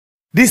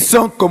This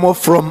song come up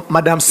from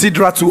Madam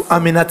Sidratu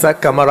Aminata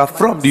Kamara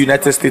from the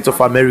United States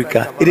of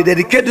America. It is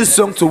dedicated this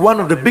song to one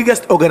of the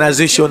biggest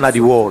organizations in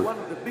the world,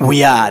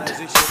 WEAD.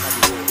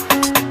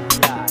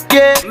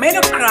 Yeah, made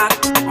a crack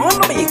on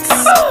the mix.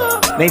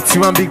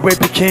 91 big boy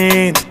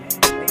picking.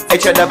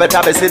 It's your double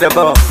tap, it's the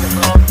ball.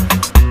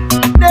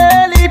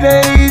 Daily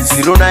days.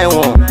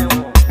 091.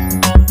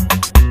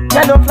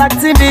 Yellow flag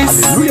in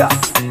this. Hallelujah.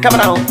 Come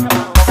on.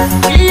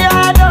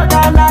 WEAD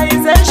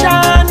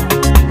organization.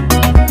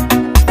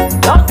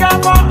 Don't care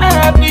for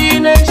every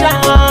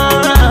nation.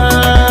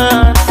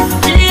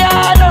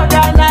 WEAD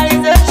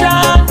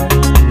organization.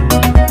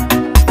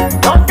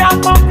 Don't care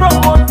for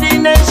promote the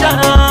nation.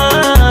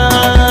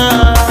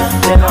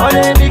 They know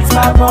they mix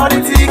my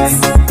politics.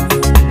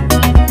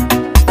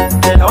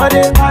 They know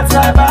they pass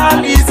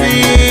tribalism.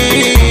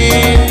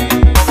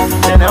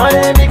 They know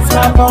they mix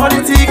my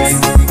politics.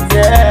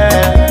 Yeah.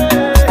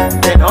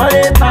 They know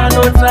they pass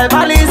no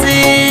tribalism.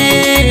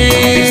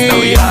 This now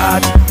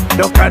WEAD,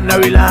 don't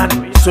carry land.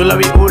 So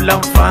we all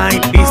and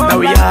fine. This now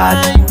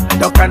WEAD,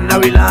 don't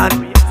carry land.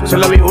 So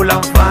we all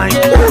and fine.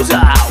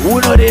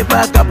 We know they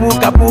back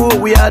kapu.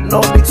 We had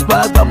no mixed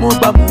bag bamu.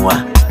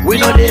 We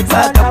know they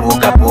back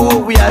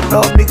kapu. We had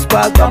no mixed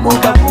bag bamu.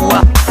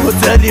 Go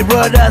tell the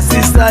brother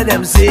sister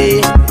them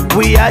say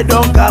WEAD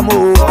don't come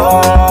over.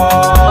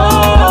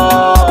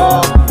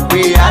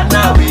 WEAD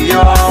now we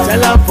are.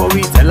 Tell them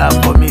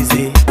for me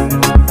say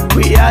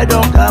WEAD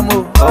don't come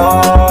over.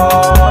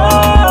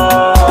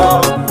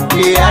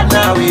 WEAD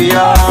now we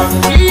are.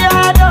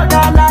 WEAD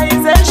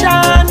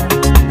organization.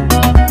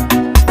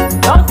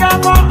 Don't care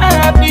for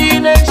every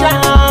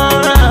nation.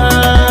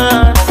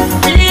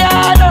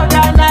 WEAD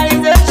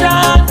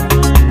organization.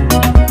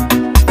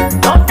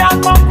 Don't care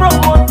for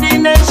promote the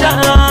nation.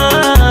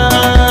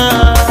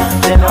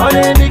 They know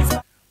they mix.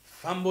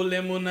 Fambole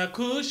muna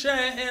kushe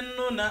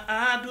enu na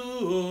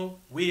adu.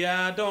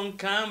 WEAD don't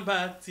come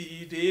back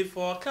today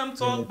for come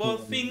talk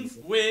about things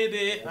where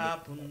they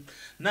happen.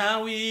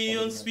 Now we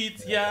on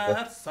sweet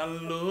yard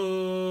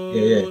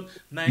salon.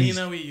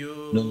 Now we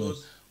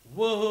use.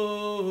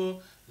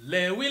 Whoa.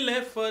 We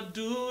left for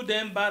do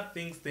them bad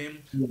things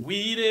them.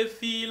 We they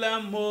feel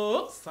a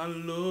more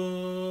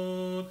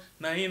salon.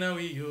 Now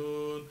we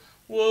use.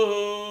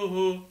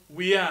 Whoa.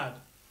 WEAD.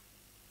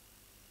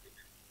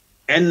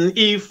 And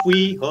if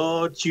we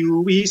hurt you,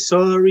 we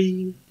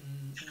sorry.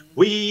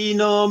 We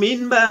no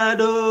mean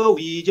bad, oh,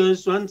 we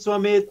just want to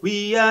make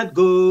WEAD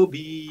go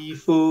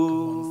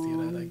before. Say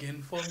that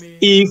again for me.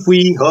 If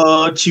we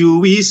hurt you,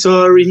 we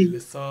sorry.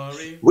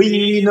 Sorry.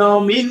 We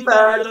no mean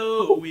bad,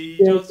 oh, we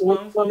just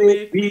want to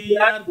make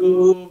WEAD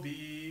go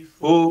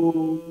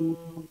before.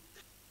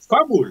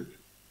 Fabul.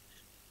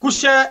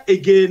 Kusha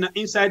again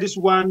inside this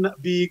one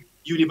big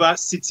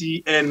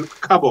university in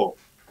Cabo.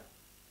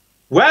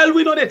 Well,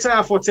 we know the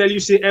time for tell you,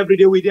 say every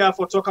day we there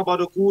for talk about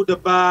the good, the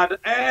bad,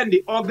 and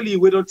the ugly.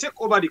 We don't take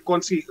over the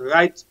country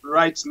right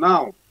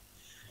now.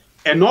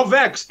 And no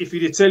vex if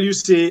we tell you,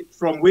 say,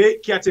 from where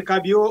caretaker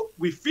bio,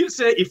 we feel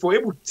say if we're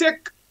able to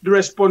take the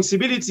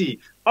responsibility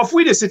of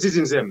we the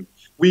citizens them,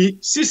 we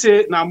see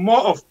say now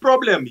more of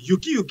problem,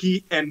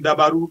 Yuki and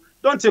Dabaru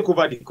don't take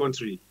over the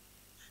country.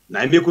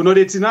 Now make you know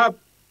that enough.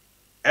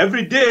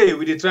 Every day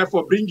we try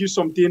for bring you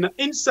something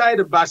inside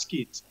the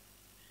basket.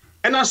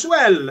 And as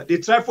well, they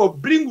try for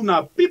bring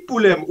una people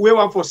them we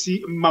want for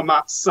see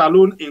Mama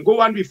Salon and go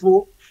one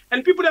before.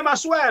 And people them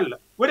as well,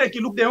 where they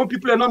can look their own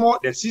people no more,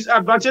 they see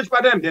advantage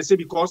for them. They say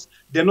because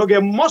they no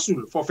get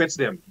muscle for fetch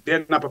them.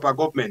 Then na papa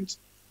government.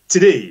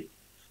 Today,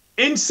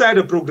 inside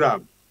the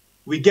program,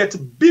 we get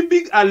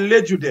big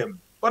allege them.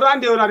 But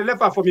on the other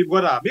left for me,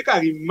 brother, make I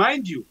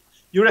remind you,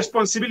 your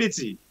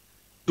responsibility.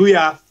 Do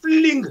you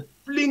fling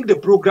the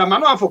program? I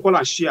know for call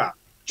and share.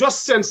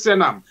 Just send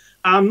them.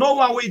 And no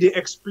one way they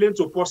explain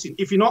to a person.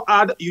 If you not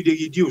add, you they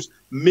reduce.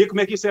 Make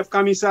yourself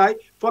come inside.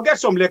 Forget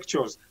some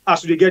lectures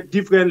as we get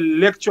different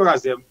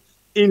lecturers them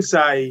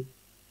inside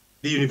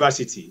the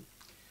university.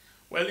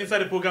 Well, inside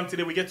the program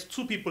today, we get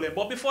two people here.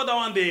 But before that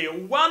one day,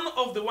 one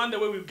of the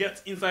way we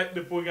get inside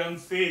the program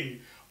say,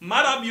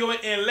 Maada bio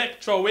a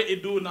lecture where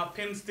it do na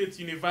Penn State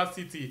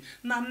University.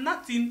 Na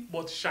nothing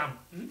but sham.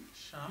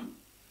 Sham?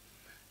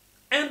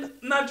 And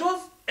na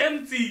just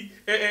empty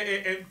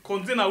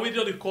container with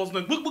the course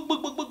no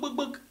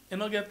book and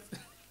not get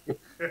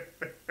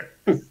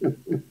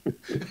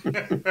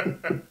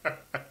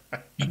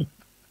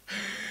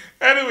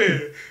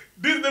anyway,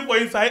 this is the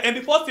point inside and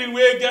the first thing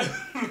we get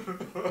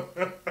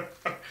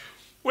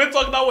we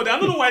talk that word. I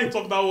don't know why he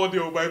talk that word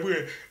there, by the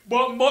way.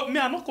 But me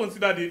I not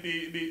consider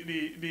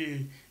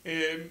the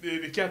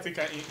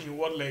caretaker in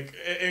word like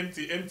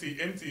empty and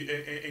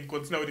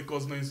container with the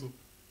course no so.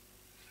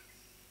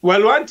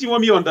 Well, one thing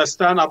what me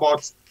understand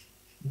about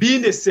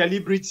being a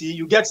celebrity,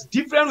 you get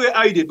different way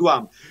how you do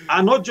them.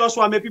 And not just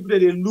one make people that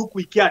they look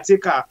we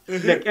caretaker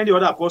like any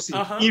other person.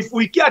 If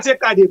we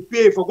caretaker they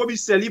pay for go be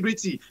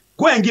celebrity,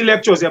 go and give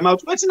lectures them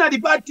out. What's not the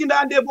bad thing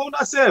that they want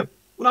themselves?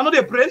 We are not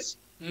the praise.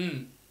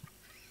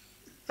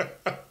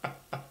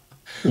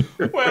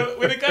 Well,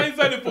 when they come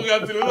inside the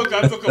program, we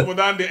can talk about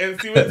that and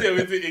see what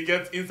it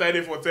gets inside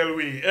the hotel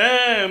way.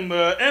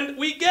 And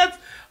we get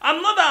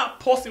another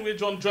person will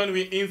join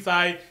me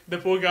inside the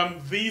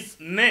program. This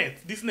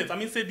net. I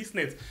mean, say this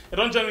net. They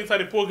don't join me inside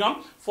the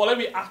program for let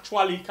me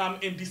actually come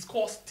and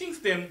discuss things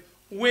them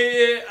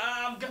where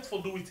get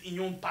for do it in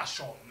your own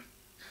passion.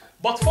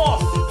 But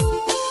first.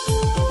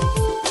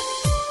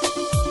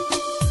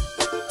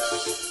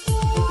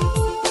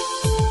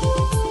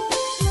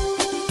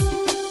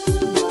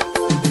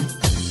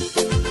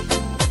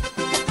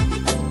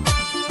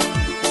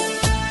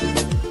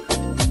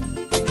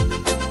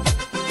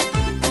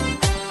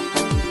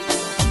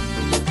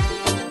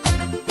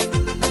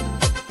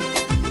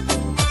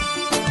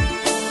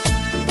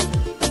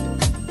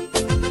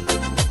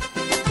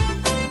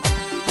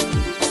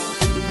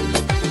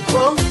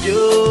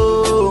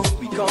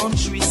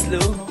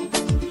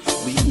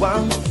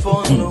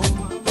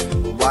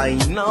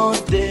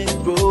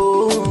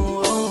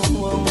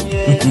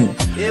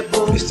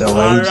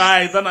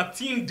 Alright, then a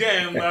team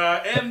them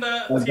and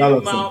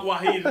team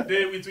Wahid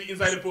there with we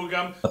inside the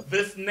program.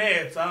 This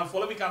net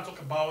for we can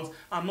talk about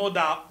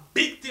another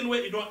big thing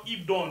where you don't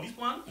if done. This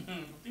one,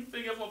 I think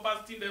they get for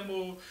past team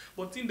them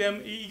but team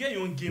them you get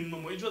your own game no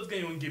more. You just get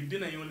your own game,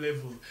 then at your own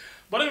level.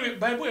 But anyway,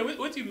 by the way,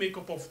 what you make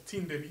up of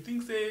team them? You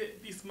think say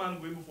this man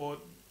going for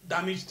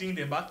damage team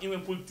them back,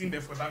 even put team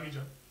them for damage?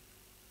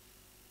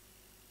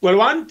 Well,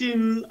 one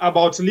thing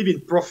about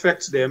living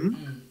perfect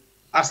them,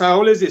 as I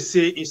always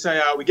say inside,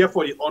 we get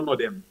for the honor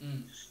them.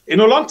 You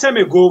know, long time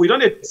ago, we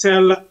don't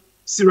tell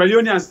Sierra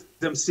Leoneans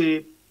them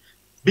say,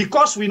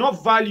 because we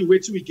not value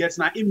what we get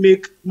now, it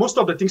make most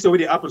of the things the way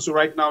they happen. So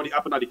right now, they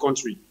happen at the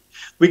country.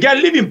 We get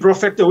living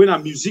perfect when a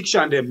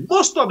musician them.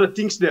 Most of the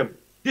things them,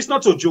 this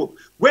not a joke.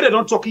 Where they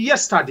don't talk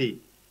yesterday,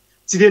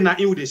 today now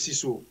it they see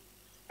so.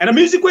 And the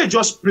music we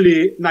just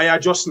play now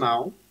just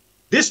now.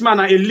 This man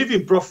is a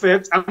living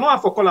prophet. I know how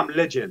to call him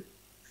legend.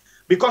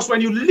 Because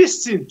when you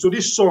listen to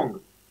this song,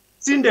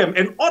 sing them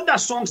and other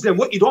songs them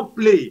where you don't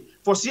play,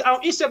 for see how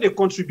instead they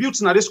contribute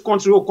to this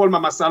country we call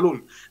Mama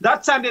Saloon.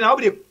 That time then how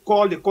they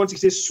call the country,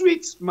 say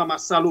Sweet Mama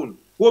Saloon.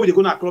 Where they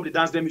gonna club the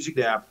dance their music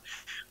they have.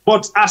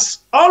 But as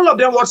all of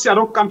them what say I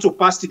don't come to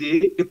pass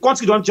today, the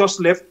country don't just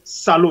left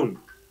Saloon.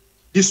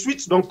 The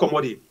sweets don't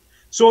commodity.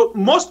 So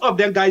most of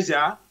them guys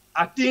here,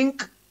 I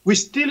think we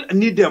still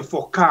need them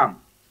for calm.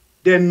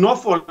 They're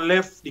not for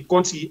left the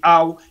country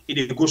how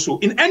it go so.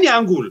 In any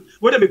angle,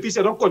 whether the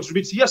people don't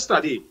contribute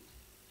yesterday.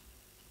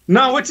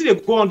 Now, what they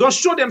go on, don't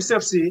show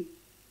themselves, say,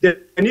 they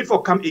need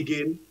for come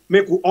again,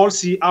 make we all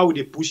see how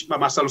they push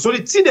Mama Salo. So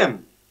they see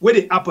them where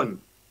they happen.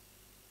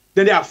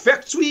 Then they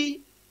affect we,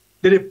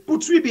 then they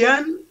put we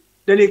behind,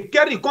 then they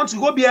carry the country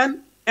go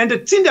behind, and the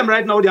thing them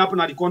right now they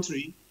happen at the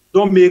country,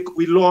 don't make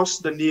we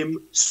lost the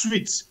name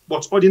Sweet,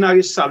 but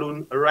ordinary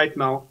Saloon right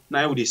now,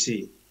 now what they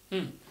see.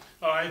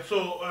 All right,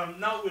 so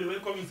now we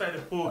welcome inside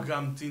the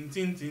program.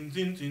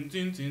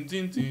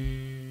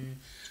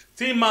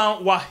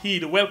 Tima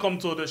Wahid, welcome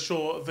to the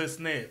show, This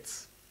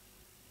Net.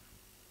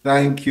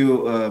 Thank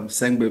you,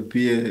 Sengbe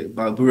Pierre,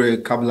 Babure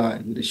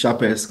Kabla, the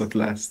sharpest at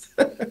last.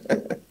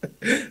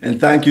 And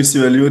thank you,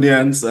 Sierra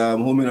Leoneans,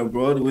 home and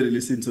abroad, where they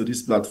listen to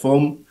this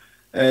platform.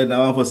 And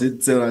I want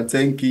to say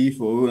thank you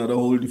for another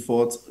whole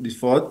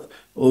default,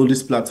 all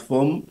this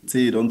platform,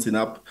 say it don't turn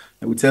up.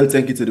 And we tell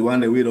thank you to the one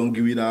that we don't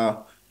give it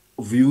our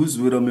views,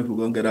 we don't make we're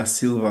gonna get a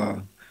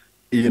silver,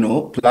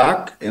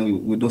 plaque,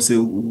 and we don't say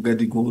we'll get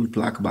the gold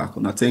plaque back.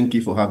 And I thank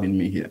you for having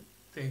me here.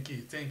 Thank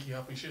you. I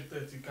appreciate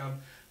that you come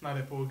now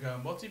the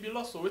program. But you be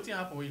lost, so what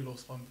happened when you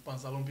lost from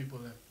Salon people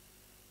then?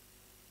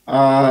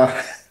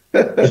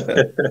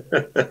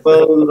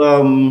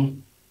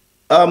 Well,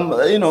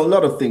 a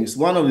lot of things.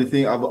 One of the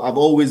things I've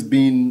always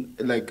been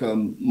like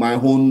my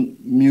own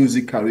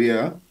music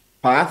career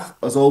path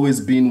has always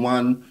been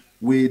one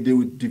where they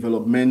would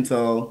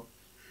developmental,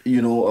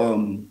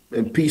 and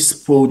peace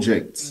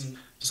projects.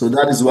 So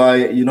that is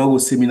why we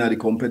see me in the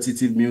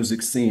competitive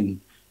music scene,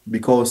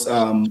 because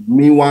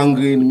me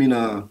wangin me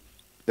na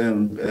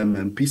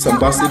peace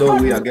ambassador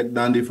where I get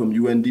down there from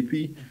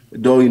UNDP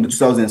during the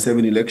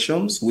 2007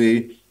 elections,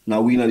 where now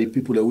we are the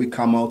people that we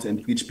come out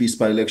and preach peace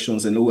by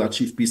elections and we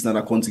achieve peace in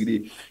our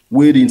country,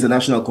 where the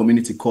international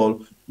community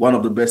call one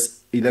of the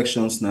best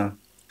elections now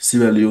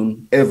Sierra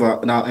Leone ever,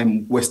 now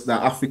in West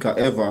Africa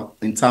ever,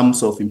 in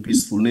terms of in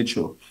peaceful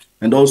nature.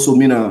 And also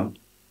Mina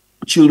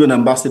children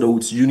ambassador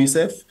with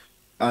UNICEF,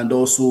 and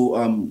also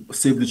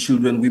Save the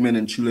Children, Women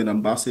and Children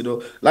ambassador.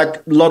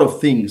 Like a lot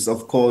of things,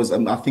 of course.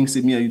 I think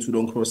see me and you two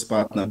don't cross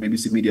partner,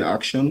 BBC Media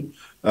Action.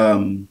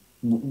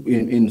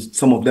 In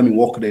some of them in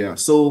work there.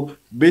 So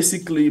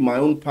basically my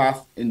own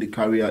path in the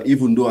career,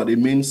 even though at the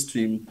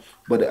mainstream,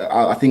 but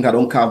I think I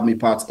don't carve my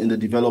part in the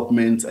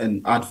development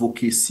and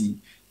advocacy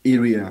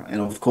area. And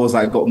of course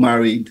I got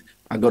married,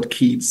 I got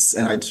kids,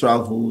 and I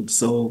traveled.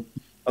 So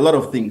a lot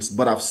of things,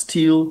 but I've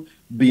still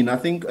been, I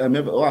think, I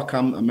remember I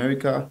come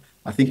America,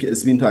 I think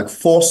it's been like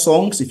 4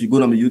 songs. If you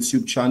go on my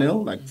YouTube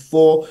channel, like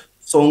 4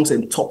 songs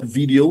and top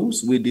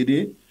videos we did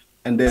it.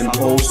 And then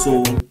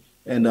also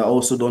and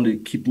also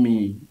don't keep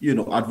me,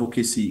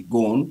 advocacy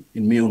going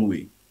in my own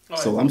way.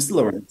 So I'm still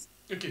around.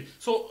 Okay,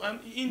 so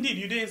indeed,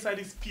 you did inside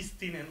this peace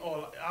thing and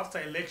all. After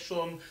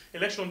election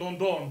don't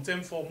done,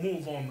 time for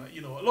move on.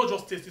 Let's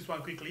just test this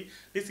one quickly.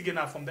 This again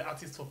are from the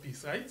Artists for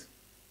Peace, right?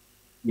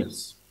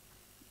 Yes.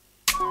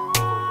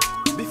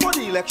 Before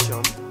the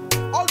election,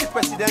 all the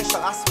presidential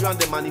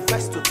aspirants the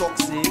manifesto talk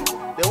say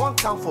they want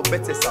come for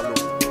better salon.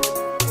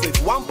 So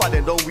if one part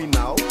they don't win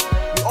now, we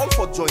all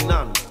for join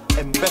on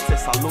and better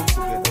salon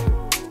together.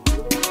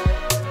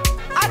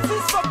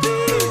 Artists for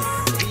Peace.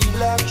 The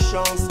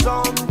elections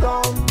done.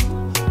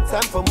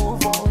 Time for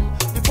move on.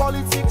 The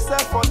politics are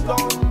for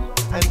done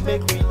and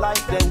make we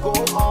life them go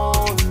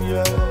on.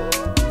 Yeah.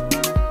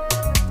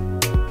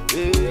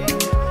 Hey,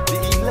 the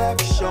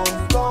elections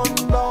done.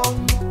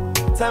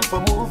 Time for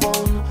move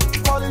on.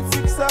 The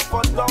politics are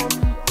for done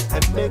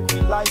and make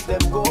we life them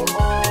go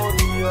on.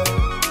 Yeah.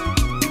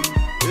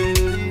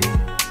 Hey.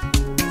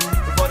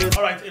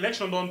 All right,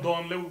 election done.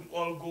 Let we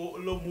all go.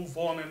 Let move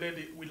on and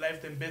we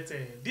life them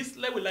better.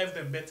 Let we life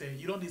them better.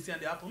 You don't see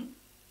it happen.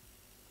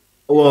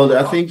 Well,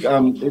 I think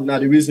now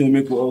the reason we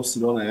make it all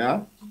sit on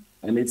here,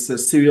 and it's a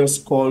serious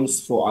calls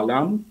for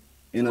alarm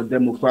in a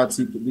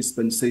democratic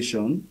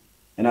dispensation.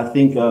 And I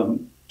think,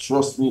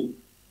 trust me,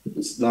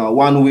 it's now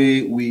one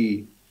way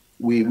we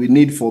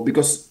need for,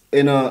 because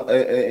in a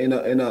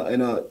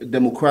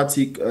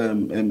democratic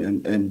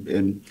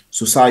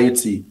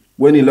society,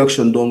 when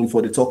election done,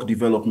 before they talk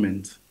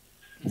development,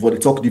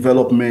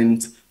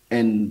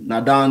 and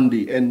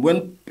Nadandi, and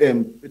when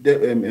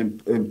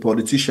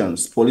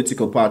politicians,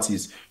 political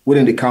parties,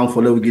 when they count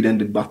for, let we give them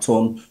the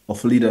baton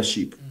of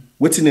leadership.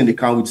 Waiting in the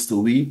count with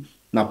still we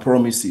now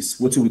promises,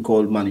 what we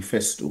call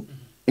manifesto.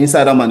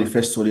 Inside that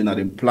manifesto, they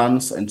are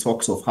plans and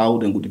talks of how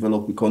they will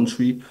develop the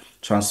country,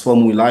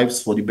 transform our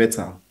lives for the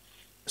better.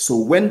 So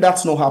when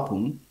that's not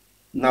happen,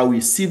 now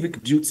we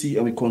civic duty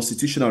and we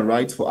constitutional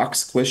right for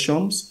ask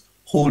questions,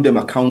 hold them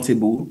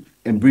accountable,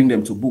 and bring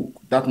them to book.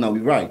 That now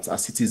we right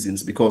as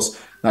citizens, because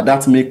now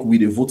that make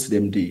we vote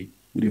them day.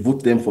 We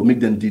vote them for make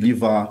them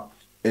deliver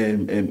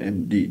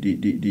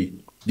the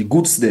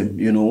goods them,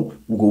 We go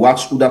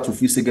watch who that we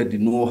feel say get the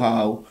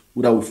know-how,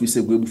 who that we feel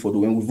say go before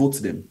when we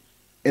vote them.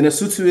 In a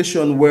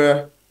situation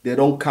where they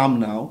don't come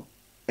now,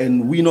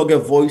 and we not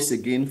get voice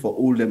again for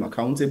hold them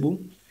accountable,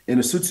 in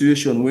a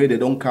situation where they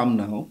don't come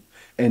now,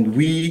 and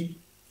we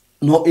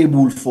not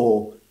able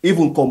for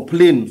even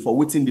complain for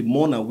waiting the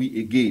money we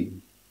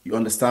again, you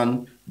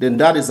understand? Then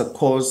that is a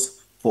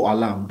cause for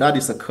alarm. That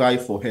is a cry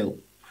for help.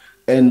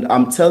 And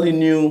I'm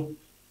telling you,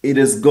 it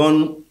has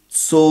gone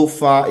so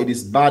far, it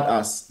is bad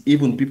as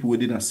even people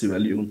within Sierra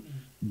Leone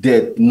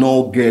that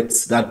no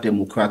gets that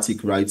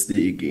democratic rights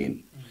day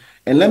again.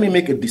 And let me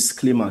make a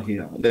disclaimer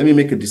here. Let me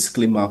make a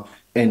disclaimer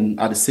and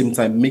at the same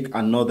time make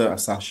another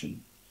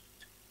assertion.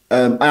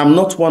 I am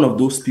not one of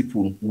those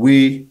people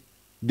where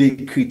they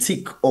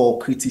critique or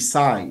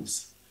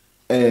criticize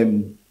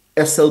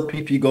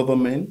SLPP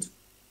government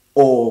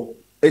or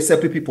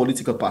SLPP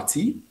political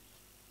party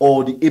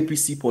or the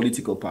APC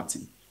political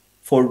party.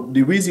 For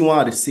the reason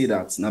why I say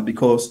that now,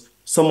 because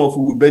some of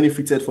who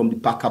benefited from the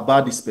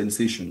Pakaba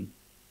dispensation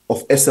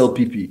of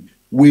SLPP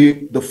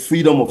with the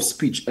freedom of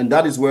speech, and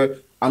that is where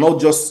I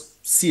not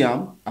just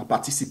Siam, I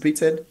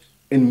participated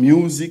in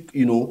music.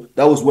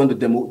 That was when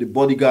the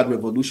bodyguard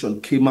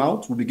revolution came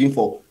out. We begin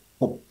for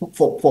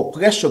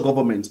pressure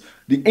government.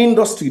 The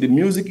industry, the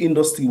music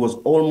industry, was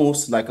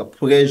almost like a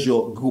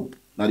pressure group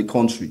in the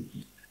country.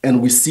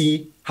 And we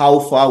see how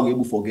far we're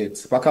able to forget.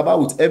 Pakaba,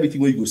 with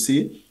everything you go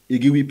say, it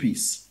give you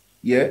peace.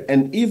 Yeah.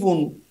 And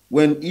even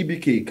when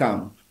EBK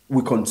came,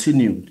 we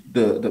continued.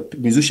 The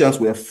musicians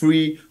were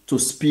free to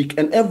speak,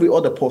 and every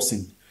other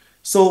person.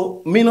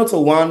 So me not a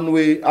one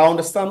way. I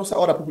understand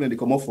also other people they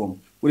come up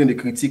from when they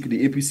critique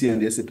the APC and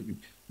the SLPP.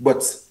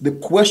 But the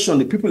question,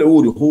 the people that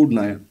will hold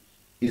now,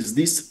 is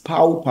this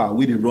power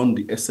where they run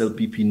the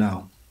SLPP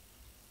now?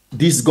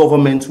 This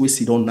government we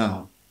sit on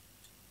now,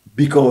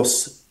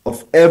 because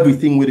of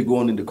everything where they go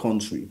on in the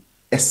country,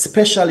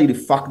 especially the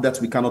fact that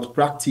we cannot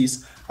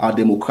practice our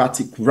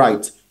democratic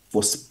right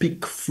for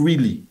speak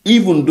freely,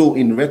 even though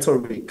in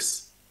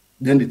rhetorics,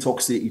 then the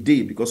talk say it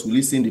did, because we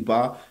listen the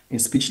bar in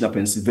speech in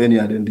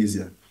Pennsylvania and then this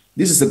year.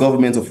 This is a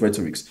government of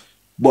rhetorics.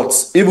 But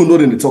even though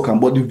they talk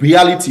about the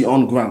reality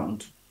on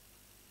ground,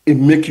 it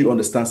make you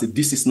understand that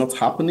this is not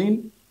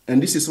happening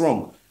and this is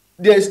wrong.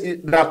 There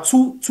are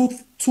two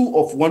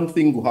of one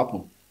thing will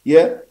happen.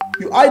 Yeah,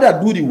 you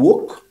either do the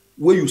work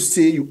where you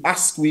say you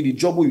ask we the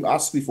job where you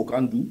ask we for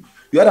can do.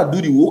 You either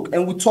do the work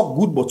and we talk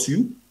good but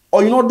you,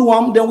 or you not do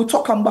them, then we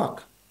talk them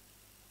back.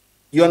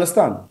 You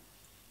understand?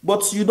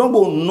 But you don't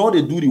go not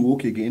they do the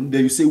work again,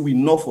 then you say we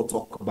know for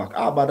talk back.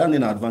 But that's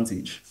an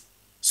advantage.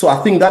 So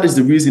I think that is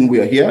the reason we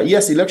are here.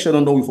 Yes, election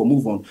and then we for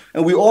move on.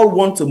 And we all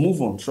want to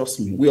move on, trust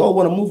me. We all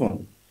want to move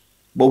on.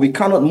 But we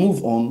cannot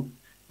move on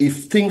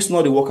if things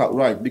not they work out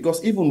right.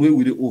 Because even when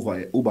we do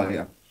over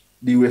here,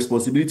 the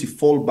responsibility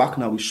fall back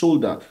now with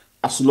shoulder,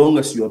 as long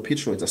as you're a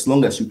patriot, as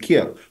long as you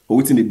care for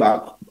within the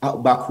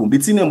back home.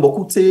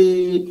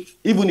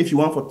 Even if you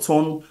want for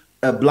turn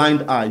a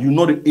blind eye, you're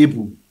not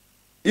able.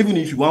 Even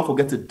if you want to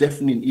get a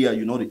deafening ear,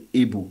 you're not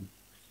able.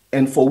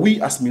 And for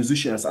we as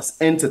musicians, as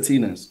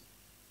entertainers,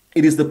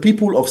 it is the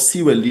people of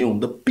Sierra Leone,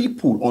 the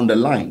people on the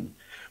line,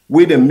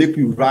 where they make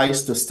we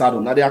rise to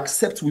stardom. Now they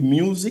accept we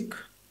music,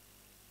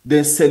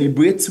 then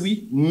celebrate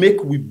we,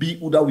 make we be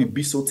who that we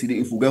be so today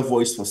if we get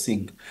voice for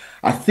sing.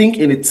 I think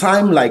in a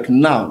time like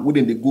now,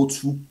 when they go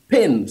through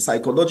pain,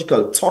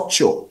 psychological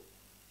torture,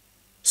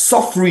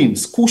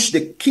 sufferings, push,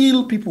 they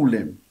kill people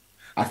them.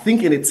 I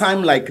think in a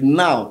time like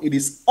now, it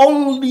is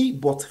only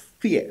but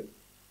fair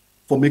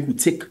for me to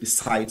take the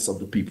sides of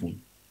the people.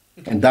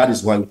 Okay. And that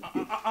is why...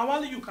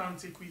 While you can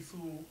take me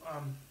through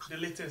the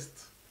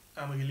latest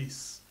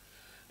release.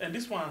 And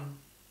this one,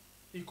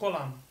 you call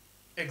them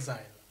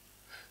Exile.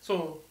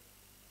 So,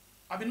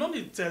 I've been known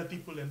to tell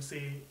people and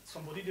say,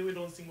 somebody they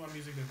don't sing one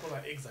music, they call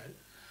her Exile.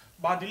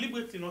 But I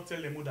deliberately not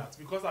tell them that,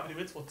 because I've been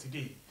waiting for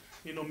today.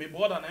 You know, my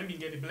brother and I been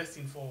getting the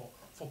blessing for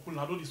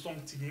Kulnado the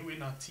song today, we're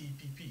not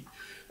TPP.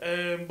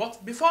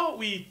 But before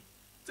we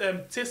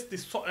taste the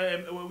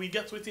we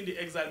get within the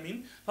Exile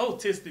mean, I will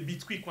taste the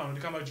beat quick one on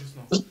the camera just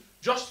now.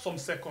 Just some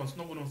seconds,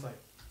 no go no side.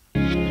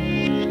 We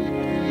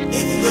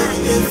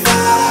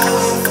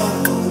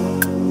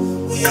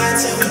are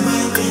telling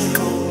my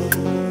people,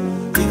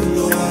 even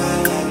though I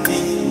like me,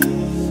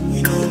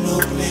 we know no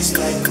place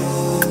like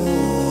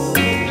home.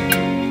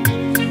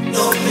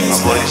 No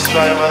place like home.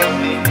 Tribal,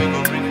 we go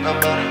bring a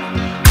man.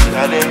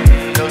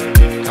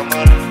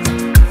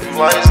 We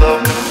wise up,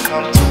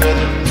 come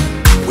together.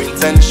 We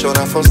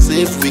intentional for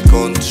safe we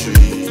country.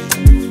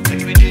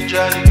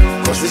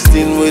 Cause this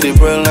thing with the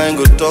brain line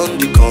go down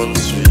the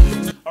country.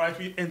 Alright,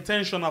 we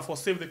intentional for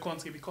save the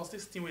country because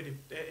this thing with the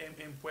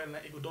brain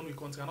line go down the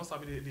country. I not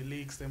sabi the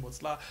lyrics them,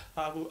 but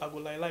I go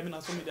lie. Me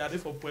not so me they are there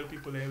for poor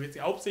people and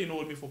everything. I hope say you know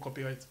hold me for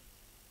copyright.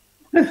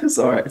 It's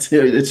alright.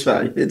 It's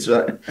right. It's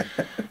right.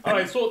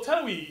 Alright, so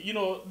tell me, you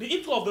know, the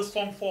intro of this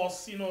song for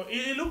us, you know,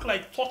 it look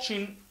like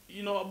touching,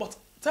 you know, but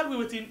tell me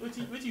what you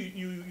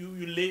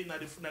lay in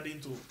the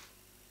intro.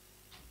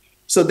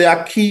 So there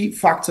are key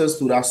factors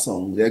to that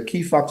song. There are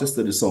key factors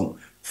to the song.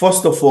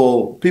 First of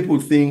all, people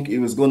think it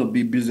was going to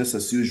be business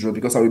as usual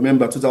because I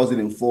remember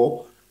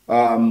 2004,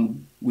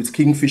 with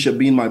Kingfisher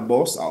being my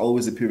boss, I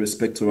always pay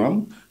respect to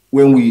him,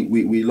 when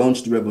we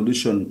launched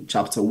Revolution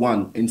Chapter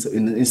 1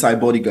 inside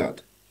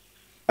Bodyguard.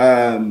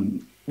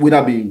 Would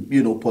have been,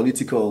 you know,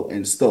 political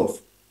and stuff.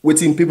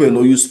 Waiting people are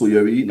no use for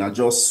your now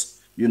just,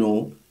 you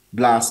know,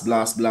 blast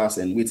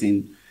and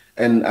waiting.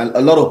 And a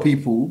lot of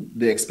people,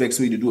 they expect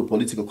you to do a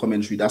political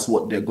commentary. That's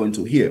what they're going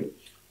to hear.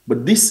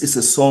 But this is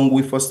a song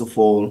we, first of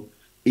all,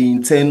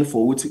 intend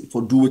for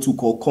do what we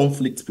call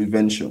conflict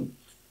prevention.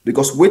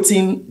 Because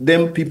waiting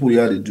them people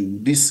here to do,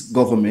 this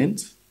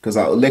government, because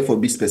I would like for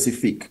be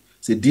specific,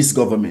 say this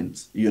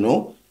government, you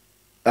know,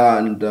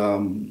 and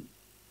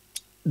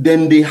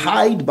then they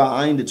hide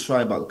behind the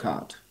tribal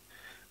card.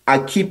 I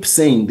keep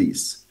saying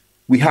this.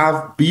 We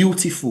have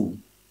beautiful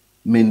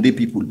Mende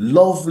people,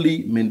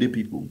 lovely Mende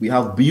people. We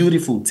have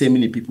beautiful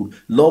Temini people,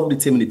 lovely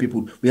Temini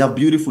people. We have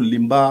beautiful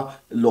Limba,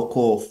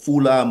 Loko,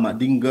 Fula,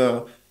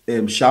 Madinga,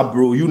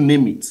 Shabro, you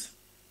name it.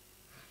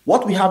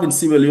 What we have in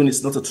Sierra Leone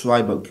is not a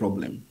tribal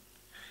problem.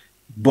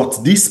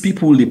 But these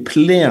people, they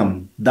play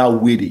them that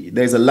way.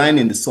 There's a line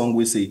in the song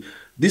where say,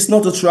 this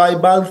not a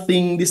tribal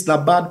thing, this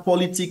not bad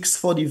politics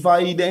for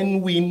divide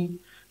and win.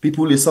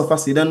 People, they suffer,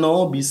 say, they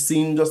don't be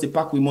seen, just a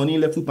pack with money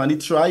left up on the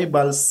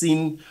tribal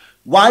scene.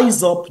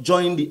 Wise up,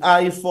 join the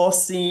eye for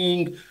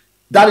sing.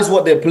 That is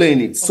what they're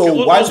playing it. So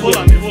okay, wise hold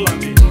up.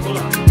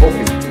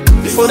 Okay.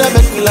 Before they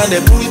make me land,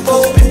 the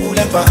people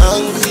left are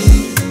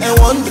angry and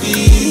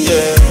wondering,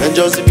 yeah. And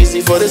just busy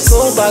for the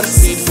soul bad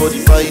seed for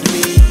divide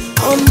me.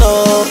 Oh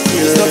no,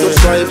 yeah. It's not a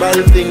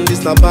tribal thing,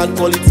 this not bad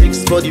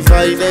politics for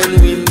divide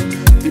and win.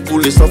 People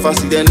they suffer,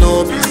 see they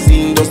no be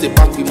seen. Just they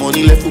pack with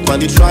money left up on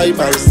the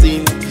tribal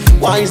scene.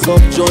 Wise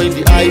up, join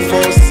the eye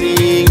for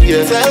sing,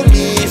 yeah. Tell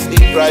me if the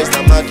price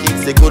na my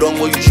kids they go down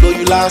where you show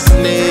you last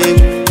name.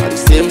 Are the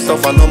same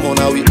stuff and no more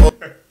now we all.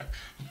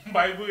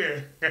 Bible,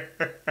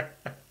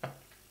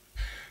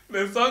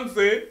 the song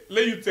say,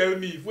 let you tell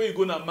me if when you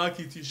go to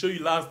market you show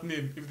you last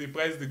name if the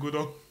price they go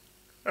down.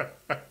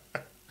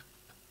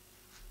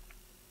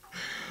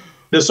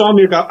 The song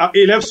maker,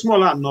 he left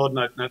smaller and not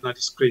the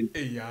screen.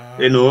 Yeah.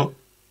 You know,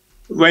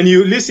 when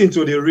you listen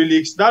to the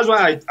lyrics, that's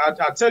why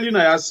I tell you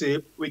now, I say,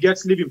 we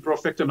get living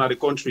perfect in the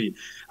country.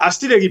 I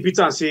still repeat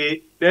and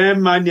say,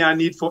 them money I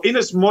need for, in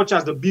as much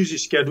as the busy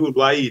schedule,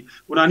 we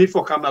need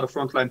for come at the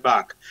front line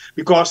back.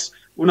 Because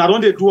when I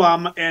don't do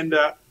and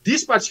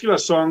this particular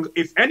song,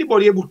 if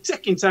anybody able to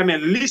take in time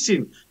and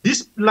listen,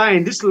 this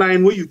line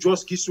where you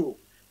just kiss you,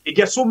 it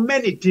gets so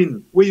many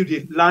things where you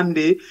did land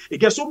there. It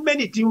gets so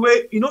many things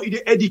where, you know,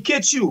 it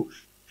educates you,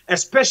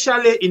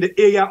 especially in the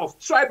area of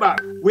tribal,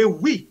 where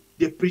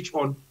they preach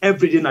on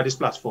every day on this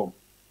platform.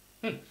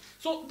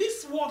 So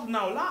this word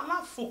now,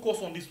 let's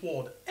focus on this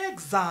word,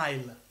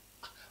 exile.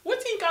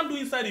 What thing can do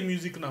inside the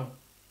music now?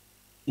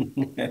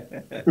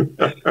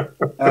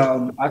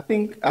 I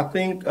think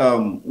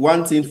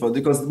one thing for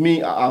because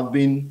me I've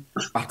been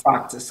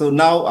attacked, so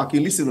now I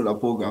can listen to the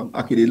program.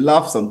 I can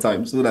laugh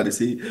sometimes so that they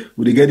say,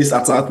 "Would they get this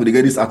attack? Would they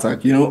get this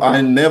attack?" You know,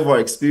 I never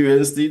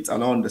experienced it,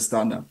 and I don't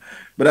understand that.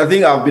 But I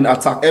think I've been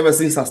attacked ever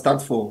since I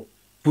start for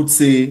put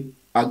say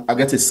I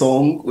get a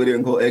song where they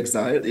go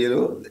exile, you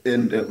know,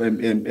 and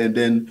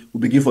then we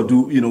begin for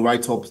do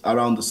write ups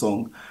around the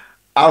song.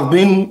 I've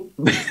been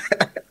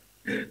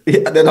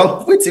they're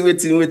not waiting.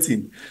 You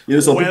know,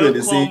 some people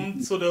they say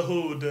welcome to the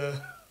hood.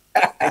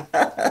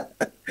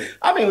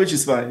 I mean, which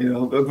is fine, you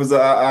know, because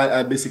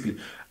I basically,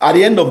 at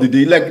the end of the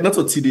day, like not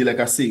today, like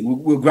I say,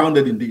 we're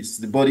grounded in this.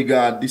 The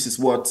bodyguard, this is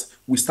what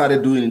we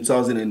started doing in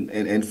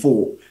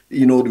 2004,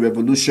 you know, the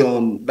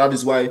revolution. That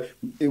is why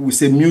we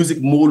say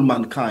music mold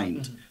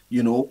mankind,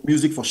 you know,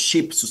 music for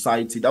shape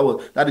society.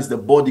 That is the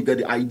bodyguard,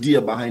 the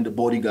idea behind the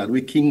bodyguard.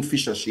 We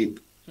Kingfisher shape.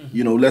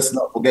 You know, let's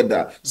not forget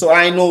that. So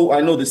I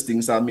know these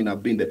things. I mean,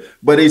 I've been there,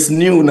 but it's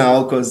new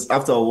now because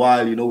after a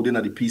while, you know, then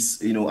at the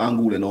peace, you know,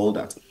 angle and all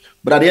that.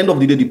 But at the end of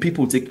the day, the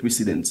people take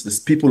precedence. The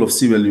people of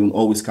Sierra Leone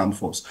always come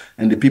first,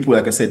 and the people,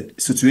 like I said,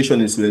 situation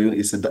in Sierra Leone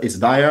is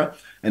dire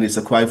and it's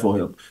a cry for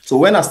help. So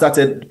when I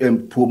started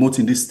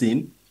promoting this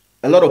thing,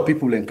 a lot of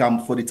people then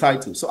come for the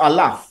title. So I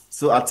laugh.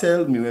 So I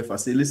tell Miwef, I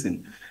say,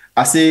 listen,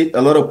 I say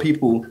a lot of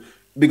people,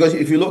 because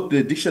if you look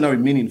the dictionary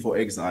meaning for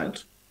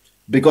exiled.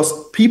 Because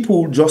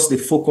people just they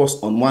focus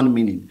on one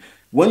meaning.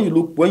 When you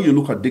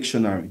look at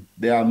dictionary,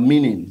 there are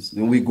meanings.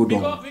 When we go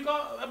down.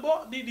 Because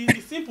about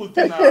the simple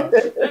thing now,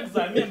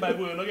 exile me and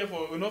Bible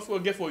we not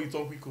forget for it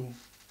on quick.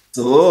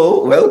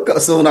 So well,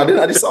 so now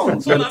the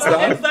song. So now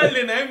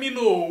exile I mean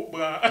no,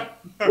 bruh.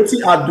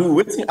 Waiting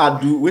I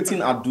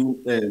do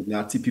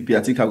TPP.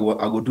 I think I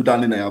go do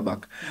that in your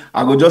back.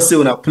 I go just say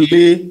when I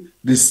play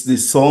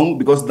this song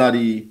because that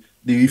the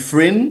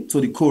refrain to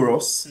the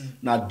chorus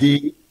now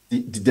the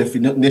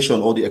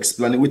definition or the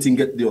explanation, we can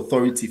get the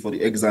authority for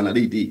the exile and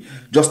they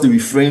just the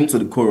refrain to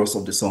the chorus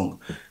of the song.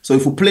 So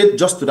if we play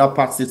just to that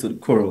part, say to the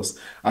chorus,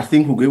 I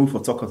think we'll be able to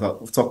talk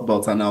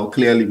about it now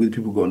clearly with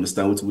people who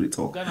understand what we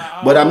talk.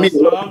 But I mean,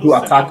 a lot of people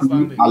attack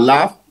me. I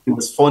laugh. It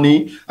was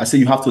funny. I say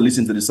you have to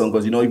listen to the song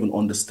because you don't even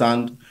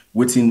understand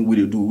what thing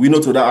we do. We know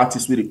to that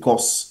artist with the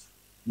curse,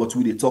 but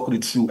we talk the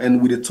truth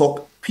and we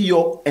talk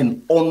pure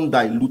and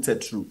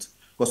undiluted truth.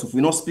 Because if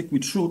we not speak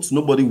with truth,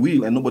 nobody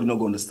will, and nobody not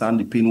going to understand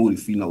the pain we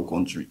feel in our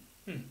country.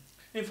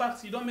 In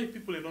fact, you don't make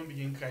people they don't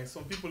begin cry.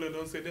 Some people they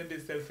don't say then they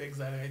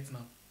self-exile right now.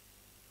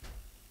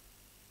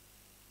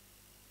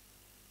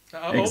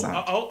 I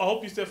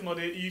hope you self not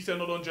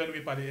don't join me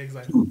by the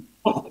exile.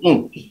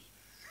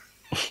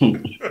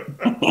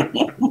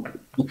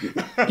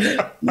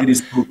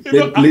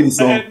 Play this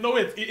song. No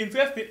wait,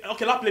 interesting.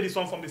 Okay, let's play this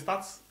song from the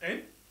start.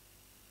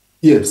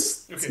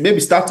 Yes. Okay. Maybe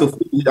start to.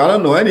 I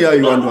don't know. Anyhow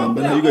you want one,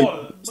 but you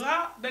go.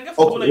 Then get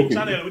for your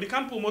channel. We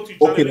can't promote your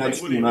channel.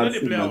 We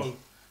play all.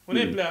 We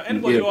don't play.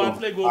 Anybody who wants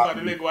to go over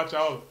the leg, watch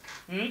out.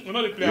 We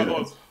don't play at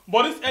all.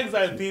 But this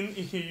exile thing,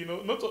 you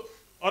know, not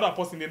other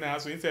person in there,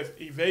 so himself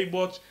is very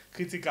much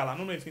critical. I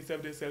don't know if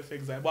himself they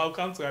self-exile, but I'll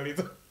come to it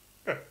later.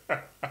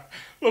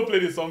 We'll play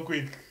this song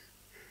quick.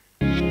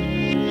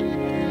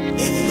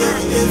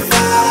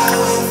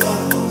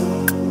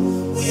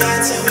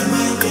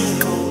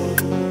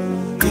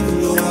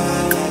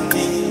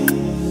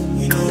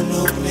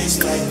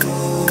 Like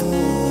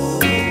home.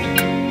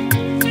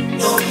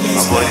 No place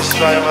my body's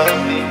tribal,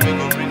 we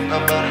gon' bring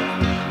number.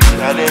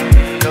 Got them,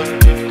 don't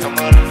come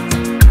out.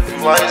 We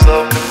wise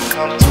up,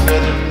 come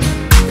together.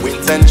 With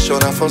tension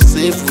and for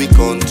safe we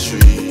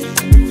country.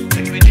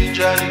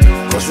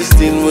 Cause this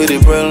thing with the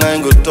brain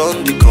line go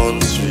down the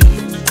country.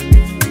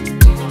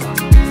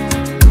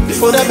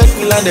 Before they make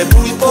me land, they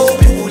people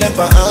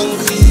never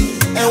angry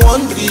and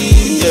hungry,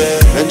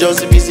 yeah. And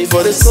just busy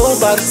for the soul,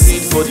 bad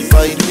seed for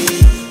divide me.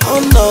 Oh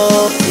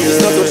no,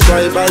 it's not a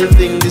tribal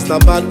thing, this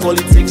not bad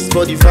politics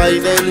for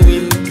divide and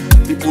win.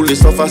 People they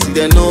suffer, see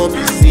they no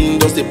be seen.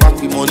 Just they pack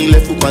with money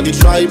left up on the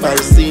tribal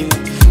scene.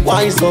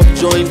 Wise up,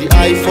 join the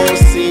I4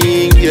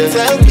 sing, yeah.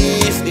 Tell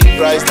me if the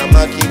price na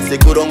markets, they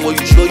go down where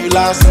you show you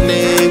last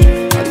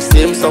name. And the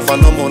same stuff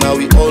and no more, now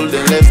we all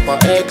the left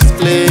for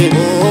explain.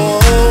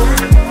 Oh,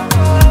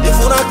 if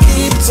we not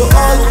keep to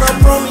all, we not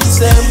promise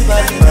them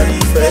that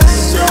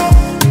manifesto.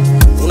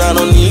 I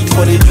don't need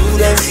for the do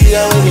them see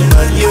how they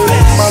man you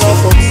man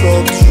up from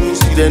some true,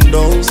 see them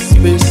down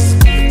space.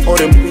 Or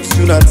them puts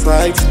you in a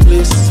tight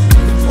place.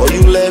 Or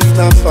you left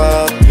a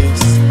far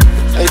place.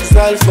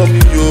 Exile from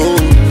your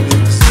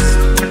place.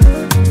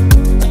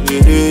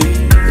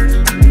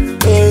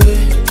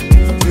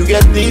 You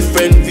get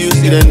different views,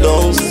 see them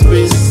down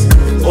space.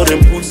 Or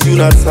them puts you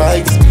in a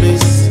tight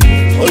place.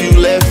 Or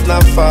you left a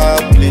far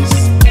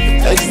place.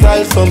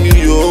 Exile from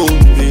your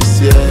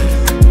place, yeah.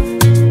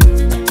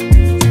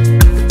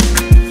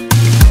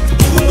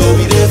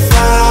 We dey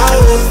far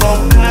away from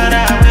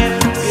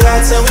we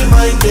are tell we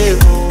might dey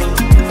home.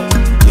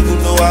 Even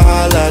though I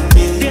holla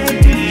day,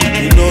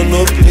 you know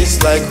no place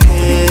like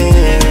home.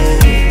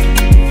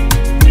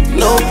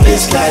 No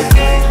place like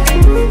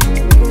home.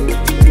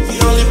 The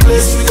only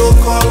place we go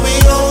call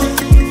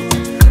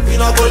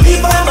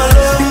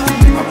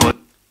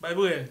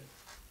Bible,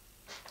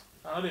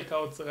 I know they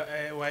count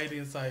wide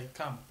inside.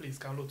 Come, please,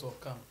 come, lot of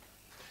come.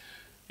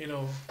 You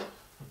know,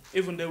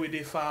 even though we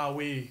far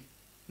away,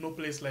 no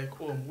place like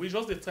home. We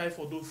just try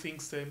for those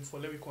things for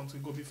let we country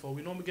go before.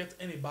 We don't get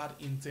any bad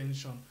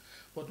intention.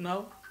 But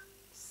now,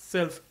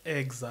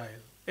 self-exile.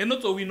 And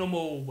not we no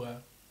more over.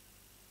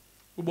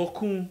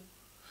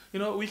 You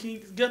know, we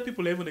can get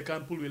people even they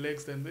can't pull with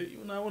legs then.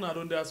 You know, when I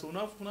don't dare, so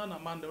now a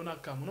man they wanna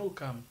come, no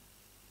come.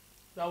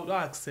 That would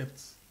not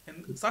accept.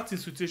 And certain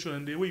situation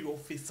and the way you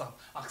face up,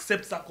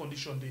 accept that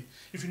condition there.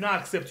 If you not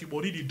accept, your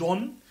body they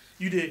done,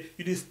 you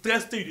they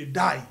stressed, you they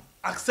die.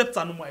 Accept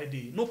a normal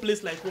idea. No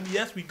place like home.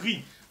 Yes, we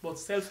agree, but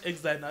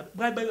self-exile.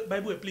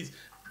 Bible, please,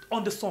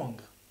 on the song.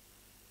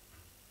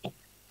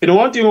 You know,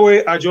 one thing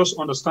where I just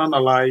understand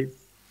alive,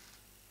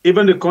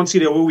 even the country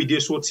the way we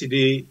did so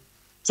today,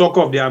 talk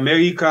of the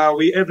America,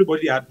 where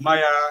everybody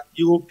admire,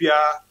 Ethiopia,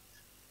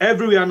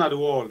 everywhere in the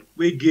world,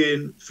 we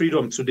gain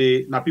freedom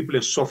today, now people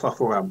suffer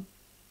for them.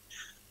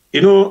 You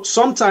know,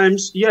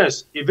 sometimes,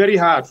 yes, it's very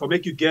hard for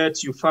make you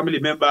get your family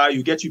member,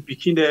 you get you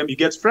picking them, you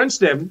get friends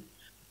them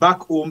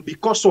back home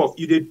because of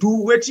you they do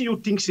what you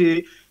think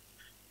say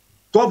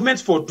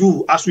governments for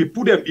do as we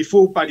put them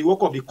before by the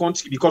work of the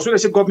country, because when they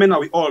say government are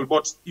we all,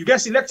 but you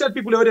get selected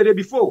people over there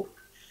before.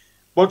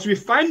 But we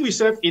find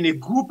ourselves in a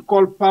group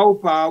called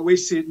Power, we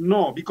say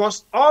no,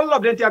 because all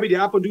of them they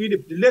happen doing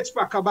the late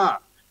Pakaba,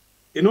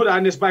 you know,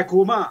 that by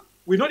Koma.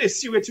 We know they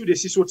see what you they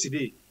see so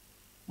today.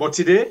 But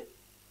today,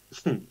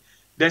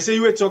 they say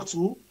you will talk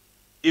to,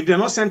 if they're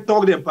not sent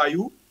talk them by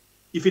you,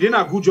 if you didn't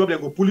have a good job, they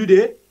go pull you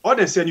there, or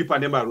they send you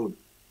Pandema Road.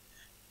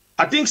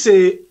 I think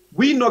say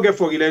we not get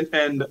for relent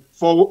and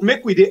for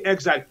make we the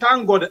exile.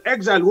 Thank God the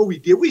exile what we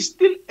did, we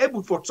still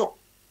able for talk.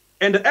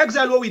 And the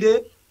exile what we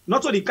did,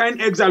 not so the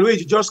kind exile where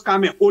you just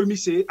come and hold me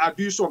say I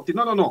do something.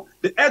 No.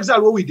 The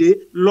exile what we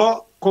did,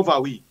 law cover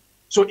we.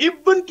 So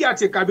even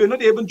caretaker, we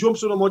not even jump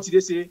so no more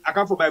today say I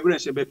come for Bible and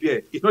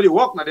Shembe. It's not the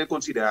work now they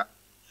consider.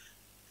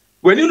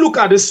 When you look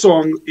at this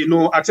song, you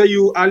know, I tell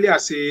you earlier, I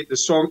say the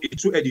song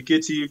is too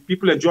educative.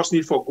 People just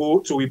need to go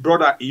to we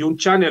brother your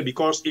channel,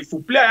 because if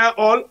we play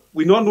all,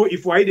 we don't know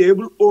if we're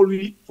able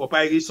only for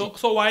piracy.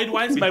 So why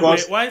is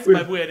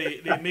Bible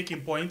they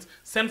making points?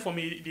 Send for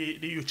me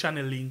the your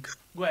channel link.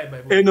 Go ahead,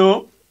 Bible. You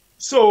know,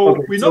 so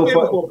okay, we not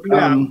able to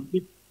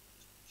play.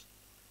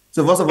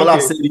 So first of all,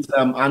 I'll say this.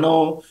 I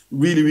know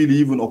really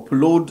even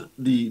upload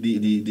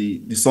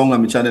the song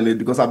on my channel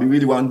because I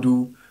really want to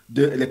do.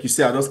 Like you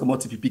say, I just come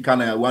out to TPP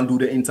can I want to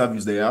do the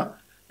interviews there.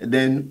 And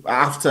then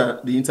after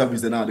the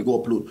interviews, then they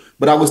go upload.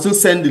 But I will still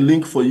send the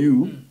link for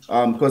you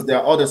because there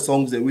are other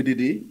songs that we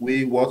did it.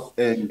 We will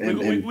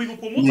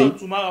promote them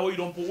tomorrow where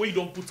you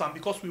don't put them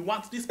because we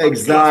want this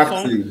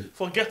song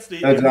forget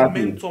the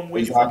momentum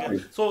where you forget.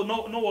 So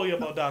no worry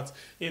about that,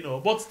 you know.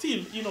 But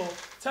still, you know,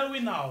 tell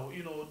me now,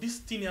 you know, this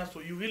thing here, so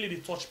you really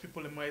touch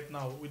people right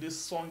now with this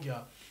song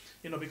here.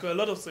 You know, because a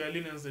lot of Sierra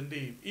Leoneans and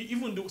they,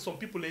 even though some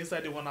people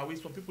inside they run away,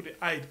 some people they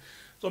hide,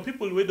 some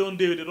people they don't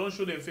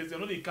show their face, they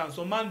know they can.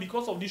 So man,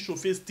 because of this show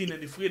face thing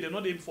and the free, they're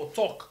not able for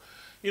talk.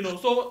 You know,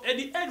 so at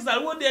the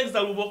exile, what the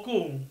exile will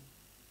go?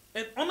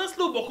 And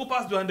honestly, Boko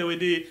pass the way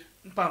they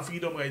pan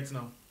freedom right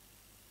now.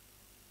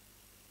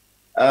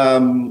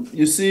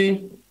 You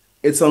see,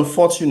 it's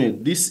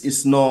unfortunate. This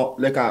is not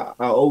like I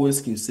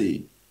always can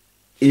say.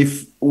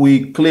 If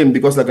we claim,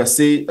 because like I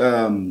say,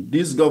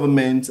 this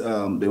government,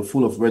 they're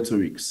full of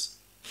rhetorics.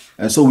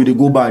 And so we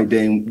go by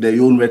their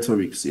own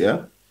rhetorics,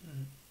 yeah?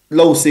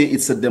 Let's say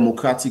it's a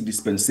democratic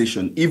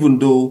dispensation, even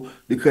though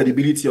the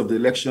credibility of the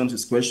elections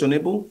is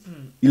questionable,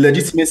 the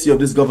legitimacy of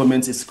this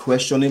government is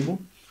questionable,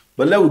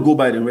 but let we go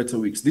by the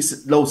rhetorics. This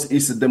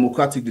is a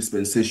democratic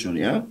dispensation,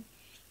 yeah?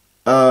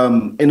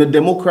 In a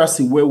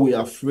democracy where we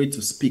are afraid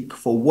to speak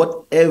for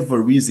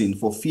whatever reason,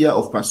 for fear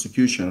of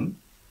persecution,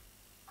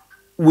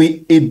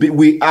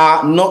 we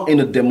are not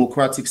in a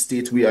democratic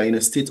state, we are in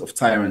a state of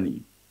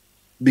tyranny.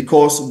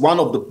 Because one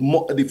of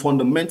the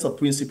fundamental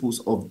principles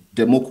of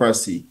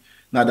democracy,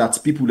 now that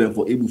people then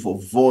for able for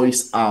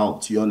voice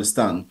out, you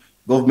understand,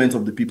 government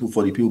of the people,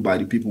 for the people, by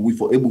the people, we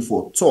for able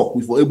for talk,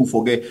 we for able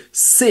for get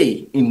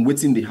say in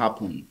waiting they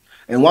happen.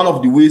 And one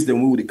of the ways that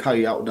we would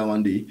carry out that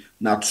one day,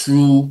 now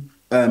through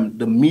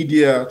the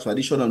media,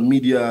 traditional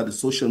media, the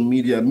social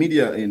media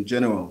in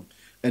general,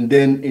 and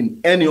then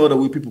in any other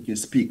way people can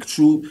speak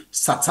through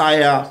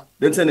satire.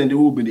 Then there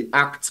will be the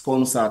act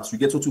concerts. We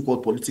get what we call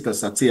political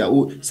satire.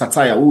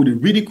 Who they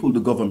ridicule the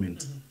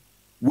government.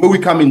 Where we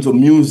come into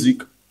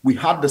music, we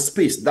had the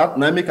space. That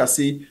now make us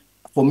say,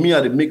 for me,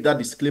 I make that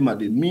disclaimer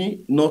that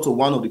me not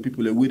one of the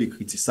people that really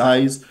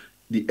criticize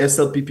the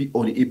SLPP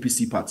or the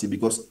APC party,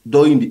 because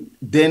during the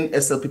then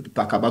SLPP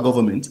Takaba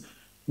government,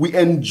 we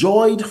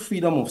enjoyed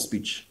freedom of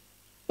speech.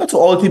 Not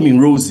all things in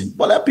rosy,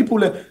 but let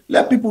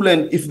people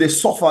learn. If they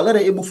suffer, let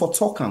them able for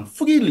talking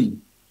freely.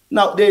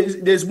 Now,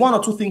 there's one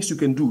or two things you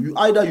can do.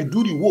 Either you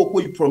do the work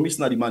where you promise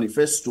now the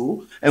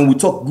manifesto, and we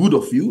talk good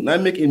of you. Now I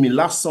make in my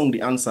last song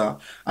the answer.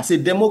 I say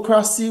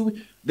democracy,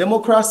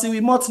 we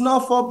must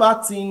not for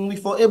bad thing. We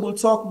for able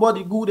talk about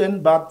the good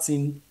and bad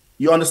thing.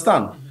 You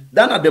understand?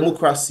 Then a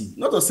democracy,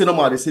 not to say no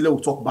more, they say,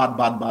 let's talk bad,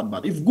 bad, bad,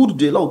 bad. If good,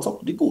 they let's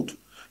talk the good.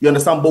 You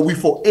understand? But we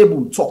for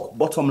able to talk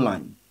bottom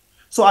line.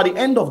 So at the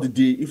end of the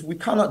day, if we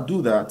cannot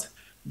do that,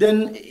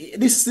 then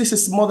this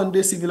is modern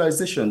day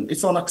civilization.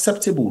 It's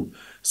unacceptable.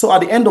 So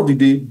at the end of the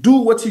day, do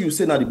what you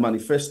say in the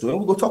manifesto and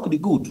we go talk the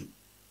good.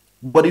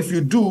 But if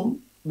you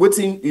do,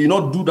 waiting, you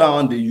not do that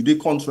one day, you do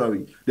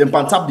contrary, then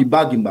pan tap the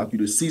bargain back,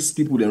 you seize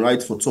people, then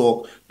write for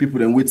talk, people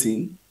then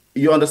waiting.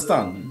 You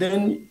understand?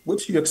 Then what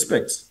do you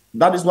expect?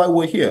 That is why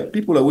we're here.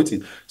 People are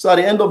waiting. So at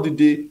the end of the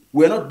day,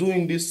 we're not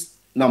doing this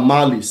now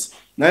malice.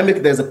 Now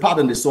there's a part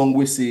in the song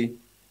we say,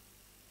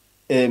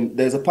 if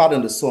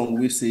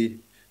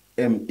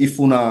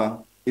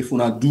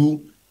una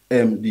do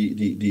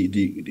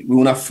we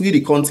wanna free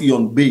the country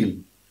on bail,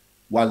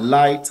 while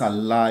lie to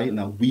lie,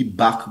 now we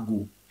back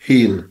go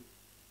hail.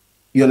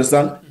 You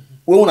understand?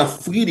 We wanna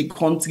free the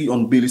country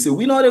on bail. You say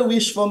we not a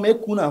wish for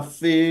make una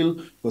fail,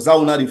 because I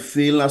wanna the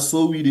fail, now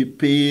so we the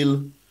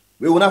pale.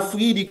 We wanna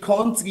free the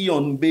country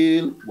on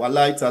bail, while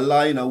lie to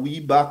lie, now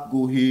we back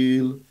go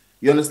hail.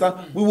 You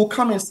understand? We will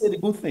come and say the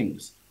good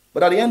things.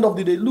 But at the end of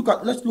the day,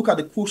 let's look at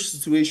the push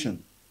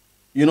situation.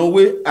 You know,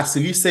 as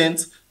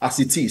recent as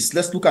it is,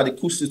 let's look at the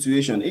push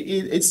situation.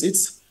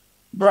 It's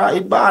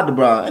bad,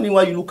 bruh.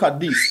 Anyway, you look at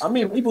this. I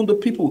mean, even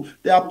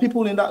there are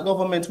people in that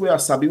government where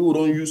Sabi who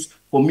don't use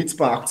for meat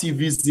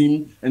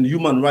activism and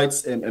human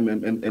rights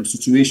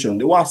situation.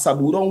 They were Sabi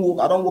who don't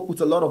work. I don't work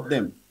with a lot of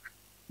them.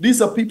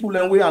 These are people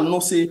and we are not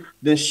say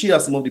then share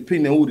some of the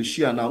pain and who they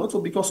share now.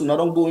 Not because we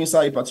don't go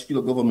inside a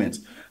particular government.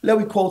 Let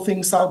we call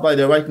things out by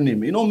the right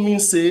name. You don't mean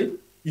say,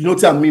 you know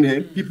what I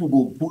mean? People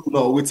go put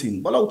now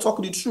waiting. But I'll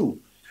talk the truth.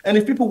 And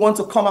if people want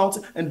to come out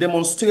and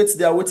demonstrate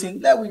their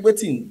waiting, let we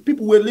waiting.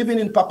 People were living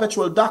in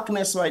perpetual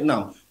darkness right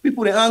now.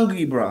 People are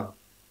angry, bruh.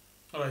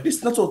 Right. This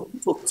is not a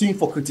thing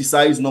for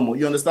criticize no more.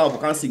 You understand? We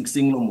can't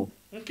sing no more.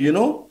 Okay. You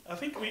know? I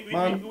think we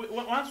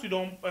once we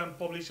don't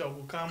publish,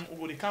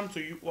 we'll come to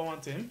you one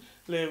time.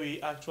 Let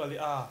we actually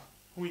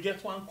we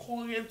get one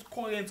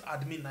current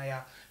admin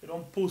here. You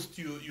don't post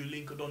you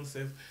link, don't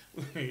save.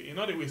 You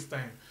know, they waste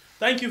time.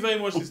 Thank you very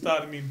much, Sister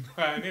Admin.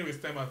 I didn't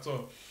waste time at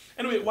all.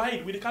 Anyway,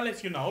 why we can't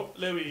let you now.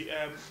 Let we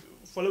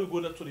follow we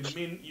go to the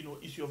main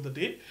issue of the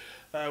day.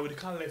 We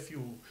can't let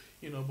you.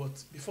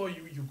 But before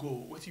you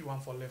go, what do you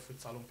want for left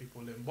with Salon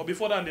people? But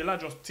before that, they'll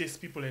just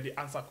test people and they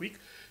answer quick.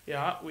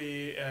 Yeah,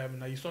 we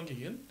now you song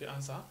again, the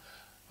answer.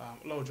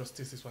 Let's just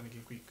test this one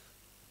again quick.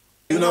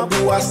 You know, be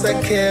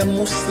a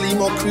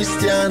Muslim or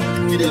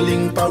Christian, we the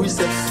link by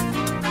ourselves.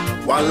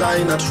 One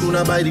line a true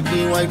by the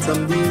green, white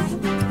and blue.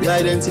 We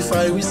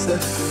identify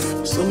ourselves.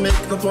 So make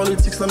the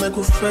politics and make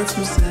us friends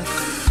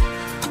ourselves.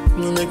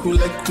 We make we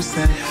like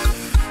ourselves.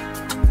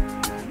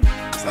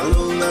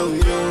 Salon now we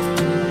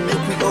don't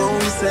make we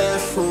always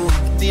have for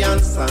the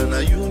answer na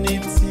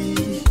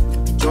unity,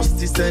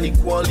 justice and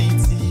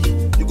equality.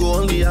 You go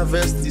only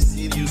harvest the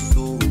seed you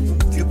sow.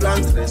 If you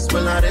plant rest,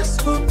 well I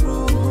rest go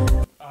grow.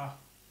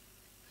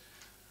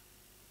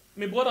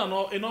 My brother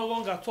no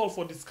longer at all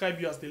for describe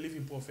you as the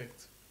living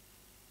prophet.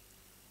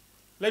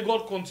 Let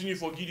God continue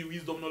to give you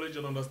wisdom, knowledge,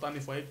 and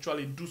understanding for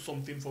actually do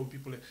something for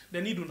people.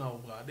 They need you now,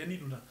 bruh. They need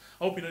you now.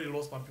 I hope you know they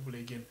lost my people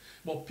again.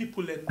 But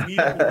people need you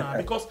now.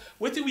 Because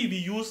what will be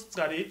used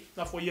today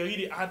now for you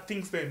really add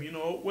things them,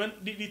 when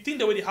the thing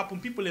that way they happen,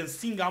 people and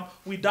sing them,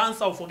 we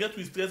dance out, forget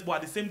we stress, but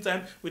at the same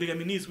time we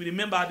reminisce, we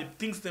remember the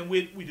things them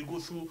we go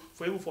through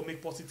for able to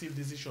make positive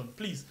decision.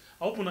 Please,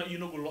 I hope you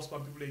know go lost my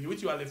people again.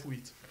 What you are left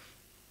with?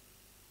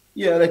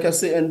 Yeah, like I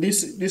say, and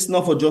this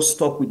not for just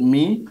stop with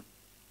me.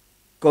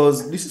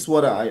 Because this is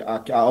what I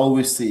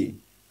always say.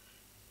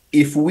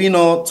 If we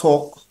not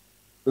talk,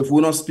 if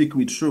we not speak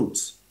with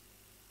truth,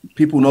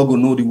 people not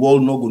gonna know, the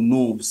world not gonna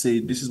know, say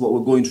this is what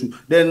we're going through.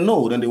 Then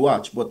they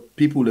watch. But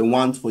people they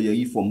want for your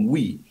from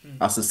we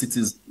as a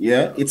citizens.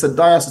 Yeah, it's a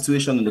dire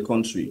situation in the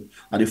country.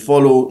 And they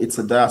follow, it's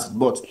a dire.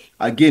 But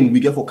again, we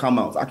get for come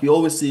out. I can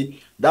always say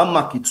that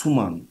market 2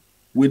 man,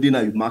 within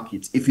a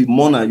market. If you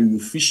money,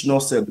 you fish not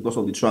sell because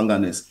of the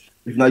tranganess.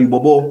 If now you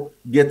bobo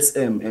get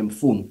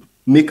phone.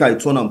 Make I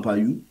turn on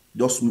you,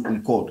 just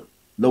record.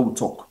 Let we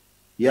talk.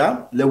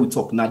 Yeah? Let we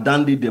talk. Now,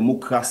 dandy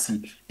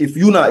democracy. If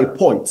you not a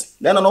point,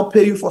 then I not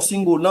pay you for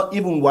single, not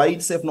even why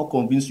itself not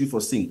convince you for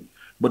sing.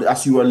 But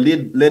as you are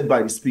led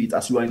by the Spirit,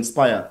 as you are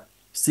inspired,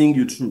 sing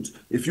your truth.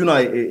 If you're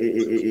not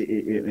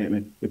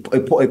a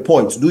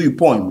point, do your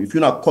poem. If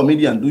you're not a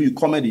comedian, do your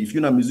comedy. If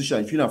you're not a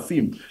musician, if you're not a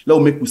film, let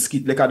me make we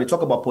skit. Like they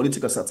talk about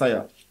political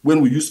satire when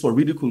we use for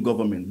ridicule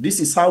government. This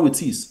is how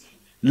it is.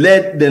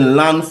 Let them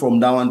learn from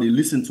that one, they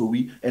listen to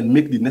we and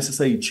make the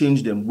necessary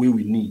change them where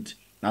we need.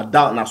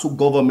 Now so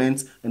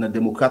government and a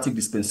democratic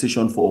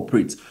dispensation for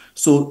operate.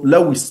 So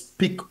let we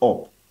speak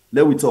up.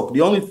 Let we talk. The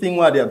only thing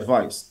why they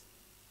advise,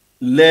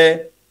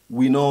 let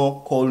we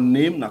not call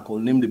name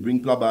they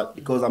bring plaba,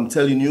 because I'm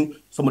telling you,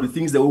 some of the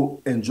things that we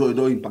enjoy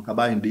though in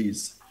Pakaba in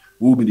days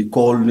will be the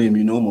call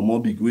name, Mama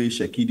Big Way,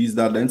 Shaki, this,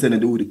 that, the internet,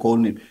 they will the call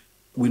name.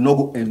 We not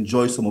go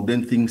enjoy some of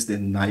them things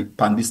then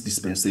pan this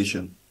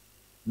dispensation.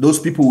 Those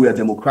people were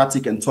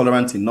democratic and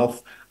tolerant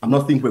enough. I'm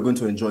not think we're going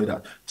to enjoy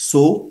that.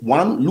 So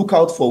one, look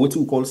out for what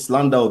we call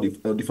slander or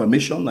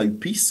defamation, like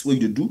peace,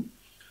 what you do.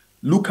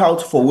 Look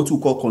out for what we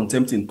call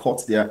contempt in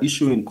court. There are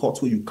issues in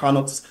court where you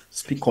cannot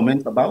speak,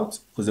 comment about,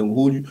 because they will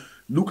hold you.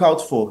 Look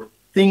out for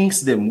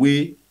things them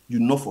way you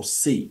not for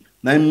say.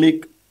 Now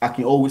I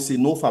can always say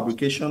no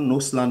fabrication, no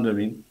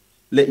slandering.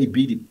 Let it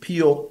be the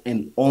pure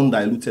and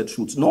undiluted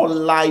truth. No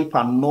lie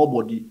for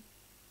nobody.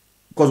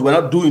 Because we're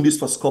not doing this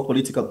for score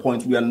political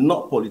points. We are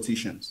not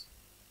politicians.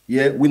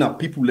 Yeah, we're not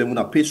people, we're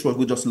not patriots,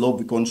 we just love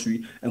the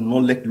country and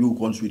not let the real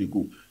country to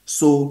go.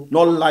 So,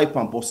 not lie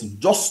and person.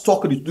 Just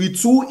talk the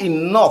true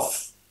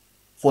enough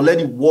for let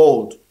the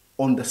world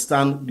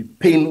understand the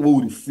pain we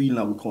will feel in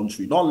our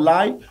country. Not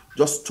lie,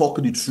 just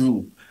talk the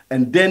truth.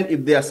 And then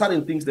if there are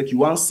certain things that you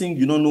want to sing,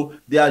 you don't know,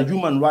 there are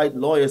human rights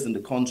lawyers in the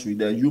country,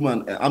 there are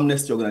human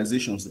amnesty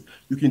organizations.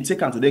 You can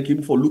take into their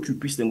people for look you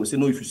peace, then we say,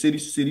 no, if you say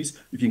this,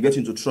 you can get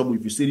into trouble.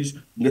 If you say this,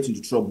 you get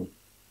into trouble.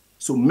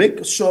 So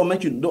make sure,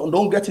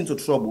 don't get into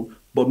trouble,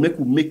 but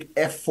make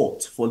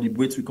effort for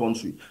liberate the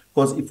country.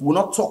 Because if we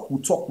not talk,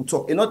 we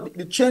talk. And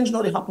the change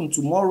not happen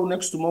tomorrow,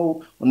 next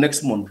tomorrow, or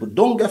next month. But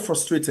don't get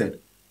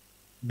frustrated.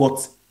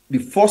 But the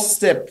first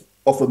step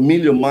of a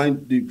million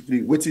mind,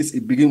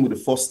 it begin with the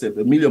first step.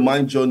 A million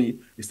mind journey,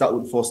 it start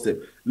with the first step.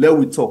 Let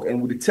we talk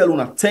and we tell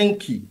una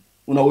thank you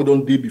when we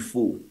don't do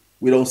before.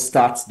 We don't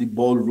start the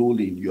ball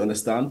rolling. You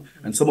understand?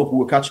 And some of you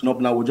were catching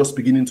up now. We're just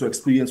beginning to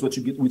experience what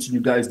you get, which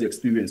you guys the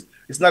experience.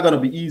 It's not gonna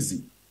be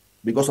easy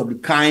because of the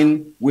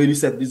kind way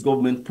this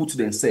government puts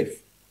them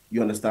safe.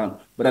 You understand?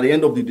 But at the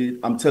end of the day,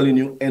 I'm telling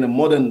you, in a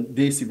modern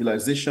day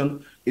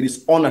civilization, it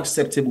is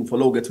unacceptable for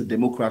low get to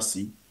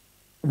democracy.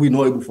 We're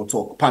not able to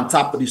talk.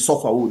 Pantap, they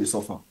suffer, they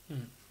suffer.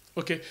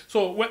 Okay,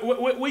 so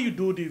when you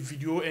do the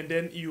video and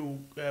then you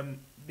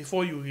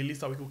before you release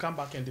that, we will come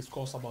back and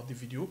discuss about the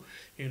video.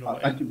 You know,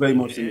 thank you very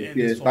much.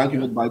 Yes, thank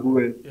you, my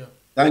good. Yeah.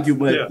 Thank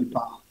you, Yeah.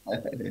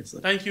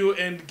 Thank you,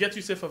 and get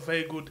yourself a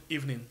very good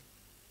evening.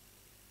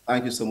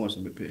 Thank you so much,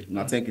 MP.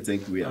 Now, thank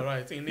you. Yeah. All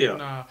right. In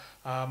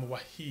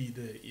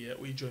Wahid, yeah,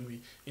 we join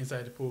me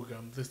inside the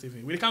program this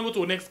evening. We can go to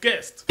the next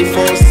guest.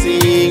 Before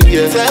sing,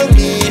 yeah. Tell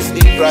me if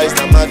the price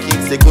and my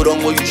kids they go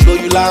on what you show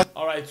you laugh.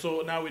 All right.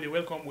 So now we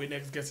welcome we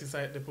next guest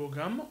inside the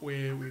program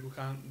where we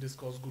can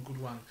discuss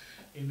good one.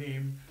 In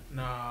name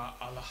na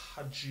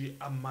Alhaji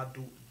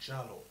AMADU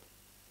JALLOH.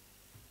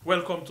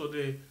 Welcome to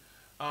the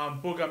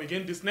program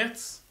again. This net,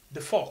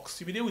 the Fox.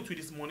 You be there with me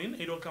this morning.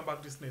 You don't come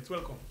back this net.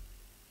 Welcome.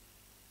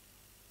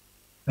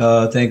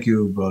 Thank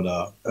you,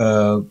 brother.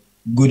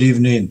 Good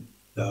evening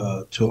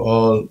to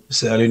all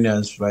Sierra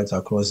Leoneans right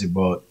across the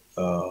board.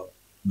 Na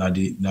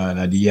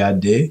the year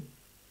day,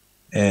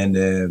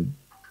 and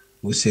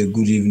we say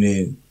good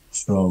evening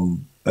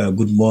from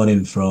good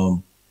morning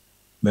from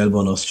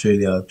Melbourne,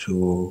 Australia,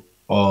 to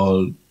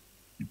all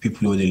the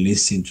people who they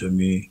listen to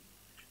me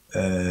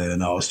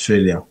in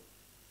Australia.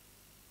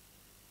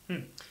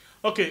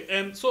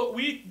 Okay, so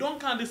we don't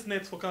count this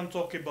net for can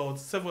talk about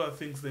several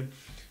things then.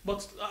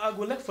 But I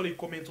would like for a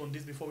comment on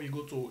this before we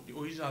go to the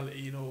original,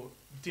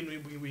 thing we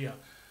bring here.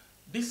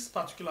 This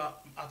particular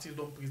artist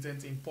don't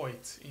present in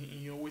point,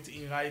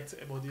 in right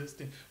about this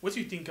thing. What do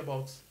you think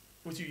about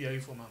what you hearing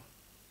from him?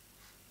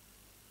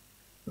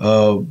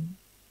 To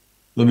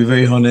be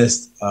very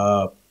honest,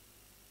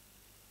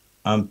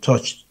 I'm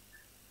touched.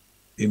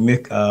 It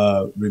make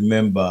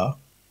remember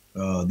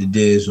the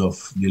days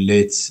of the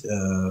late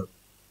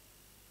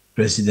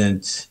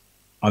President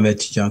Ahmed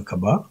Tijan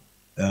Kaba.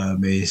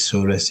 May his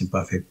soul rest in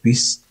perfect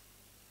peace.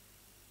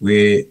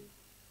 We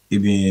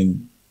have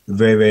been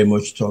very, very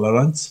much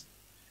tolerant.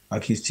 I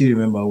can still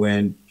remember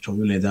when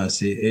Choguledan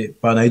say, "Hey,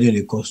 Pana, you doing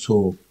the cost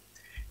so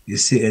you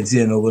say and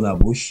see no go na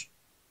bush,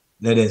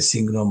 let them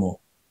sing no more."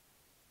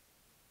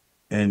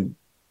 And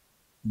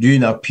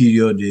during that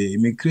period, it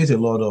may create a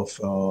lot of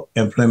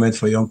employment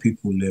for young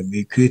people. It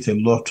may create a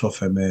lot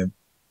of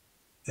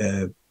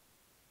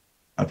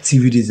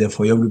activities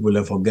for young people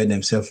and for get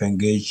themselves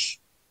engaged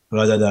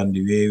rather than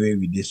the way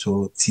we did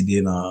so today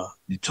na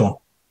the town,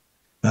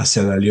 na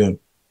Sierra Leone.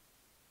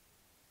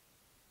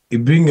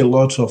 It brings a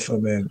lot of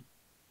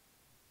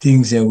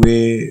things and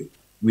we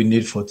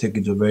need for take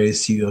into very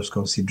serious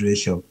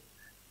consideration.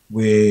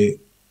 Where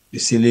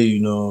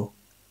basically,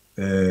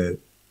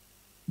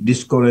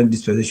 this current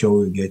dispensation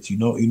we get,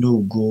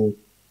 go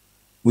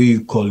where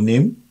you call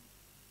name,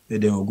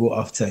 and then will go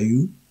after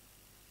you,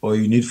 or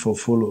you need for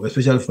follow,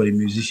 especially for the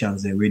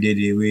musicians, the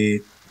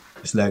way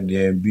it's like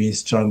they're being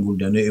strangled,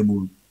 they're not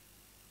able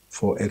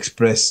for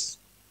express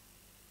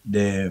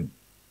the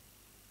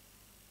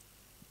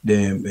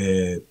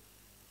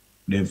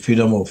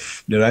freedom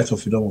of the right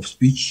of freedom of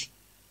speech.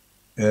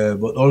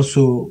 But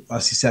also,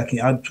 as he said, I can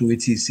add to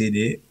it, he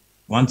said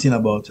one thing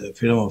about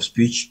freedom of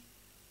speech,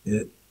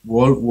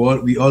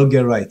 we all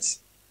get rights,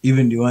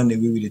 even the one the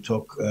way we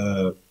talk,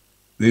 where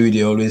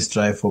they always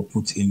try for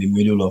put in the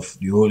middle of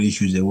the whole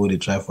issues, the way they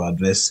try for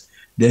address,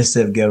 they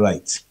self get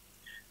rights.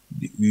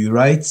 We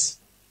rights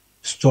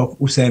stop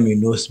Usami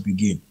knows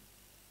begin.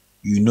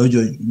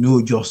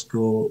 Just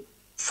go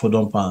for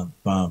them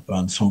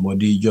pan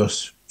somebody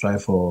just try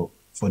for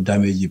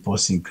damage the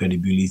person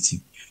credibility.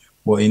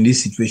 But in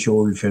this situation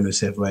where we find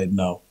ourselves right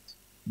now,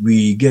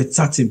 we get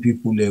certain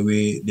people the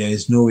way there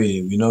is no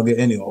way we not get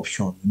any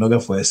option, we not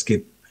get for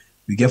escape.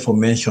 We get for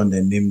mention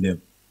and name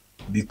them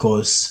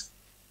because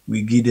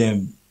we give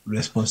them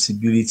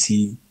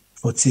responsibility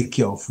for take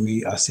care of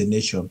we as a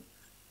nation.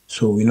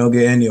 So we not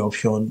get any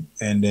option.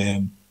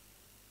 And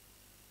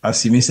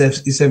as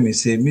myself, me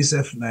say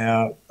myself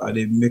now I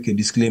dey make a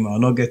disclaimer. I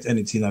not get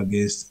anything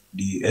against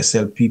the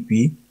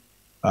SLPP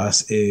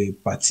as a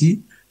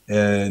party.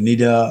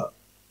 Neither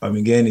I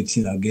mean get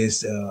anything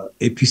against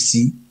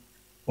APC.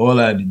 All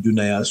I do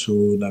now so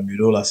na my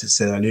role as a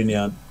Sierra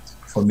Leonean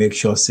for make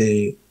sure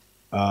say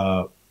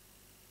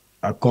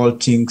I call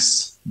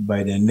things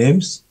by their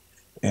names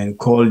and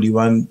call the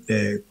one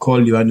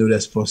who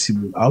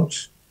responsible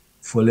out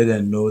for let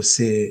them know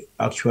say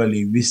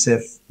actually we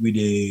self with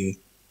the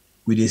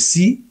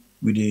see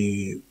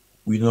we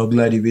not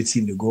glad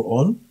waiting to go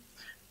on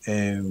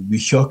and we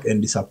shocked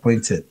and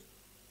disappointed.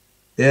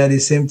 At the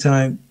same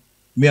time,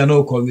 me I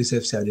know call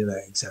myself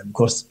Sierra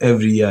because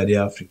every year they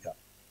Africa.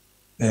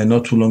 And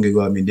not too long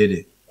ago I mean did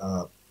it.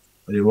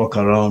 They walk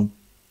around,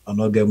 I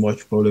not get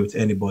much problem with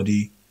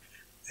anybody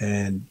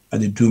and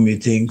they do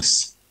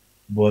meetings.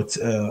 But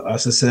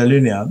as a Sierra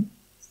Leonean,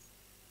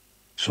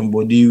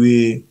 somebody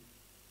we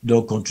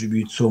don't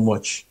contribute so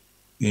much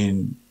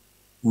in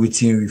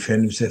waiting we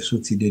find himself so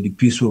today, the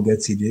peace will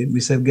get today.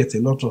 Myself get a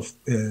lot of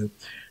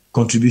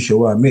contribution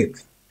what I make.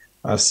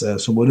 As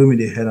somebody with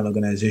the head an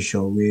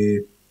organization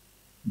where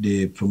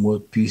they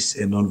promote peace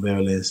and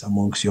non-violence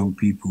amongst young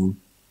people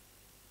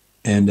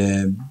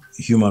and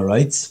human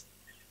rights.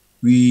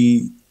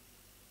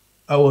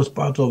 I was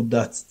part of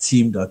that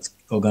team that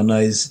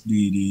organized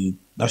the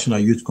National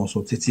Youth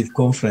Consultative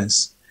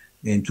Conference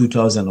in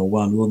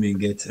 2001, where we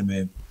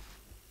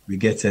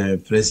get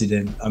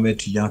President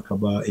AMADU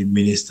Yankaba, a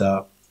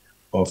Minister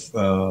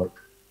of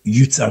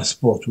Youth and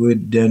Sport, where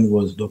then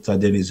was Dr.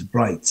 Dennis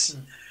Bright.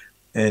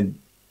 And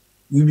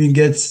we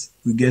get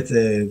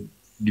the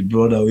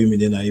brother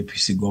women in the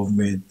APC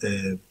government,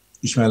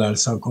 Ishmael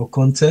Al-Sanko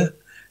Conte,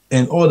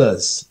 and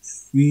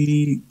others.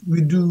 We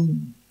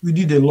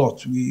did a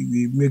lot.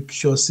 We make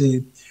sure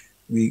say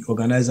we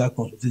organize our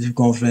consultative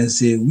conference.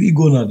 Say we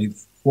go to the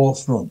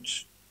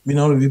forefront. Me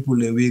know the people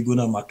we go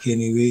to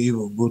McKinney, we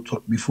even go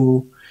talk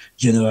before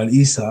General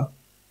Issa.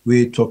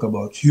 We talk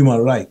about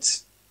human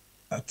rights.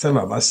 I tell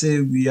them, I say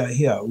we are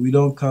here. We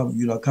don't come.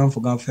 You know, come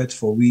for fight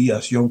for we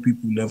as young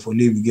people. Then for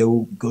live we get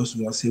work because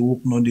we say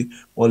work no the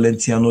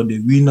volunteer no the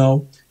we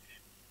now.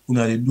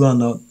 They do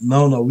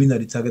now we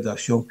the target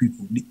as young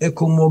people. The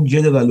ECOMOG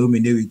general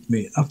they with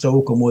me. After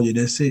ECOMOG,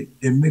 they say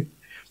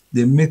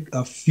they make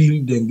a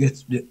feel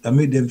I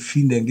make them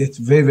feel they get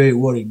very, very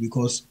worried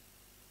because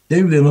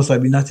they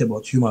not be nothing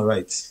about human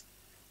rights.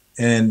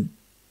 And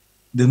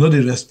they know they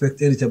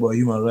respect anything about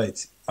human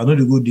rights. I know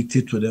they go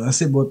dictate to them. I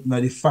say, but now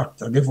the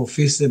fact, I get for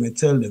face them and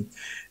tell them.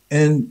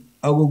 And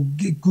I will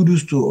give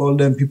kudos to all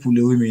them people,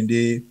 the women,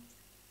 they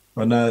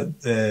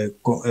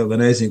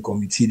organizing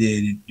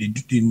committee,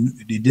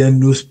 the then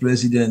news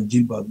president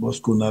Gilbert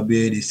Bosco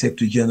Nabe, the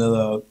Secretary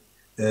General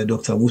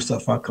Dr.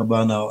 Mustafa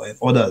Kabana, and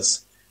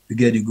others. We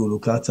get the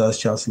Golokatas,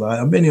 Chancellor,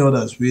 and many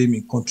others.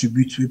 We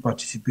contribute, we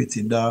participate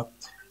in that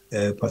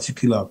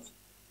particular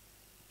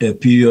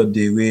period.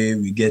 The way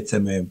we get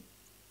them,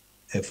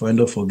 for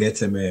don't forget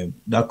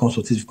that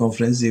consultative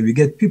conference. We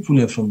get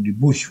people from the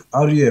bush,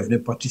 RUF, they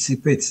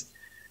participate.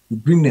 We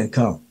bring them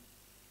come.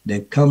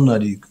 Then come na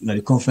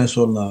the conference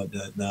hall now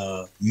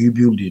the U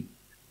building,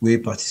 we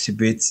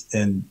participate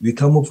and we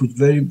come up with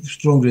very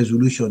strong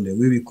resolution the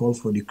way we call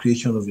for the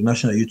creation of the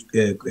National Youth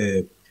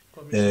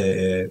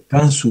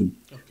Council,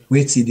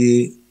 where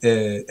today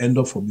end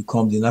up for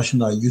become the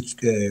National Youth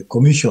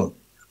Commission,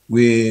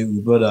 where we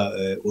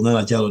brother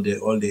Onana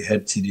JALLOH all the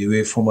head today,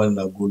 where formerly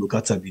go look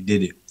at we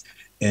did it.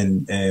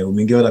 And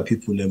we get other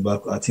people then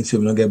back. I think so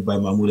we don't get by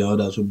Mahmoud and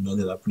others who don't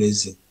get a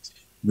place.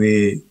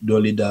 We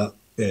don't lead that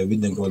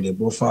with them called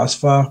but for as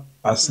far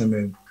as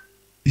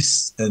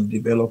peace and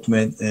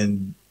development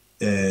and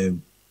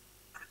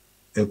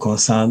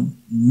concern,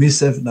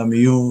 myself na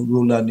my own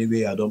role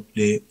anyway I don't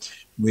play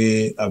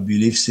where I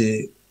believe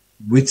say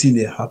waiting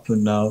they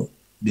happen now,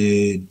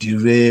 they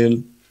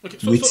derail. Okay,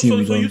 so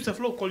you self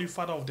call you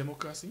father of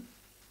democracy?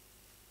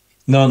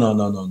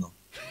 No.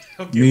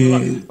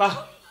 Okay,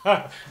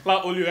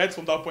 like only right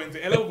from that point.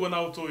 And let me go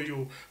now to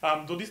you.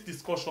 Do this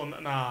discussion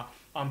na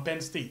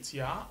Penn State,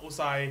 yeah.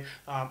 Also,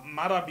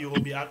 Maada will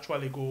be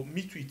actually go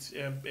meet with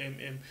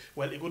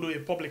well, he go do a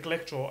public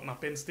lecture na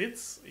Penn State,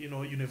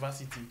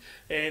 university.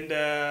 And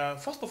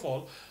first of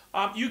all,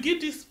 you give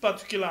this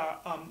particular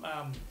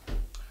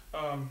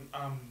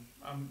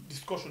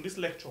discussion, this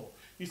lecture.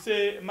 You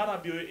say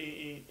Maada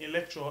a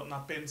lecture na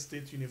Penn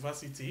State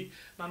University,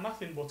 na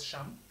nothing but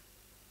sham.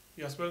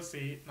 You as well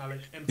say na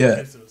like empty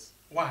vessels.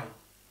 Why?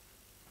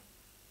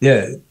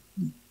 Yeah,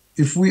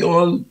 if we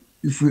all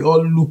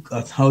look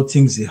at how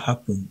things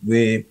happen,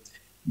 where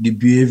the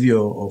behavior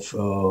of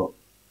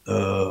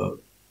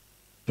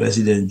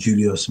President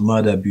Julius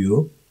Maada,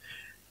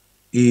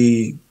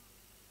 he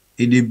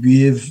they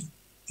behave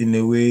in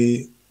a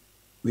way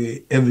where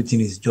everything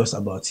is just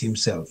about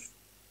himself.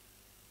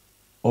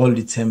 All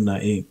the time now,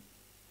 I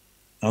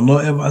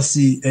not ever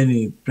see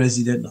any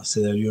president of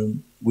Sierra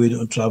Leone we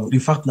don't travel. In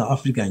fact, now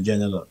Africa in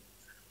general,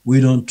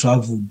 we don't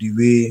travel the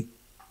way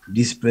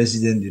this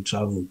president they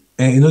travel.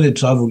 And you know they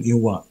travel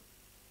in one.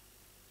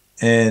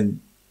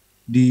 And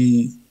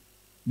the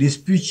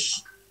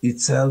speech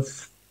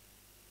itself,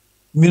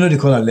 you know they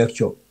call a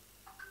lecture.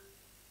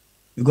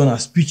 You're gonna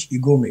speech you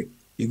go make.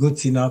 You go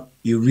tin up,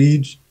 you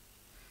read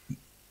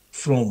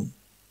from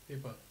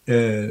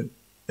a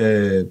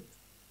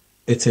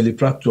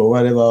teleprompter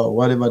or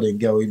whatever they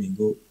get when you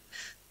go,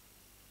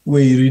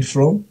 where you read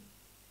from,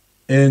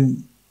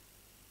 and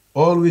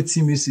all we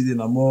team is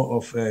in a more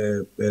of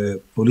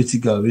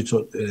political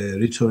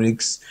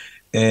rhetorics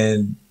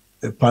and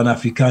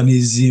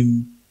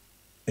Pan-Africanism,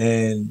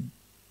 and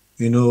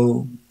you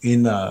know,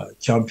 in a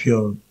champion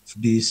of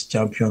this,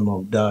 champion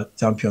of that,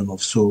 champion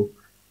of so.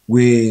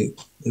 We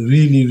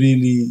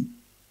really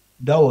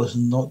that was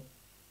not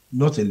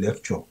a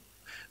lecture.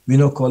 We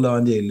not call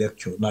it a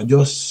lecture. Now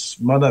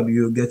just Maada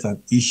get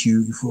an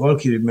issue. If you all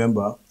can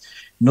remember,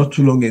 not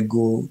too long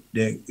ago,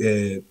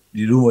 the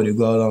room where they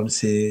go around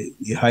say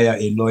you hire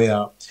a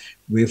lawyer,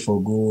 wait for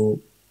go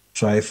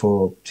try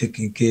for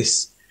taking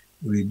case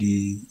with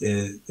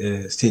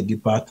the State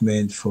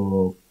Department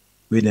for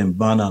with them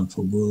ban and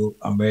for go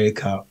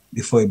America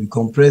before he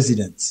become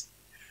president.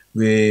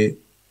 We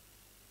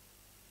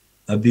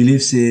I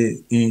believe say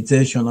in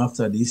intention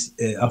after this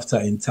after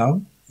in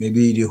town,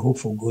 maybe they hope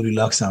for go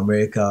relax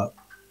America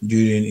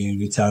during in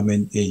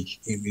retirement age,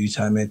 in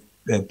retirement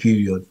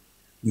period,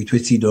 with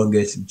which he don't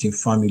get between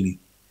family.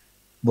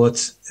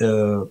 But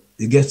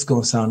it gets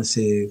concerned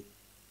say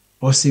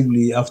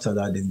possibly after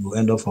that they will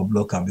end up for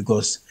blocker,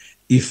 because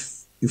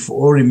if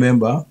all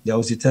remember, there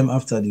was a time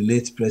after the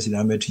late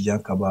President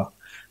AMADU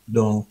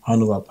don't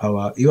hand over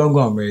power, he won't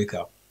go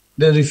America.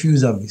 They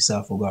refuse a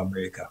visa for go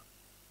America.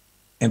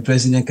 And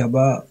President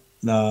Kaba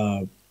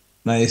na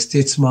a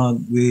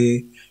statesman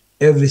where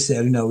every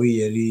arena where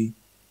he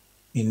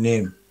in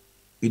name,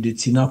 he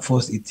did up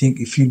first, he think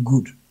he feel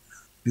good.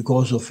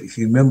 Because of, if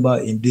you remember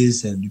in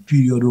this and the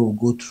period we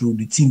go through,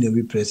 the thing that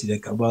we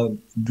President Kaba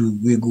do,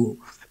 we go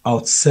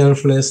out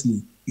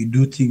selflessly. He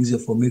do things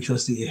for make sure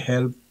say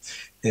help,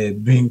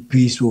 bring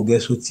peace, we'll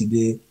get so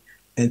today.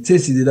 And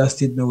today that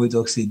statement we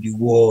talk say the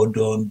war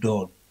done.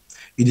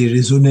 It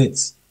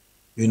resonates.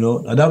 You know,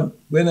 and that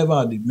whenever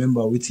I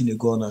remember waiting the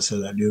gun and said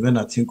that when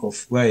I think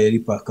of where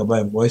Eripa Kaba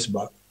and voice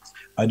back,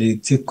 I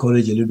did take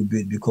courage a little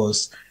bit,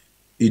 because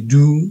it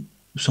do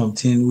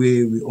something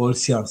where we all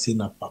see and say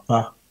na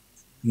papa,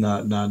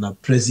 na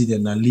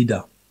president, na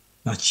leader,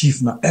 na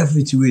chief, na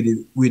everything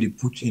where they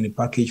put in a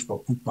package for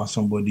put by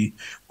somebody,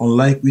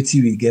 unlike what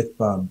we get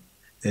from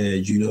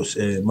Julius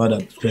Maada,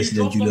 so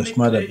President Julius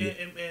Maada.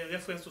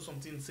 Reference to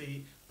something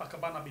say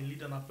Pakabana be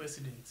leader na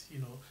president, you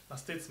know, na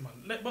statesman.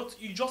 But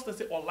you just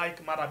say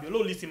unlike Maada,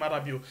 lo listen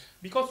Maada,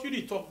 because you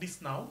did talk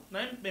this now.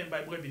 Now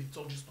by breve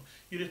talk this now.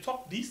 You did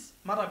talk this,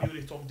 Maada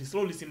they talk this.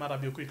 Lo listen Maada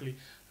quickly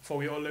for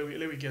we all let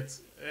we get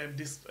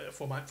this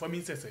for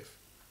me safe.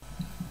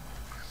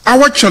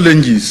 Our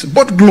challenges,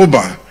 both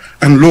global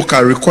and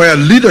local, require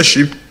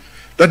leadership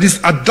that is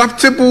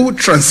adaptable,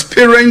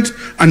 transparent,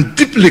 and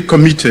deeply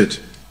committed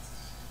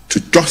to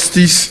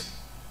justice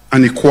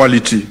and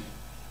equality.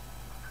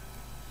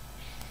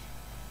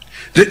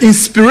 The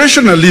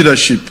inspirational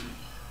leadership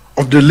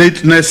of the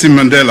late Nelson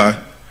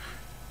Mandela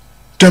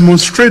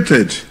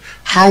demonstrated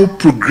how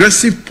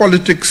progressive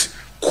politics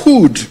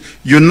could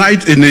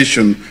unite a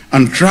nation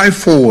and drive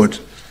forward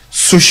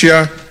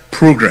social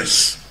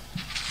progress.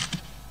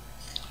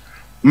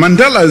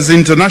 Mandela's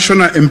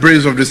international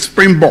embrace of the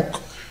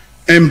Springbok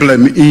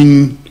emblem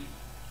in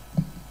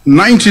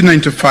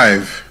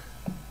 1995,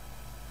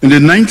 in the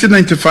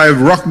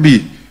 1995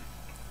 rugby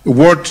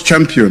world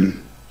champion,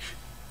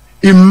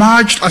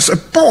 emerged as a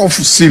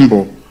powerful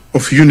symbol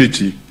of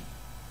unity,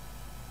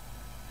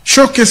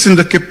 showcasing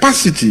the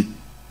capacity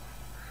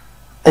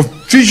of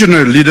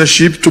visionary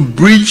leadership to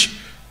bridge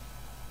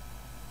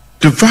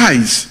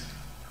divides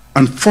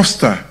and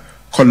foster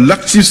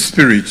collective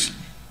spirit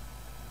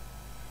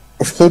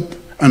of hope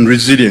and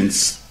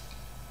resilience.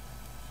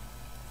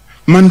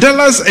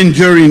 Mandela's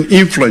enduring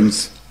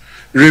influence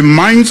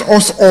reminds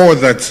us all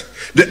that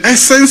the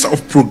essence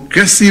of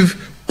progressive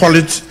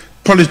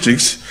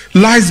politics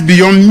lies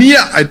beyond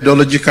mere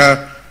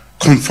ideological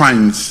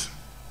confines,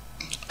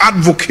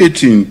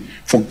 advocating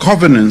for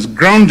governance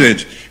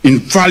grounded in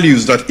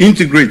values that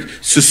integrate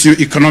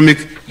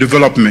socio-economic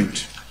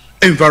development,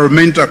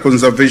 environmental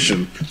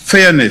conservation,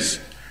 fairness,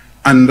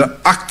 and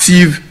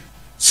active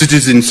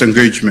citizens'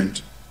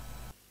 engagement.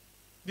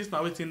 This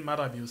now waiting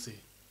Maada you say.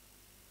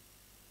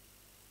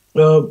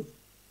 You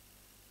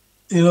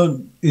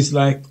know, it's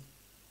like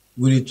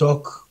when you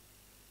talk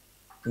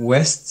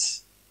west,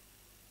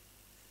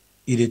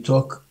 they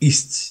talk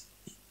east.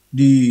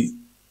 The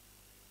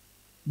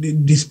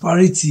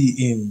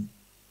disparity in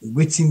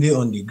waiting there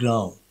on the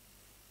ground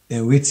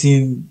and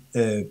waiting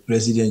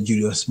President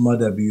Julius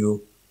Maada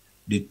Bio,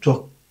 they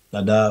talk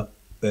that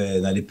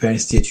the Penn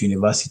State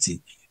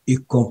University,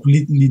 it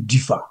completely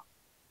differ,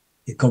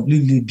 it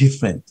completely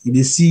different.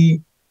 They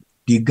see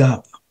the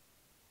gap,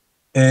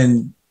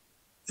 and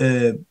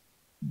the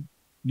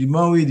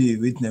man we the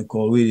witness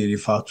call we they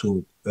refer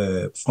to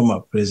former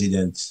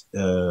president,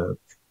 the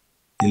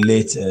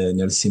late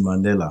Nelson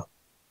Mandela.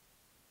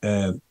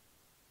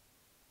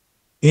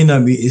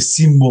 Enemy a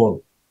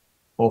symbol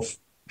of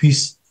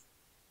peace,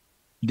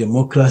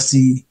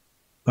 democracy,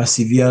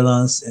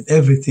 perseverance, and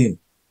everything,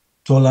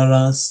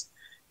 tolerance.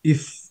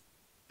 If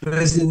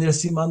President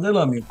Nelson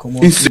Mandela may come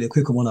out with a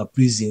quick come out of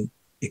prison,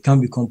 he can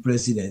become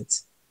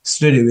president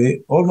straight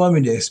away. All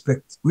man they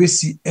expect we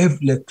see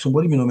every like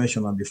somebody may not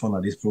mention that before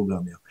on this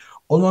program here.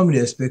 All man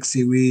they expect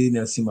say we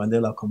Nelson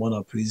Mandela come out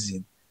of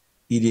prison,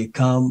 he they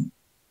come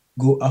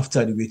go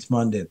after the white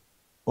man them.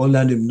 All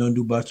of them don't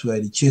do battle,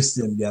 they chase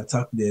them, they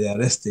attack, they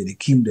arrest them, they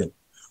kill them.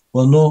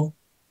 But no,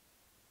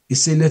 he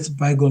say let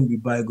bygones be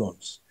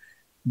bygones.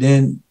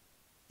 Then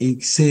he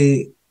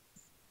say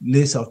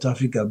let South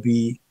Africa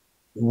be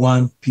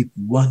one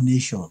people, one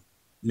nation.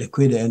 Like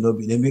where they end up,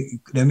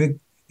 they make.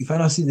 If I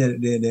don't see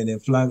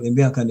the flag, they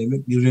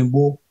make the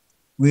rainbow,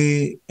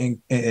 we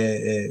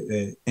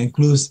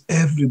enclose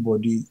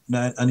everybody,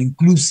 an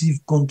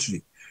inclusive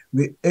country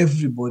where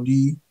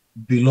everybody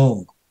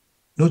belong.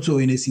 Not so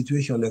in a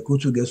situation like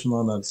what to get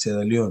on at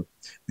Sierra Leone,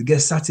 we get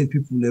certain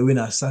people that win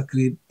a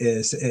sacred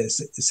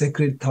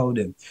cow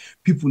them.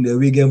 People that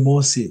we get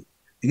more say.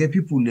 You get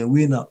people that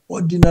win an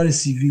ordinary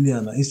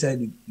civilian inside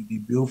the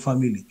Bill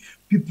family.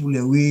 People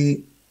that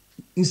we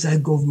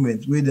inside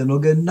government where they not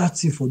get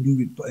nothing for do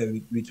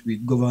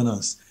with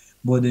governance,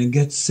 but then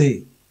get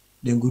say,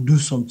 then go do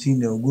something,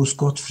 they'll go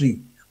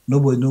scot-free.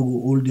 Nobody no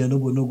go hold there,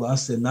 nobody no go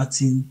ask them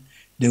nothing,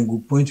 then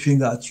go point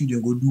finger at you,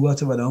 then go do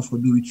whatever they want to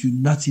do with you,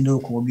 nothing no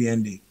come be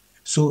ending.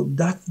 So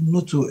that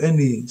not to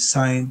any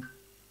sign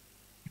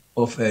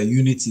of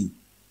unity.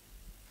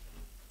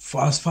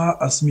 For as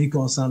far as me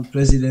concerned,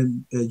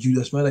 President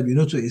Julius Maada be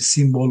not to a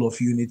symbol of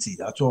unity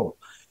at all.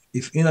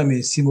 If enemy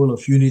a symbol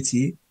of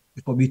unity,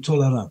 it will be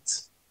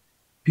tolerant.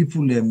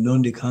 People them know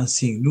they can't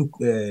sing. Look,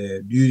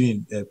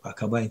 during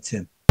Pakaba in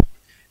time,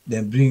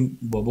 then bring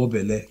Bobo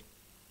Bele,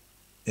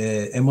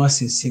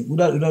 Emerson sing. Would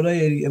I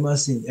hear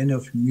Emerson any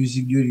of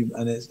music during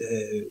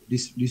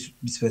this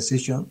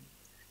dispensation?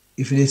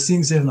 If they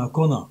sing self in a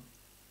corner,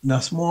 in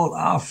a small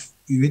half,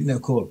 you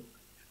wouldn't call,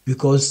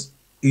 because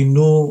you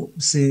know,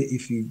 say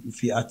if you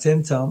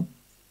attempt them,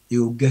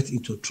 you will get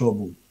into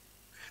trouble.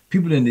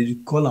 People in the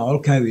corner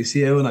all kind of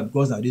say, oh,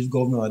 because of this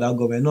government or that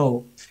government.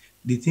 No,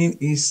 the thing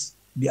is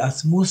the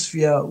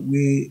atmosphere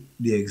where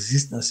they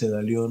exist in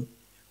Sierra Leone,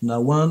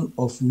 now one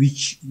of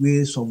which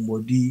where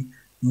somebody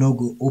no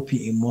go open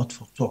a mouth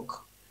for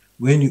talk.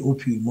 When you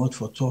open a mouth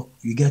for talk,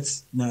 you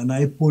get now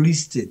a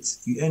police state.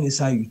 You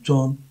anytime you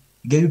turn,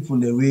 you get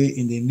people away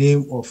in the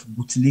name of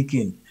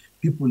bootlicking,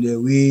 people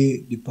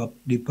away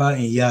the pa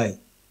in yai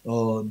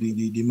or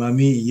the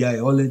mommy in yai,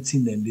 all that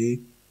thing, and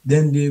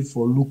then they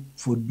for look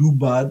for do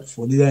bad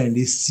for later and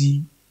they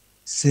see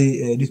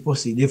say this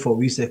person there for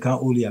which I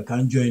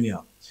can't join here.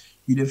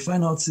 You dey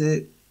find out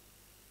say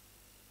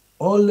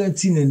all that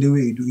thing in the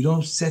way you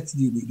don't set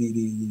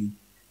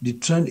the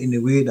trend in a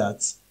way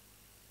that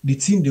the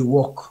thing they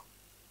work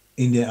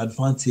in their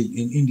advantage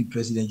in the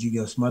President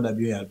Julius Maada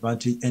be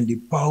advantage, and the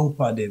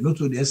power them, not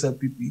to the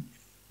SLPP,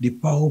 the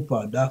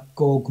power that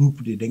core group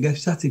they get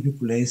certain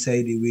people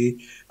inside the way.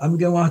 I'm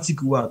getting one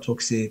article where I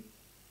talk say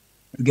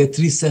we get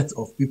 3 sets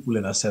of people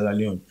in Sierra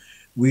Leone.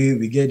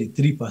 We get the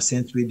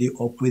 3% where they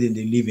operate and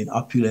they live in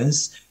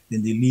opulence,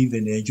 then they live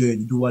and they enjoy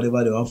and do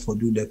whatever they want for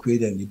do, they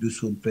create and they do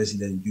so.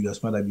 President Julius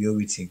Maada be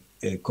everything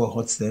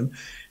cohorts them.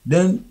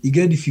 Then you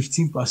get the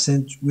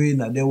 15% where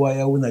na they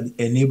wire when the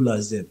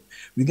enablers them.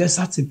 We get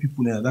certain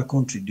people in that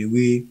country the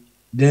way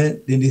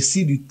then they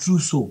see the true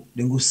soul,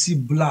 then go see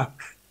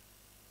black,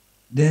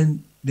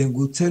 then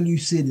go tell you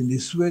say then they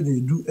swear then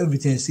they do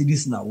everything and say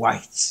this now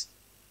white.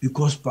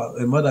 Because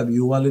Maada be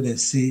wallet and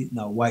say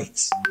now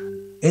white,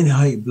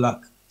 anyhow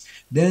black.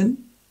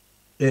 Then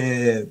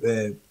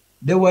they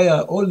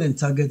were all them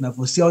target now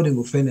for see how they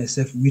go find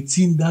themselves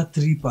within that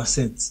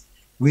 3%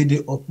 where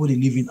they upward they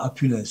live in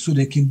opulence, so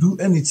they can do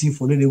anything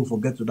for them. They will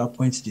forget to that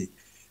point today.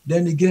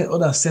 Then you get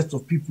other set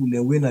of people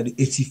that win at the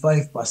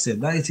 85%.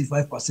 That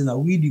 85% are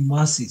we the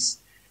masses,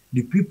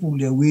 the people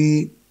that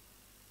we.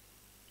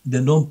 They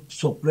don't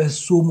suppress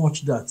so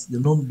much that they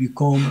don't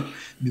become,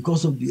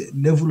 because of the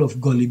level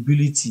of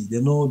gullibility. They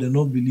not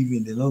believe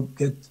in,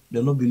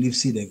 they not believe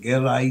say they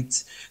get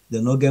right.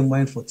 They not get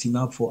mind for teen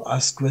up for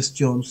ask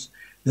questions.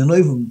 They not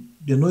even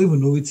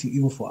know it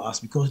even for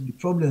us, because the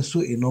problem is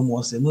so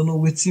enormous. They don't know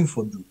waiting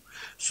for do.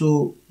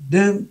 So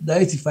then the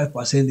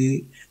 85%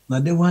 they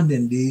now they want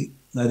then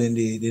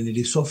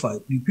they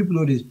suffer. The people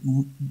who they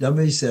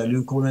damage Sierra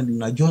Leone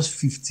currently are just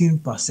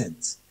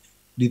 15%.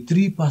 The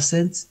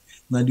 3%.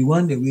 Now the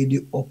one that where they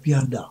up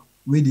yonder,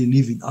 where they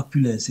live in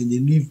opulence and they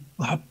live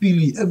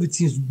happily,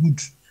 everything's good.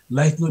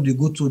 Light no, they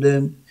go to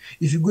them.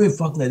 If you go in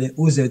fact like the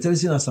OZ, tell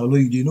you as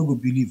you they no go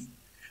believe.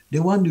 They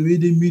want the way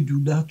they may do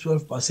that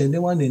 12%. They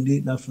want and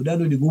they now for that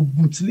they go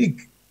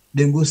bootleg.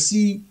 Then go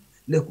see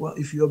like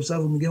if you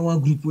observe we get one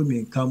group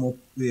women come up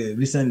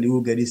recently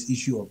we get this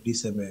issue of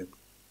this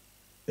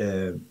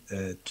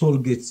toll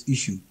gates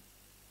issue.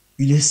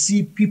 You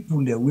see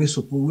people that we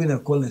suppose when they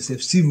call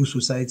themselves civil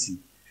society,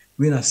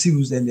 when are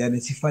civils and they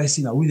identify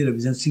sin and we they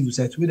represent civil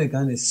society, when they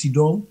can sit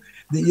down,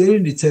 they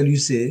hearing they tell you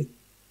say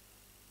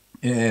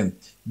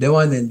they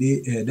want and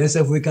they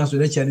say we cancel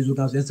the Chinese we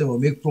cancel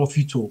themselves make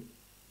profit.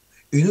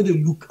 You know, they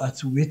look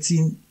at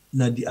waiting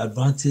at the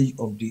advantage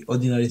of the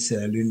ordinary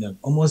Sierra Leonean,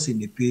 almost in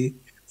the pay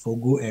for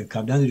go and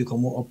come down to the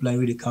common upline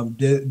where they come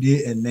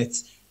day and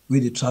night, where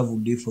they travel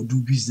day for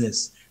do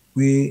business,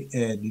 where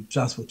the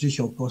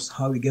transportation cost,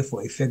 how we get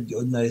for effect the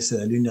ordinary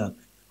Sierra Leonean,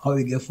 how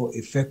we get for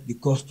effect the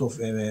cost of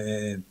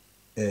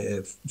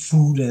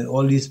food and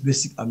all these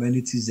basic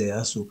amenities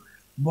there. So,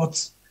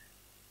 but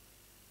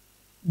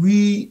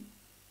we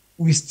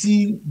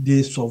still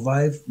they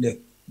survive like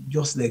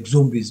just like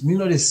zombies. Me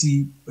not they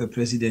see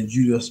President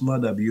Julius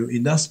Maada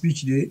in that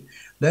speech there,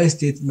 that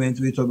statement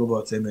we talk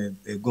about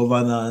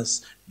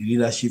governance, the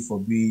leadership for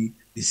be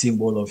the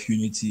symbol of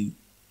unity.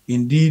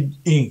 Indeed,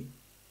 in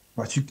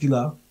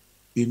particular,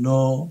 you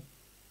know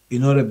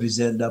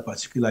represent that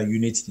particular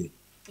unity.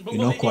 But, you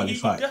know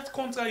qualify. He get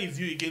contrary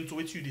view again to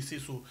what you say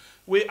so.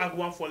 Where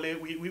Agwan for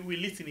we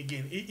listen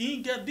again. He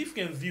get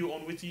different view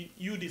on what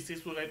you say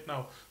so right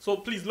now. So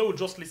please let us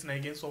just listen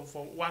again so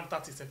for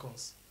 130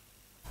 seconds.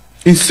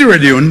 In Sierra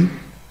Leone,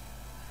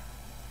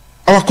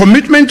 our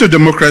commitment to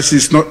democracy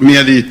is not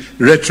merely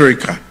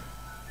rhetorical,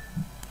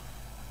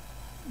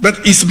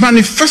 but is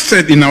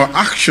manifested in our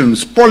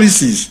actions,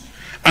 policies,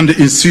 and the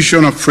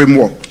institutional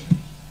framework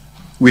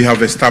we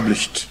have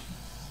established.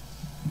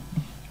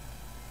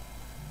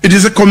 It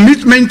is a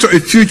commitment to a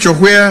future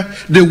where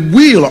the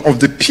will of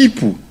the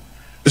people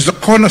is the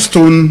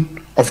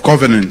cornerstone of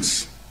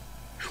governance,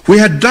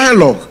 where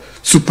dialogue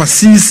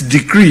supersedes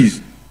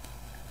decrees,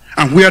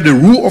 and where the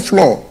rule of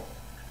law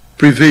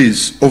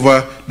prevails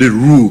over the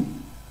rule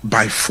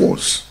by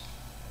force.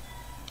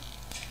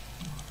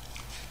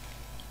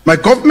 My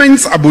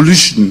government's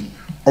abolition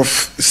of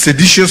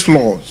seditious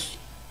laws,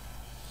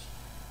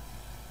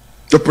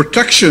 the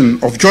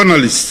protection of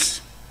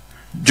journalists,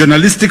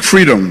 journalistic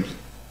freedom,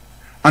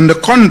 and the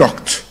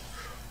conduct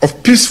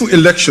of peaceful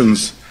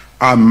elections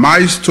are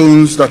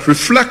milestones that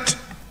reflect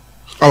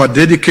our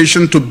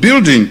dedication to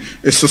building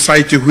a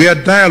society where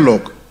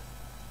dialogue,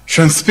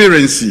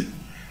 transparency,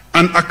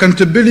 and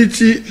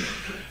accountability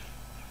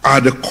are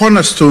the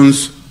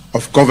cornerstones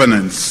of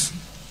governance.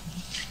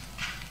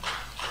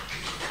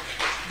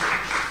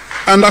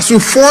 And as we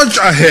forge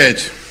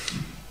ahead,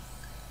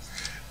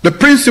 the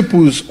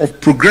principles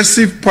of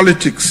progressive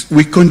politics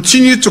will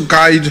continue to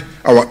guide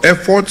our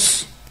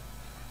efforts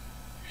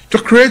to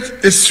create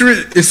a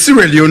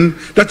Sierra Leone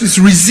that is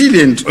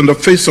resilient on the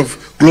face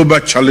of global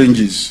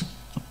challenges,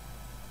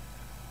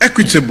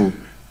 equitable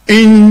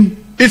in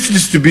its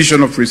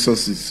distribution of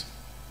resources,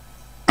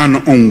 and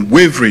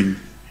unwavering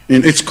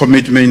in its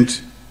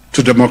commitment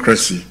to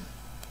democracy.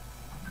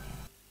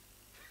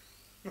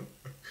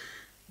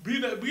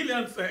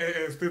 Brilliant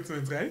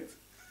statement, right?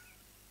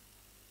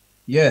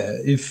 Yeah,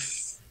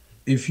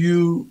 if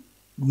you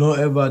know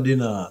ever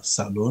in a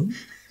salon,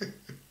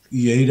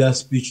 you hear that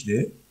speech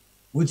there,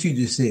 what you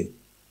just say?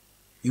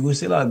 You will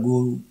say like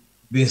go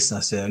based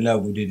on say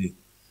like go did it.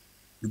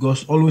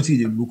 Because all what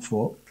they look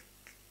for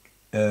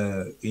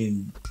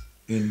in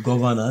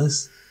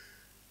governance,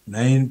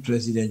 nine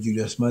President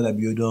Julius Maada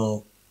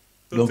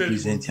don't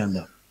present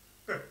him.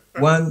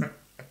 One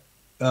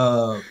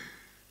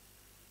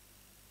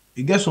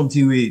you get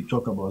something we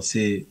talk about,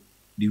 say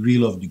the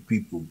will of the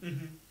people.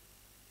 Mm-hmm.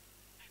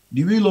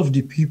 The will of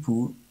the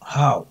people,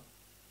 how?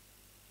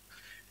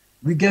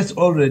 We get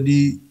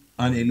already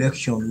an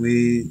election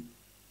where,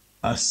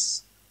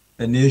 as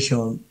a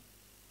nation,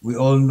 we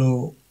all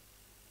know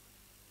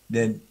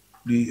that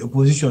the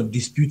opposition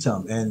dispute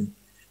them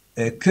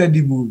and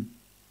credible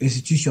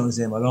institutions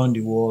around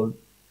the world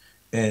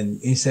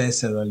and inside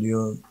Sierra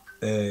Leone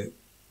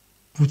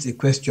put a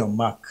question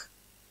mark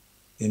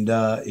in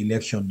that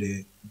election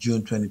day,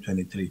 June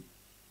 2023.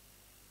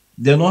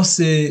 They not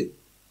say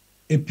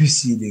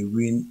APC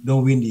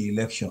don't win the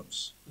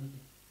elections,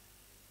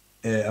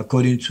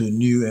 according to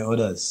New and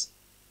others,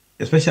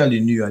 especially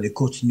New and the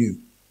coach New.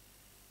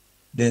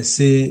 They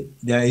say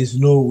there is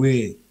no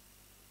way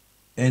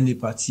any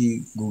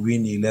party will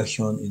win the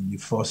election in the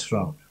first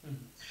round,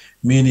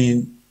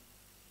 meaning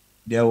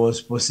there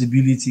was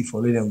possibility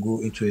for them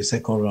go into a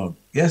second round.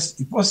 Yes,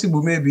 it's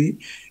possible maybe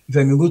if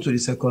I may go to the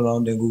second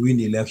round, then go win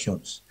the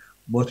elections.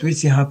 But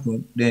what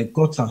happened? Then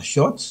cut and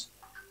short.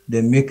 They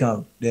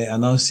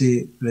announce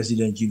say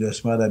President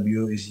Julius Maada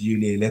is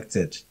duly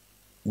elected.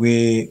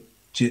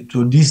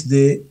 To this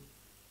day,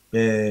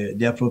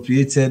 they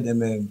appropriated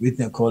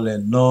and call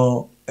and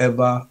no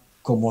ever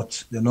come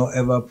out. They not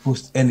ever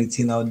post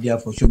anything out there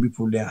for show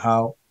people there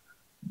how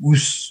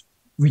who's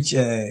which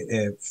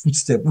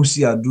footstep we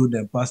see do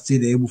them past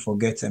they able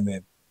forget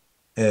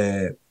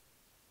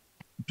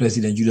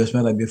President Julius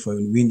Maada for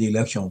win the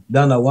election.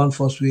 Then one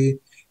first way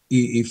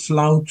he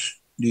flout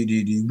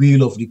the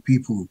will of the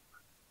people.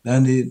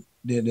 Then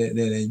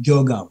they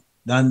jog them.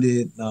 Then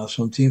they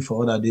something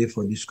for other day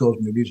for discuss.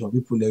 Maybe some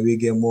people they will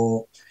get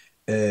more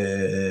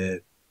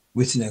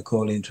waiting and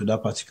call into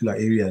that particular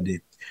area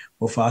there.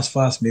 But for as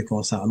far as me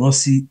concern, I don't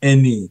see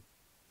any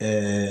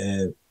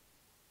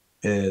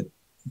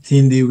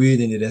thing they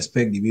will and they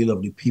respect the will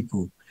of the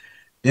people.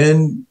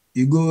 Then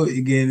you go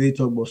again, we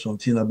talk about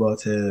something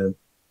about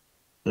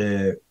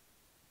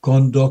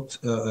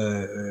conduct,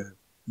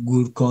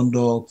 good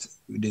conduct.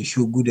 They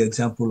show good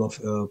example of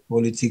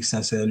politics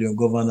and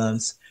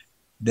governance.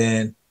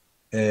 Then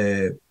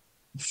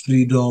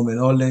freedom and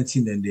all that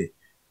thing. And they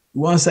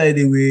one side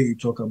the way you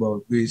talk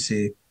about, we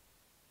say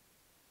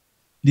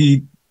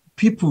the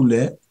people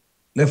there,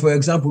 like for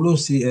example,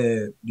 let's see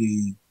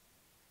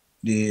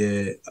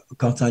the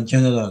accountant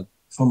general,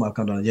 former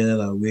accountant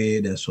general,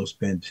 where they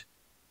suspend,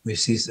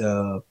 which is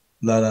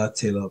Lara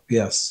Taylor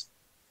Pierce,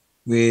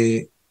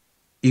 where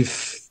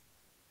if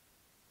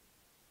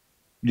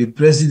the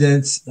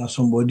president is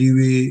somebody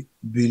we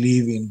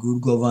believe in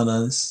good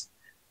governance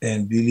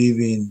and believe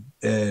in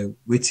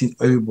waiting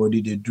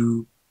everybody they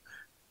do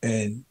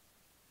and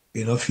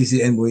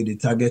physically anybody they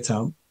target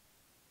them,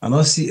 I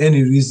don't see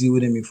any reason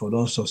with them if I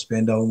don't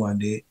suspend that woman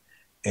day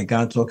and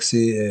can't talk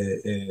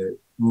say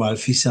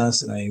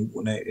malfeasance and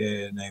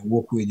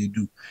work where they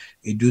do.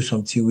 They do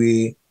something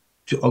where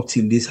to up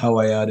till this how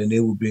I had and they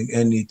will bring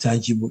any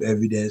tangible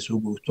evidence who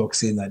will talk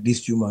saying that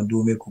this human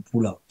do make a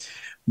pull up.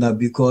 Now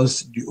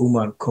because the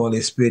woman call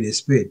a spade,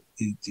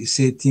 it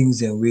say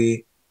things and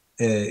way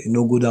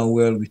go down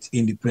well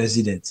within the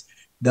president.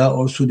 That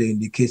also they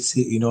indicate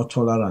say not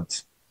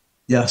tolerant.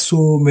 There are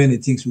so many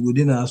things. We go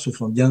then also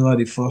from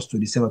January 1st to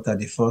December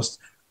 31st,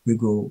 we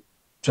go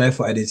try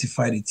to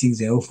identify the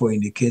things and also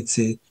indicate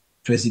say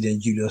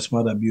President Julius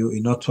Maada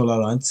not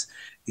tolerant,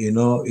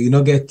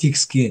 not get thick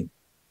skin,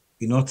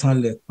 not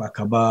turn like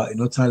Pakaba,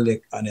 not turn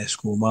like an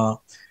Eskoma,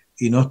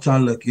 not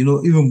turn like,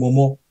 even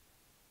Momo,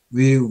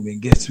 we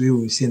guess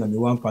we say in the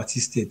one party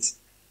state.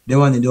 They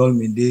one in the all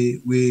mean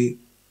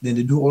then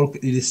they do all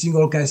they sing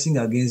all kinds of things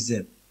against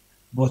them.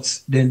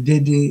 But then they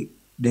do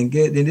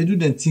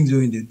the things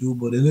when they do,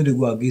 but they know they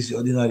go against the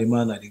ordinary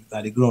man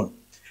at the ground.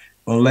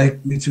 Unlike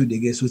we too, they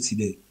get so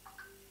today.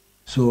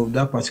 So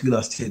that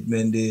particular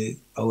statement,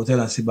 I will tell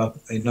and say back,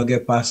 not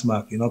get pass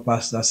mark,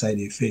 pass that side,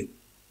 they fail.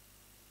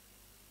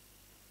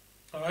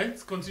 All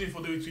right, continue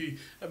for the week.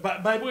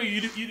 But by the way,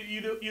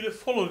 you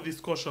follow the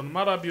discussion.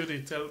 Maada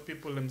they tell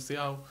people them say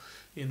how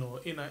in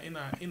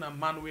a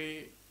man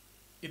way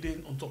it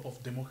is on top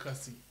of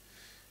democracy,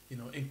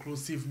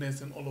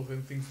 inclusiveness and all of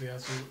them things there.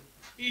 So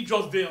he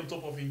just there on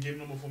top of in game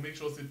number for make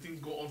sure that things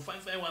go on fine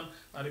one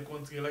at the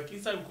country. Like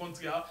inside the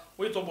country,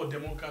 when you talk about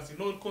democracy,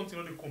 no country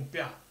no they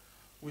compare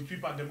with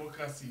people and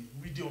democracy.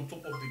 We do on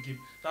top of the game.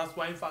 That's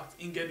why in fact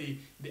in get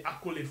the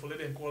accolade for let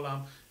them call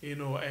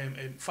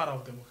him father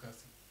of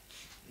democracy.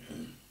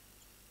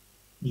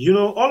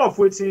 All of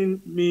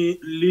waiting me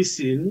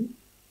listen.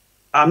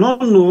 I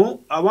don't know.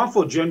 I want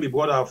for join me,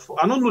 but I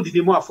don't know the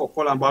name of for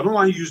column, but I don't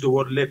want to use the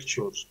word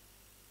lectures.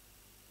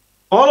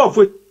 All of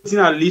waiting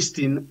are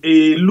listening.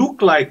 It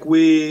look like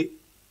we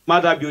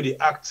Maada the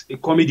act a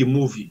comedy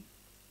movie.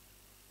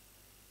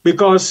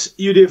 Because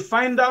you they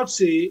find out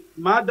say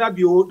Maada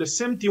the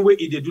same thing way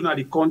they do in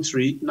the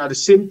country, now the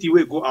same thing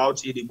way go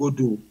out they go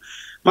do.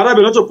 Maada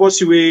not supposed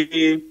to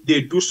way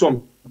they do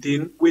something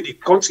where the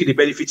country they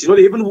benefit.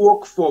 They even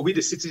work for with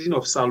the citizen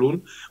of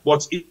Salon,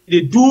 but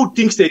they do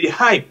things that they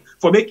hype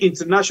for make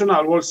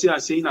international world say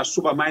and saying a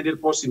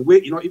sober-minded person where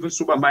even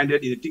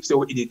sober-minded in the things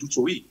that they do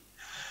to we.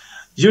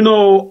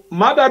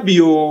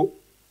 Maada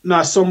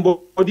now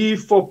somebody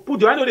for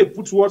put I know they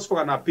put words for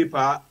on a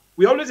paper.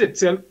 We always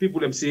tell people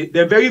them say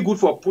they're very good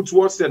for put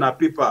words in a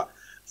paper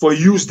for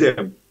use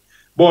them.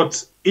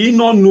 But he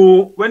don't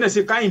know when they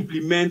say can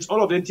implement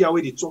all of them the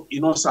way they talk,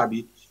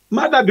 sabi.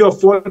 Maada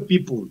of all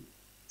people.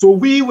 So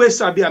we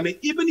sabi,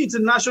 even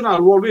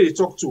international world where they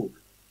talk to,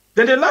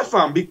 then they laugh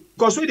at them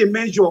because when they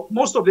measure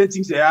most of the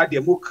things they are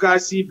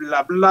democracy,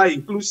 blah blah,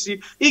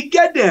 inclusive, he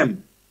get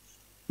them.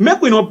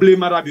 Make we not blame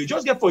Maada,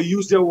 just get for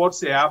use their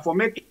words there for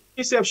make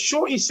himself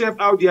show himself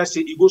out there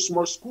say he go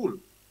small school.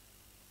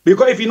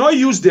 Because if he not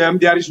use them,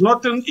 there is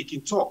nothing he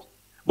can talk.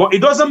 But it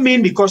doesn't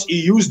mean because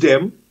he used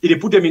them, he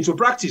put them into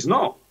practice.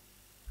 No.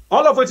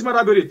 All of what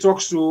Maada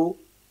talks to,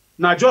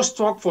 now just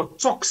talk for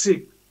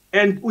toxic.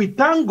 And we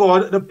thank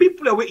God the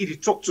people the way he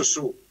talk to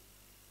so.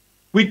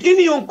 Within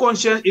your own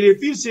conscience,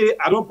 if you say,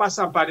 I don't pass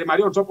some by them, I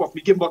on top of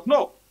me, but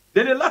no.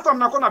 Then they laugh at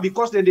Nakona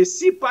because then they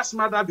see past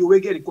Maada the way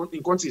get in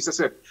country.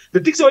 The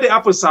things that they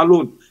happen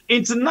salon.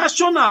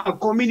 International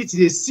community,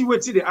 they see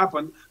what they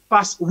happen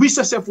past we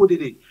self what they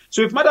did.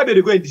 So if Maada they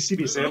go and deceive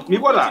himself,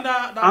 Look what that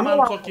man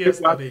talk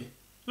yesterday.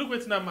 Look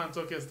what that man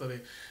talk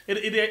yesterday.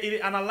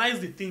 It analyze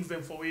the things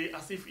then for way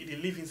as if they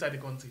live inside the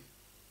country.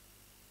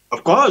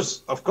 Of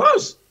course.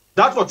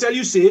 That will tell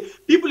you say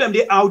people them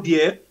they out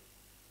there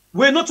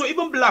We're not so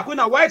even black, when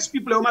a white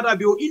people, no matter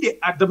if they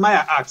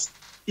admire acts,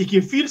 it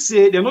can feel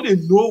say they know they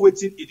know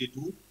what it they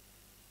do.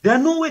 They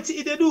know what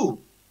it they do.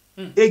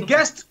 A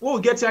guest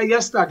who get here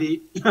yesterday,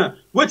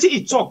 what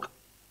he talk,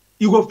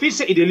 you go feel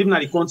say they live in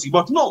the country,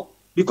 but no,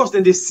 because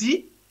then they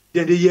see,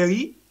 then they hear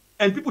it,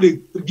 and people they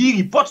give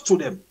reports to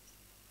them.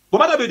 But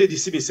Maada they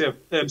deceive itself,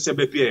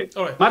 Pierre.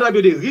 Maada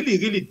they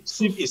really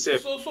deceive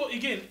itself. So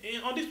again,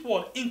 on this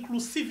word,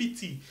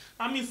 inclusivity.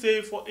 I mean,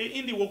 say for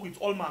in the work with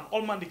all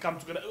man they come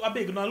together. I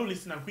beg, now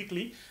listen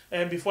quickly,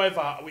 before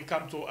ever we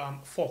come to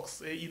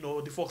Fox. You know,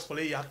 the Fox for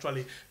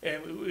actually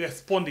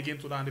respond again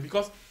to that,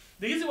 because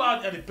the reason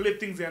why they play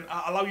things and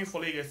allow you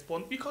for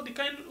respond, because the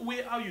kind of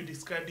way how you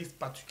describe this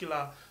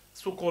particular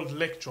so-called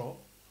lecture,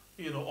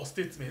 you know, or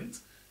statement.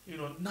 You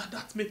know, now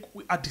that make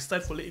I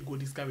decide for let it go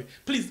this way.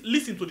 Please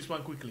listen to this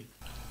one quickly.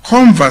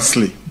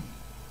 Conversely,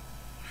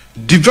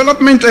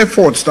 development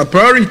efforts that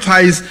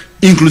prioritize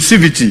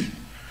inclusivity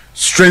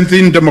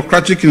strengthen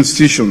democratic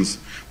institutions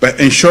by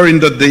ensuring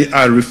that they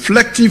are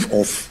reflective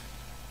of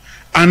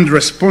and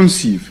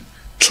responsive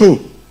to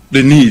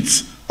the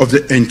needs of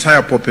the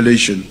entire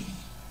population.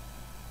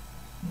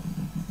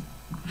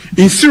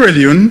 In Sierra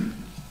Leone,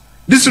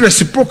 this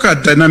reciprocal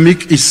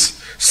dynamic is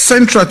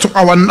central to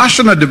our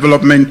national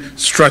development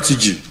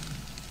strategy,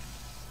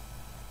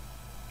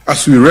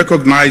 as we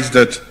recognize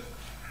that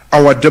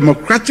our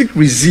democratic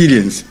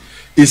resilience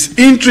is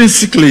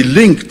intrinsically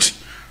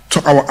linked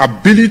to our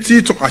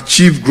ability to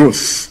achieve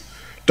growth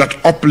that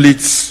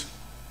uplifts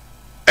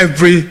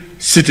every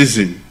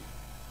citizen.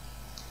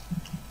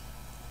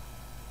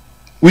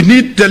 We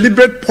need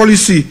deliberate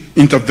policy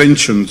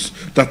interventions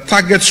that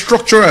target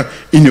structural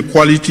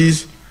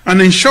inequalities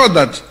and ensure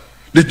that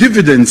the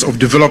dividends of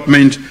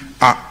development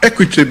are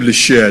equitably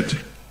shared.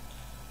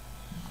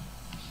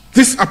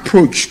 This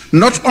approach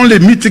not only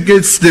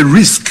mitigates the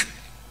risk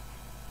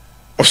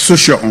of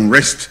social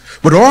unrest,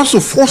 but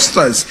also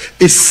fosters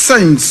a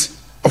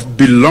sense of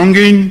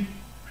belonging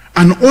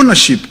and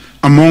ownership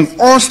among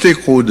all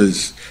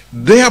stakeholders,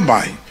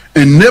 thereby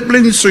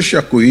enabling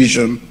social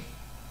cohesion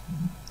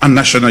and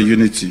national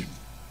unity.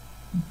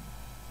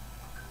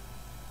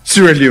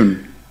 Sierra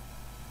Leone,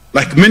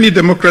 like many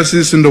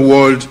democracies in the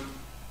world,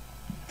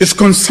 is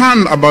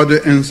concerned about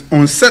the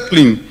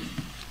unsettling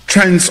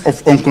trends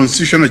of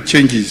unconstitutional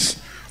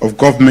changes of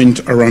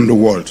government around the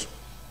world,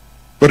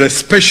 but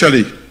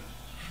especially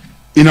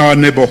in our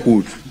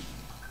neighborhood,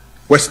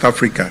 West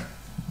Africa.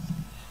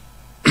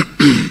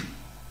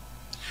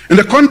 In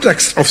the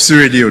context of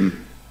Sierra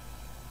Leone,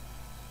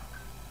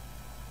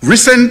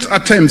 recent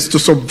attempts to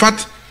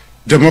subvert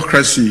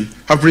democracy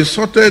have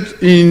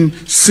resulted in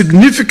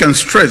significant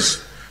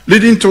stress,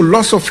 leading to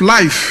loss of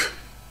life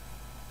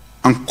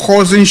and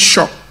causing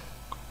shock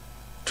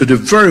to the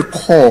very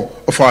core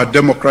of our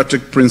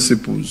democratic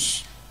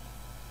principles.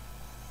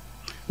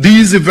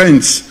 These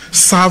events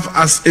serve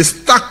as a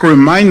stark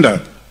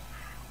reminder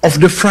of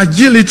the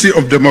fragility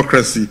of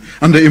democracy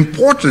and the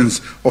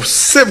importance of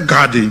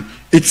safeguarding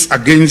it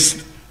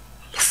against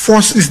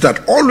forces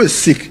that always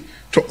seek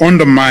to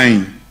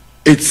undermine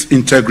its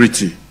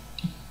integrity.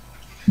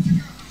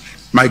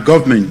 My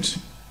government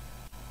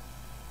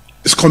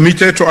is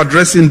committed to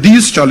addressing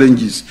these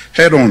challenges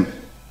head-on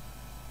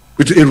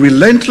with a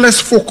relentless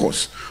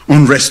focus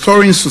on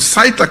restoring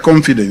societal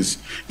confidence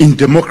in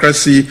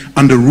democracy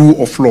and the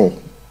rule of law.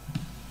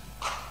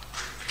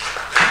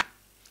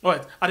 All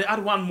right, I'll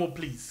add one more,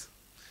 please.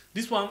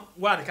 This one,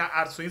 where I can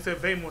add, so it's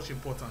very much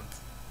important.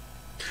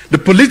 The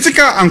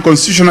political and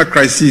constitutional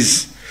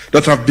crises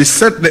that have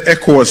beset the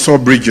ECOWAS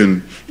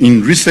sub-region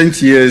in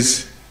recent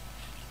years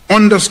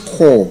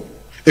underscore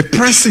a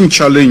pressing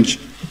challenge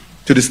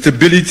to the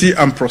stability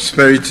and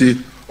prosperity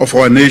of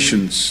our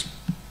nations.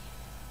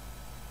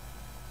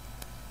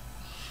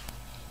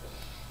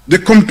 The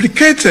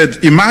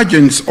complicated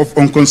emergence of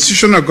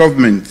unconstitutional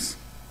governments,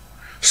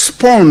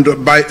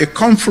 spawned by a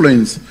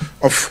confluence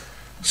of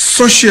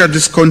social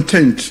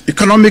discontent,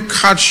 economic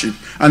hardship,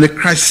 and a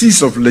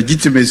crisis of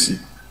legitimacy,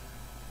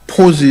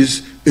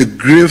 poses a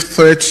grave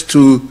threat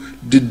to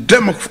the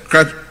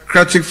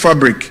democratic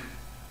fabric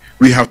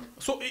we have.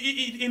 So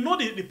you know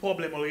the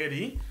problem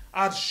already.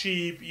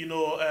 Hardship, you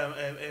know,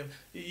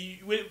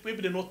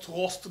 maybe they not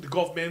trust the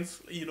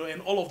governments, you know,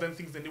 and all of them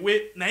things. And the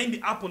way now in the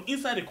happen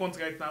inside the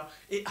country right now,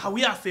 how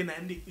we are saying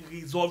and the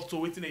resolve to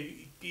waiting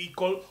a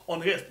call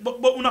unrest.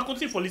 But we not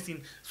continue for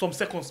listening some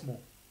seconds more.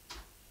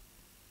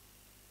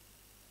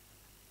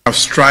 Have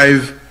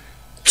strive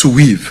to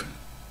weave.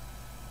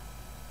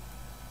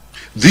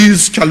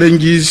 These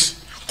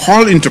challenges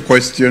call into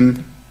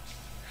question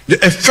the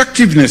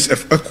effectiveness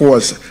of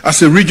ECOWAS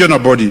as a regional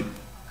body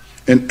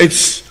and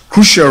its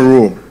crucial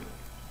role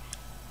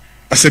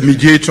as a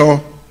mediator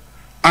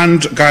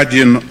and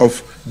guardian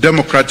of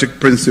democratic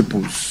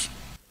principles.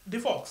 The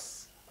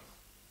Fox,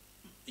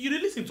 you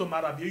don't listen to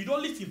Maada, you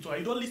don't listen to her,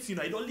 you don't listen,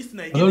 I don't listen.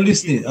 I don't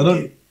listen.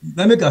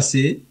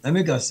 Let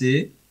me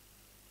say,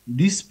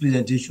 this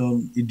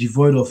presentation is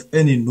devoid of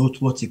any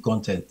noteworthy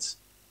content.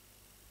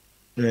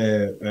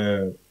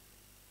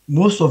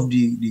 Most of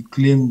the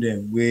claim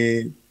them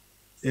were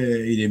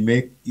they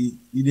make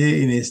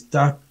they in a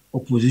stark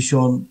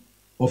opposition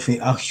of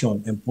an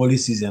action and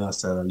policies in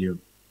Sierra Leone.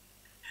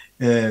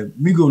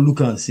 Me go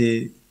look and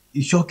say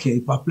it's shocking,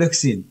 it's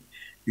perplexing,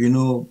 you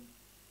know.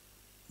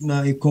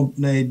 Now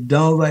a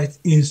downright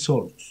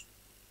insult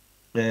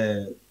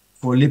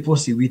for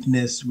leprosy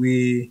witness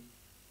we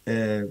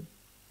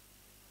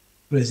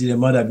President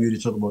Maada they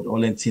talk about all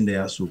them things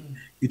there. So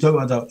you talk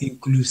about our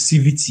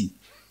inclusivity.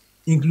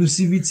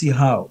 Inclusivity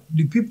how?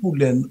 The people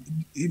then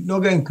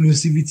not get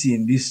inclusivity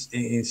in this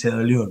in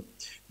Sierra Leone.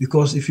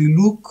 Because if you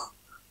look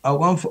at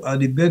one for at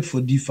the bed for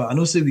differ, I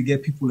know say we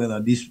get people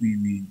in this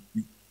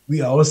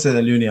we are all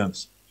Sierra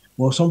Leoneans.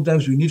 But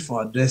sometimes we need to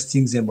address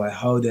things by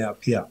how they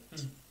appear.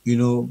 You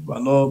know,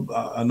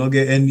 I not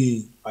get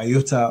any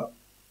iota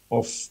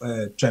of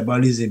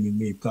tribalism in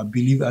me. Because I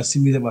believe I see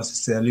me as a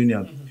Sierra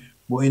Leonean.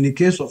 But in the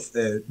case of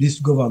this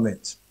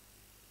government,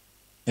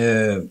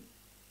 the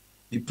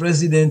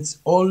president,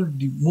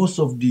 most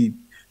of the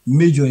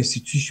major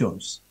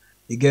institutions,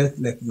 they get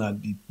like now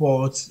the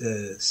port,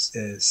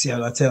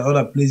 Sierra Leone,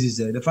 other places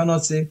there. They find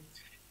out say,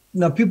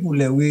 now people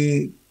like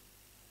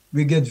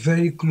we get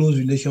very close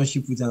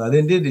relationship with them.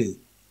 Then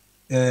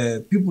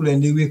people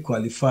and they will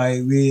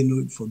qualify, we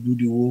know for do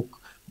the work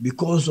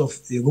because of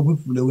the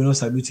people that we not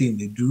saluting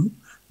they do.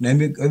 They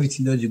make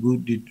everything that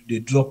they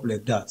drop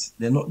like that.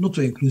 They're not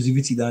to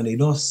inclusivity that they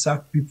don't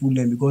sack people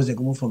then because they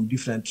come from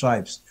different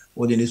tribes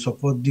or they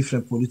support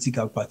different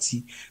political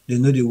party. They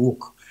know they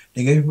work.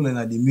 They get people in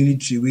the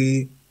military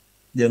way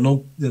they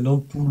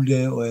don't pull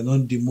them or they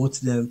don't demote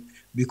them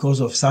because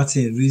of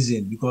certain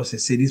reason, because they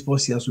say this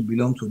person has to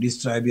belong to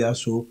this tribe here,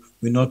 so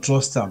we not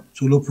trust them.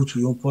 So look put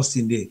your own post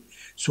in there.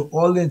 So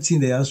all the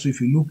things they also, if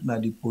you look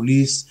at the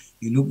police,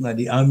 you look at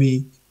the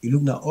army, you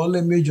look at all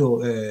the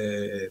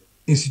major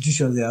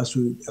institutions there, so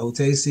I would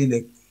tell you say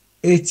like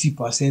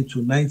 80%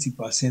 to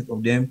 90%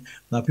 of them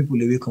now people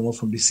they will come up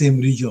from the same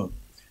region,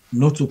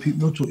 not to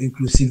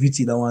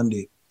inclusivity that one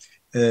day.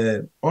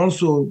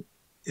 Also,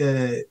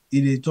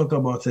 they talk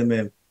about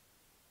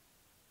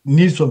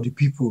needs of the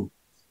people.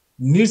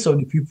 Needs of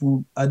the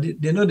people,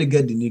 they know they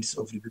get the needs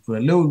of the people.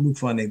 And let's look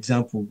for an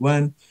example.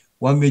 One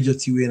major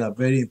thing and a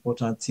very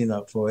important thing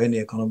for any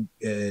economic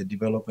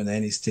development in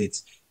any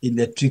state,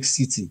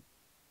 electricity.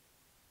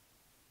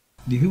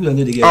 The people that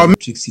know they get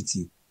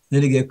electricity, know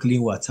they get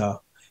clean water.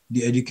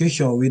 The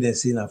education we they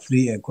say na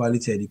free and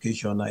quality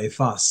education, na a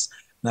fast,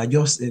 na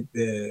just a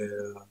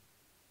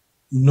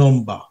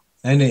number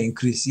and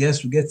increase.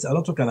 Yes, we get a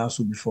lot of can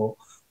also before.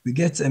 We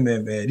get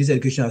this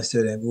education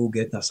student who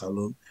get a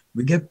salon.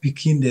 We get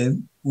picking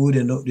them who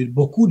they know they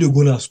beaucoup they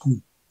go to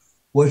school.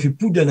 But if you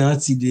put them out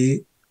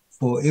today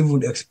for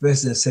even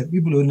express themselves,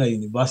 people in the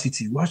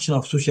university, watching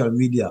of social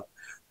media,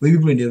 where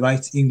people in the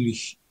write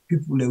English,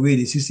 people the way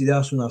they see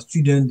that soon as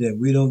students them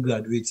we don't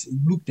graduate,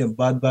 look them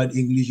bad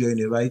English or in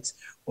the right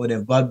or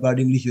them bad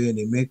English or in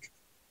the make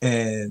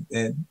and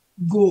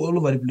go all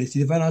over the place.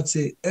 They find out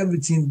say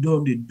everything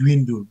done they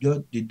dwindle,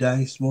 they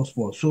die small.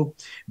 So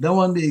that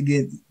one day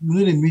again, you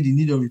know they meet the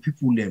need of the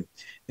people them.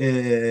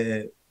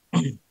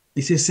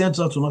 It's a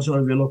central to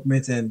national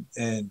development and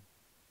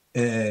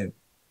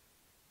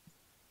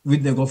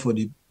with them go for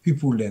the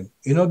people them.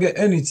 You don't get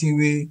anything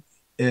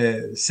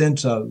where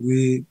central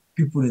where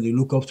people they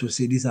look up to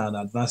say this is an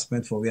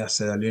advancement for we as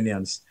Sierra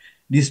Leoneans.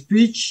 The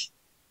speech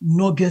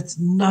not get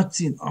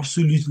nothing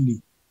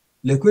absolutely.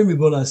 Like when we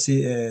go and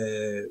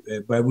say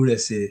Bible they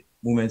say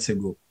moments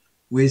ago,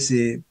 we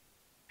say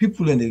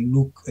people and they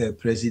look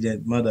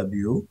President Maada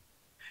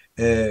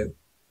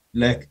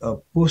like a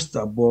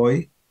poster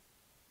boy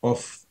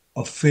of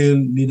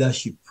failed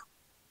leadership.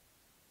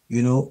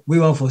 You know, we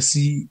want to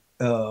see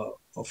a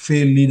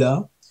failed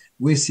leader.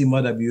 We see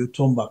Maada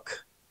turn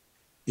back.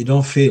 It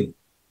don't fail.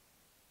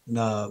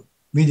 Now,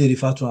 me they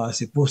refer to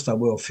as a poster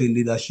boy of failed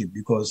leadership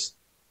because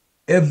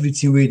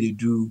everything way they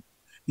do,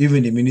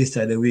 even the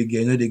minister the way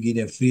get, you know, they give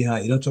them free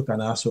hand. You don't talk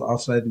an also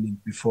outside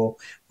link before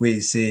where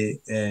you say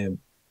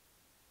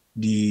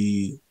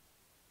the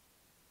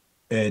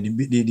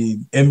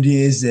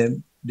MDAs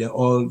them, they're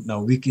all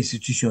now weak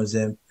institutions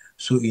them.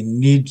 So it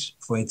needs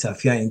for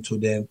interfere into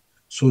them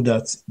so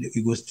that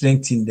it will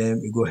strengthen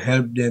them, it will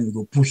help them, it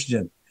will push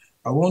them.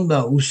 I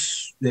wonder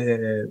who's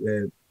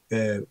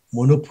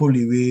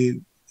monopoly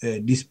where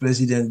this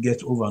president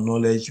gets over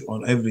knowledge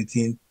on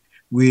everything,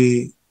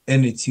 where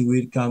anything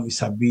will come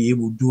is be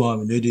able to do you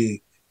know,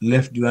 they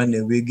left the one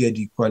and we get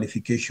the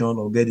qualification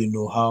or get the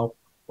know-how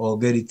or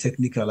get the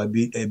technical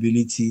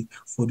ability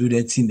for do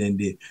that thing then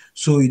they.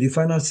 So in the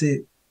final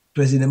say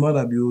President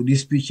Maada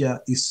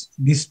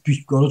this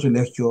speech going to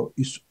lecture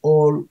is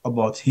all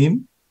about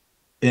him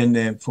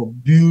and for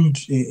build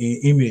an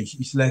image.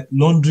 It's like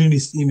laundering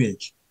his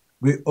image.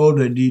 We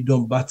already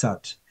done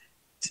battered.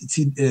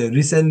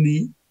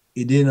 Recently,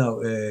 he did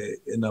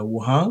in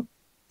Wuhan,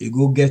 he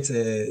go get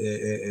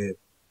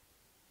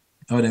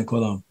how they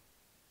call them,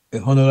 a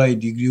honorary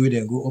degree where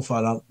they go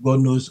offer them.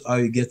 God knows how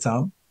you get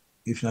them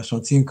if not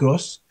something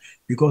cross.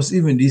 Because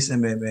even this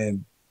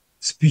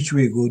speech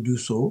way go do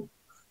so,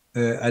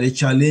 at the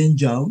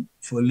challenge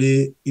for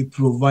it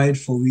provide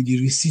for we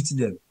the receipt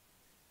them,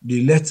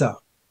 the letter,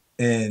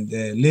 and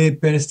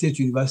Penn State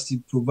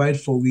University provide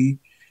for we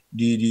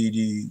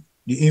the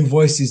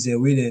invoices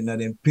and we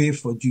then pay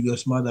for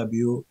Julius Maada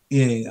bio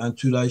in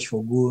entourage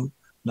for go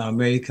na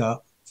America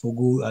for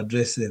go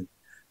address them.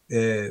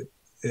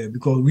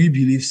 Because we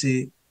believe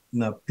say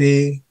na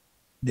pay,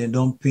 they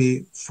don't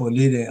pay for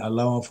later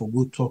allowance for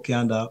go talk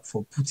and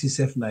for putting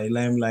self in a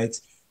limelight,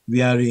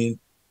 wearing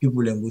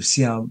people then go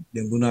see them,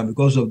 then go now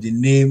because of the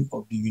name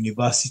of the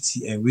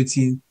university and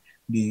waiting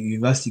the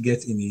university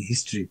gets in the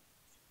history.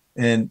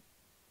 And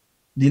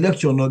the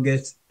lecture not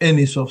get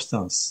any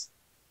substance.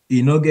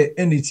 It not get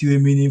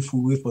anything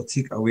meaningful way for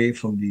take away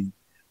from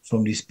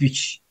the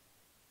speech.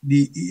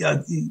 The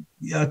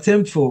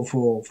attempt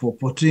for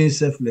portraying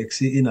self like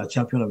say in a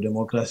champion of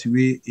democracy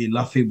way a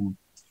laughable.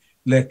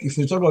 Like if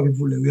you talk about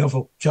people that we have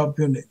a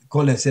champion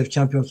call themselves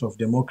champions of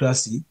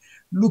democracy,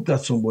 look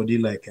at somebody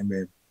like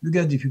we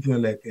get the people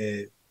like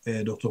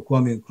Dr.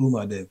 Kwame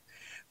Nkrumah them,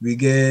 we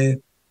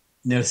get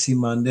Nelson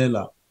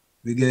Mandela,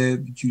 we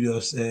get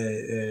Julius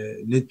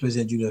late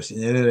President Julius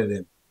Nyerere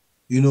them.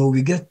 You know,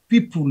 we get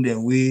people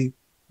them way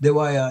they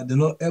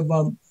not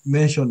ever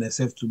mention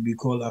themselves to be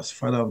called as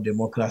father of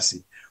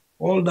democracy.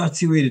 All that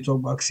way they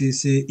talk back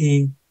say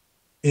in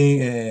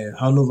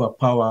Hanover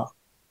power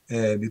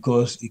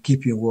because he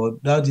keep in word.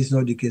 That is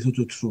not the case,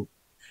 not true.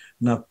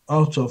 Now,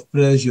 out of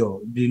pressure,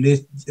 the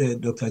late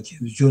Dr.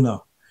 James Jonah,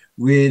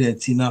 where and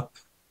Tinap,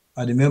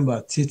 I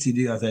remember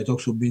today as I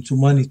talk so been to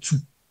money too,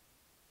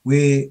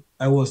 where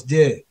I was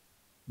there,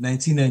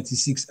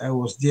 1996, I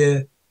was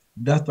there.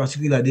 That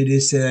particular day,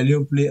 Sierra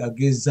Leone play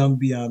against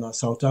Zambia and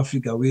South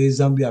Africa, where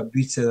Zambia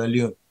beat Sierra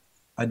Leone.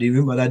 I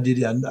remember that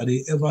day, and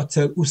I ever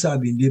tell Usa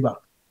bin Deba,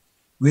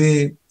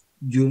 where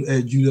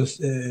Julius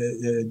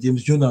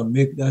James Jonah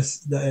make that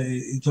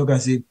talk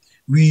and say,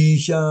 we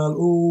shall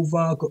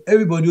overcome.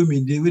 Everybody who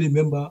mean they will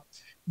remember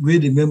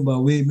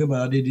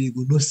that they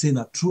go not say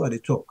that true at the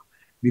talk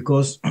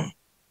because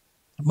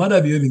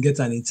Maada be even get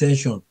an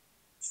intention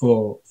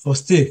for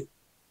stay.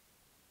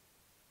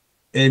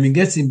 And we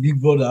get in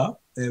Big Brother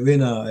when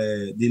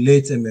the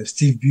late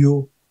Steve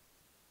Bio,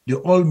 the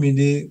all mean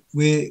they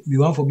we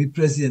want to be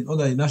president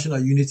under the National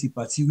Unity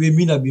Party. We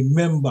mean to be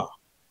member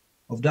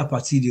of that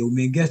party. They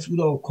may get what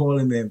I call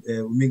him. We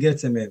may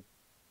get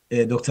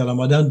Dr.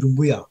 Ramadan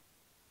Dumbuya.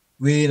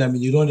 We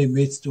you don't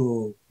mate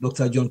to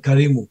Dr. John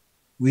Karimu.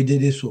 We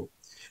did it so.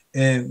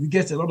 We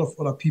get a lot of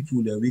other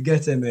people there. We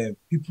get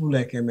people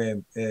like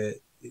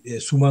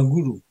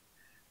Sumanguru,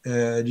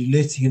 the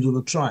late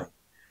Hindu tribe.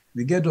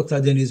 We get Dr.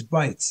 Dennis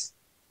Bites.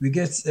 We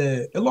get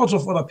a lot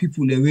of other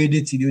people there where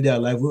they tell you they are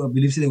alive. I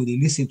believe they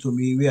listen to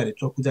me where they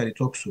talk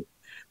so.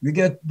 We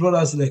get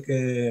brothers like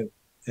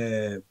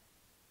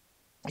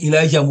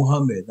Elijah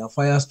Muhammad and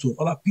Firestone,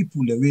 other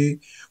people the way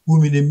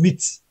whom they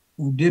meet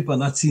who they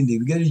panatin.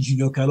 We get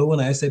Junior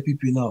Kalawan and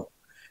SIPP now.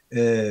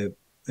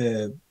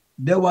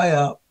 That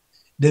why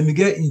then we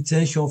get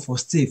intention for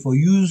stay for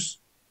use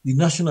the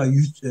National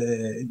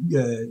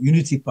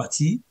Unity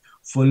Party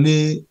for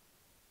lay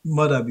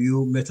Maada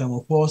bio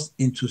metamorphose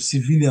into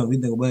civilian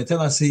with them. But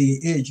tell us say in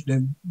age,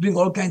 then bring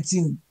all kinds of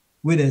things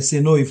where they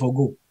say no if I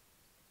go.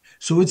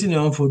 So what they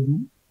want for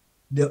do?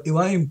 They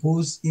want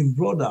impose in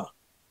brother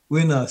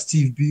when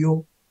Steve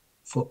Bio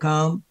for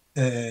come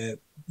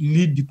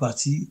lead the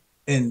party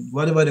and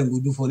whatever they go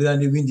do for them,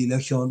 they win the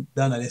election,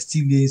 then they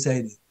still be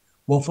inside it.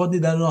 But unfortunately,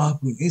 that not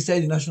happen. Inside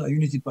the National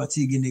Unity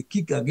Party, again, they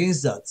kick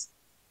against that.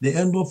 They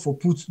end up for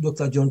put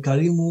Dr. John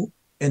Karimu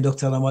and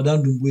Dr.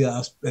 Ramadan Dumbuya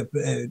as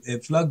a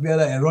flag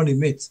bearer and running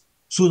mate.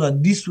 So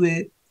that this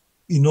way,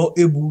 able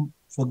to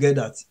forget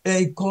that.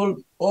 And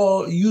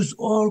use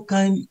all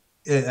kind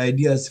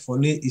ideas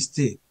for lay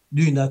stay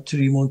during that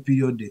 3-month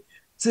period.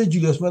 Say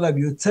Julius Maada,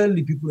 you tell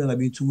the people that have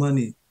been too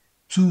money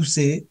to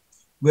say,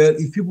 well,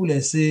 if people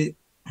say,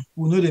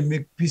 we know they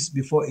make peace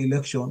before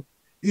election,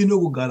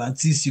 will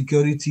guarantee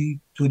security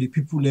to the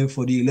people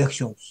for the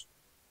elections.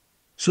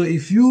 So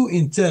if you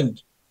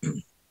intend,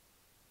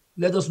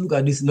 let us look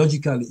at this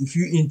logically. If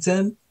you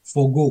intend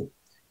for go,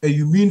 and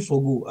you mean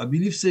for go, I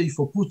believe say if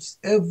you put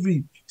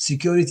every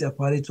security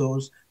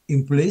apparatus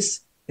in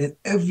place and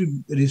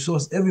every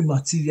resource, every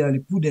material,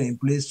 you put them in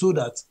place so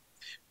that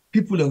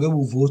people are going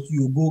to vote,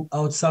 you go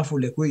outside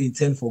for like we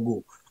intend for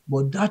go.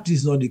 But that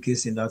is not the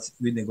case in that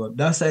way they got.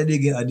 That side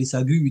again, I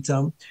disagree with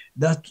them.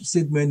 That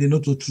statement is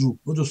not so true,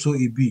 not so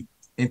it be.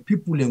 And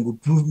people then go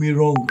prove me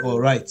wrong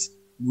or right.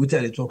 We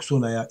tell the talk so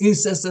now.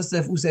 Incest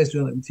self who says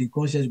with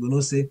conscience go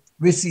not say,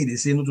 we see they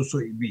say not so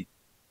it be.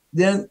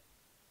 Then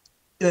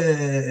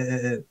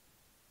they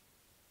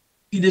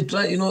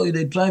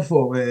try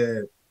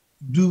for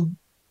do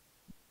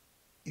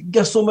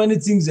get so many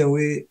things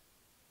away.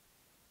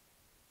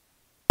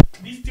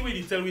 This thing way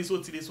they tell me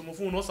so today, so my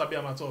phone not sabi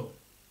am at all.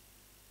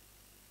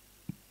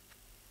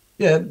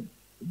 Yeah,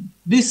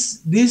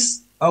 this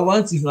I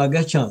want if I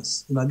get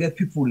chance, when I get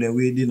people the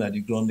way they at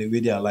the ground, the way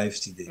they are alive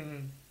today.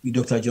 With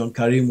Dr. John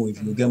Karimo,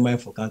 if you get mine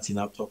for canteen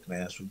up talk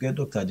now, we get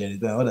Dr.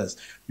 Janet and others.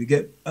 We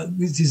get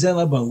with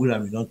Zizana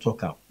Bangura, we don't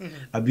talk out.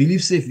 I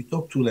believe say if you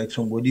talk to like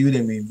somebody who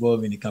them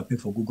involved in the campaign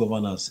for good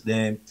governance,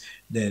 then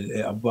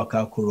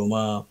Abubakar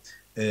Koroma,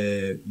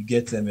 you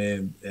get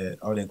them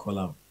how they call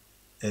them,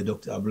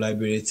 Dr. Abulai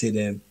Berete,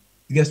 them.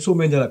 We get so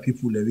many other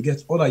people there. We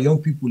get other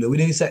young people there. We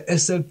then inside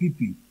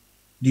SLPP.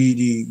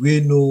 The we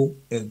know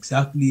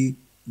exactly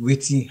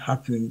what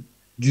happened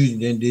during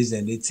them days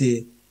and they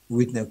say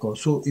witness call.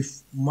 So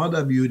if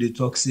Maada they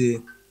talk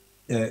say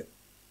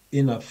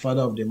in a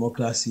father of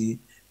democracy,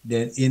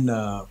 then in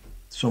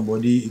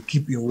somebody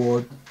keeping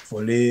word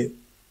for the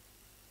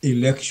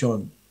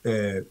election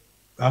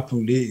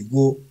happen they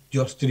go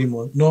just 3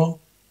 months. No,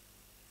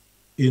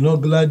 you know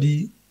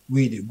gladly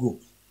where they go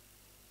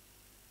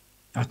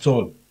at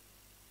all.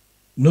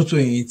 Not an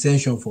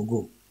intention for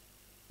go.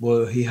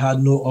 But he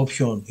had no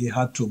option. He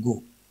had to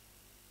go.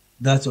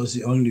 That was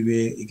the only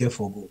way he get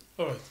for go.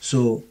 All right.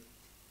 So,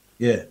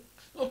 yeah.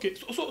 Okay.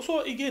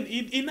 So again,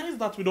 it's nice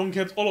that we don't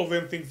get all of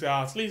them things there.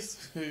 At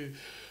least,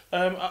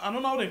 I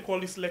don't know how they call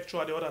this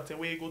lecturer the other time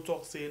where you go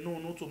talk say no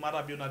to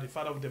Maada the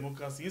father of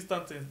democracy.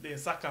 Instant they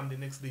sack him the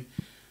next day.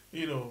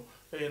 You know,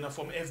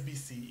 from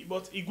FBC.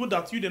 But it's good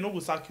that they not go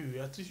sack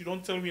you. At least you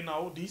don't tell me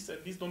now this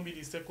and this don't be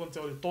the second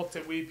tell the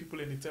third way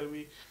people in the tell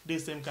way the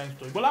same kind of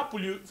story. But I'll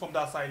pull you from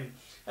that side.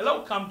 And let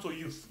me come to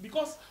youth.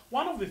 Because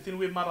one of the things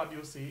we Maada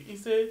say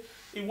is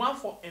he want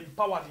for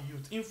empower the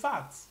youth. In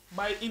fact,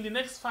 in the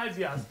next 5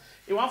 years,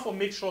 he want for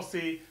make sure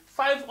say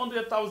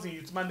 500,000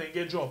 youth man they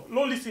get job.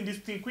 Don't listen this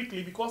thing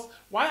quickly because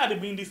why are they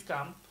bringing this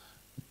camp?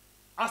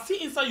 I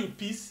see inside your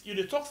piece,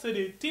 you talk say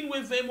the thing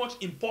was very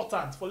much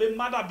important for let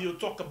Maada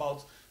talk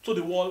about to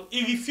the world.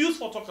 He refused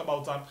for talk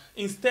about them.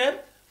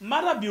 Instead,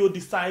 Maada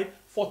decide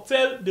for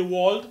tell the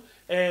world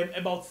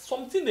about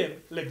something them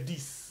like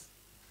this.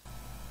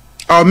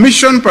 Our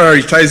mission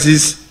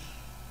prioritizes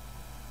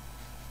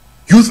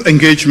youth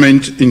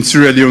engagement in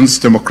Sierra Leone's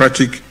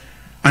democratic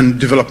and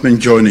development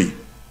journey.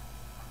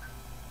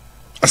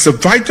 As a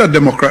vital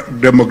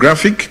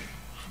demographic,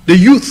 the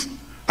youth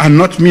are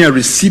not mere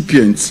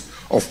recipients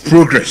of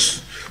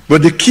progress,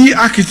 but the key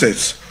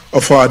architects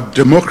of our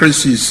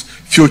democracy's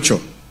future.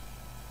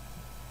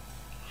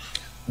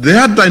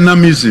 Their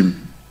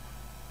dynamism,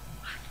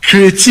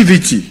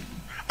 creativity,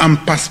 and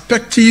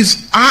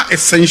perspectives are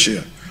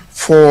essential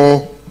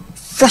for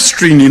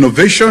fostering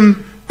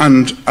innovation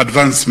and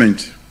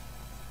advancement.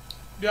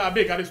 Yeah, I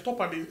beg, I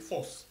stop at the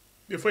first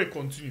before you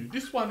continue.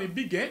 This one is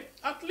big, eh?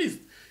 At least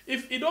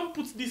if you don't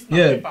put this in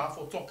paper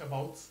for talk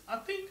about, I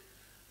think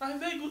that's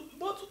very good.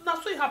 But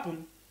that's what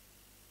happened.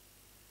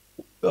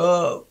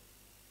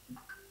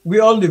 We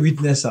all the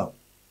witness out.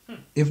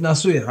 If not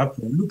so it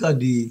happened, look at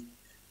the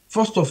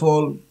first of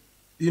all,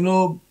 you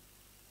know,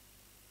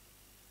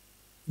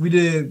 with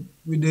the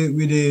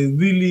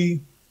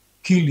really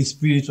kill the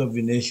spirit of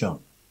the nation.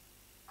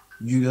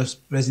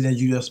 President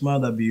Julius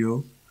Maada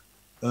Bio,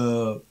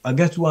 I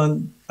get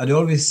one, I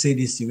always say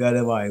this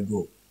wherever I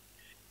go.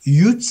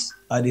 Youths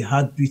are the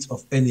heartbeat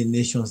of any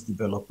nation's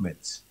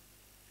development.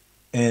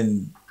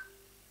 And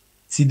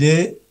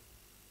today,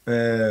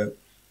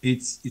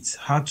 it's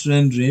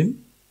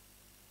heart-rending.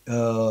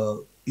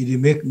 It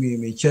make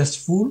me chest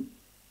full,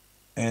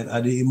 and I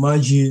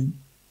imagine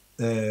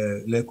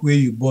like where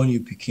you born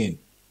your Pekin.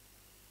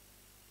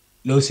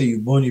 Let's say you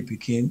born your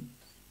Pekin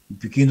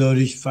don't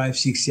reach 5,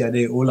 6 years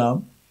they old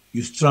am,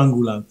 you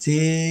strangle am,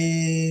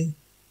 till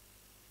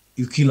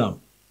you kill am.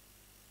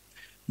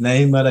 Now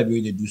it matter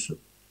be they do so.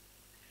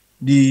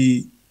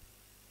 The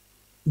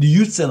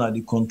youth of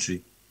the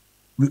country,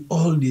 we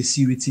all they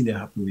see everything that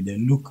happen with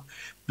them. Look,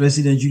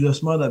 President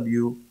Julius Maada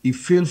Bio, he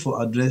failed to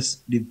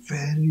address the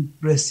very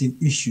pressing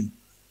issue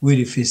where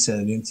they face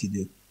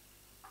today.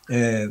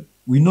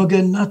 We not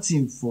get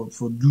nothing for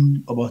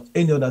do about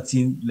any other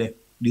thing like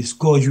the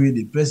scourge with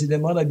the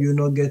President Maada Bio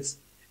not get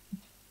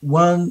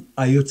one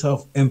iota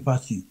of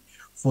empathy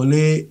for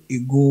lay a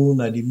go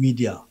na the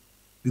media.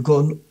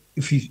 Because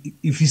if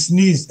he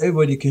sneeze,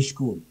 everybody catch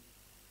cold.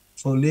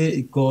 For lay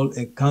a call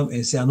and come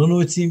and say, I don't know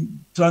what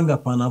team trying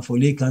upon for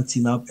lay can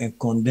team up and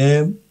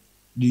condemn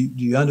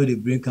the end of the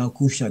break and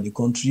cushion the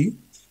country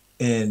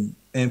and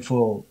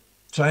for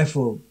try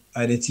for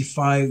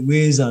identify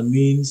ways and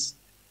means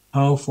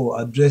how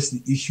for address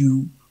the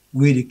issue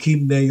where they kill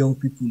their young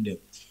people there.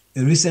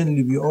 And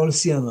recently we all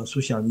see on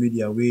social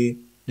media where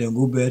they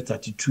go back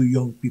 32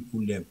 young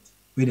people there,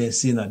 where they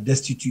say that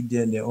destitute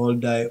them, they all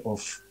die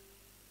of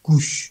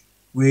kush,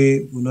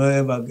 where we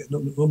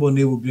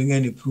nobody will bring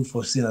any proof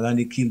for saying that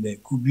they kill them.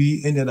 Could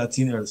be any other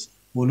thing else.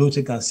 But no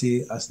they can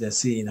say, as they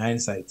say in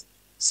hindsight,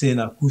 saying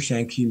that kush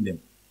and kill them.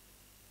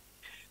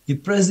 The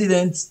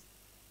president,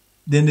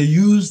 then they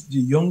use the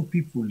young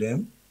people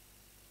them,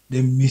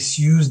 they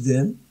misuse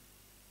them,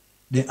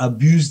 they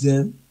abuse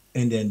them,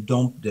 and then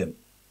dump them.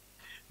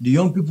 The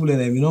young people and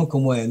them, you don't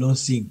come out and don't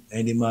sing.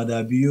 And the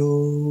Maada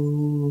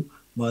Bio,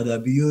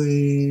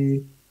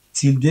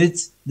 till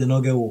date, they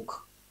not get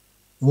work.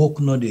 Work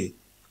no day.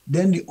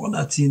 Then the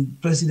other thing,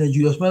 President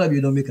Julius Malema,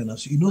 you don't make an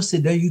answer. You know, say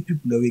that you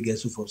people that we get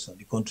so for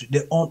the country,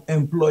 they're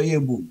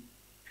unemployable.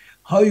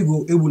 How you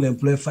go able to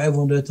employ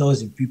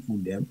 500,000 people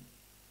them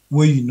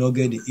where you not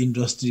get the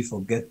industry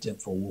for get them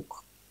for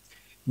work?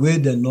 Where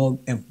they're not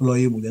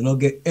employable, they not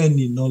get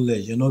any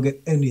knowledge, they not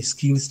get any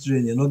skills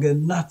training, they not get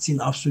nothing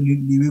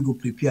absolutely we go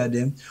prepare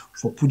them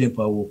for put them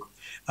for work.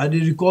 And they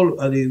recall,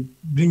 and they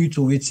bring you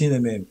to waiting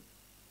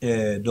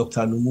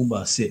Dr.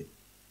 Lumumba say.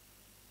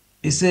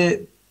 He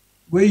said,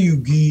 where you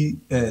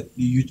give the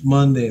youth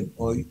man them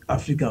or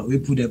African, we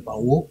put them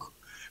for work,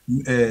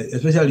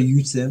 especially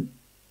youth them,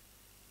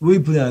 we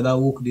put them at that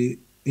work, they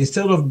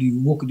instead of the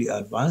work they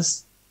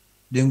advance,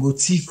 then go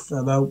thief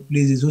about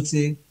places, let's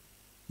say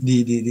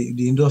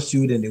the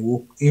industry, then they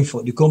work in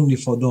for the company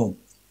for them.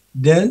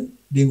 Then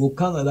they go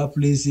come at that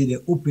place, they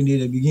open it,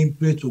 they begin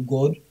pray to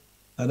God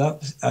at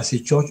that as a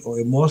church or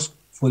a mosque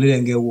for let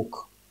them get work.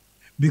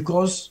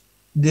 Because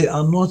they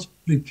are not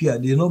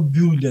prepared, they not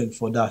build them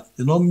for that.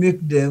 They not make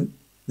them,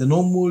 they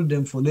not mold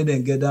them for let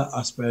them get that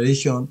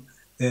aspiration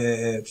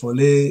for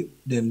let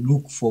them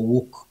look for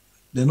work.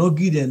 They not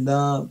give them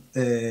that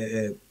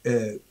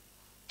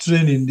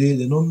training there,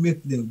 they not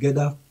make them get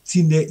that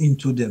thing there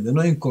into them. They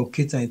not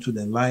inculcate that into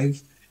their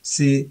life.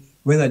 Say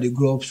when they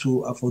grow up,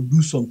 so I for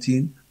do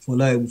something for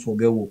life for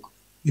get work.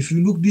 If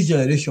you look this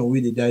generation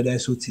where they die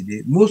so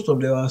today, most of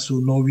them are so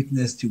no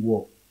witness to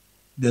war.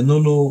 They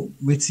don't know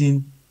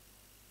waiting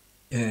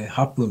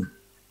happen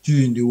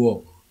during the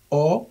war.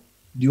 Or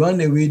the one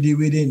that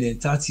they in their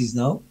 30s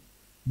now,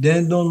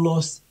 then don't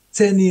lost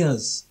 10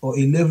 years or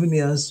 11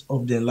 years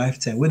of their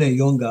lifetime. When they're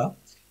younger,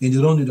 and they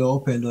don't do the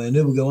open door, and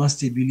they will get one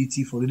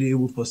stability for they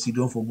able to proceed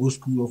on for go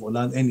school or for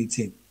learn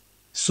anything.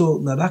 So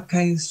now that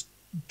kind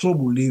of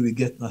trouble they will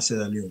get in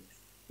Sierra Leone.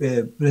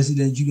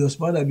 President Julius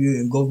Malema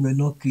and government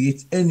not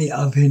create any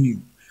avenue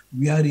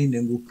wherein they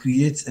will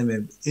create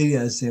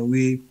areas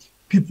where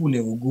people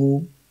they will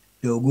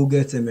go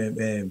get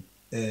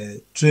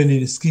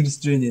training, skills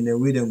training,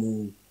 and where they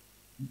will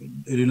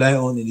rely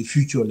on in the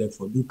future, like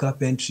for do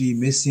carpentry,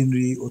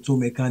 masonry, auto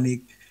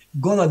mechanic.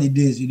 Gone are the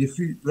days you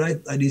feel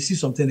right. They see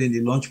something in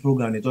the launch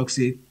program. They talk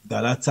say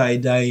that tie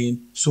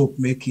dyeing, soap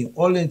making,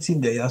 all the things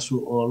they also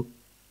all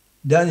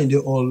then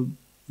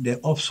they're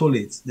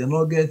obsolete. They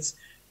not get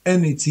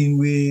anything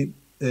where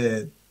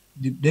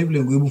they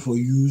will be able for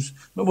use.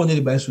 Nobody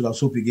buy soda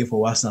soap again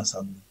for Wasna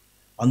Salon.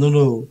 I don't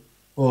know,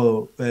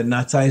 or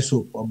Natai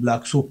soap or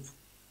black soap.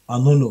 I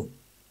don't know.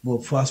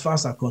 But for as far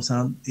as I'm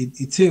concerned,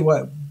 it tell you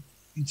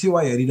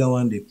why you read that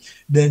one day.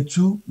 Then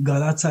two,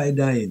 Galata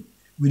dyeing.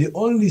 We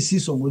only see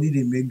somebody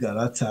they make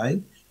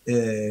Galata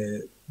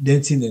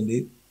denting and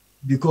they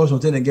because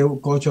sometimes they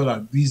get cultural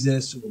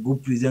business or go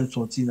present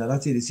something and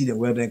that's they see them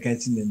wear that kind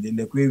of thing and then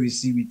like where we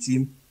see with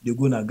him, they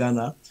go to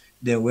Ghana,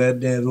 they wear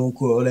their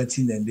ronco all that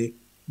thing and they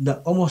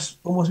that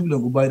almost people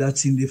don't go buy that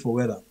thing there for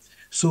weather.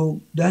 So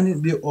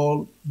then they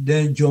all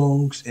then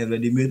junks and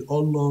ready made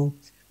all long,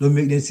 don't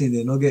make them thing,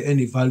 they not get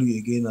any value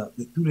again.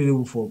 The people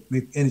able for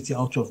make anything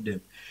out of them.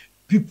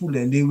 People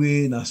and they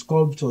were na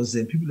sculptors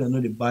and people that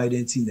know they buy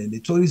them thing and the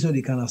tourists know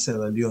they cannot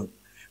sell at Leon.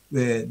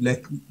 Where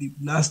like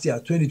last year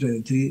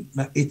 2023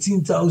 na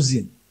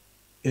 18,000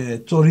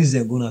 tourists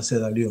are gonna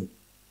sell at Leon.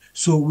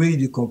 So where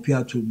they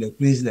compare to like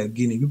places like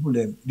Guinea, people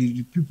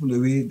the people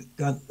away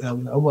can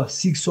over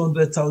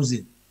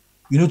 600,000.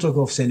 You don't talk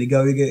of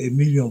Senegal, we get 1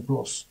 million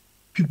plus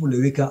people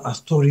away can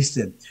as tourists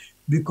them.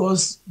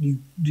 Because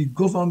the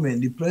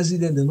government, the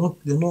president,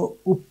 they're not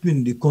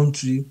open the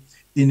country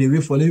in a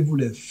way for people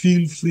to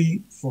feel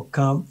free for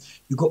calm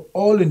because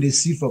all in the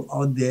sea from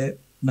out there,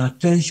 na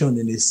tension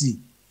in the sea.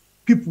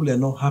 People are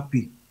not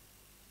happy.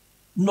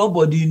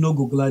 Nobody no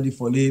go gladly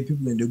for lay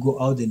people and they go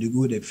out and they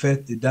go, they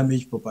fight, they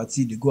damage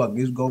property, they go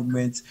against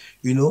government.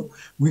 You know,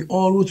 we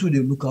all go to they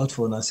look out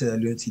for Sierra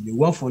Leone. The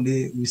one for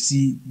lay, we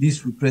see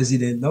this with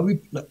president. Now we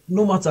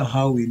no matter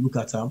how we look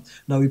at him,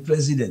 now we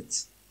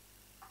president.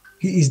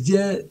 He is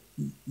there,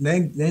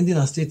 landing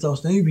a state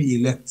house, now he be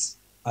elect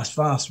as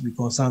far as we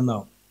concerned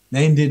now.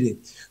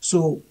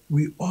 So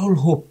we all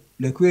hope,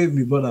 like where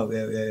my brother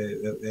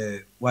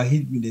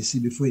Wahid they see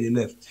before they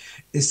left.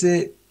 They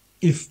say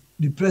if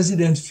the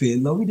president fail,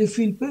 now we they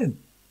feel pain.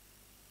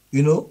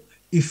 You know,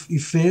 if he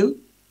fail,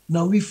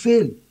 now we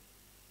fail.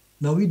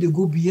 Now we they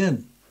go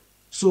beyond.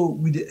 So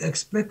we they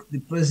expect the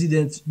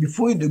president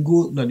before they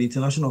go to the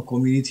international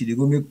community, they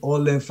go make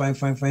all them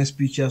fine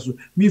speeches. So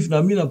me if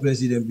na me na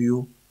president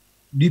bio,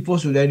 the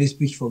post will write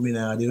speech for me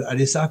now.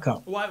 They sack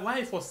him.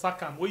 Why for sack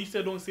him? What you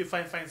say don't say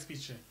fine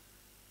speech?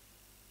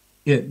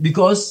 Yeah,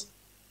 because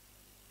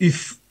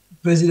if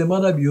President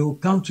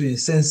Maada come to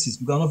his senses,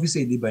 because not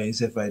say they by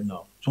himself right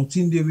now.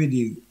 Something the way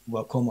they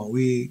will come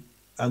away,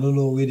 I don't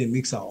know where they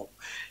mix up.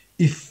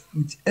 If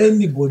with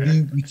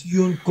anybody with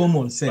your own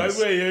common sense,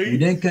 we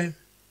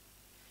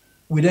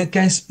then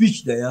can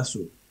speech there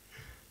also,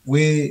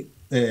 where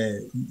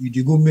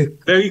you go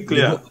make very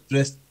clear,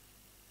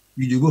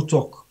 you go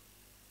talk.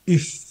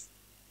 If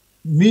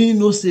me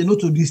no say no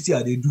to this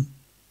thing they do,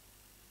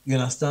 you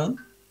understand?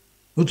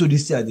 Not to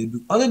this year they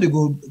do. And then they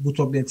go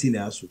talk them thing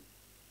also.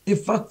 In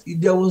fact,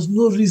 there was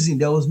no reason,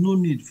 there was no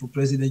need for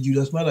President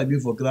Julius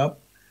Maada for grab,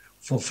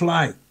 for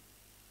fly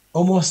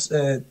almost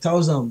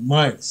 1,000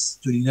 miles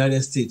to the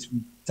United States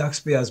with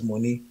taxpayers'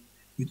 money,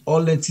 with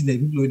all that thing that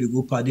people where they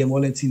go pay them,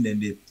 all that thing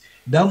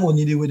that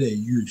money they were they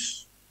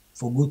use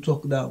for go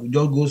talk that we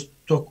just go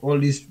talk all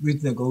this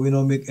witness we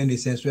not make any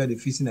sense where the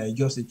fishing are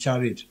just a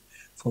charity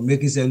for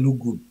making it look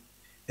good.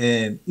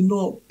 And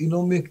it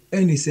don't make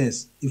any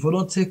sense. If we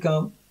don't take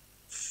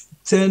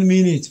 10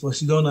 minutes for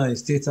sit down in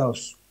State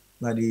House,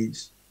 like the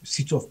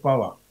seat of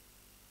power,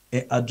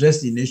 and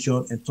address the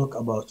nation and talk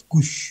about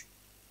Kush,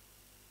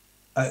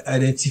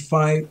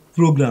 identify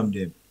program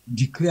them,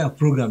 declare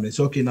program them.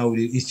 So okay, now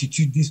we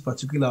institute this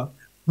particular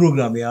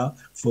program here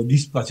for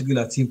this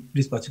particular team,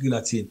 this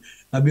particular team.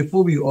 Now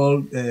before we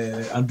all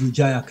Andrew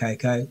Jaya Kai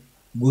Kai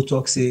go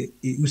talk say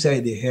who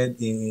say they head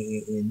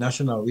in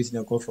national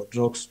waiting call for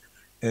drugs,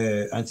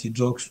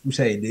 anti-drugs, who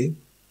say they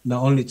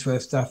now only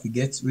 12 staff we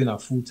get when are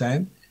full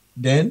time,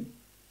 then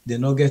they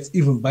not get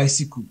even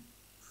bicycle.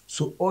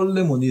 So all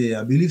the money they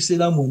I believe say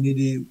that money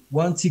they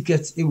one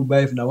ticket it will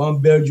buy if now one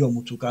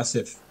Belgium to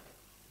Kasef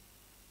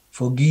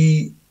for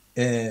give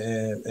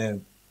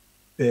them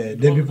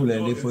people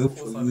and they for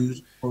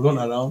run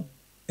around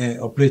and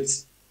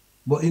operate.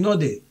 But you know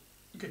they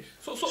okay.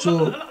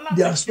 So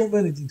there are so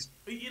many things.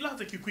 Let's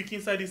take you quick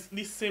inside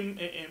this same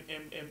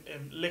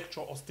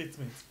lecture or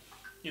statement.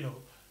 You know,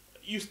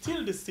 you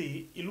still they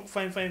say it look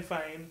fine,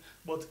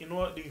 but you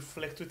know the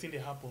fluctuating they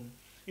happen.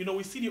 You know,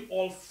 we see the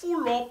all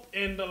full up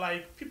and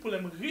like people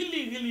them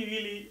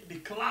really they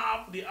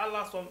clap, they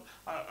Allah some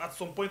at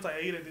some point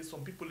I hear that some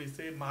people they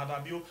say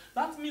Maada.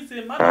 That means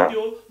Maada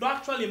don't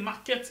actually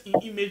market in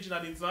image in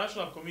the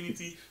international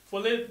community for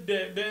let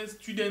the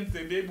students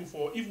they be able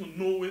for even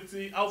know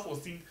how for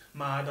sing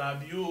Maada.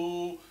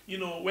 You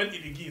know when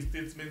it gives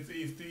statements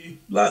is the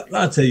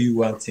I'll tell you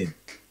one thing.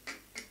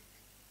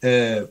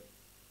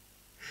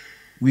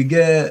 We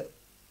get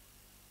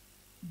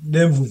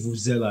them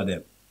vuvuzela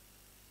them.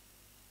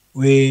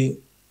 We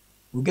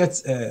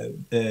get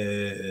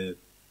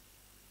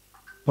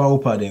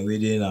power them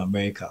within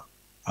America.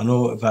 I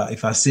know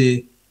if I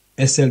say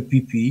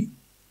SLPP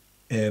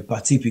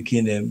party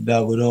picking them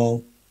that would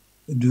not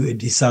do a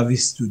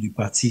disservice to the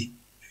party.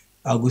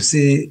 I would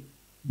say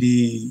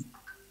the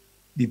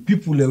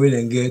people that we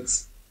then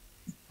get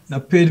na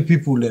paid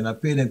people then I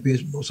pay them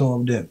pay some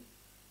of them.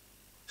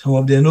 Some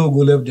of them no go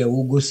left there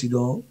will go sit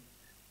down.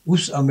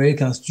 Who's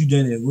American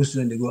student and go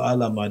student they go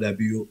ala Maada.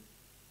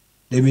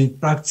 They been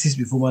practice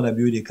before Maada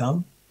they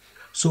come.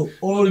 So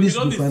all this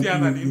different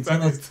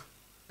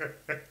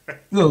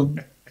no,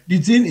 the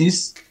thing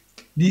is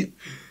the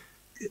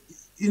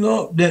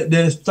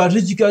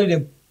strategically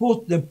they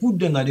put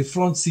them at the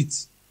front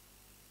seat.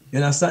 You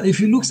understand? If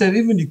you look at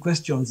even the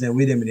questions then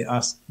where them they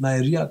ask, now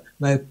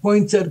a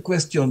pointed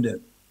question them.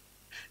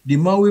 The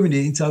man women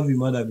they interview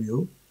Maada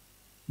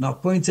now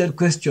pointed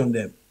question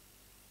them.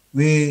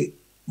 We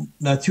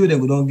now two them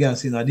go don't get and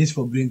say now this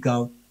for bring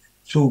out.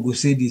 So we go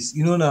say this,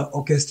 now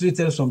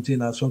orchestrated something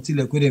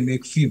like where they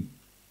make film,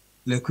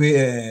 like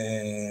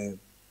where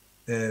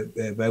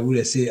Bible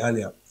they say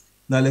earlier.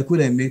 Now like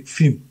where they make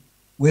film,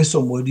 where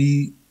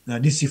somebody now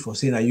this is for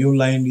saying that you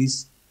line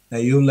this,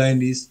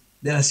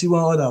 Then I see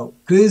one other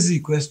crazy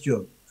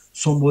question.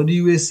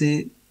 Somebody will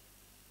say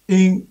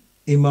in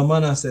Mama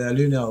na Sierra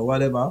Leone or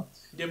whatever,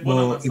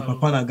 but in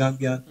Papa na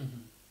Gambia,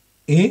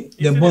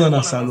 them born in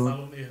a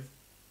salon.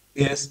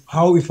 Yes,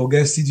 how we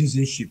forget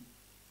citizenship.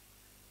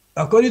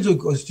 According to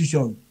the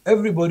constitution,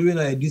 everybody when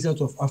a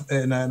descent of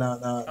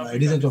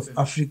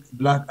Africa,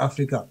 Black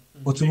Africa,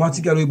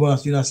 automatically born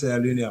as in Sierra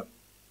Leone.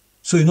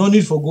 So you no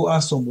need for go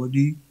ask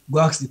somebody, go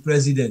ask the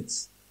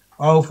president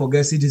how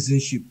forget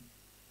citizenship.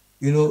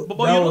 But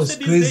that was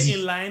crazy.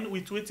 In line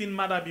with waiting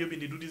Maada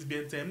they do this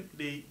BNTM,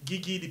 they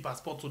gigi the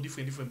passport to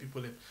different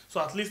people. So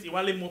at least it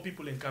will more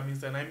people in coming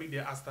and I make they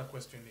ask that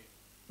question.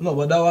 No,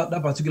 but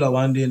that particular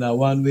one day, na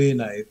one way,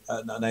 na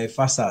a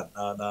facade,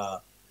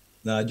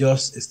 na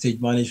just a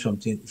stage manage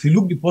something. If you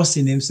look the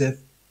person himself,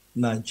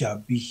 na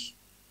Jabi.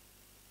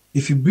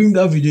 If you bring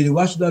that video, they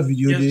watch that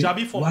video. Yes,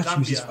 Jabi from watch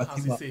Gambia, Mrs. Fatima.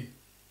 as you say.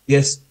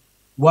 Yes,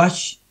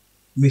 watch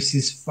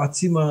Mrs.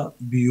 Fatima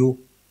Bio.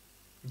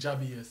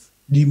 Jabi, yes.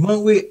 The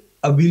man way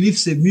I believe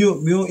say me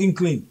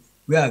inkling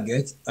where I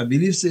get. I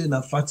believe say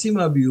na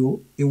Fatima Bio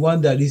in one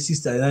daddy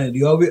sister and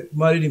they always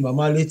marry the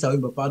mama later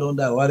when Papa don't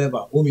die or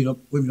whatever. We not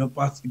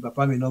part,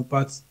 Papa may not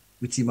part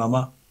with the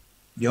mama.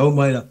 They all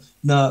married.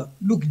 Now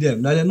look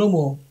them. Now they no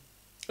more.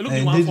 Look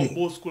the one from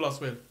both school as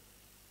well.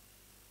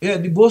 Yeah,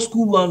 the both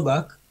school one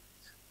back.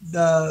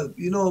 As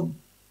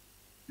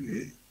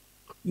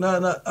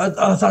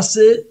I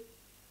say,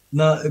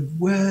 now a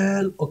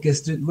well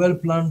orchestrated, well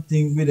planned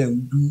thing with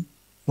them do.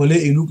 For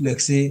let it look like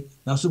say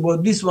now. So,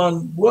 but this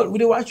one, what we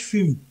they watch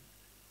film,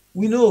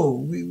 we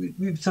know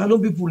we salon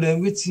people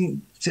and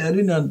waiting,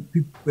 Serena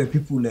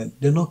people and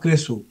they're not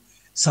crazy.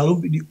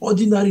 Salon the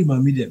ordinary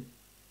mammy them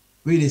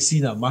where they see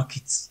in the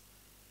markets,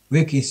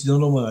 where kids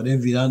don't know more than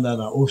Viranda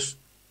and us.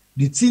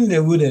 The thing they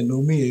wouldn't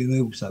know me,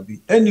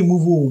 sabi. Any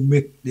move we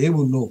make, they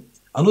will know.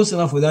 I know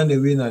say for that the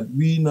way that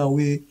we now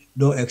we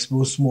don't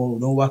expose small, we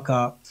don't work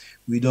out,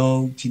 we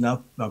don't clean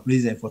up our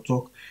place and for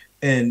talk,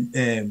 and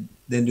then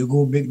they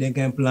go make them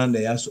kind of plan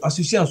there. So as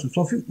you see, as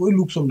something we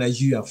look some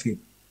Nigeria film,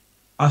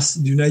 as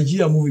the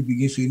Nigeria movie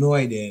begins, so you know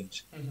why they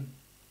end.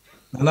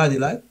 They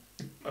like.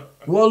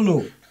 We all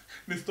know.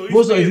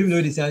 Most of the people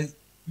know this.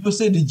 You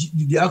say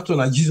the actor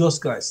like Jesus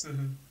Christ.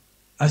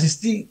 As it's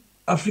still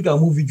African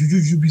movie,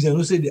 Juju business,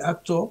 you say the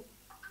actor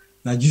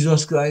like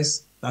Jesus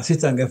Christ, and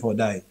Satan get for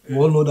die. We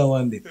all know that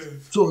one day.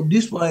 So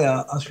this one,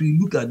 as we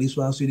look at this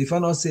one, so the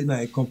final say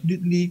now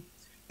completely.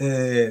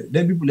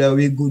 Then people are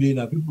way good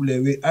in, people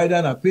are way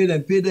either na pay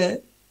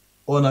them,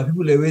 or na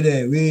people are way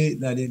there way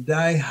that they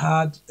die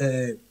hard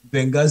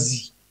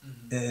Benghazi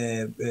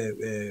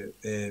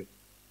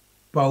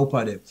power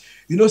over them.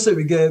 You know, say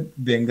we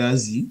get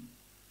Benghazi,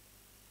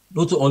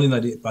 not only na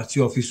the party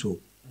office,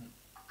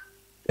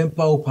 then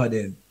power over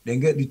them. Then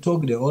get the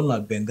talk they all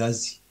at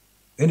Benghazi.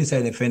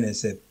 Anytime they find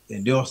themselves,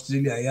 then they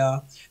Australia, yeah,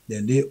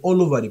 then they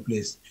all over the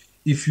place.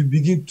 If you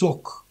begin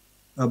talk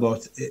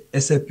about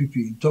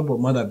SFPP, talk about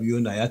Maada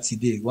beyond that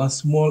today, one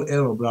small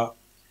error, bra,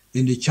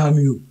 in the charm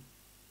you.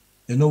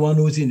 They no one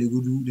know what they go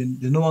do.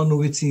 They no one know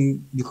what they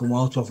come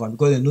out of, and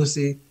because they know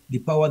say the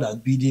power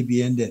that be there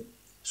behind them.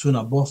 So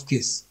na both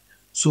case.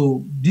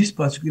 So this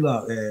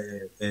particular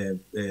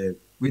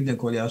we can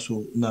call it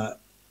also na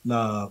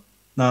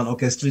an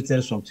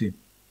orchestrated something.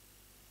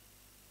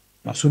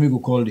 So we go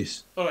call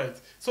this. All right.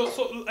 So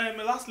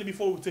lastly,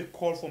 before we take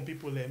call from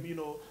people, you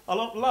know, a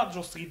lot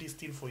just read this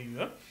thing for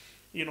you,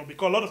 you know,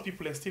 because a lot of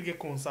people still get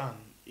concerned.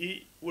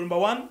 Number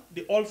one,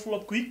 they all full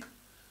up quick.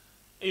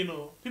 You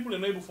know, people are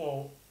not able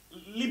for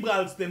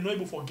liberals. They're not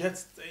able for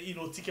get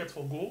ticket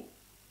for go.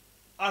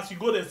 As you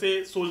go, they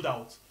say sold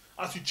out.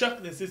 As you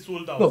check, they say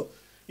sold out. No,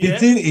 yeah? the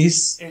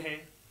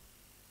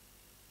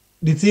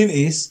thing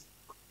is,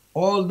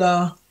 all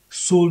that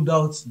sold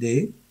out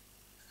there.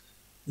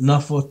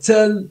 Now for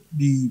tell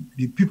the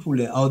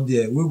people out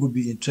there we would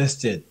be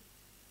interested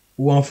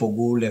who want for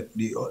go like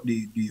the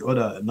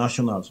other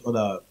nationals,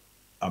 other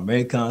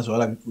Americans, or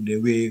other people the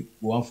way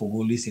who want for go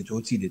listen to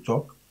what they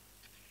talk.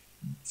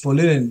 For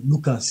them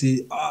look and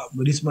say,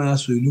 but this man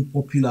also look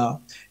popular,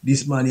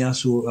 this man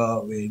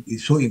also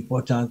is so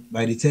important.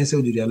 By the time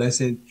they realize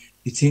that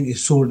the thing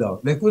is sold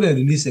out. Like when they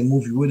release a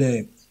movie, when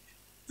they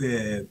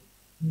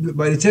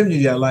by the time they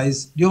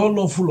realize they all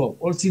not full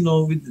up, all things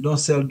don't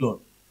sell done.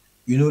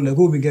 You know, like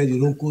we get the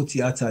local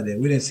theater there.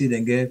 When they say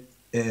they get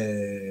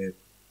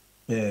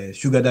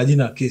Sugar Daddy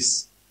in a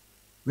case.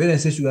 When they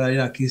say Sugar Daddy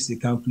in a case, they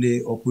can play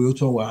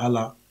Opoyoto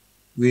Wahala,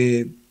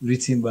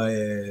 written by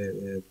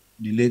the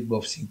late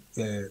Bob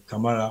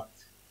Kamara,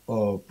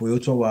 or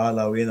Poyoto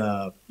Wahala, when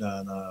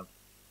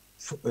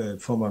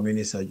former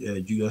minister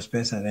Julius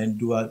Spencer and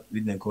do what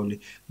with them call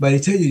it. By the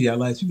time you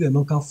realize people are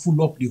not can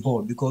full up the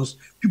hall because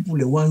people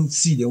they want to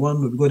see, they want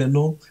to know because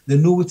they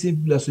know what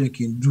people are so they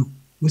can do,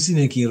 what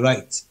they can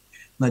write.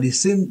 Now the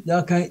same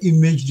that kind of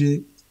image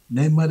they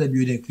Maada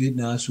they create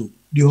now, so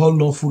the hall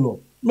not full up.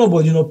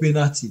 Nobody not pay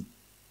nothing.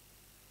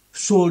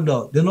 Sold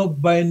out. They're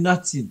not buying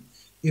nothing.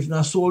 If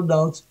not sold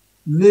out,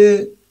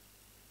 they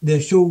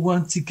show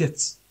one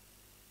ticket.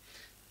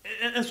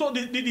 And so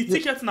the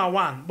tickets now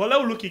one, but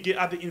let's look again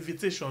at the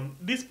invitation.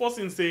 This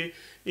person say,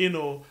 you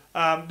know,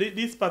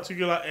 this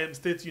particular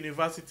state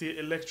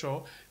university lecture,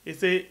 they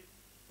say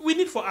we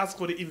need for ask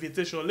for the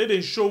invitation. Let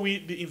them show we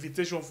the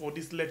invitation for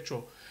this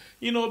lecture,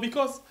 you know,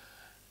 because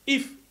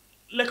if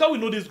like how we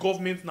know this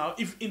government now,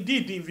 if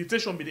indeed the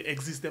invitation be the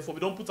exist, therefore we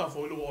don't put out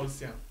for all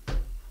here.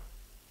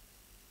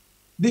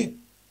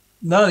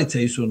 Now I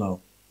tell you so now.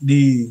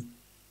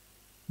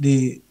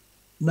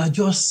 Not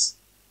just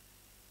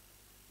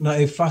now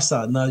a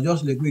faster, now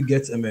just like we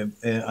get an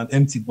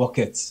empty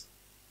bucket.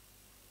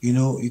 You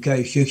know, you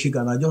can shake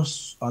and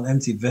just an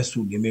empty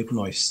vessel, they make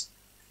noise.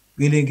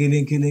 Killing,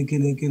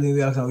 we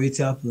have to wait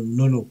up.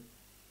 No.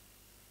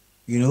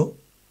 You know,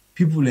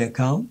 people they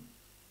come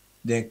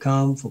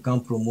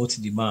promote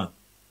the man,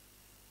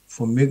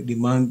 for make the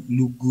man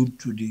look good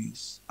to the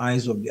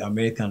eyes of the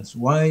Americans.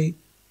 Why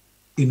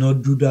you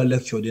not do that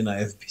lecture then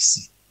at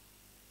FBC?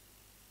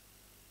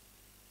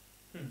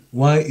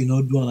 Why you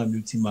not do on a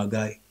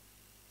multi-magai?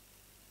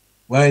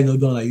 Why you not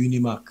do on a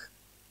Unimac,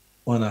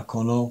 on a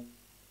Kono,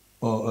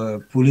 or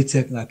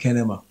Polytech na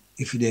Kenema,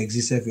 if they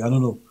exist? I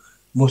don't know.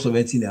 Most of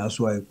it in the house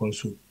why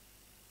also.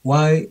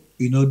 Why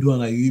you not do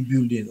on a UE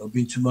building or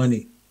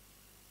Bintumani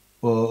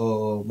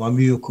or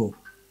Mamioko?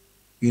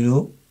 You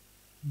know,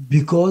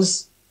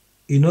 because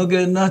you not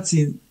get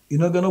nothing, you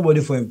not get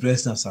nobody for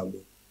impress na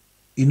salon.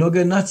 You not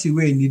get nothing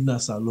where you need na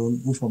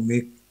salon who for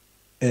make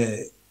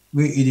where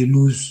they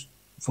lose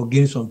for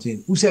gain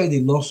something. Who say they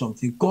lost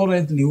something?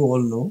 Currently, we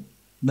all know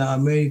na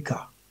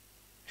America.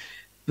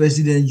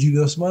 President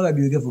Julius Maada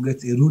be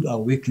forget a rude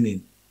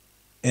awakening,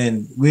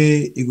 and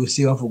where he go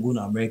say for go to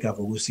America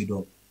for go sit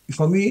down.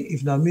 For me,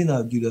 if na me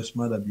na Julius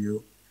Maada be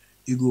you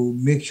go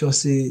make sure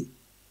say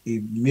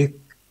it make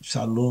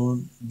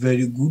salon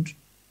very good,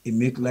 it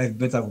make life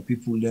better for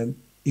people. Them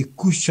a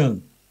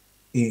cushion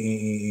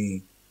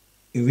in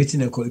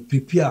waiting and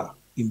prepare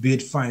in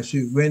bed fine. So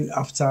when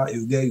after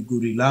you go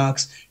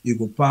relax, you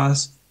go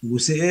pass, you go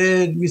say,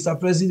 hey, Mr.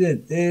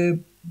 President, hey,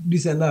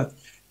 this and that.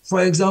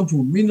 For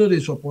example, me know they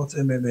support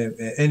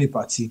any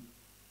party,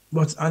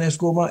 but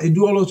Anescoma, it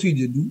do all of it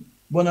they do,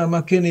 but I'm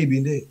a Kenny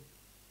been there.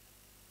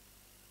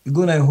 You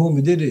go na home,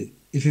 you did it.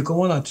 If you come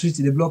on a street,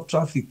 they block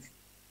traffic.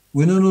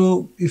 We don't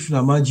know if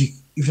na magic,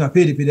 if na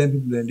pay the people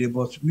in there,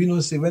 but we know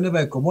say whenever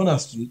I come on a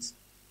street,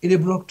 it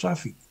block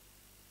traffic.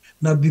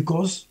 Now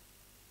because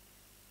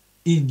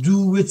it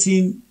do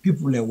wetin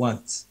people they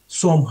want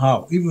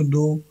somehow, even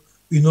though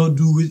you know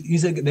do with you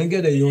say then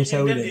get the own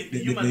side with the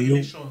human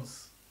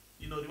relations.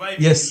 You know, the way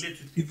yes,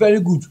 it's very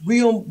good.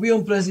 We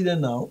on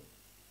president now.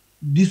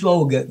 This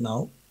one we get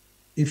now.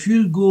 If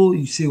you go,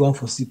 you say one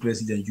for see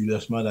President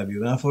Julius Maada,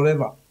 you run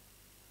forever.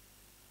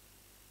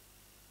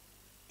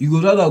 You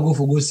go rather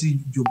go see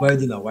Joe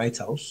Biden at White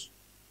House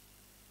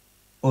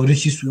or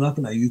Rishi Sunak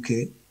in the UK.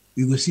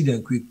 You go see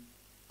them quick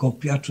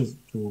compared to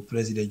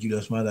President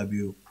Julius Maada.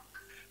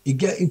 You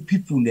get in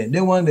people then.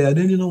 Then one day I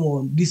don't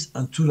know this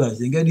entourage.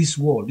 They get this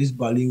wall, this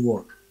Berlin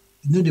wall.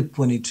 You know they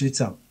penetrate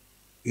them.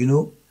 You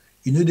know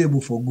they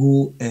able for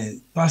go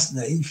and pass.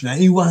 If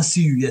you want to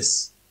see you,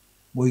 yes,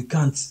 but you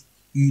can't.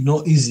 You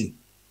not easy.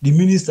 The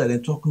minister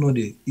then talk no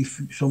day. If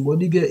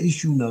somebody get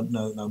issue na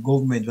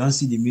government, you want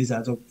see the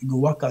minister talk, you go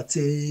work at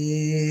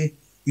you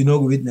know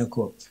go wait na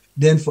call.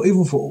 Then for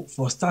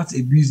start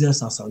a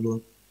business and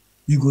salon,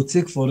 you go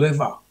take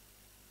forever.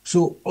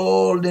 So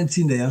all them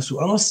thing there.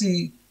 So I don't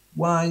see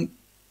why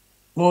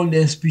all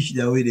their speech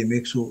the way they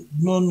make. So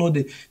no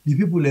the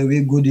people that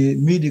way go there,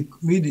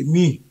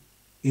 me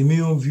in my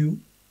own view,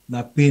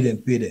 na pay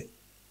them.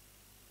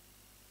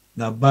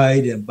 Now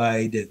buy them.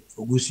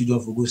 For go sit down,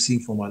 for go sing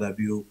for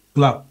AMADU,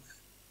 clap.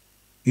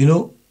 You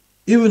know,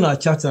 even at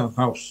Chatham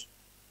House,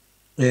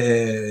 at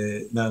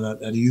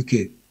the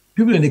UK,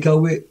 people in the can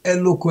way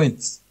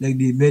eloquent, like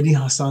the Mehdi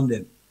Hassan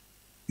them.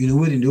 You know,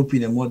 when they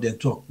open them more than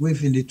talk. Where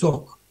if they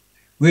talk,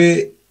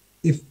 where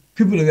if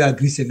people will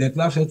agree, say they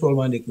clap, say all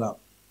man they clap.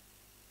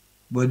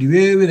 But the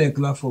way when they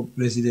clap for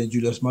President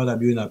Julius Maada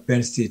being at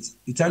Penn State,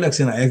 it's like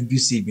saying at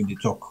FBC in the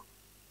talk.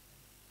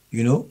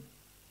 You know?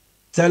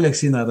 Tell like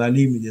saying at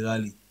rally, me the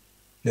rally.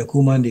 The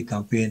command the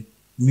campaign,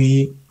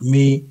 me.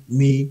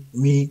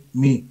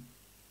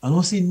 I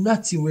don't see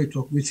nothing where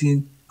talk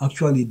within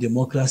actually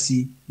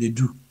democracy they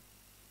do.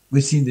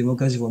 Within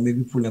democracy for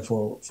maybe pulling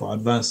for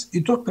advance.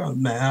 It talk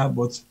now,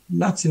 but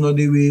nothing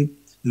other way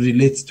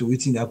relates to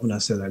within the happen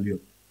as Sierra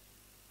Leone.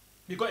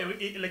 Because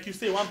like you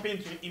say, one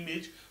paint your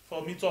image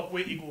for me talk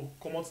where he go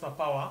come out na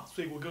power,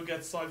 so he go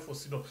get soil for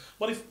Sido.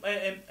 But if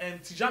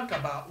Tijan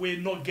Kaba will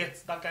not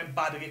get that kind of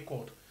bad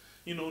record,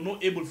 you know,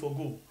 not able for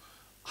go.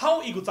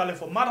 How he go tell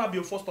for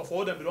Marabio first of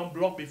all, them they don't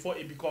block before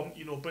he become,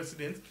 you know,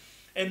 president.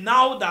 And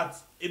now that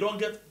he don't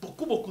get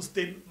boku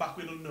stain back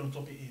we don't know on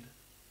top of it.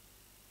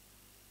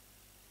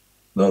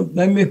 No,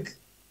 let me make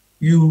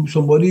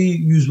somebody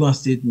used one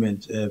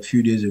statement a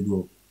few days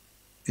ago.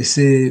 They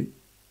say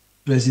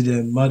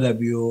President Maada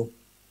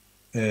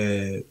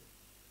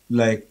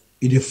like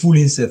he fool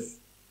himself.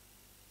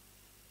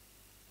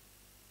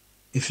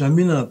 If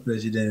Lamina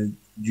President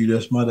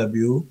Julius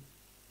Maada,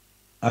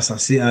 as I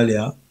say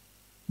earlier,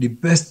 the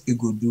best he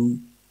could do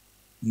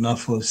now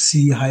for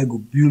see how he go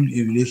build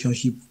a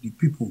relationship with the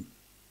people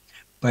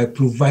by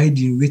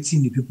providing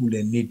waiting the people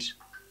they need.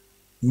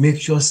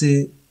 Make sure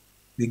say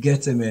we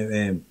get them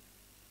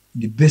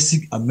the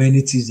basic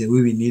amenities the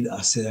way we need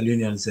as Sierra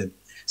Leoneans.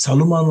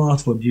 Salomon know how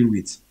to deal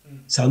with.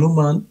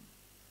 Salomon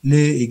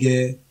lay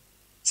get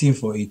team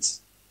for it.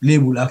 Lay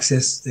will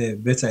access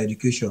better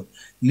education.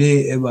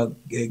 Lay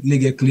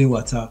get clean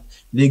water.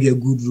 Lay get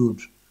good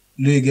road.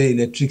 Lay get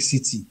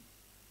electricity.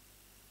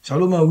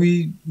 Saloma,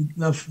 we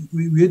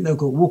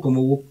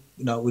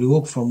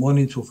work from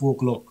morning to 4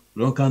 o'clock.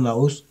 We don't come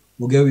house.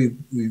 We get we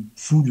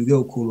food. We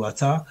get cold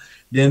water.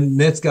 Then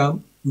next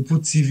come we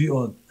put TV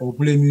on or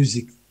play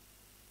music.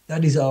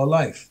 That is our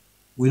life.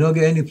 We don't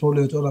get any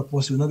problem with other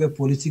person. We don't get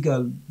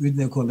political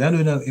witness. They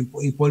don't have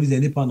in politics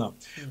any panel.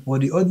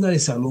 But the ordinary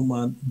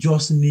Salomon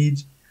just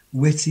need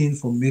waiting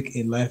for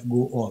making life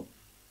go on.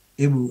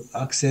 Able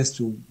access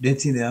to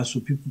that thing they have so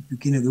people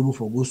can able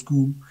for go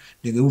school,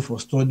 they able for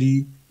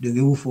study, they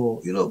able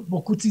for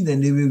but things that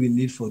they we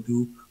need for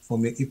do for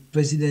make if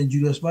President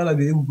Julius Maada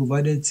be able to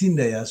provide that thing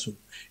there so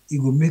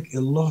it will make a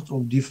lot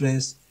of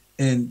difference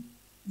and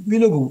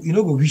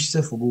go wish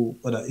self for go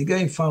other you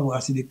get in farm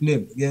as they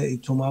claim, you get in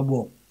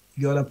Tomabo,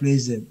 you get other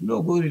places,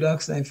 go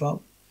relax in farm,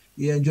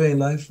 you enjoy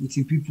life with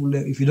the people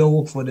if you don't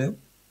work for them.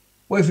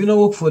 Or if you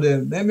don't work for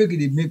them, then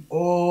make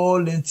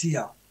all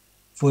entire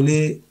for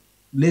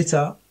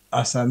later,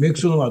 as I make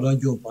sure I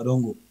don't jump, I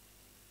don't go.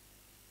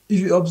 If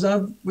you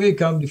observe where you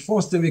come, the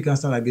first time we can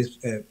stand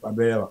against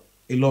Barbarella,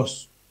 a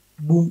loss.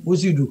 Boom, what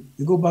you do?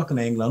 You go back in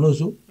England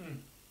also.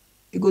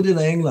 You go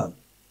to England.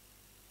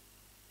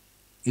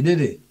 You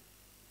did it.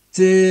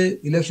 Say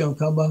election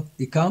come back,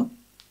 he come.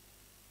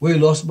 Where he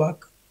lost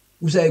back,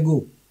 who say I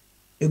go?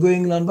 You go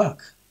England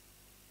back.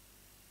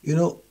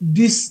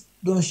 This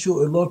don't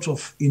show a lot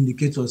of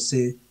indicators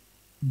say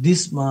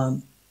this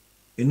man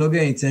You no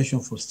get intention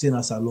for staying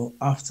as alone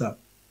after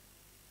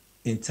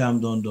in time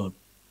done.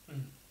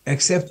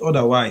 Except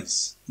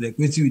otherwise, like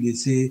what they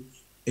say,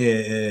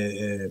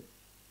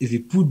 if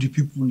you put the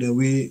people the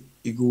way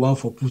you go on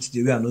for put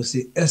the way I know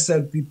say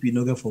SLPP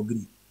no get for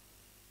green.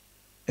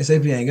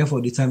 SLPP I get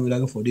for the time we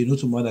like for the not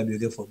to matter be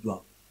get for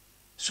blank.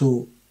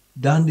 So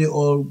then they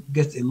all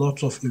get a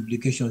lot of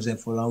implications and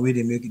for the way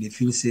they make it they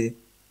feel say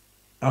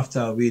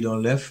after we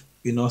don't left,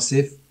 you not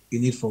safe, you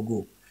need for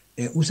go.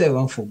 And who say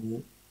want for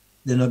go,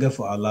 they not get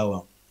for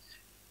allow.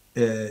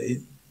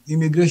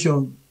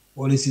 Immigration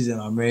policies in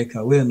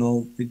America, we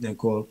know what they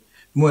call,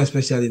 more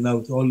especially now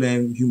with all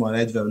them human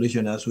rights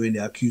violations, that's when they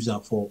accuse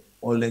them for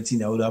all the things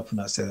that would happen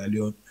at Sierra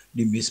Leone,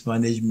 the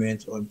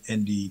mismanagement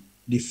and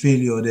the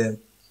failure of them.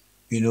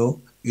 You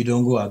know, you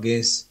don't go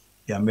against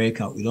the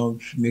American, you don't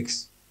make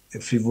a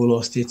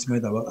frivolous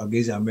statement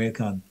against the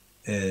American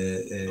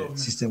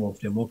system of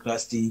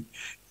democracy.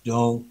 You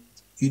don't,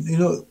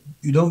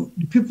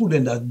 the people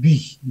then that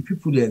be, the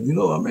people then,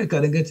 America,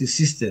 they get a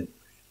system.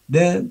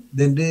 Then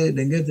they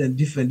get a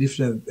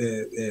different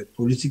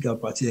political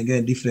party and get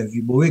a different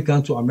view. But we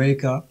come to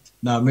America,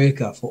 now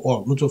America for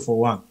all, not for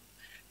one.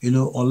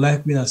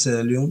 Unlike me in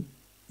Sierra Leone,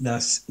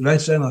 that's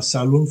right now a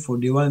saloon for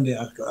the one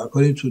that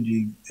according to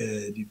the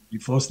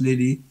first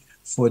lady,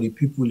 for the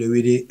people the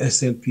way they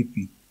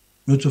SLPP,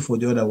 not for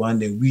the other one,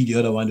 then we the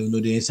other one, they know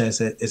the inside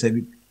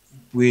SLPP,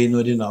 we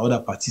know the other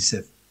party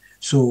self.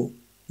 So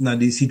now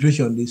the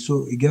situation,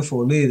 so again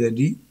for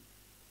lady,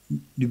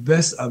 the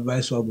best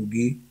advice I would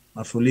give.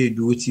 And for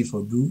do what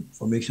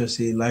for make sure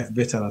say life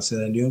better in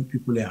Sierra Leone,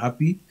 people are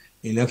happy,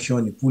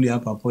 election, you pull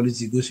up and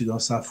politics goes you don't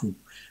suffer.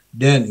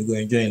 Then you go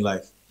enjoy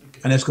life.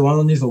 Okay. And there's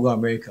one need for go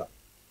America.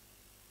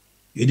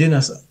 You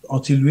didn't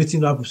until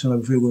waiting that person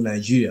before you go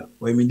Nigeria.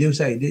 But I mean they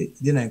say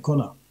they in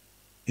corner.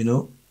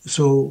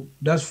 So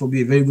that's for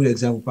me a very good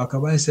example.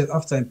 Pakaba said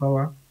after in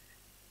power,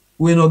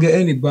 we don't get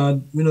any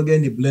bad, we don't get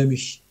any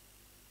blemish.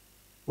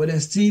 But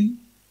then still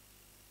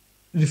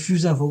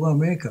refusing for go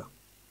America.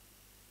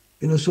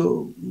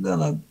 So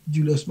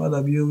Julius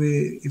Maada be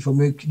away if I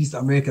make this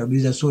America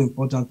business so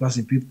important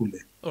passing people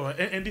there. All right,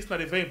 and this is not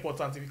very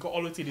important because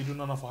always they do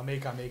none of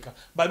America.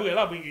 By the way,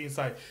 I'll bring you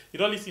inside. You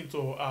don't listen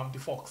to the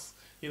Fox.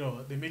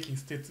 They're making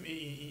statements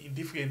in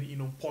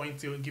different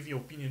points, give your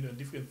opinion on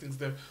different things.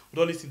 There, we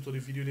don't listen to the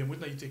video. Then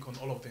what do you take on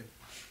all of them?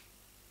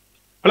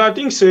 Well, I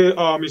think say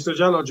Mr.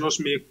 Jalloh just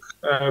make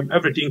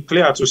everything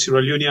clear to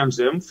Sierra Leoneans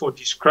them for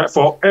describe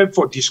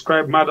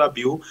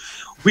AMADU,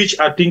 which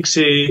I think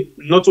say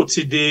not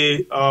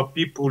today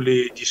people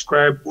they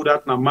describe who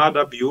that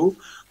AMADU,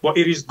 but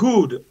it is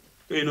good,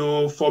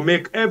 for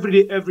make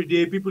every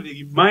day people they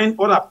remind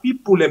other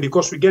people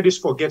because we get this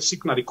forget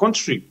sick in the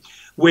country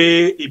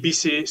where it be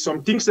say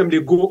some things them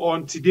they go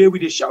on today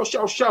with a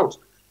shout,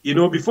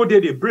 before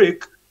they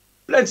break,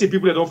 plenty of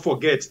people they don't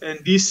forget and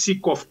this sick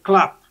of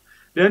clap.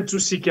 Then to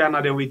seek and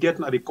then we get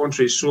na the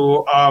country.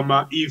 So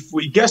if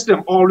we guess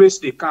them always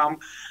they come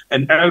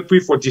and help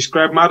me for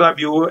describe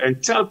AMADU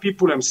and tell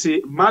people them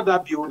say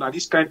AMADU now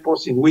this kind of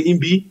person we in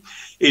be,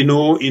 it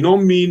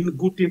don't mean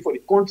good thing for the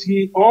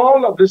country.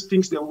 All of these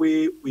things the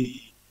way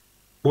we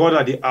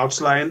border the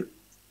outline,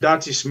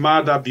 that is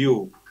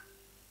AMADU.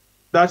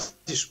 That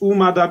is who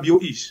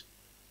AMADU is.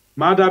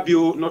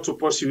 AMADU not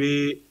supposed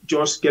to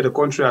just get the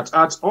country at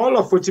heart. All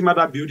of what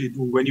AMADU they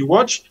do when you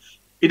watch.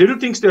 They do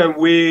things the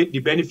way they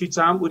benefit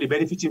them, where they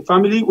benefit in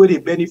family, where they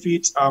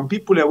benefit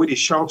people, where they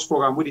shout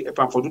for them, where they help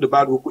them for do the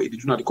bad work, where they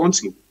do not the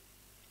country.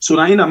 So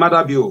now in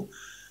AMADU,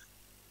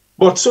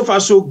 but so far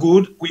so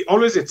good. We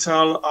always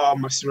tell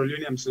Sierra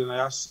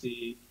Leoneans,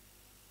 we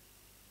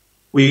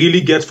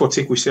really get for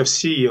take ourselves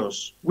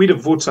serious. We the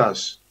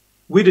voters,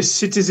 we the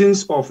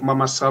citizens of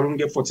Mama Salon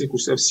get for take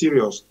ourselves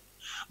serious.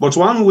 But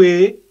one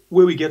way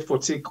where we get for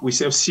take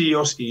ourselves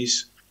serious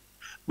is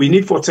we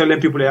need for telling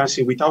people they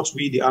say without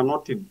we they are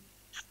nothing.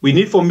 We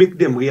need for make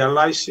them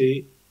realize,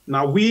 say,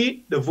 now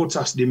we, the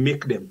voters, they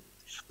make them.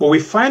 But we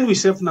find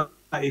ourselves now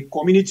a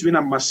community in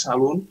a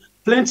Masalon,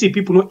 plenty of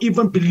people don't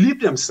even believe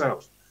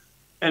themselves.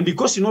 And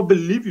because you don't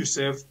believe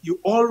yourself, you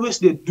always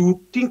they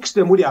do things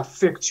that will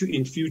affect you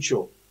in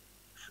future.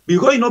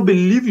 Because you don't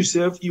believe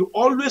yourself, you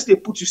always they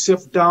put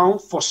yourself down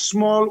for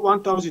small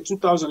 1,000,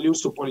 2,000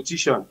 leaves to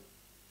politician.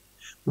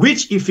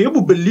 Which if you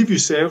able to believe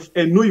yourself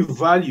and know your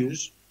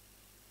values,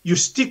 you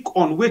stick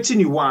on waiting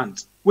you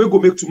want. We go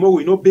make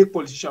tomorrow, big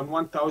politician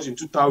 1,000,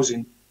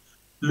 2,000.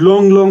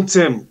 Long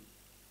term,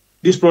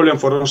 this problem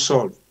for us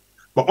solve.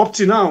 But up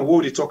to now,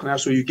 what they talk now,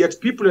 so you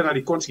get people in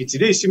the country.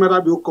 Today, you see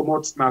AMADU come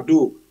out now.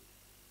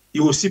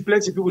 You will see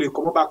plenty of people they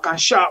come up back and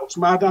shout,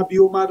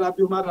 AMADU.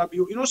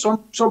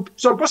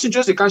 Some person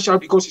just they can't shout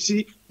because you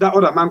see that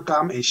other man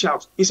come and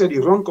shout. Instead, he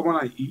run come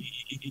on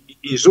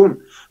his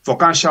own for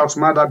can't shout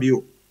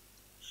AMADU.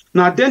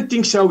 Now then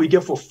things how we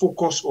get for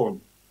focus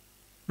on.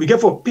 We get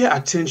for pay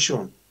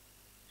attention.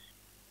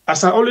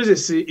 As I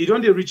always say, it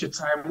don't reach a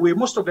time where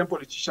most of them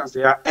politicians,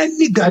 they are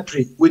any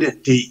gathering with a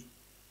day.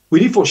 We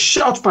need for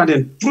shout pan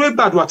them, throw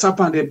bad WhatsApp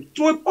pan them,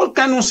 throw all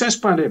kind of nonsense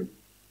pan them.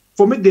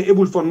 for make they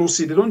able for no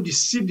say. They don't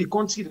deceive the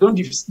country, they don't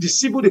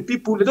deceive the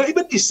people, they don't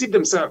even deceive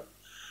themselves.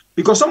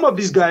 Because some of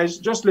these guys,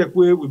 just like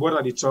where we bought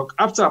at the talk,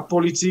 after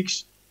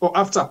politics or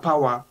after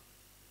power,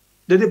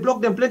 then they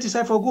block them plenty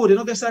side for go. They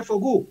don't get side for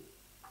go.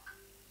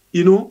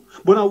 You know?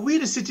 But now we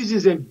the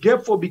citizens and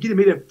get for begin to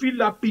make them feel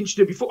that pinch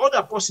them before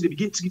other person they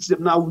begin to treat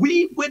them. Now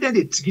we where then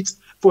they treat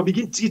for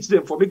begin to treat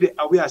them for make them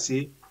aware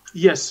say,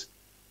 yes,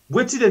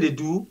 what did they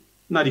do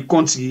now the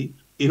country,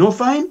 you know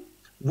fine?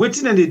 What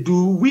did they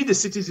do, we the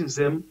citizens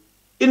them,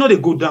 you know they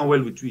go down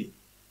well with we.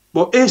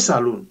 But a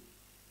salon.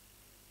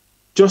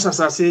 Just as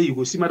I say, you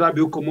go see Maada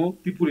bill come on,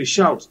 people they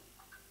shout.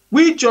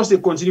 We just they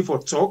continue for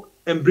talk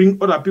and bring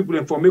other people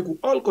and for make we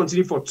all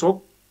continue for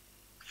talk,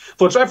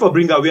 for try for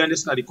bring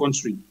awareness in the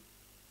country.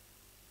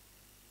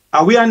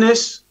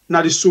 Awareness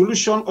now the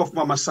solution of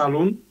Mama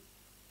Salon,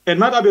 and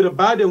Maada bill the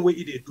bad and way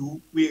they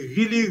do, we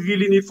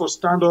really need for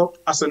stand up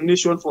as a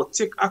nation for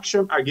take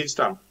action against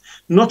them.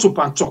 Not to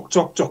pan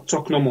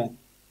talk no more.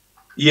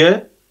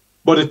 Yeah?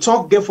 But the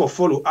talk get for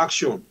follow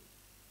action.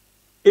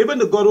 Even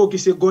the God who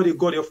say God,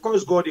 of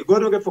course God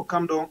will get for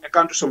come down and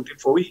can do something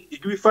for we. He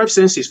give you 5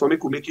 senses for me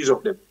to make use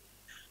of them.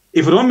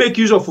 If we don't make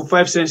use of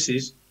 5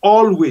 senses,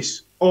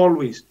 always,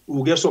 we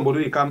will get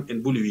somebody to come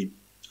and bully we.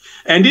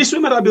 And this way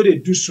Maada bill they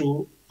do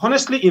so,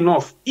 honestly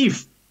enough,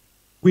 if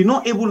we're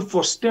not able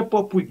to step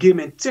up with game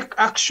and take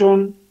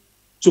action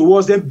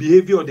towards them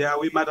behavior their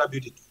way Maada bill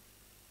they do.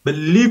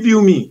 Believe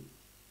you me,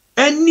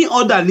 any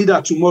other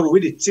leader tomorrow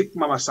will they take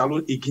Mama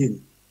Salon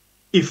again,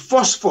 if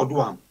force for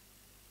do am.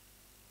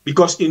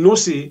 Because he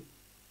knows say,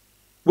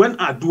 when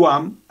I do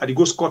am, I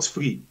go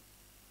scot-free.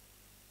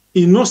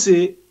 He knows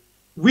say,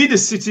 we the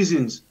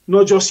citizens,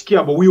 not just care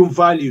about we own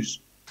values.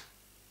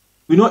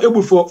 We're not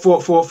able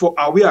for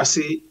aware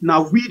say,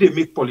 now we they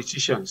make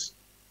politicians.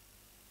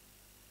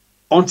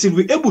 Until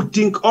we able to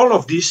think all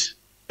of this,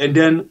 and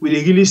then we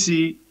they really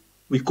see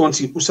we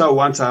continue USA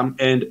one time,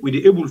 and we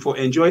they able for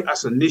enjoy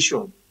as a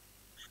nation.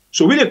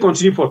 So we they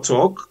continue for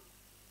talk,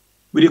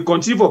 we they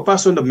continue for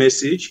pass on the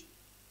message,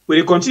 we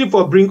they continue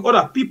for bring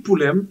other people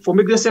them for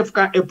make themselves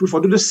can help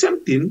for do the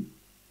same thing.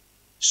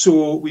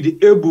 So we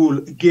they able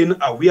gain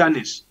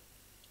awareness.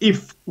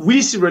 If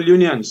we Sierra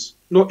Leoneans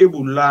not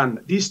able to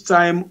learn this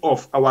time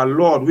of our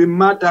Lord, we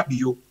Maada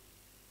bill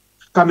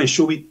come and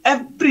show we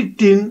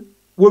everything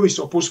what we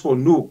supposed for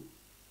know.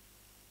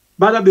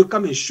 Maada bill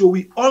come and show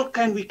we all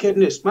kind of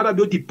wickedness. Maada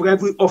bill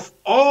deprive we of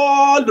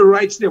all the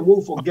rights that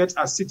we forget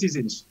as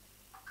citizens.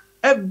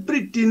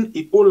 Everything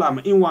in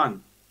Olam in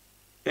one.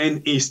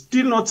 And he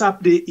still not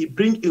up there, he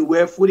bring a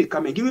way for they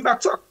come and give me back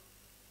talk.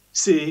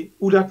 Say,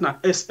 who that na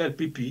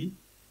SLPP,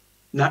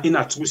 na in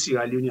a true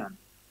Sierra Leonean.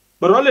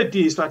 But all of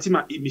this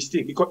Fatima a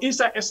mistake because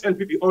inside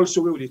SLPP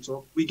also where we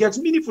talk, we get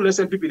meaningful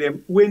SLPP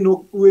them we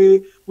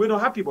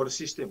not happy about the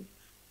system.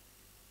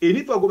 And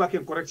if I go back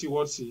and correct you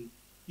what say,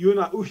 you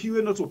not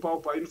to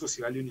power, you not to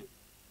Sierra Leonean.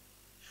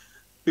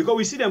 Because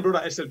we see them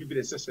brother SLPP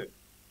themselves,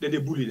 then they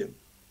bully them.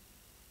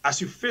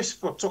 As you face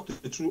for talk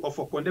the truth or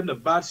for condemn the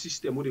bad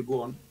system where they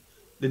go on,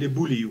 then they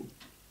bully you.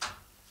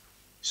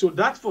 So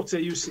that for tell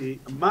you say,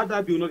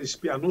 Maada bill not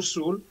spare no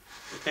soul,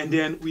 and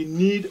then we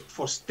need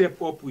for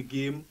step up with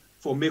game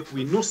for make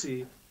we know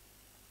say,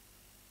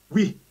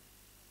 we,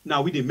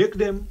 now we they make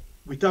them,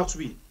 without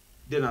we,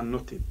 then are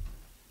nothing.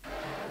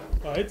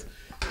 All right,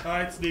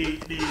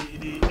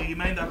 the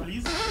reminder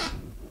please.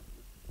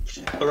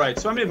 All right,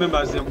 so family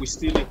members, then we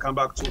still come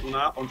back to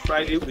now on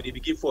Friday, we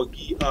begin for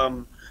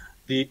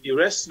the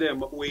rest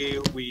them we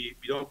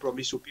don't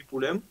promise to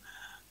people them.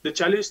 The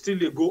challenge still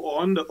they go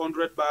on, the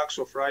 100 bags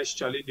of rice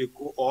challenge they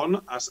go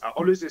on. As I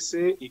always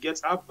say, you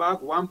get half bag,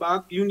 1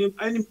 bag, you name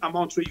any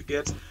amount where you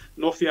get,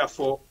 no fear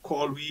for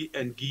call we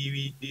and give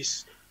we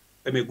this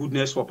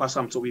goodness for pass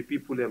them to we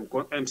people them.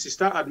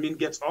 Sister admin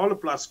gets all the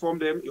platform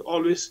them, you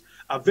always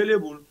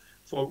available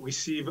for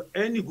receive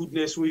any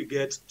goodness we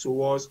get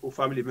towards our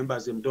family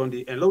members them done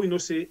they. And now we know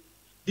say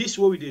this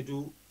what we they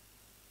do,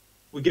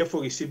 we get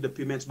for receive the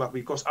payments back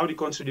because how the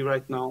country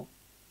right now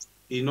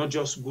is not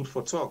just good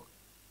for talk.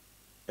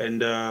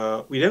 And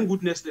with them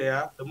goodness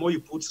there, the more you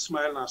put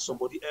smile on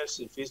somebody else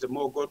in face, the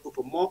more God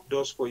open more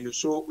doors for you.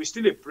 So we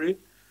still pray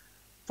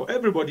for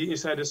everybody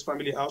inside this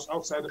family house,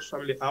 outside this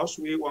family house.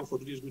 We want for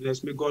this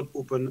goodness. May God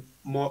open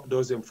more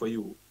doors them for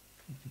you.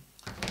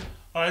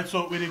 All right,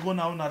 so we go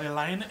now the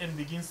line and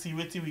begin see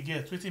what we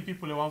get. What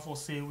people want for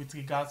say with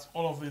regards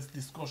all of this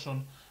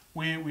discussion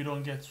where we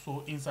don't get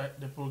so inside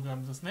the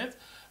program this net.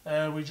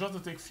 We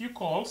just take few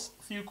calls,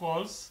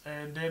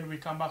 and then we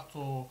come back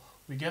to.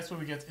 We guess what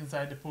we get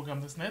inside the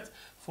program this net.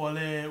 For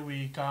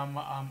we come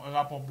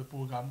wrap up the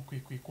program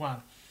quick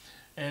one.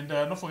 And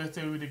don't forget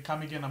to we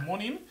come again in the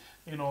morning.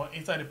 You know,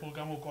 inside the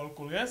program we'll call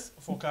Colores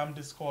for come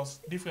discuss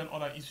different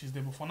other issues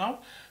there. But for now,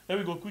 let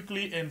me go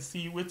quickly and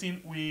see what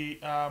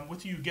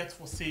you get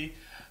for say,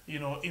 you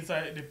know,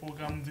 inside the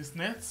program this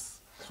net.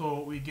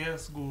 So we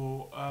guess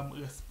go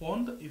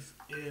respond if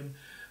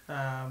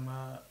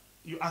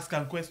you ask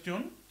a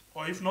question,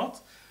 or if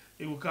not,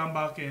 it will come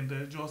back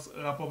and just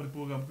wrap up the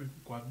program quick.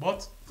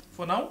 But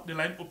for now, the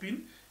line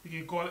open. you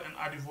can call and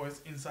add your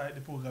voice inside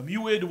the program.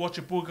 You will watch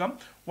a program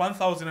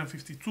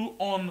 1052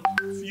 on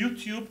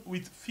YouTube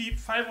with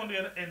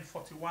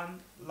 541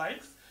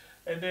 likes,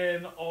 and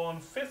then on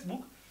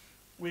Facebook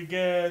we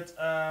get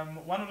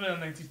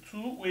 192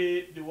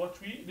 where they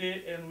watch we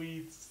there, and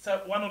with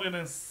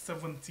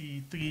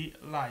 173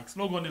 likes.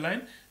 Log on the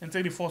line and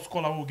take the first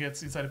caller who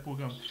gets inside the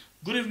program.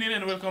 Good evening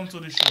and welcome to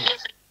the show.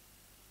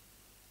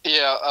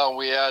 Yeah,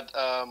 we had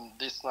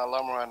this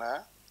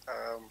Lamrana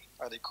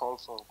at the call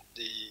for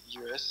the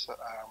US.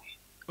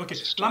 Okay,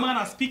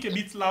 Lamrana, speak a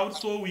bit loud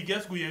so we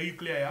guess we hear you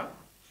clear, yeah?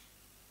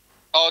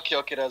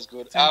 Okay, that's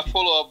good. I'll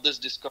follow up this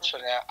discussion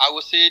here. I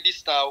will say this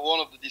is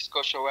one of the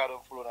discussion where I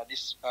don't follow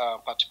this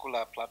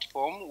particular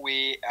platform.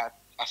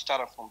 I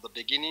started from the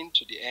beginning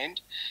to the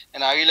end,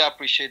 and I really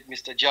appreciate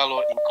Mr.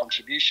 Jalloh in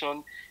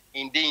contribution,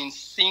 in being in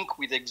sync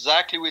with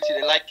exactly what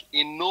he like.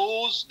 He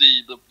knows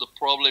the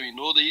problem, he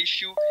knows the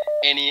issue,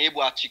 and he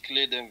able to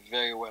articulate them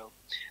very well.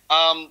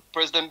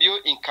 President Bio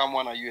in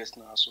Kamwana, US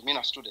now, so me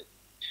a student.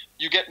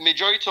 You get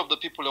majority of the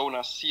people who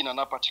are seen in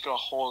that particular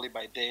holiday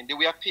by then, they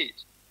were paid.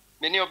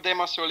 Many of them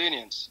are Sierra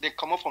Leoneans. They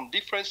come up from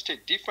different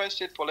states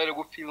for let them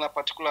go feel in a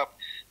particular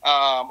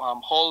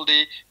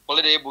holiday, for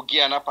let them able to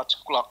get in a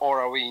particular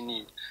aura we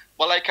need.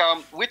 But like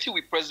waiting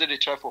with president they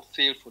try for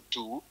fail for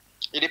do,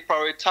 they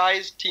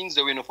prioritize things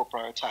that we know for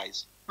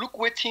prioritize. Look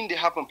what thing they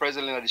happen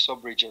presently in the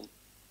sub-region.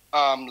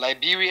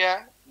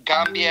 Liberia,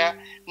 Gambia,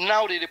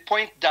 now they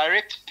point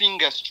direct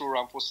fingers to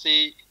them for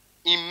say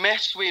in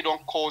mess way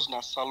don't cause na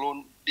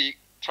salon, they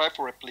try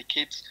to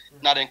replicate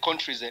na them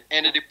countries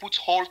and they put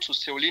halt to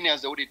Sierra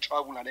Leoneans the way they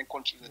travel na them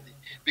countries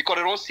because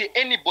they don't see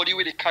anybody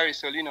where they carry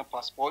Sierra Leonean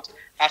passport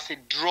as a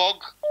drug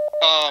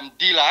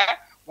dealer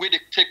where they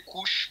take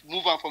kush,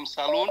 move on from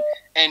salon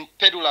and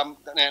peddle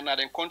na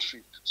them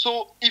country.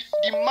 So if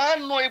the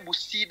man no able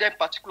see that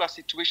particular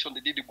situation they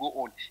did go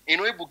on,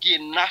 and no able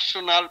give a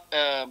national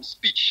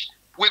speech,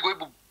 we go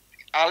able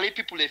allow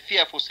people a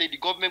fear for say the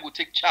government will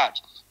take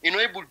charge. You know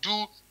able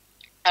do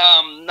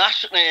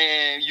national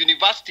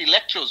university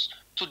lectures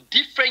to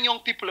different young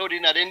people out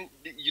in the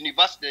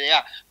university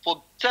there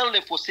for tell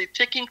them for say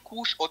taking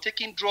kush or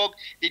taking drug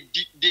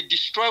they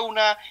destroy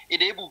una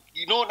and able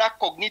that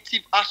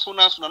cognitive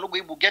assonance una no go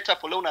able get up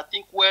for una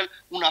think well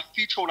una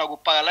future una go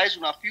paralyze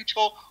una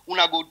future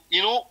una go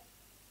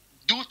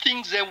do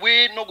things and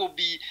way not go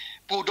be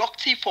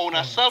productive for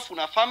una self,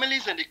 una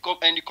families and the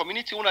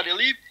community una they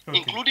live,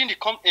 including the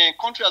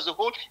country as a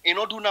whole, and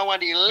not do now when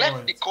they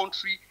left the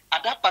country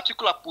at that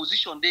particular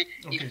position. They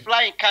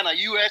fly in Canada,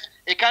 US,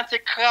 they can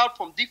take crowd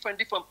from different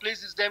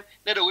places. Them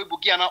let the way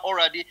Bugiana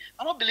already.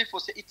 I don't believe for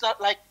say it's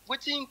like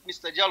what thing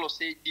Mr. Jalloh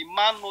say the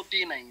man no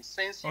day in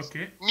sense.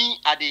 Me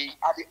they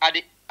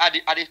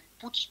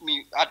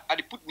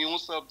put me on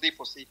self there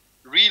for say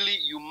really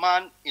you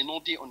man in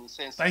no day on his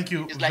sense. Thank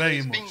you it's like very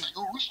it's much. Being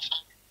used.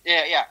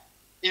 Yeah.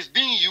 It's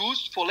being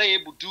used for letting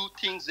able do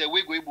things that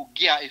we're able to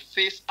get a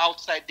face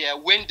outside there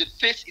when the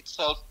face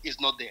itself is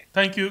not there.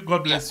 Thank you.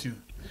 God bless you.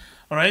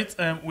 All right.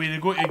 We'll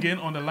go again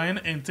on the line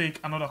and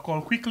take another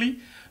call quickly.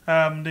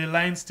 The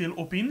line's still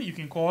open. You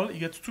can call. You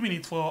get 2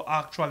 minutes for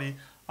actually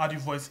add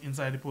your voice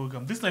inside the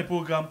program. This night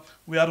program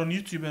we are on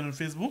YouTube and on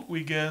Facebook.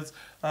 We get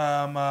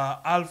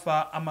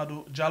Alpha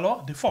AMADU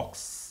JALLOH, the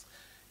Fox.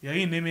 Yeah,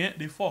 you name it,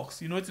 the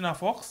Fox. You know it's in a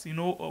Fox. You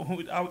know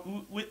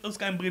what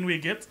kind of brain we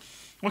get.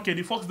 Okay,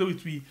 the Fox do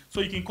it we. So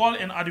you can call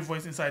and add your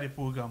voice inside the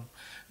program.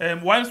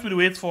 Whilst we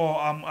wait for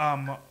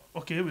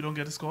okay, we don't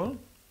get this call.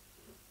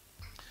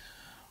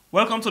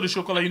 Welcome to the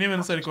show, caller. Your name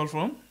and inside the call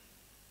from?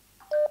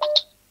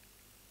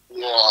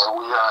 Yeah,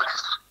 we are.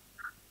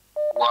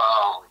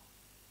 Wow.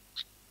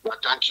 Well,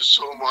 thank you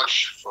so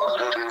much for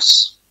doing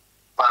this.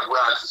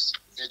 Congrats,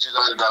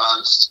 Vigilant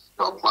Gallant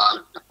Young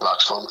Man, the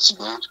platform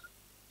today.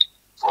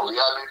 For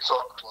really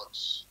talk about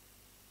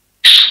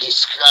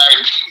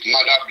describe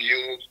Maada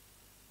view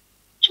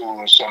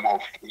to some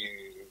of the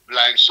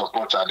blind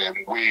supporters them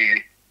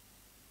we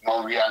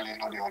not really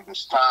know they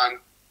understand,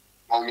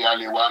 not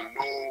really want to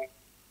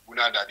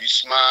know that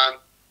this man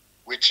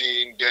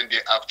waiting then they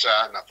after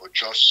now for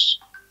just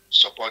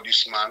support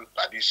this man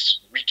by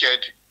this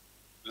wicked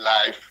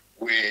life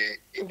way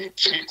in the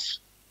treat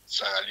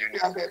Sierra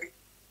Leone them.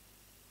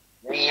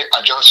 Me,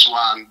 I just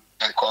want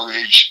to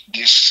encourage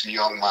this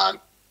young man,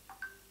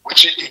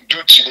 which he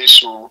do today,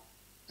 so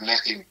let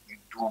him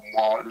do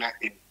more, let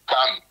him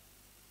come.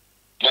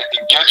 Let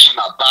him get to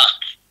the back,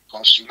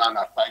 because you know,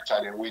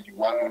 fighter the way the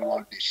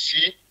one they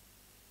see,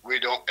 we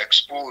don't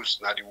expose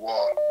now the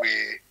war.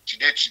 We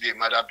today,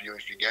 Maada Bio,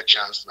 if you get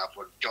chance now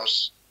for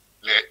just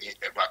let him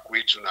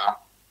evacuate to now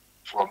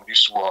from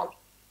this world.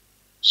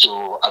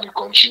 So I will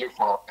continue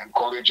for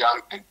encourage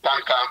him and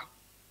thank him.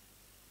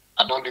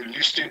 I don't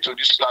listen to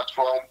this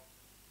platform,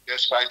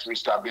 despite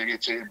Mr.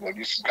 Ability, but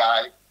this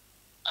guy,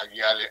 I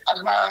really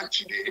admire him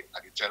today. I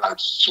tell him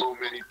so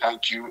many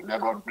thank you.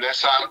 Let God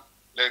bless him.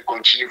 Let him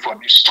continue for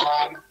this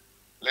strong.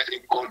 Let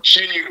him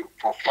continue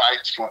for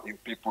fight for him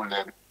people.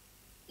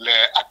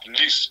 Let at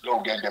least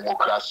not get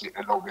democracy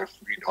and not get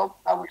freedom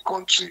in our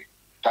country.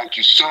 Thank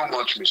you so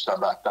much, Mr.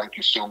 Bat. Thank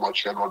you so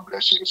much. God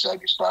bless you inside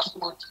this past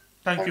month.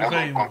 Thank you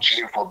very much.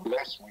 Continue for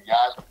bless. We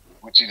have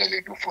what they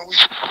do for you.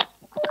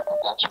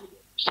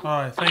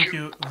 All right, thank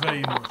you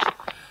very much.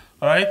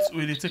 All right,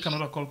 we'll take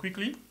another call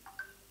quickly.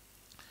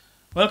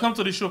 Welcome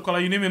to the show, caller.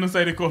 You name and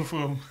inside the call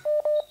from.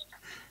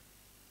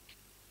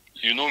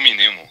 You know me,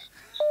 Nemo.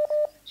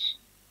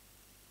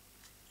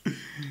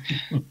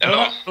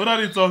 Hello? What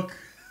are you talk?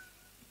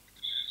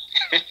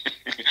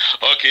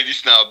 Okay,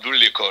 this now Abdul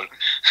they call.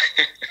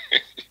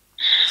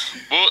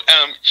 But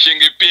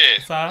Shenge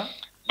Pierre. Sir?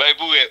 But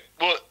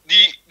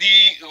the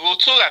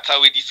rotorata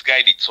with this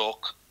guy they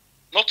talk,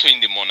 not to in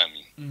the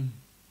monami.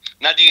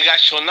 Now the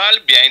rationale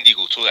behind the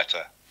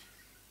rotorata.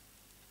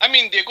 I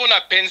mean, they're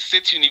gonna Penn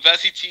State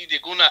University, they're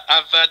gonna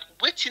Harvard.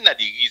 Waiting at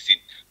the reason.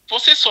 For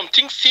say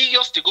something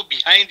serious, they go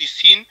behind the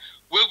scene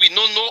where we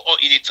don't know or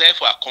they try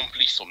to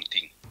accomplish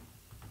something.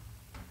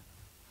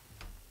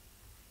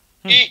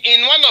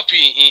 In one of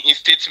his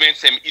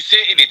statements, he said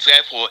they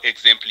try for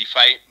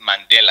exemplify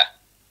Mandela.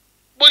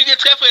 But if they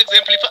try for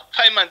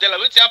exemplify Mandela,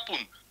 what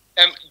happened?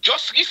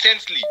 Just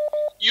recently,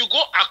 you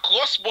go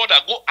across border,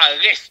 go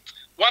arrest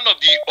one of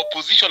the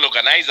opposition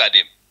organizer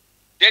them.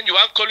 Then you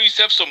want to call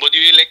yourself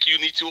somebody like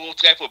unity who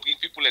try for bring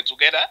people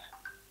together.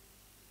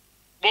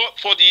 But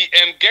for the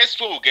guests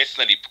who will get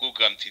on the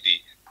program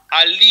today,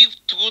 I live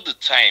through the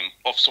time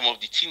of some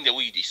of the things that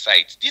we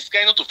decide. This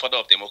guy not a father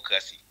of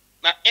democracy.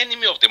 Now,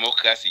 enemy of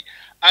democracy.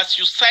 As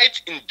you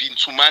cite in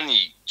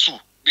Bintumani 2,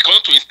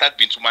 because to start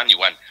Bintumani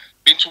 1,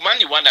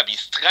 Bintumani 1 that be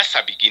stress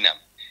a beginner.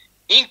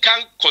 In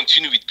can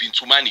continue with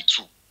Bintumani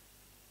 2.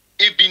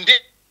 It been there.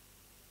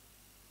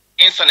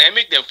 And I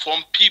make them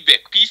form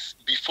peace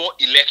before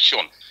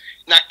election.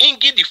 Now, in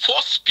get the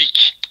first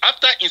speech,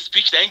 after in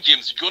speech, then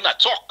James Jonah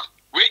talk,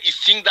 where he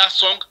sing that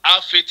song,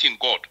 Have Faith in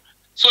God.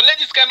 So let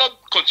this cannot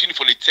continue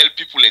for the tell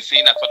people and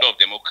saying a father of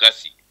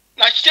democracy.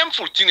 Now,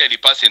 shameful thing that the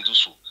person do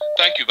so.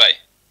 Thank you, bye.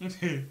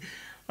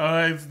 All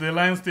right, the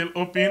line still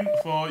open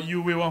for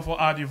you. We want for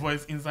add your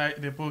voice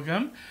inside the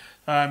program.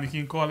 You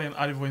can call and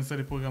add your voice inside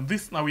the program.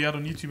 This now we are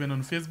on YouTube and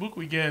on Facebook.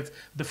 We get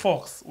the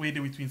Fox way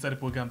with inside the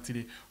program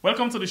today.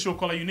 Welcome to the show,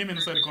 caller. You name and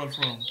inside the call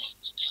from.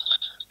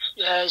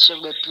 Yes,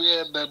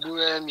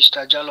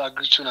 Mr. JALLOH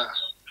Agrituna.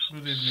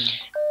 Good evening.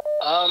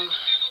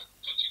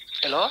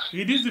 Hello.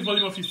 Reduce the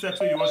volume of your set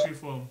where you're watching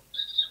from.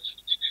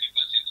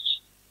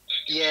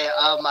 Yeah,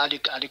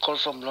 I call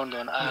from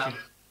London. Okay.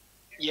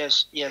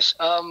 Yes.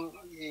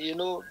 You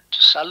know,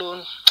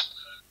 Salon,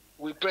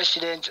 with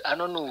President, I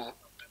don't know.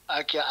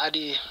 I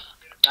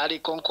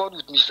concord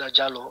with Mr.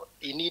 JALLOH.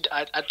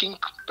 I think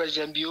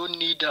President Bio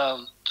need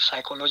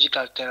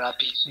psychological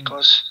therapy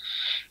because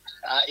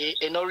I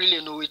don't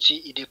really know what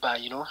he did,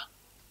 you know.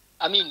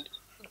 I mean,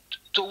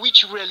 to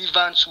which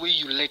relevance way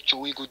you lecture,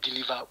 we go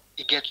deliver,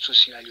 it gets to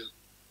Sierra Leone.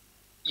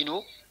 You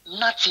know,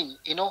 nothing.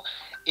 You know,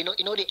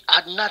 they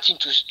add nothing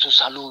to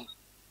Salon.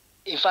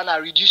 In fact, I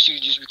reduce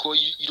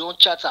because you don't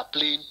charter a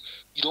plane,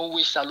 you don't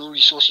waste Salon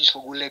resources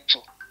for go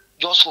lecture.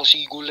 Just for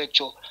you go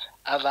lecture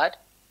Harvard.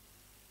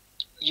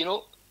 You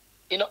know,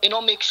 it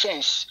don't make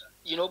sense.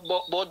 You know,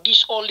 but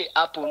this all they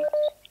happen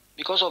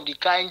because of the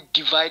kind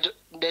divided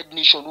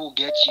nation who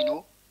gets, you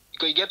know,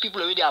 because you get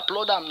people already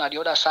applaud them on the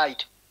other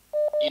side.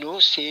 You know,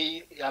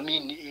 say, I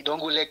mean, you don't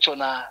go lecture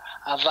na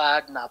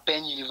Harvard, na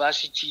Penn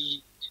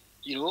University,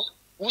 you know,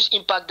 whose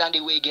impact than they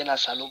way again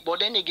as Salon. But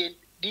then again,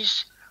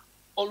 this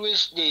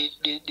always they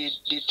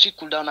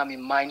trickle down on my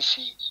mind,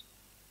 see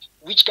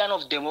which kind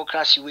of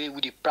democracy way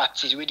would they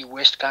practice, where the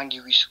West can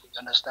give us, you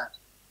understand?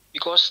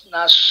 Because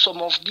now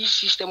some of this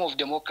system of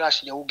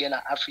democracy they will get in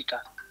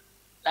Africa.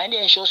 And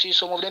they ensure see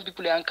some of them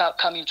people they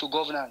come into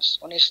governance,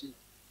 honestly.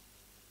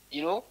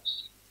 You know?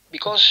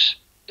 Because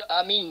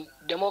I mean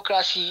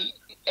democracy,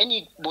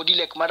 anybody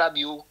like Maada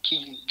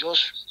can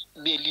just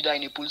be a leader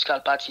in a political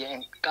party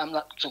and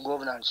come to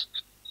governance.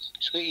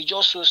 So it's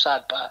just so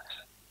sad, but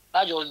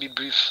I'll just be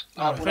brief.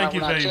 Thank you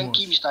very thank much.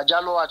 you, Mr.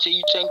 JALLOH. I say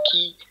you thank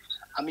you.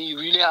 I mean, you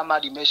really hammer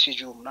the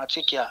message. Now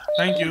take care.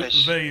 Thank you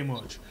very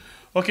much.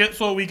 Okay,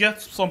 so we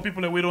get some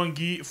people that we don't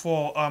give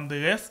for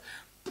the rest.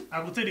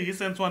 I will take the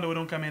recent one that we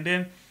don't come and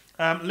then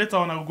later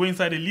on I will go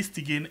inside the list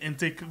again and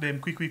take them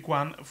quick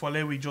one for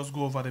let we just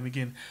go over them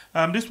again.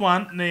 This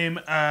one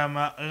named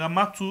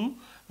Ramatu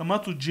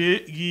J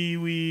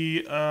give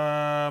we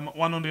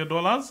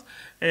 $100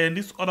 and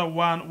this other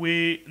one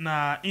we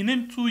na in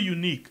name too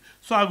unique.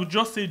 So I would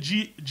just say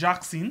G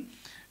Jackson.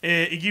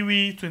 He give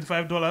me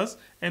 $25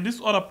 and this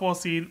other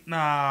person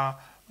na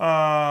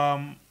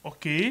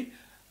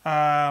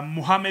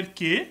Muhammad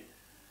K.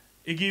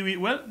 He give me,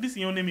 well, this is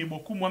your name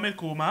Boku Muhammad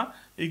Koma.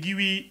 He give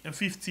me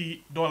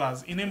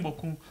 $50 in name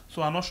Boku.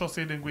 So I'm not sure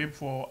say them going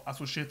for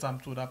associate them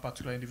to that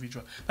particular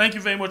individual. Thank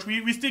you very much.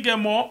 We still get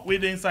more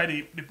with inside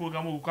the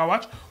program we can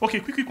watch. Okay,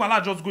 quick one.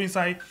 I'll just go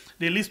inside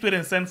the list where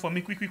and send for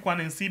me quick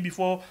one and see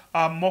before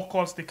more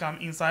calls they come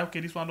inside. Okay,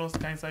 this one does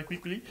come inside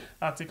quickly.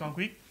 I'll take on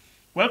quick.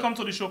 Welcome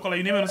to the show, caller.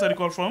 Your name and where the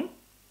call from?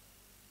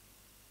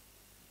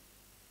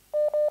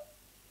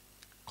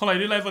 Call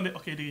ID live on the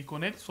okay, they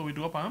connect, so we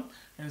drop them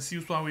and see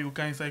which one we will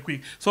come inside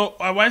quick. So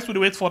whilst we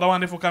wait for that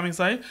one for come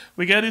inside,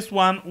 we get this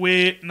one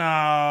way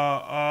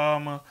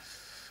now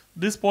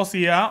this post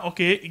here,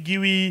 okay,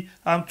 give we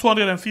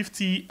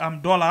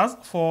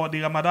 $250 for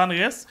the Ramadan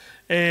rest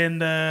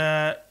and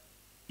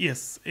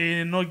yes,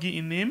 not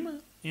getting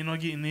name,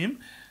 and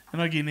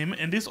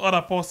this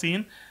other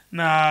person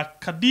na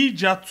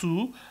Khadija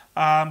too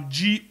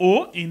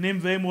GO in name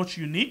very much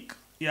unique.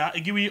 Yeah,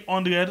 it give we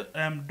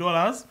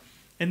 $100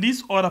 and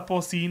this other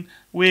person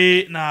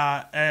we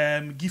na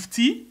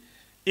Gifty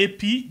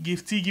AP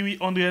Gifty give we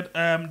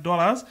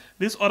 $100.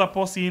 This other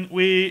person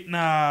we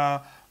na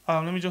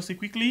let me just say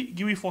quickly,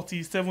 give me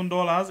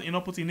 $47 in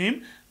not putting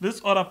name.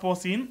 This other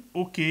person,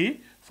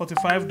 okay,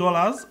 $45.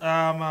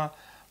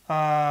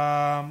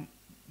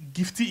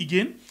 Gifty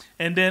again,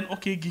 and then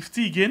okay,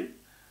 Gifty again.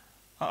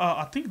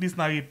 I think this is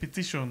a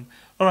repetition.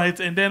 All right,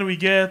 and then we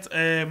get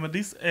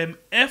this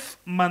F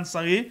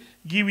Mansare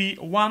give me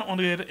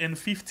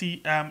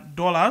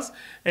 $150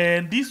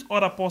 and this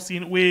other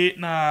person we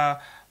na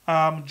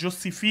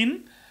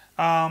Josephine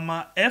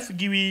F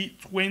give me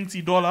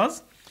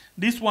 $20.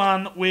 This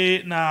one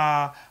we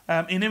na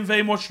in name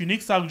very much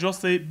unique, so I'll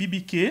just say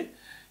BBK.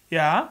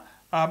 Yeah.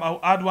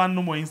 I'll add one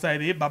no more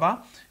inside it,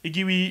 Baba. It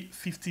give me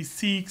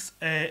 $56.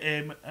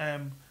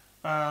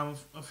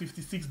 Let's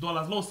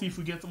see if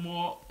we get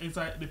more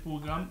inside the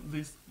program.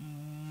 This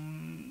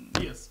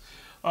yes.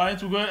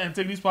 Alright, we'll go and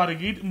take this part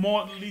again.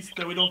 More list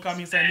that we don't come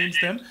inside names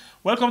them.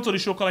 Welcome to the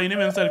show, caller. Your name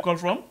and inside the call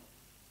from?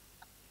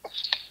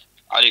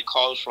 I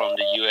call from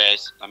the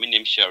US. My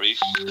name is Sharif.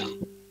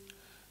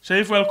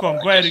 Sharif, welcome.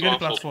 Go ahead, you get the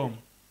platform.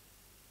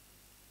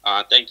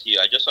 Thank you.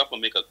 I just want to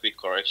make a quick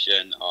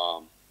correction.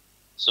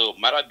 So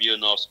Maada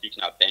now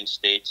speaking at Penn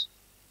State.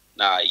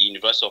 Now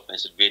University of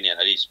Pennsylvania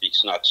that he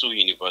speaks now 2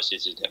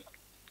 universities them.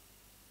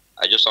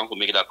 I just want to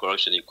make that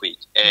correction quick.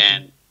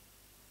 And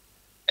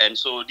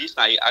so this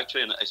now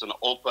actually is an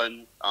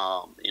open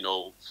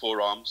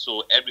forum,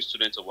 so every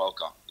student is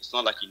welcome. It's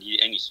not like you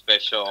need any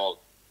special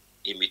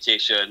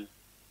invitation.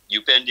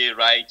 You can be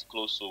right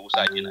close to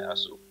Usagina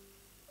so.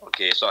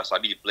 Okay, so I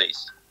sabi the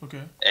place.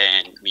 Okay.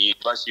 And my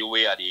university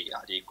where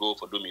they go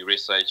for doing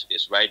research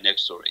is right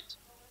next to it.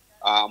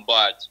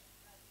 But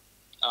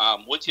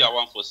what I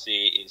want to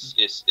say is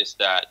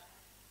that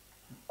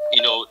they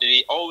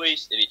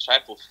try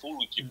to fool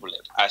with people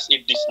as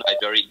if this is a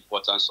very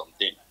important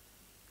something.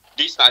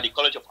 This is the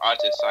College of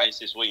Arts and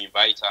Sciences we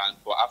invite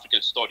for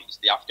African Studies,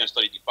 the African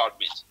Study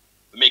Department,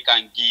 make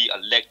and give a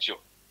lecture,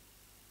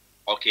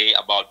 okay,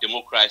 about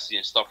democracy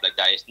and stuff like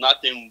that. It's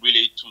nothing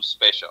really too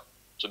special,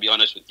 to be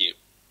honest with you.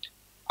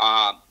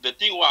 The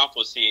thing I want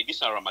to say, this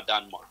is a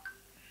Ramadan month.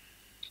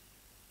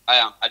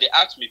 They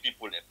ask me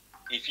people,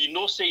 if you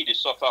know say they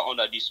suffer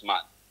under this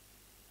man,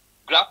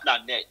 grab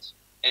that net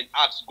and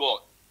ask God,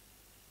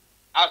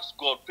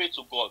 pray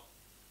to God,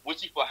 what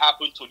will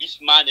happen to this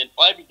man and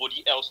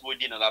everybody else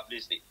within another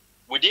place.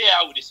 We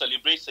there with the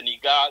celebrate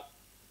Senegal,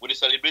 with the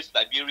celebrate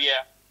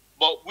Liberia,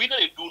 but we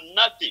don't do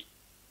nothing.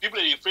 People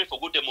are afraid for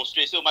good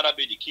demonstration, no matter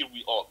they kill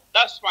we all.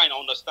 That's fine, I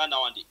understand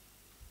now and then.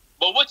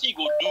 But what he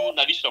go do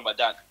now this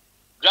Ramadan,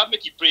 grab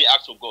make he pray,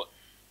 ask for God.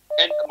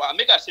 And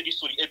make I say this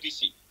to the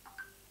APC.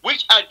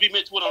 Which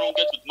agreement we don't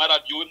get with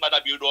AMADU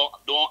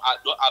don't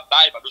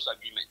abide by those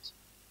agreements?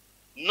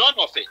 None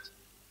of it.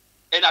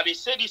 And I will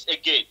say this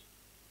again.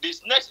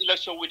 This next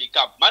election will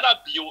come.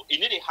 AMADU, he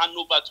need to hand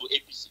over to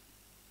APC.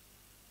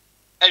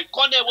 And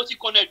Cornell, what he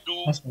gonna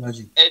do? And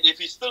if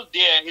he's still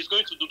there, he's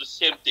going to do the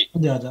same thing.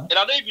 And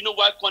I don't even know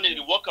why Cornell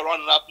will walk around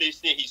in that place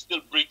say he's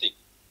still breathing.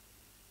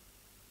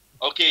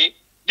 Okay,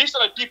 these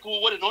are the people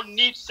who don't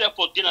need self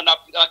for dinner in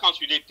that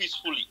country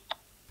peacefully.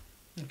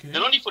 Okay. They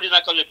don't need for dinner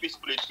country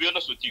peacefully. To be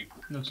honest with you.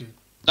 Okay.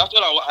 That's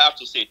what I have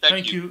to say.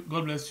 Thank you.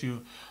 God bless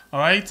you. All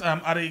right.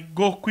 I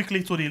go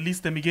quickly to the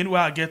list them again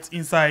where I get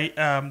inside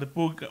the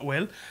book.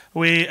 Well,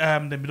 where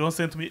they don't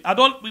send to me. I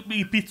don't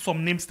repeat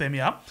some names them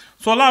here.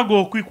 So I'll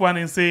go quick one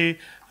and say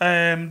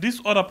this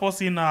other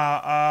person.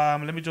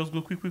 Let me just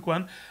go quick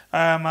one.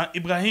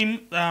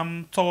 Ibrahim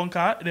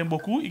Toronka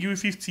Demboku. He give you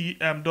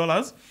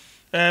 $50.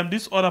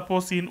 This other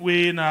person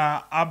when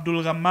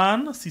Abdul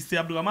Rahman Sister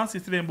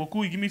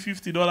Demboku. He give me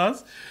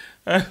 $50.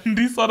 And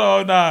this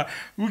other one,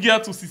 we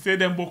get to say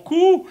them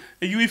boku,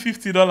 they give me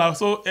 $50.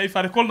 So if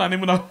I call the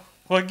name, now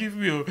forgive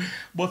me.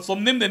 But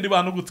some name then they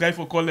will not go try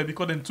for call them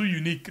because they're too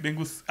unique. Then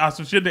go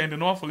associate them and they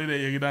don't follow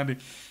them.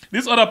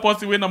 This other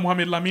person when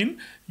Muhammad Lamin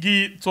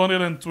give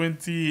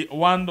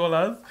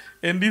 $221,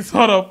 and this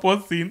other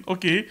person,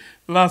 okay,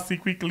 let's see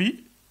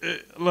quickly.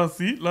 Let's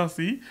see.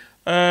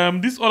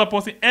 This other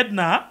person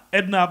Edna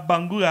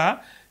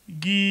Bangura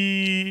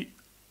give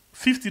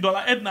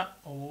 $50. Edna,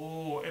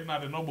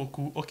 they no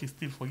boku. Okay,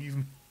 still forgive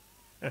me.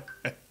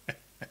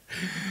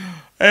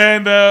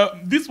 And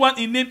this one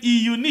in name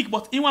is unique,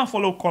 but he want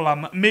follow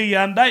column.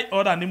 Marian die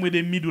other name with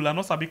the middle and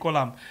not sabi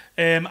column.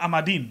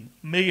 Amadine,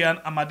 Marian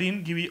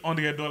Amadine give me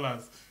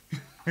 $100.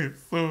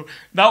 So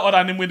that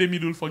other name with the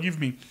middle, forgive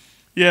me.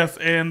 Yes,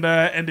 and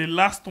the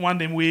last one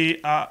them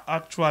we are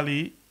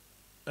actually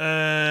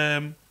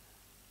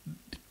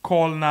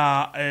call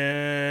na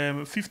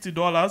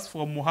 $50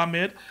 from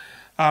Mohammed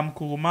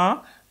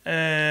Kuruma.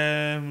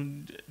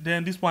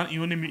 Then this one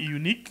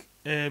unique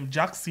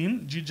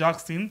Jackson G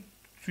Jackson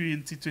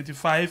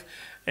 2025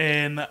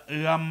 and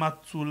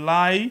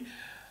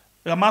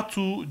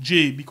Ramatu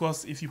J,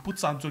 because if you put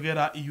some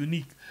together, it's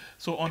unique.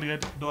 So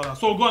 $100.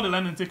 So go on the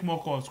line and take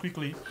more calls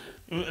quickly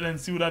and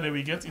see what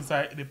we get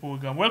inside the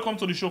program. Welcome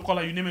to the show,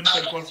 caller. You name and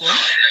where you call from.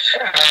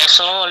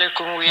 Assalamu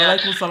alaikum.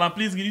 Walaikum salam.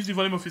 Please use the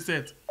volume of your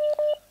set.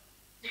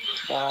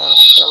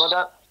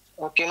 Ramadan.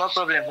 Okay, no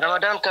problem.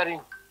 Ramadan Karim.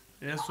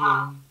 Yes, so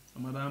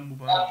Ramadan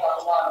Mubarak.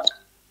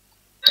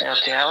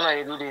 Okay, how are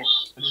you doing?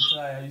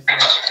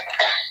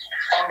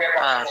 Okay,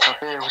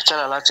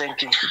 Papa,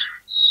 thank you.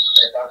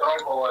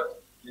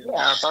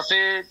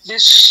 Papa,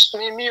 this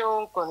me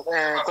own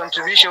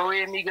contribution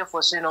we me get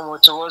for saying no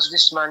towards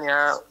this man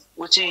here,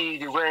 which he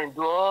go and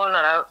do all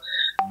that.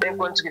 Then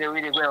going to get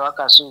away the go and work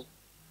so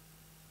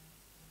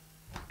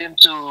him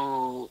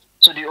to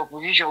the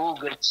opposition who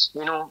gets,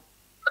 you know,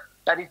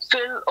 that the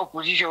failed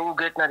opposition who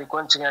get now the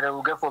country that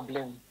will get for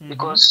blame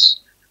because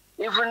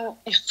even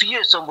if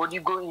here somebody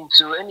go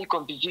into any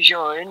competition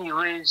or any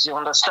race, you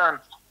understand.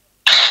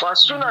 But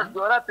as soon as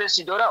the other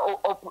person, the other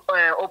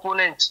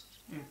opponent,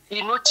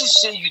 he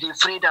notice say you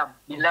afraid them,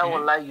 you lie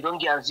or lie, you don't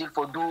get a zeal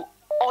for do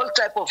all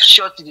type of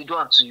shot they do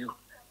unto you.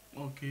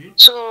 Okay.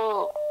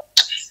 So,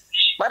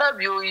 Maada,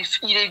 if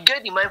they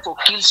get the mind for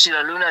kill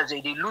Sierra Leoneans,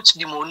 they loot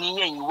the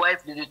money and your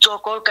wife, they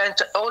talk all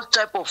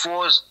type of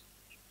wars.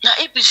 Now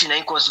APC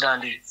na consider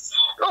there.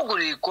 No go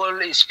they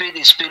call a spade,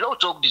 no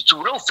talk the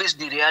truth, no face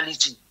the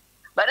reality.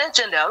 But then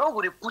they are not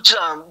going to put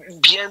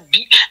behind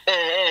the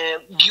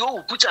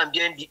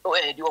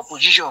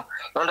opposition.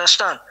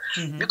 Understand?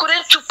 Because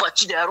then two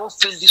parties they don't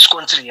fail this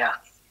country. Yeah,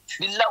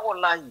 the law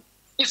lie.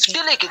 If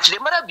they like it, they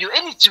might be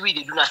anything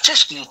they do not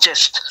test the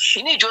test.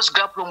 You need just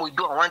grab them with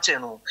do and want to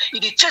know.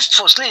 If they test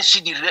first, let's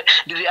see the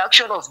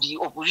reaction of the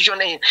opposition.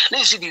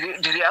 Let's see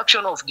the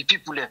reaction of the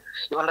people.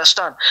 You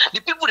understand?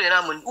 The people they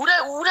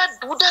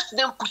would that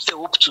them put their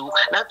hope to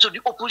now to the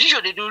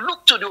opposition. They do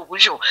look to the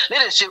opposition.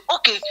 Let them say,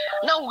 okay,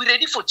 now we're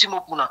ready for team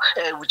up with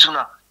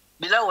Una.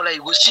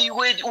 You will see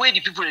where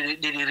the people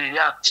they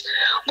react.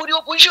 But the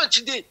opposition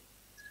today,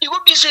 it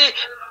would be say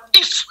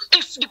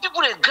if the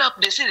people they grab,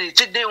 they say they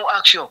take their own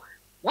action.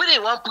 When they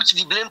want to put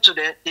the blame to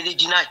them, they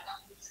deny.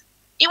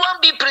 He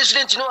won't be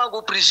president, you know, I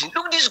go prison.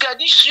 Look, this guy,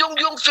 this young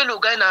fellow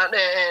guy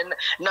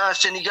na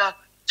Senegal,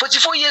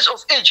 44 years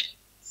of age.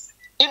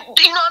 You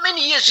know how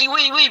many years,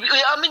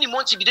 how many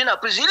months he been in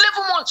prison?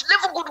 11 months,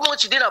 11 good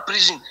months he been in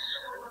prison.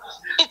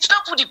 It's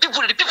not for the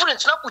people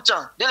it's not put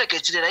on. They like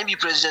it, then I be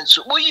president.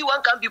 So, boy, you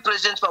want can be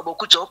president for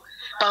Bokutop,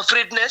 for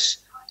afraidness,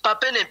 for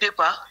pen and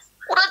paper.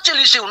 What I tell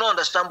you, say, you don't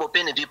understand about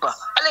pen and paper.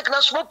 I like now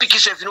small picky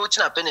if you know what's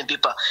not pen and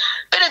paper.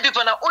 Pen and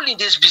paper now all in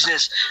this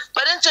business.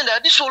 But then say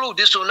that this follow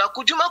this one. Now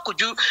could you,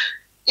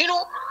 you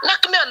know,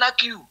 knock me and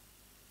knock you.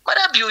 But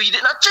that be you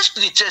not test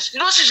the test. You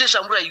don't see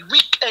somebody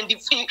weak and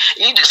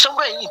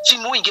somebody in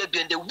team who get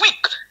behind the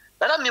weak.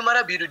 That mean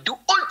Maada be to do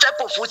all type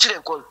of what they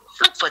call.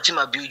 Look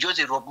Fatima be just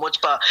a rob much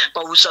pa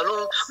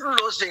Salon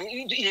laws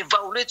they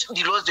violate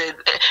the laws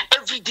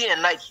every day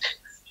and night.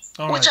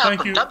 All what right,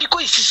 happened? That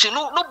because he say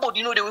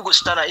nobody know they will go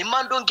stand. A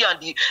man don't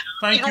get the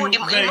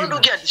man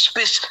don't get the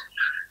space.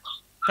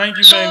 Thank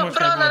you very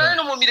much. I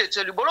don't want me to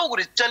tell you, but I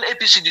would tell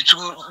APC the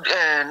truth.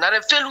 Not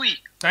a fail we.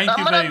 Thank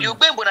you very much.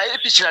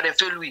 APC not a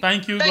fail we.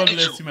 Thank you. God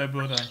bless you, my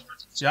brother.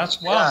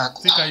 Just one.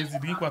 Take a easy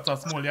being quite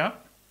small, yeah.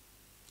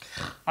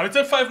 I will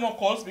take 5 more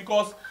calls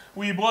because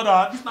we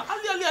brother. This now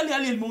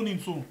early morning,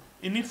 so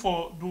you need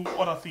for do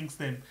other things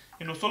then.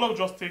 You know, so let's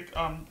just take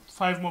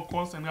 5 more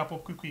calls and wrap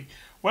up quickly.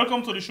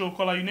 Welcome to the show,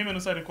 caller. Your name and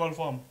inside the call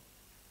form.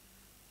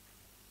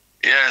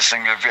 Yes,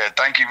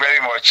 thank you very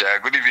much.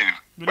 Good evening.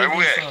 By the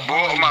way,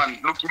 man,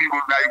 look at me,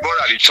 I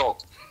bought at the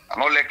shop. I'm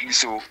not likely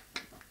so.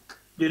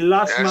 The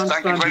last man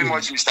thank standing. you very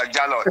much, Mr.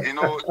 Jalloh.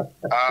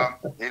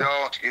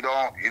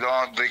 You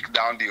don't break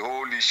down the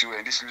whole issue.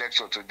 In this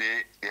lecture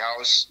today, the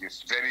house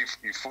is very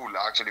full,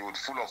 actually, with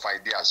full of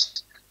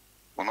ideas.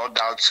 We're not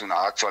doubt sooner,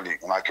 actually.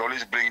 And I can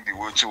always bring the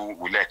way to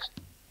Wilek.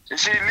 You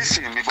see,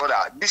 listen, my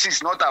brother, this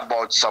is not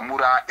about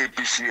Samura,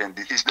 APC, and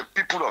it's the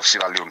people of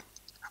Sierra Leone.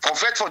 For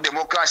fight for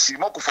democracy,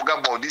 more could forget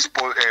about these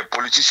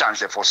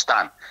politicians for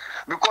stand.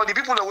 Because the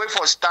people that wait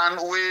for stand,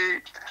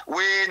 we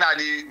now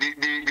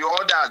the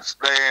others,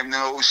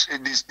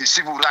 the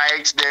civil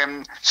rights,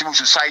 them civil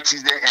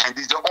societies, them, and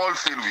they all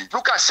fail with.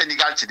 Look at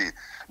Senegal today.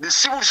 The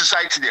civil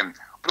society, them,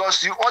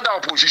 plus the other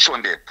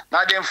opposition, them.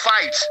 Now they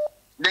fight.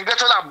 They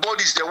get all our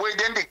bodies the way,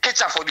 then they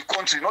cater for the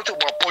country, not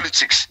about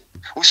politics.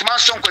 Usman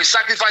Sonko is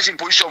sacrificing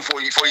position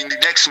for in the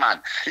next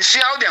man. You see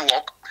how they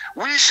work?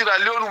 We Sierra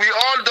Leone, we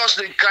all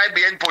just cry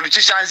behind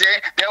politicians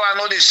there. They are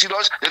not the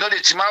serious, they know they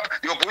team up,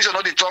 the opposition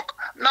know they talk.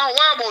 Now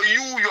what about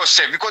you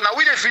yourself? Because now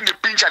we don't feel the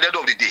pinch at the end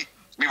of the day.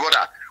 My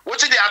brother, what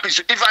did they happen?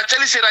 So if I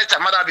tell you say right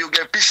time, Maada will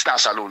get peace now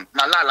alone.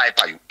 Now la lie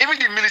for you. Even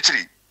the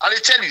military, I'll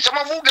tell you, some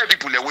of you get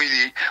people the way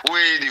they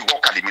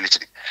work at the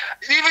military.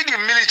 Even the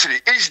military.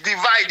 country is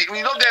divided.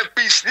 We don't get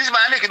peace. This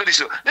man make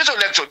this. This is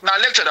lecture. Now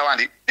lecture that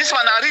one. This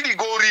man I really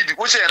go read.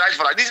 What's the right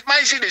for that? This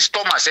man see the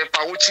stomach say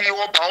Pauchi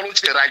or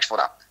Pauchi the right for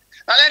that.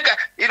 Now like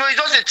it's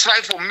just a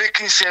try for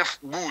making self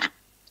good.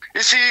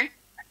 You see,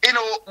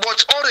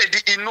 but already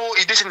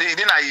it isn't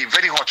a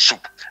very hot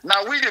soup.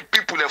 Now we the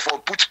people for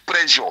put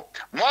pressure.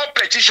 More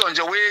petitions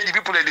the way the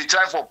people they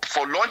try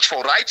for launch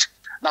for right.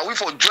 Now we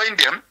for join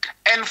them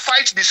and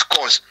fight this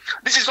cause.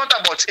 This is not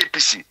about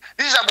APC.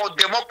 This is about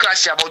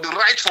democracy, about the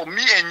right for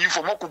me and you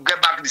for more to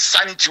get back the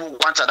sanity we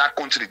want at that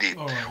country.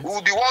 Right. We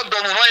will be well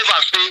done. We not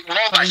ever pay. We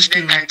not ever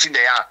see kind thing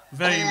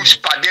there.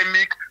 Huge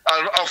pandemic.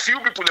 A few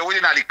people are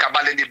waiting at the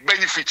cabal and they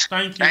benefit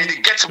and they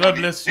get God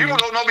money. Bless you. People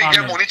don't know they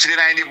get money today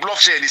and they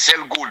bluff say they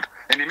sell gold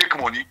and they make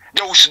money.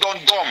 They will sit down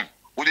dumb.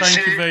 Would they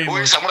say,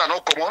 "Oh, someone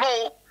not come on?"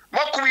 No.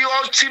 Moku, we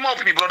all team up,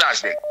 the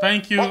brothers there.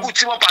 Thank you. Moku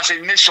team up as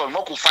a nation.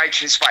 Moku fight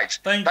this fight.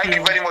 Thank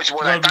you very much,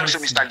 brother. Thanks to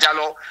Mr.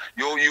 Jalloh.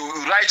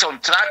 You right on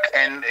track,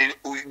 and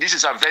this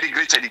is a very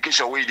great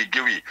education way they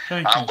give you.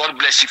 God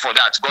bless you for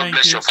that. God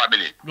bless your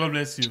family. God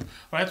bless you.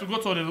 All right, we'll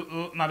go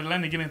to the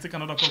line again and take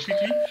another call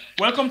quickly.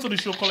 Welcome to the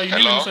show, caller. You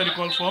name and where you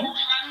call from?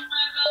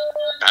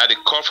 I had a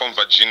call from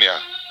Virginia.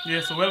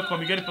 Yes, so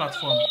welcome. You get the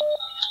platform.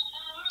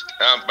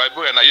 By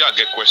the way, now you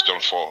get question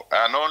for.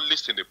 I not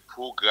listen to the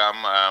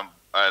program.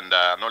 And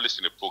not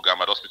listening to the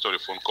program, I just picked up the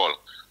phone call.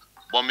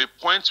 But my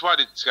point why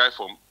they try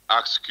from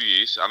ask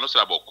you is, I know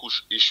say about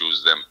kush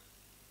issues them.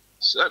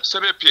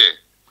 Sebe Pierre,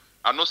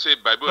 I know say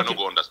Bible I not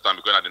go understand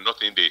because I did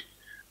nothing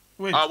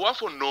there. I want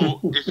to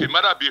know if it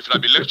matter be if I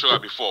be lecturer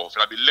before, if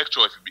I be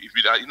lecturer, if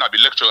I be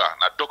lecturer,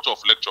 a doctor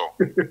of lecture.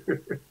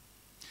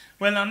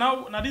 Well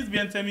now this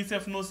BNT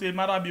myself no say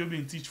matter be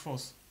being teach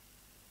first.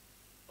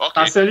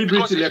 Okay. A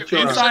celebrity lecturer.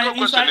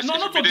 Inside, no,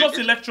 not just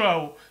a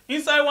lecturer.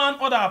 Inside one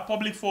other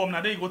public forum,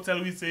 now they go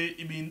tell we say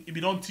it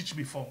be don't teach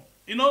before.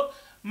 You know,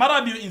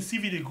 matter be in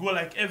CV they go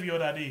like every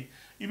other day.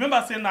 You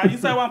remember saying that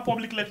inside one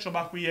public lecture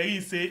back where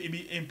he say it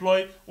be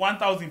employ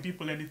 1,000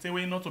 people and they say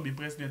we not to be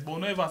president, but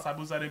never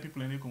suppose them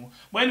people and they come.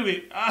 But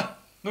anyway,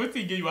 no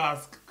thing you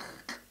ask.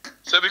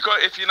 So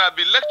because if you not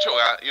be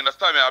lecturer, you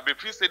understand me? I be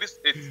please say this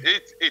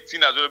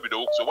 18 has already be the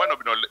work. So why not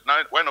be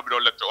no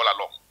lecture all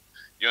along?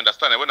 You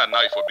understand? When I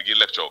now if I begin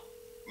lecture,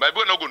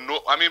 Bible no go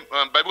know. I mean,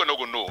 Bible no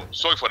go know.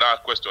 Sorry for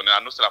that question. I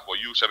know that for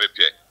you, Shave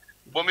Pierre.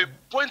 But my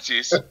point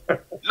is,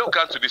 look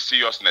into the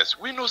seriousness.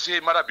 We know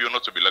say matter be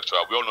not to be lecturer.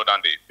 We all know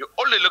that day. The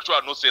only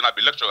lecturer not saying I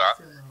be lecturer.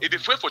 It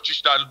is free for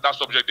teach that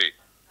subject day.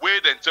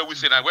 Wait until we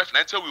say now. Wait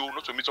until we will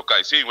not to meet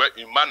okay. Saying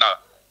in manner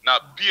now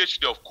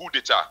PhD of coup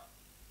d'etat.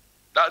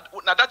 That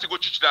you go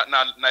teach that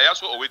now you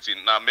also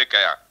waiting now make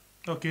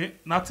Okay.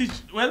 Now teach.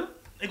 Well,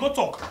 you go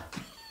talk.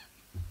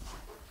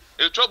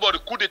 It's about the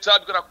coup d'etat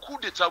because a coup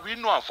d'etat we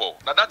know for.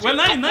 Well,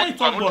 now you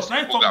talk about. Now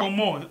you talk about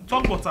more.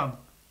 Talk about them.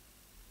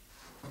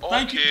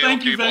 Thank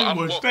you very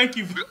much. Thank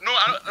you. No,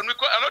 I'm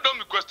not done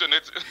with question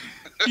it.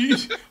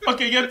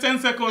 Okay, get 10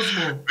 seconds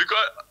more.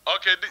 Because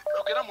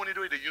that money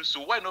they use.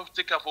 So why not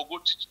take her for go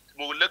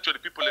more lecture the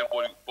people and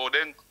for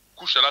then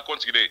push that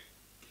country there?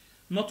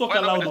 Not talk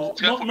aloud though.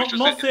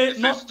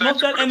 Not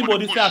tell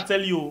anybody say I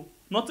tell you.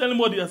 Not tell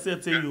anybody I say I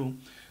tell you.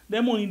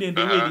 Them money then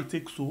the way they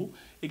take so.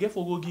 You get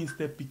for go give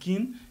step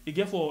picking. You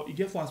get for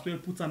as well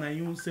put on a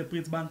own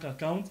separate bank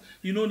account.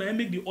 You know, now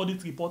make the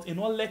audit report and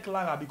not like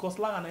Lara because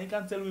Lara now you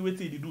can't tell me what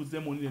they do.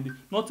 Them money then.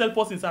 Not tell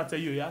person say I tell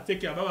you. Yeah,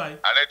 take care. Bye bye.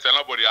 I tell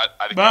nobody.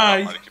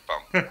 Bye.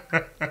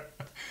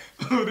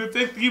 They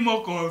take 3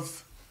 more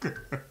calls.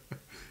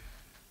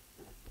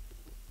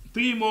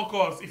 3 more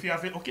calls. If you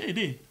have it, okay,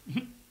 they.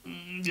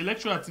 The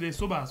lecturer today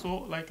sober,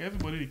 so like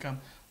everybody they come.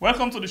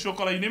 Welcome to the show,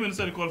 caller. Your name and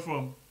where you call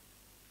from.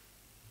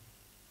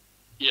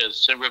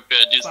 Yes, this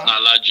is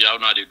Alaji. How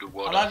now they do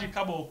what? Alaji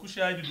Kabo,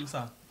 Kusha, how do you do,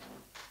 sir?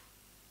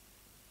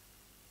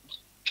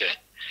 Okay.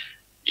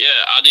 Yeah,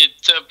 I did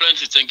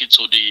plenty thank you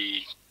to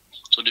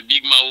the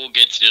big man who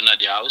gets in at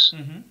the house.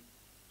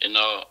 You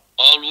know,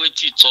 all what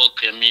he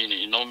talk, I mean,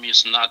 you know,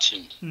 means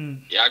nothing.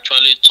 He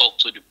actually talk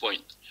to the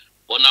point.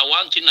 But now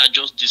one thing I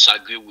just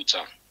disagree with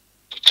her.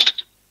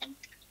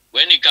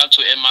 When it comes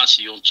to MRC,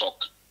 you don't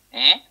talk.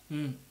 That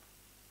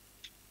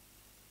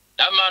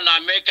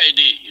man America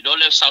day, you don't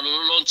let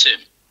Salon long term.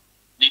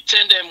 They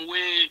tell them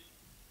where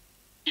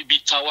it be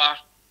tower.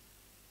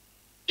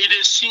 It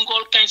is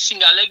single kind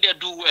singer like they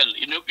do well.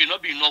 You know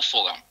be enough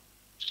for them.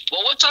 But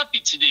what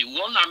happened today?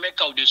 One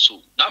America of the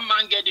so that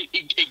man get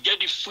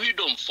the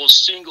freedom for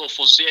sing or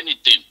for say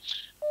anything.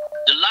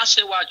 The last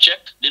say I check,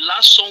 the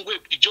last song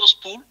we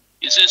just pull,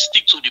 it says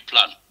stick to the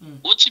plan.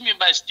 What do you mean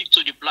by stick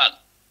to the plan?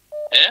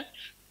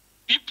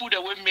 People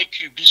that will make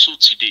you be so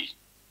today.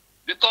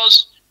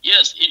 Because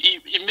yes,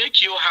 it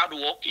make you hard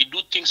work, it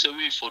do things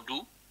away for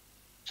do.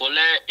 For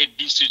let a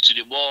busy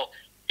today. But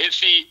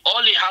if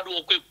all the hard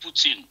work we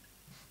put in,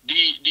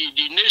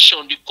 the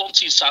nation, the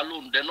country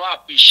alone, they not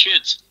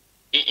appreciate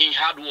in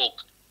hard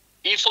work.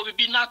 It will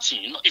be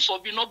nothing, it will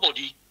be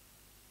nobody.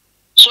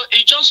 So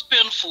it's just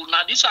painful.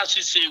 Now this as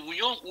he say,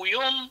 we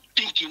own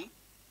thinking,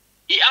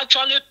 it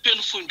actually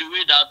painful in the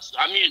way that,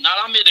 I mean,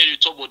 I made any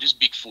talk about this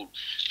big fool.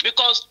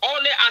 Because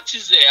all the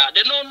artists there,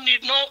 they don't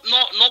need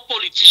no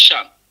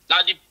politician.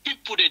 Now the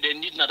people that they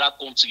need in that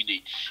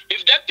country.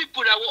 If the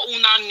people that we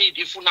need,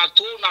 if we not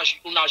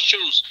una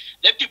shows,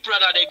 the people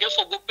that they get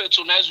for go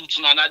patronize with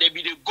una, they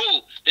be the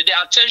goal. They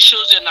attend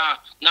shows and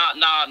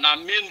na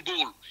main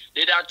goal.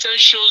 They attend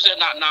shows and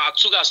na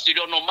Atuga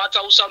Stadium. No matter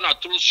who some na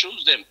throw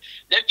shows them.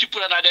 The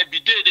people that they be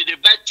there, they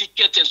buy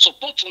tickets and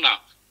support una.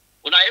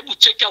 Una able to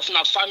take care of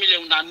una family,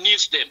 una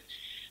needs them.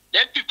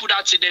 The people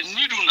that say they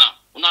need una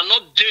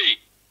not there,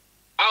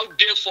 out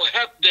there for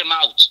help them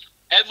out.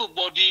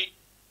 Everybody.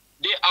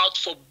 They out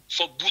for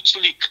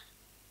bootlick.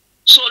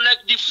 So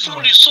like the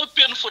food is so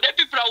painful. The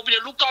people will be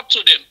look up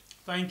to them.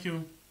 Thank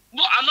you.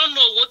 But I don't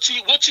know what's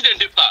in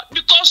the part.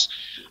 Because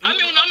I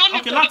mean I don't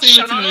okay, know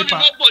politician, I don't know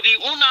nobody,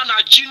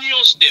 una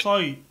genius them.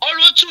 Sorry.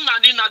 Always two na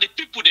the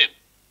people them.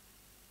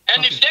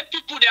 And if the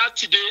people they are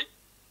today,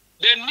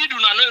 they need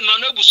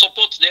una to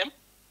support them.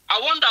 I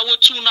wonder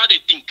what two now they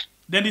think.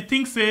 Then the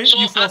thing say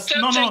so you first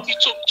no.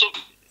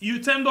 You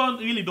tend on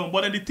really don't,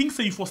 but then the thing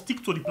say you first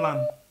stick to the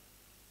plan.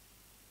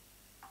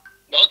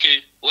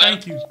 Okay, well,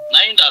 thank you.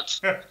 Nine that.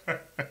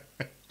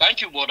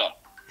 Thank you, brother.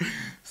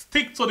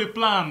 Stick to the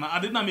plan.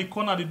 I didn't make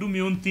corner, they do my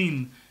own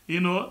thing.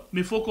 You know,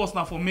 me focus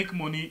now for make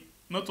money,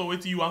 not to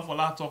wait till you have for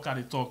last talk at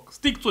the talk.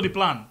 Stick to the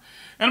plan.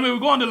 Anyway, we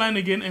go on the line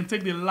again and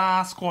take the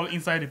last call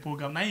inside the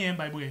program. 9 AM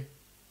by the way.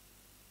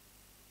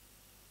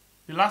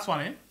 The last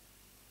one, eh?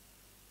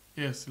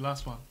 Yes, the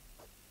last one.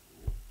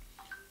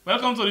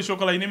 Welcome to the show,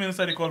 caller. Your name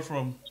inside the call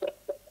from.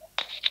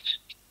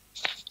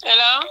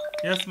 Hello?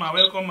 Yes, ma.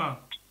 Welcome, ma.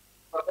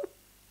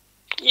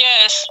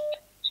 Yes.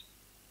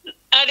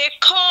 They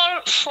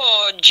call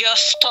for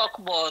just talk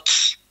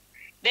bots.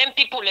 Then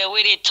people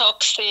where they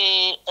talk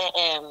say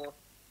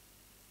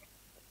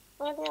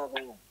Hello,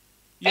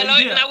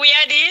 now we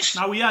are this?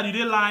 Now we are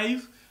today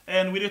live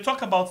and we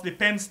talk about the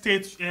Penn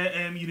State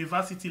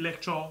University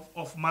lecture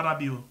of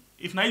Maada.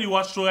 If now you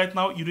watch show right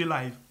now, you do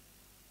live.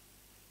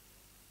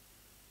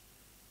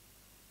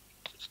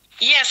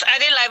 Yes, I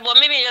did like, but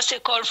maybe just a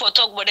call for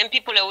talk, but then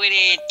people are where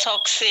they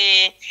talk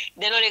say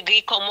they don't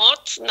agree come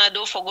out, now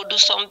do for go do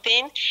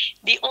something.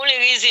 The only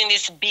reason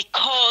is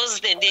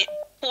because then they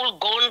pull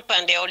gun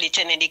and they all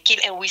and they kill,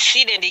 and we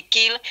see them they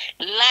kill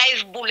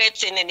live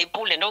bullets and then they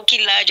pull and don't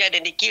kill larger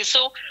than they kill.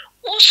 So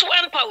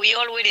Uswampa we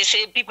always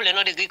say people are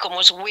not agree come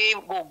out, we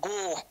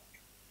go.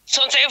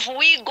 Sometimes if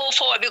we go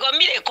forward, because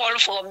me they call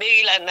for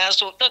Maryland now,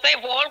 so sometimes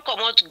if we all come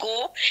out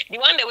go, the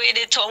one the way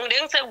they tongue, they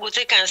will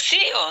take and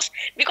see us.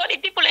 Because the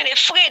people are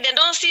afraid, they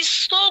don't see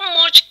so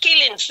much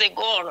killings they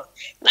go on.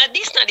 Now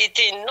this not the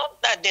thing,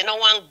 not that they don't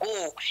want to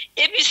go.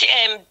 If you see,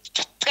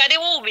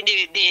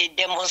 they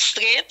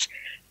demonstrate,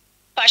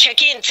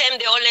 Pashaki and Tem,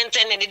 they all enter,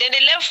 and then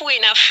they left way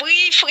in a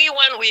free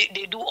one way,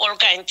 they do all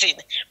kinds of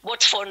things.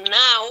 But for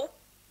now,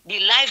 the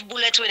live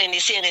bullet when they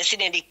see and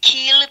they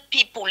kill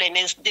people and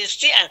they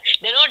see and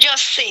they not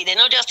just say, they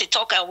not just the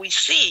talk and we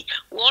see.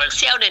 We all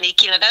see how they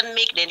kill and that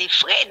make them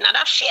afraid. Now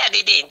that fear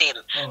they did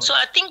them. So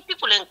I think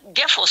people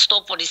get for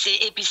stop for they say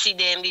APC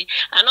them.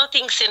 I don't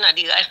think say not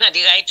the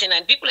right thing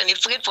and people are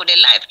afraid for their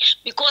life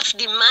because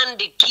the man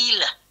they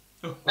kill.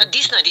 Now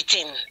this not the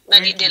thing.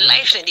 Now the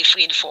life that they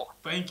afraid for.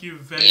 Thank you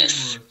very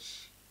much.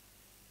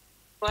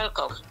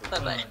 Welcome.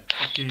 Bye-bye.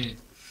 Okay.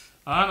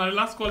 Now the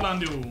last call on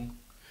the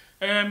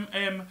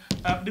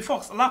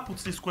Fox, Allah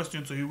puts this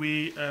question to you.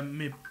 We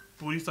may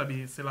producer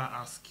the seller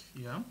ask,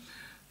 yeah.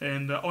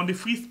 And on the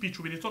free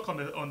speech, when they talk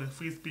on the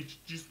free speech,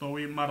 just the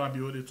way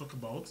Marabio they talk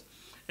about,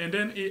 and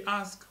then he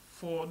ask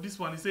for this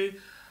one. He say,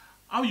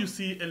 how you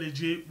see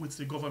LAJ with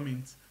the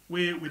government,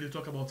 where they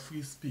talk about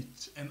free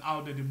speech and how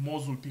they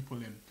muzzle people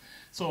in.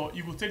 So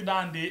you will take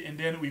that day, and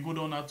then we go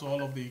down now to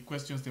all of the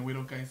questions. Then we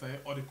don't kind of say,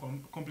 or the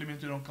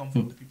complimentary don't come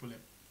from the people in.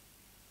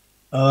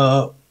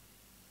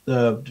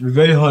 To be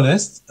very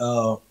honest,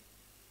 for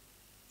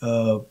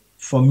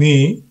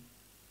me,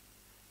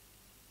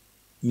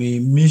 my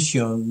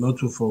mission not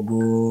to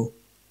forgo,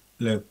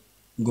 like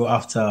go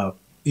after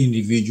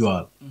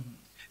individual,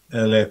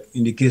 like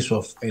in the case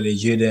of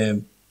LAJ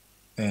them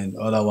and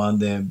other one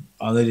them,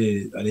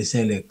 they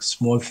say like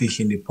small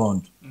fish in the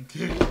pond.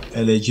 Okay.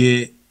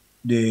 LAJ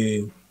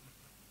they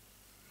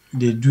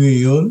do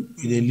your own,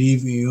 they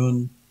live in your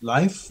own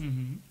life.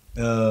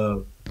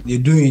 They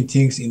doing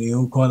things in your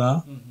own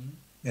corner.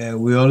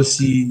 We all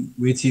see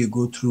what you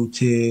go through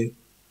till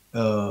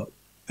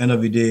end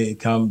of the day it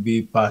can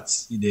be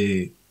parts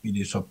they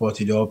support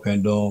it up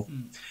and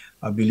down.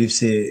 I believe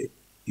say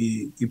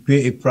you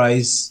pay a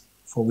price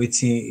for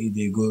waiting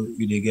they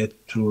get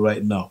through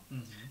right now.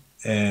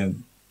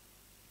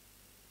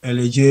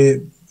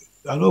 LAJ,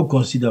 I don't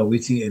consider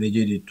waiting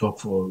LAJ they talk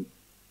for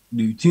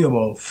the thing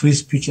about free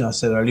speech in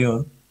Sierra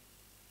Leone,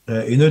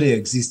 they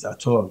exist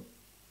at all.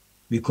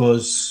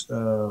 Because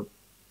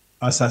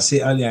as I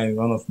say earlier in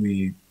one of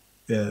my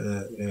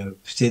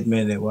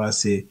statements, where I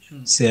say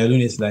Sierra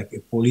Leone is like a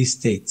police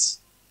state,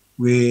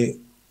 where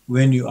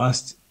when you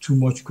ask too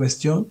much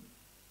question,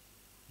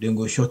 then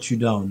go shut you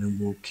down, then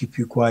go keep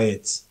you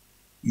quiet.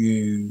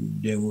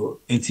 they will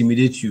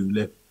intimidate you.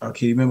 Like,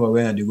 okay, remember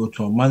when they go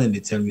to a man and they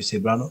tell me, say,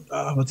 Brano,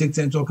 I'm gonna take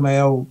 10 talk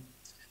now.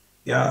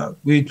 Yeah,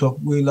 we talk,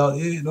 we loud,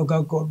 hey, no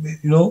can call me,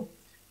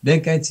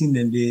 that kind of thing.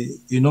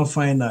 Then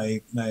find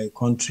a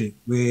country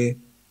where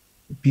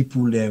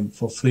people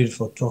for afraid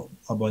for talk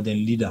about their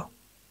leader.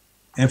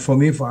 And for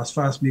me, for as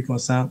far as me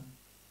concerned,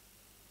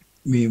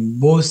 my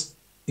most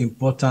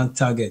important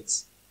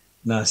target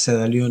now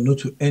Sierra Leone, not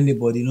to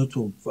anybody, not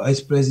to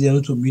vice president,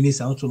 not to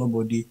minister, not to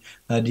nobody,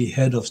 not the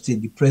head of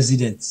state, the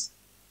president,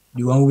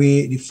 the one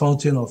way, the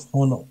fountain of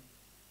honor,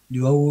 the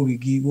one we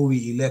give, what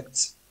we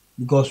elect.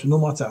 Because no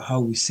matter how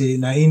we say,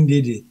 now in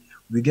the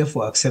we get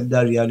for accept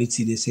that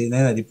reality, they say,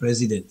 now the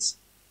president.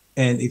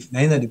 And if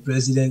now the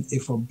president,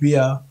 if for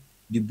bear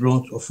the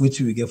brunt of which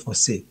we get for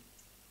say,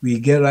 we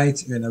get right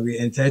when we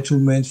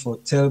entitlement for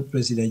tell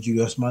President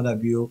Julius Maada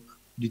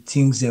the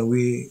things that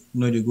we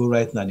they go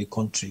right now in the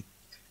country.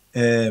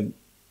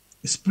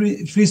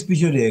 Free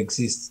speech they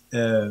exist.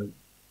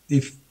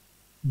 If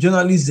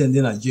journalists and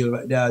then are jail,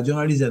 right? There are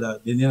journalists that are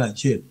then are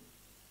jail,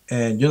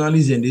 and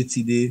journalists and they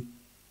today,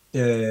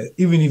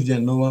 even if they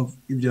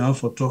want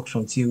for talk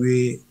something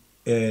where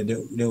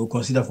they will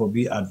consider for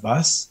be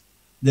adverse,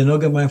 they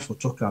not get mind for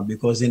talking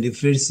because then they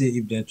afraid say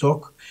if they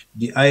talk,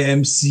 the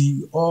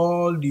IMC,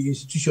 all the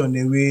institution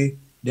the way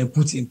they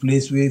put in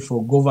place way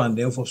for govern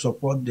them, for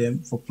support them,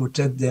 for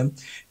protect them,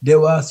 they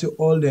will also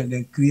all them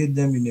then create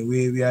them in a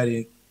way where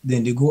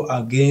they go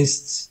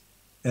against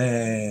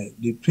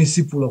the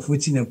principle of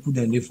waiting and put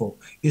them there for.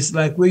 It's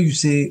like where you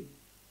say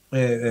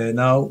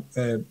now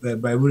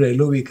Bible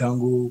law we can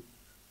go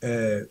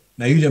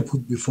now you then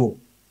put before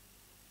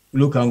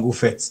look and go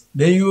first.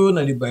 Then you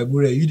know the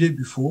Bible you did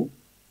before.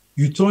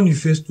 You turn your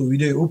face to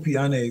the OP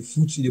and a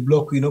foot in the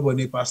block,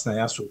 nobody pass na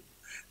yaso.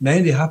 Now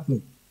it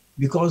happen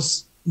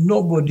because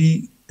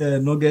nobody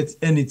not get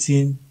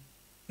anything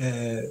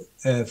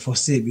for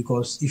say,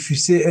 because if you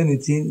say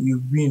anything, you'll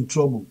be in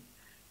trouble.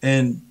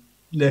 And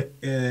like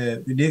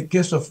in the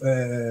case of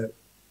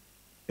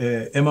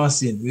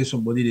Emerson, where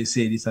somebody they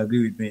say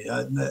disagree with me,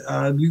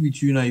 I agree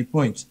with you now. Your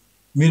point.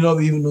 Me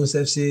not even know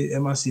self say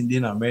Emerson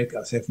in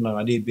America, self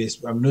now they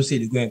based. I'm not say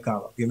they go and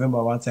come.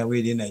 Remember one time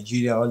where they in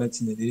Nigeria, all that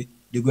thing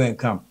they go and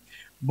come.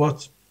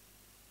 But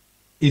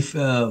if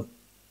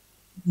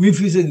we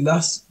feel say the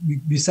last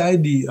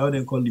beside the how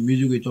they call the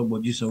music we talk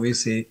about this, we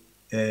say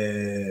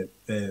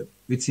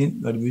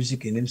within or the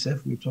music in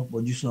himself we talk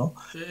about this now.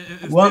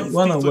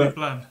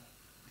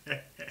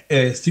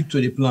 Stick to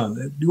the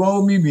plan. The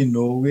one me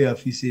know where I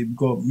feel say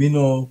because me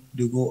know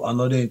they go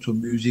another into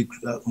music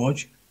that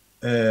much.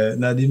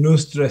 Now the no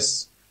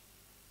stress.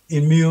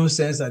 In my own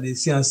sense, that they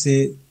see and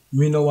say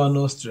me no want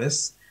no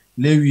stress.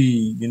 Let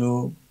we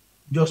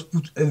just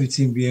put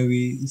everything behind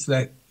we. It's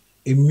like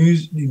a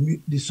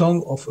the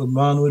song of a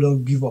man who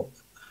don't give up.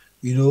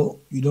 You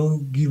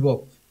don't give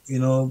up. Me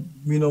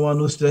no want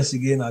no stress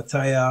again. I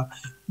tire.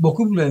 But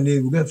people and they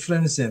we get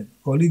friends and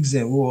colleagues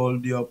and who all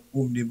they up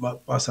whom they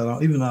pass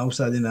around. Even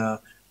outside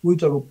we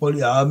talk about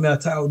politics. Me I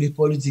tire of this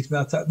politics.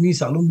 Me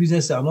salon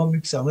business. I'm not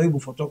mix. I'm not able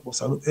to talk about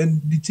salon. And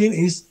the thing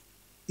is,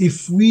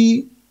 if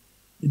we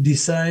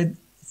decide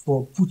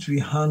for put we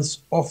hands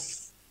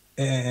off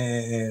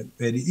the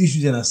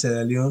issues in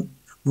Sierra Leone,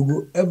 we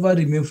will ever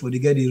remain for the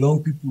get the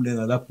wrong people in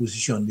that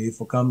position. They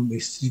for come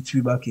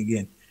street back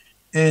again,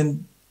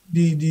 and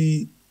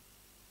the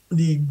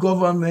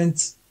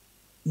government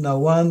now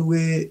one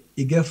way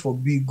it get for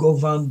be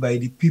governed by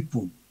the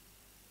people.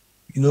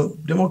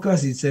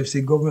 Democracy itself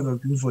say government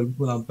of people for the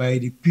people and by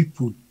the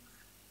people.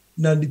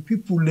 Now the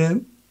people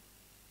them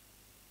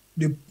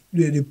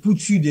they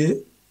put you there.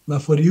 Now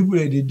for the people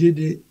they did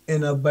it,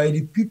 and by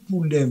the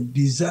people them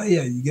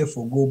desire you get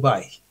for go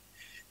by.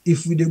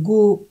 If we they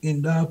go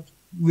in that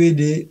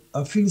way,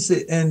 I feel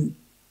say and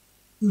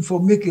we for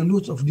make a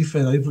lot of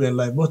difference people in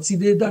life. But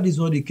today that is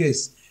not the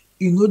case.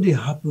 They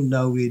happen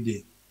that way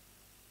there.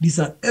 These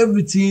are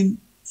everything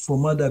for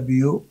Maada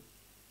Bio,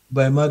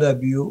 by Maada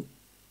Bio,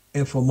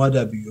 and for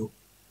Maada Bio.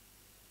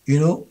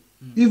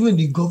 Even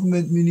the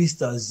government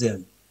ministers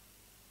them,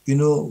 they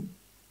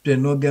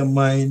not get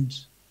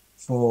mind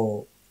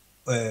for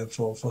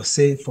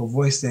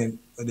voicing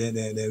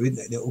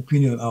their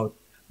opinion out.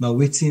 Now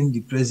waiting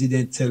the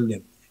president tell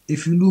them.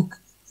 If you look,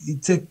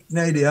 it take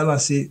now the Allah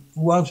say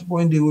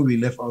one day will be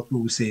left out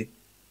who will say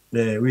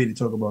the way they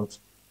talk about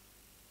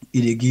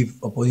it they give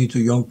opportunity to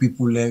young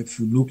people them. If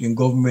you look in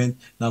government,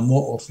 now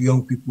more of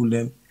young people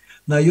them.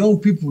 Now young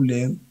people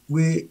them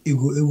where it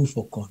go able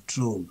for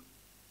control.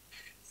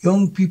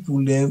 Young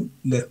people them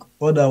like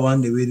other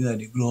one they waiting at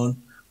the ground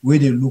where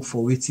they look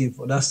for waiting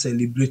for that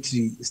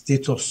celebratory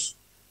status.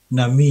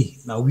 Now me,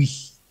 now we,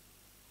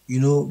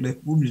 like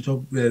when we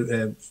talk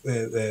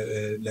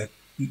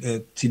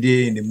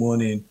today in the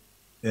morning,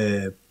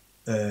 where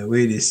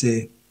they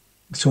say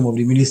some of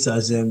the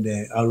ministers them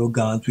they're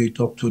arrogant. We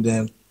talk to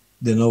them,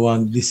 they no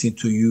one listen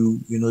to you.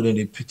 Then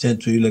they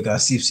pretend to you like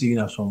as if seeing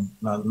as some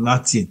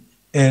nothing.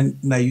 And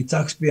now you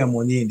taxpayer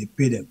money and they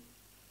pay them.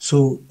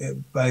 So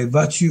by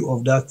virtue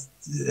of that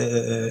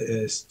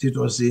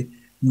status,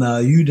 Now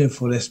you then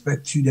for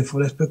respect you, then for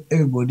respect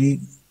everybody.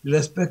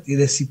 Respect is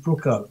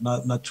reciprocal.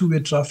 Now two-way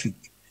traffic.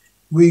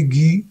 We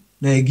give,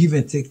 now give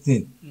and take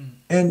thing.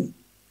 And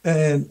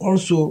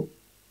also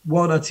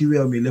one other thing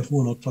where we left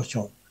one not touch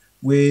on,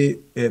 where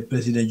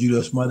President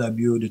Julius Maada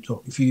be able to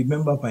talk. If you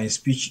remember my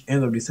speech,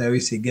 end of the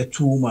series, say get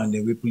two women,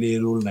 then we play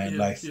a role in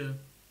life.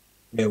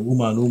 Yeah,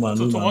 woman.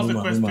 Towards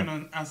the question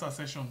and answer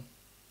session.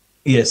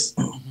 Yes.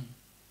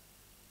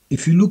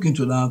 If you look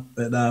into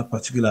that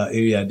particular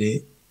area there,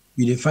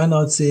 you find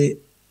out say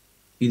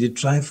they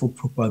try to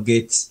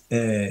propagate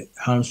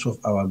hands of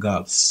our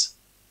girls.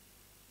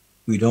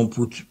 We don't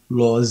put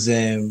laws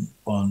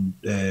on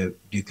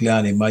declare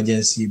an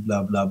emergency,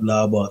 blah blah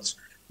blah. But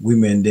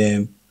women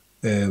them,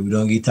 we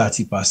don't get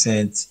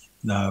 30%.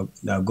 Now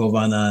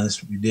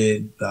governance we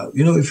did.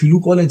 If you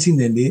look all the things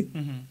then they,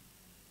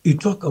 you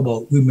talk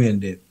about women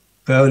there.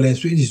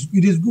 Violence,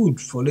 it is good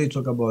for they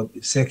talk about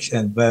sex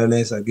and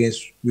violence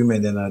against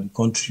women in the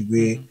country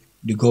where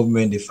the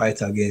government they fight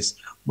against.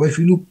 But if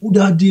you look who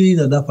that dealing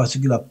at that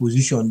particular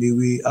position, they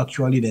will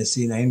actually then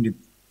say I am the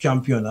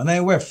champion and I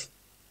WEF.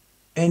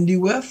 And the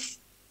WEF,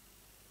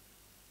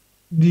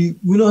 we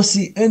don't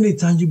see any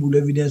tangible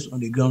evidence on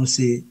the ground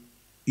say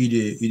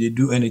they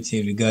do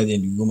anything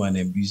regarding the woman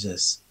and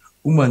business.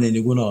 Woman and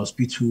they go to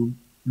hospital.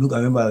 Look, I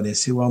remember they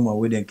say one man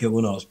where they can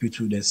go to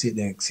hospital, they say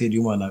the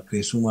woman a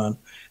crazy woman.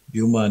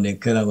 The woman then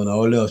carry on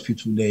all the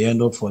hospital, they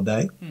end up for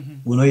die.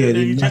 We know they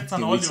reject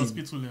all the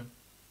hospital then.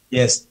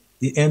 Yes,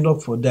 they end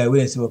up for die.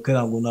 When they say okay,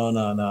 I'm going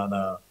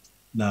na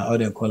how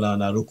they call her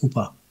na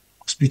Rokupa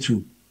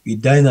hospital. He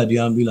died at the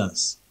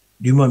ambulance.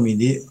 The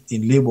woman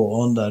in labor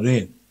under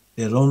rain.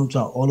 They run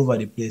all over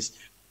the place.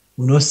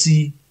 We not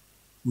see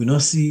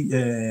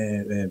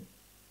the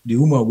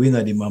woman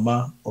when the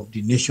mama of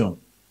the nation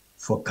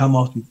for come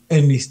out with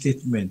any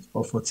statement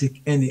or for take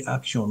any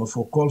action or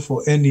for call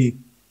for any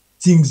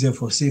things and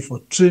for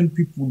train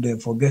people then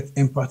for get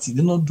empathy.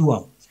 They not do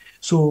them.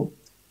 So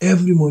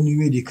every morning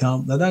where they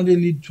come, that they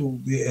lead to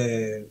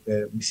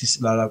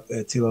Mrs. Lara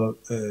Taylor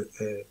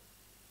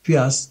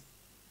Pierce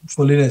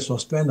for letting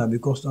suspend her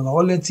because on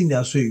all the things they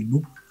are so you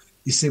look,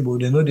 you say, but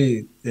they know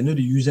they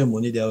use the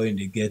money they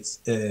already get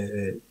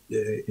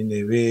in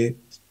a way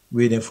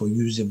them for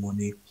use the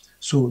money.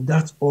 So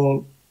that's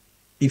all.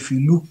 If you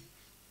look,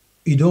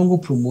 you don't go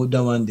promote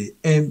that one day,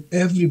 and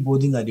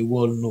everybody in the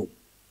world know.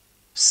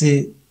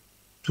 Say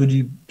to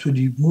the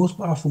most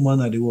powerful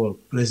man in the world,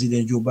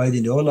 President Joe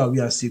Biden, all of we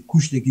are say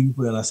push the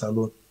people in a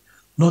salon.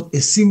 Not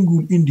a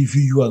single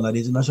individual in the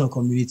international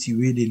community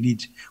where they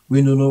lead,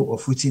 we don't know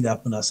of what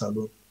happen at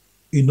salon.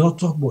 He not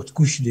talk about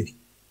kush day.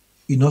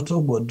 He not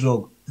talk about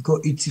drug because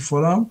it's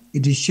for them,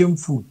 it is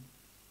shameful.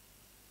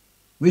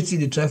 Wait till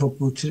they try for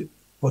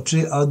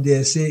portray out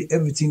there, say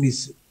everything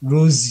is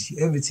rosy,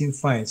 everything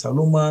fine.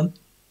 Salon man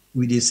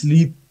with a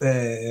sleep,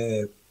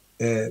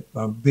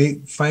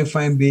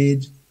 fine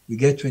bed. We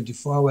get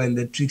 24-hour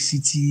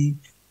electricity.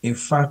 In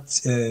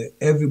fact,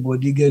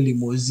 everybody get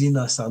limousine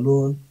and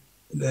salon.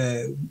 We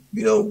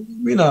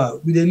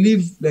they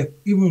live like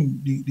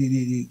even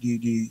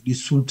the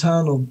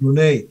Sultan of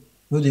Brunei.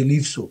 They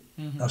live so.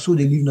 That's how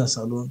they live in a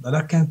salon. Now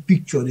that kind of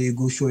picture they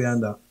go show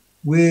yonder.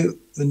 Where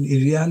in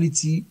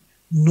reality,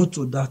 not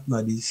to that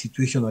now the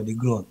situation on the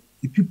ground.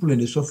 The people in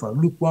the sofa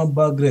look one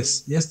bag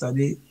rest.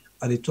 Yesterday,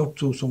 I talked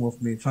to some of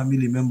my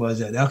family members.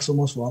 They asked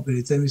almost for one.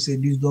 They tell me say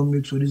this don't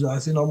make so this. I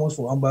say almost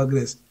for one bag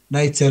rest. Now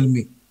he tell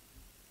me,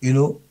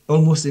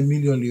 almost $1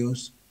 million.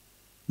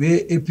 Where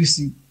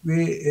APC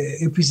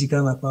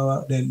can have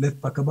power. Then left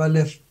Pakaba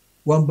left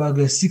one bag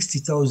rest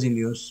 60,000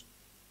 euros.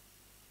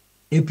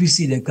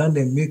 APC then can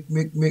then make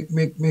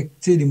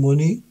take the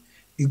money.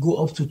 It go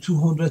up to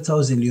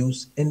 200,000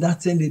 euros. And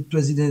that time the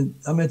President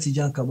Ahmed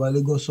Tijan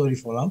Kabale go sorry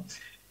for him.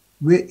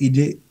 Where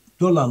it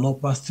dollar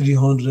not pass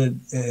 300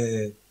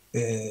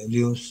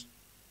 euros.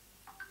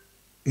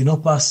 It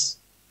not pass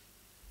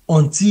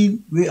until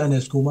we an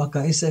escoma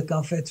can say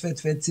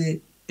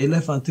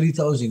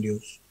 11,300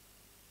 euros.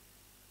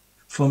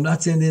 From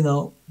that time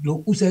now,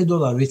 look who say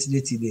dollar rate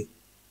today.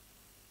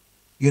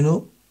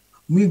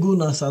 We go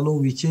na salon,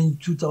 we change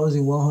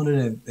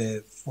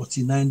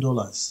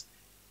 $2,149.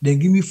 They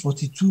give me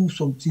 42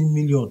 something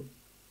million.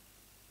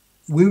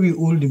 Where we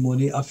hold the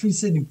money, I feel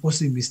say the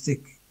possible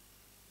mistake.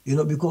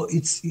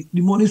 Because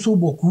the money so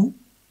beaucoup,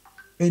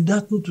 and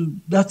that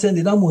time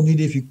that money,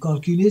 if you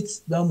calculate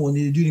that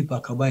money during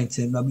Pakaba in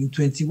time, that been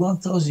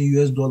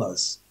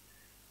 $21,000.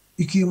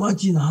 You can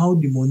imagine how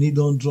the money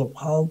don't drop.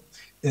 How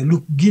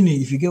look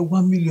Guinea, if you get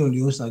 1 million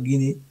euros at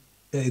Guinea,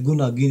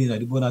 gonna Guinea at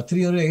the border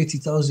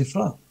 380,000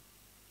 francs.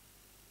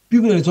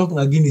 People that are talking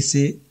at Guinea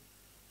say,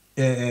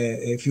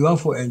 if you want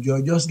for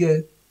enjoy, just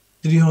get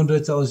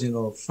 300,000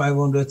 or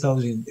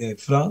 500,000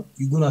 francs.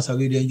 You're gonna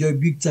salary, they enjoy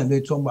big time.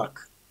 They turn back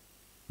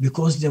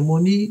because the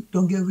money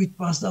don't get rich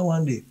past that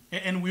one day.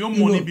 And we own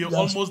money be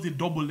almost the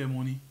double the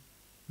money.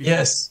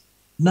 Yes.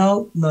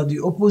 Now the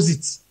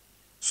opposite.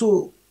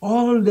 So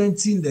all them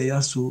things there.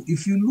 So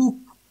if you look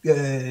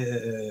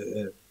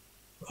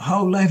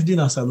how life in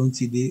a salon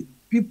today,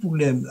 people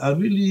them are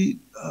really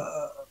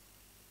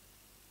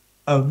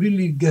I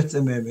really get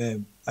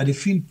I dey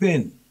feel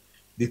pain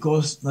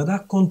because na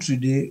that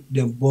country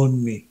dem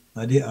born me,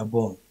 na they are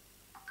born.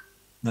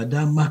 Na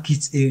that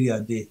market area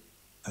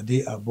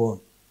they are born.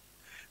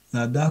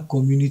 Na that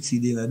community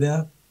na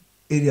that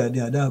area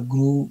na there I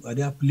grow, na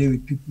there I play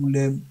with people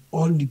them,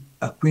 all the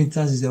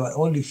acquaintances,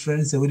 all the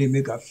friends wey dey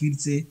make I feel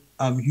say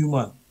I'm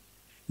human.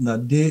 Na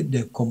they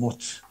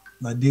comot,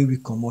 na they we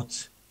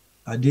comot.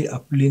 Na they I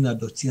play na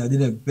dirty, na they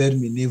dem bury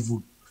me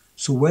navel.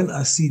 So when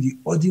I see the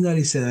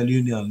ordinary Sierra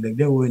Leonean, like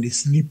them when they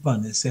sleep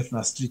on themselves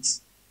na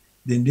streets,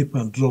 then they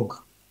pan drug,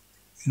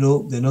 you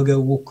know, they not get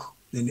woke,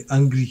 then they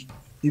angry.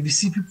 If you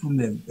see people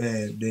then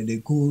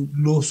they go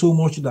low so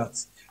much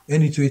that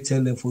anything you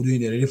tell them for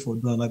doing, they're ready for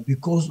doing. And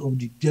because of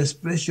the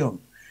desperation,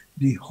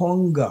 the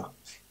hunger,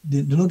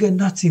 they don't get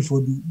nothing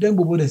for do. Then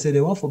Bobo they say they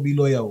want for be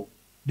lawyer,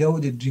 they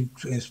want they drink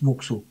and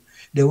smoke so.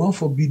 They want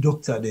for be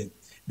doctor then.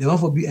 They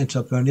want for be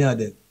entrepreneur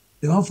then.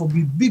 They want for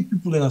be big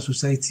people in our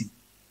society.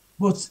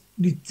 But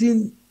the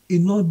thing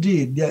in no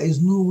day, there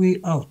is no way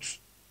out.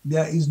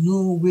 There is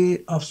no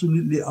way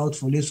absolutely out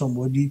for let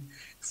somebody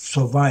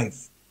survive.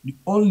 The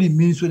only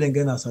means where they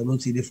get as I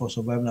don't see they for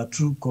survive now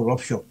through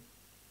corruption.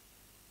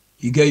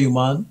 You get your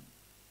man,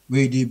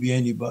 where they be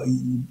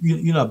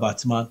you know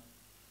Batman.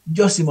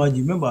 Just imagine,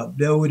 remember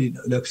there already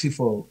like see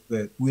for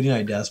within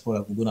a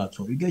diaspora we go na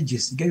tour. You get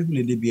people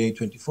in the behind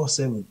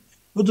 24/7.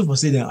 Not to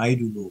say them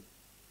idle though.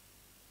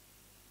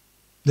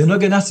 They not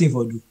get nothing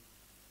for do.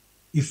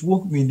 If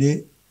work me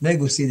there, they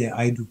go say they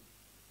idle.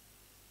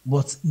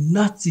 But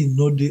nothing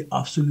no they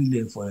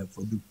absolutely for them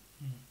for do.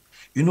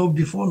 You know,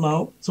 before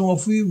now, some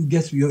of you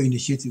get your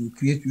initiative, we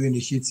create your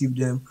initiative,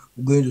 them,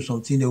 we go into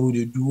something that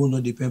we do,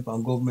 not depend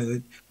on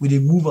government. We they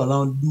move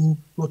around, do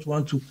what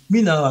want to.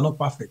 Me now are not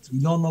perfect. We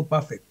not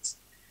perfect.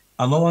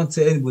 I don't want to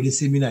tell anybody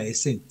say me now a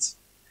saint.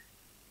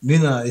 Me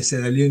now a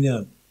Sierra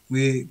Leonean.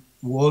 We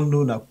all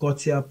know that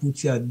Kotia,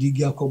 Putia,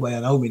 Digia, Kobaya,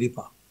 and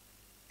Aumedepa.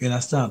 You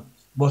understand?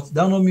 But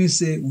that don't mean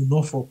say we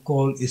not for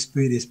call a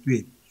spade a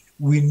spade.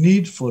 We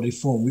need for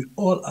reform. We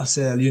all are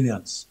Sierra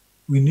Leoneans.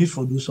 We need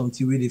for do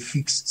something where they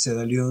fix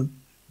Sierra Leone,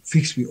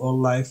 fix we all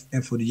life,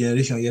 and for the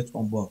generation yet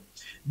unborn.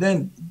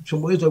 Then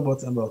somebody talk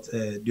about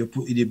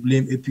they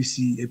blame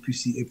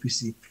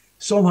APC.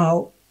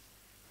 Somehow,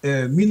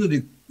 me know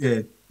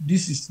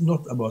this is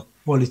not about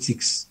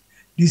politics.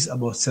 This is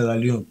about Sierra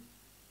Leone.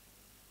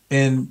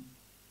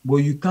 But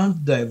you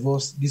can't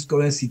divorce this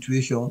current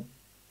situation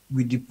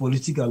with the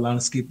political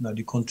landscape in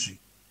the country.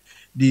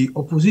 The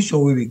opposition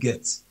where we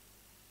get.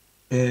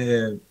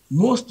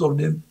 Most of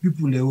them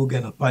people they will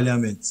get a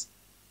parliament,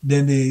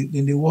 then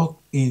they work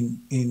in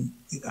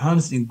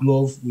hands in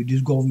glove with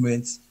this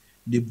government.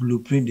 The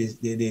blueprint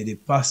they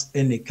pass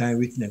any kind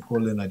with them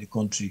call them at the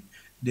country.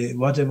 They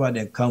whatever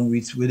they come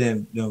with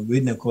them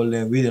when they call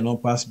them, where they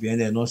not pass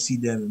behind, they not see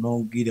them, they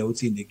not give them what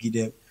they give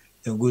them,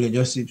 then go they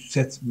just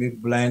set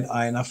make blind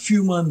eye and a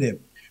few man them.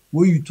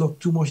 Where you talk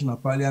too much in a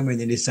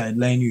parliament and they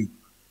sideline you.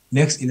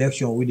 Next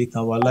election where they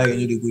can lie, you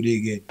know they go there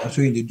again. That's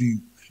what they do you.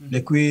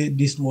 Like we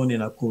this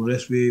morning at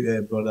Congress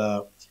where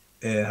brother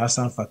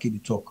Hassan Fakir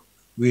talk,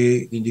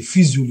 where they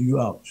fizzle you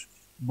out.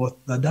 But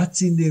that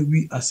thing that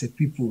we as a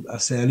people,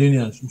 as Sierra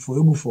Leoneans, we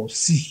able to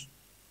see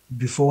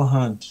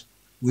beforehand,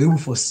 we able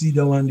to see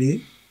that one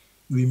day,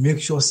 we make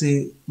sure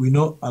say we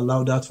not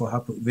allow that to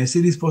happen. When say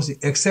this person,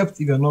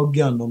 except if you're not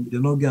getting they're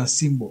not getting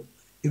symbol.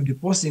 If the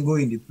person go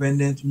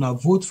independent, now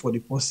vote for the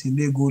person,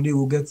 they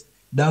will get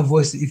that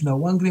voice. If now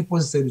one great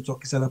person said to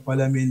talk inside the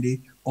parliament day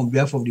on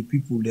behalf of the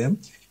people, them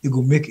it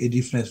will make a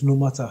difference no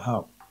matter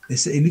how. They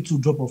say a little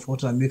drop of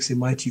water makes a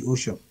mighty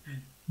ocean.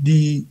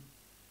 The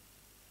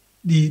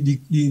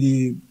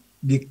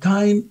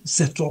kind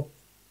setup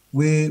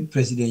where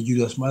President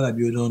Julius Maada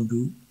don't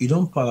do, it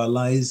don't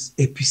paralyze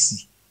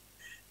APC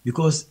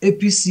because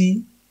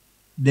APC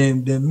they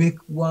make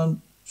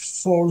one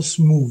false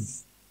move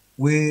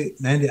where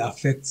now they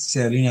affect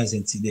Sierra Leoneans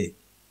in today.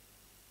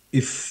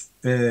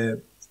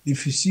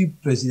 If you see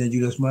President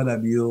Julius Maada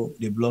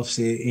the bluff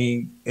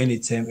say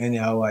anytime,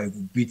 anyhow, I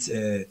will beat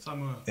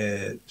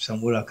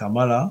Samuel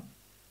Kamara.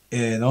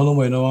 And no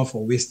more no one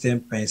for waste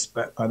time in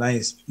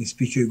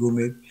speech you go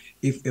make.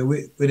 If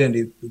then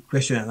the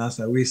question and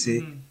answer we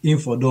say in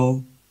for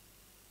them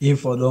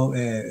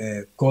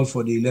call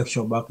for the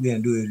election back there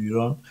and do a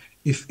rerun.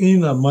 If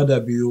in a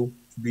Maada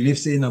believe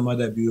say in a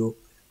Maada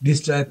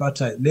this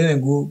tripartite, let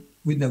them go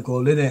with them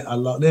call, let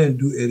them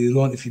do a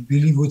rerun if you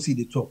believe what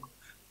they talk.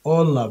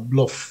 All na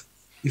bluff.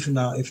 If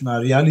na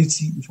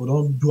reality, if we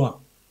don't do it,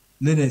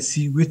 let them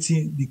see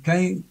waiting the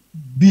kind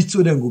beat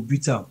so them go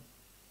beat them.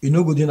 You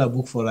know go do a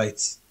book for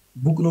write.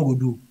 Book no go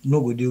do,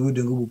 no go do,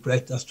 then go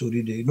write a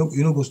story there. You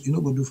know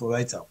go do for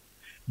write out.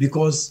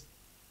 Because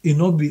it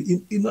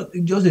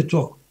just a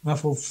talk. Now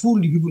for fool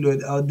the people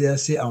that out there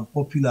say I'm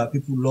popular,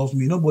 people love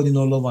me. Nobody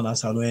no love an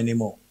Asano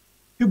anymore.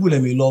 People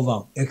let me love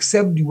them,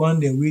 except the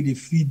one them where they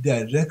feed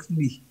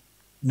directly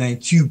in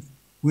tube,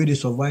 where they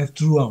survive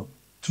through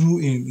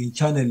in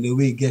channel the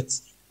way it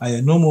gets. I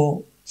no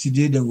more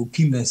today them will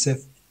kill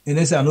themselves. And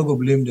they say I not go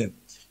blame them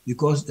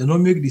because they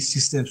don't make the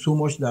system so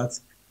much that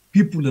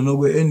people are not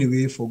go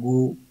anyway for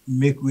go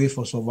make way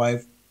for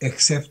survive,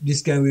 except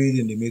this kind of way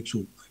then they make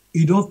so.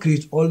 It don't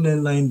create all the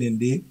line then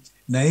they,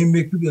 now it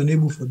make people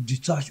unable for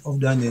detach of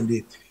that then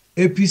they.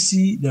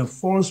 APC, the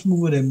false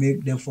move they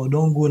make, them for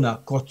don't go na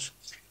court.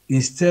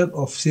 Instead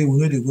of say we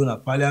know they go to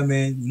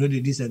parliament, we know they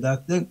this and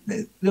that, they're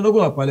not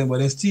going to parliament, but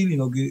they still, you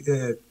know,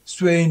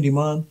 swearing the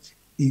man,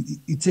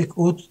 he take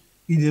oath,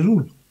 he the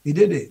rule, he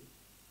did it.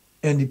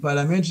 And the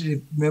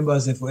parliamentary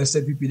members and for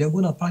SLPP, they're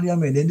going to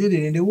parliament, they did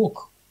it and they work.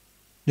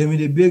 They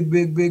made a big.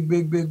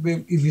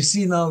 If you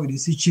see now, you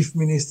see Chief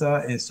Minister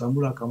and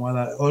Samura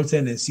Kamala all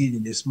turn and see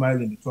it, they smile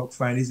and they talk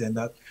fine this and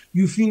that.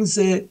 You feel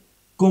say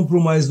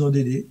compromise no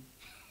day.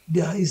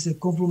 There is a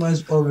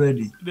compromise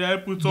already. They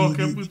put talk.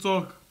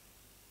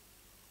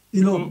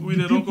 You know,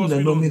 the people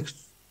that don't make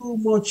so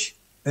much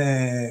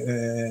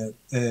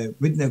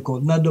witness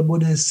called not about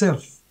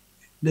themselves.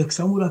 Like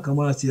Samura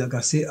Kamala, like I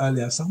say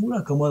earlier,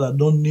 Samura Kamala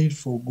don't need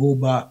for go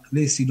back,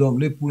 let's sit down,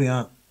 let's put it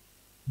on.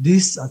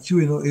 This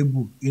actually not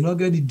able, you not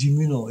get the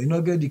demeanor, you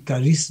not get the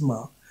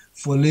charisma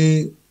for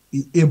lay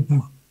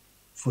able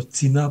for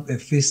team up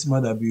and face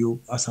Maada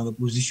as an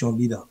opposition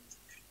leader.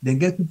 Then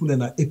get people in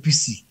the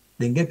APC,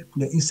 then get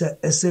people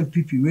inside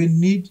SLPP we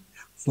need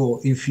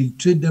for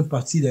infiltrate them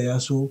party there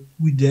so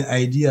with their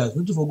ideas,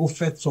 not to go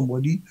fight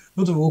somebody,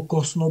 not to go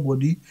curse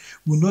nobody.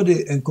 We know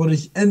they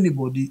encourage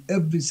anybody,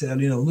 every Sierra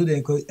Leonean, we know they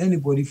encourage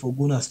anybody for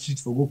go on the street,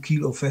 for go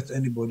kill or fight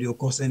anybody or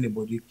curse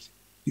anybody.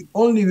 The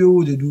only way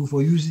we they do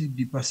for using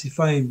the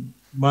pacifying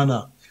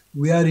manner,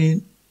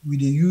 wherein we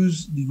they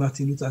use the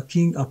Martin Luther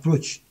King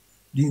approach,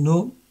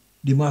 the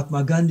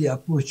Mahatma Gandhi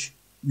approach.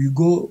 We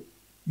go,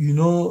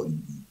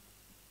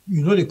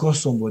 they curse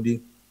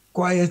somebody,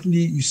 quietly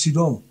you sit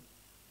down.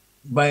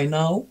 By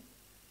now,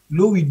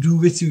 we do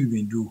what we've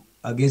been do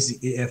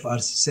against the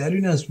AFRC. Sierra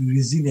Leoneans be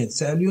resilient.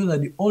 Sierra Leone are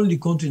the only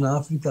country in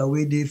Africa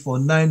where they for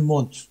 9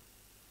 months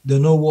they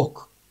no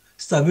work.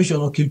 Starvation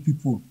not kill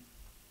people.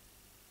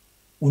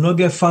 We not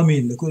get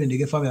famine because they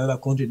get famine in other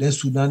countries. Then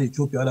Sudan,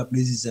 Ethiopia, other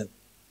places.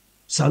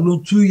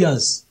 Salon 2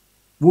 years.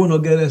 We will not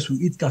get rest. We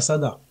eat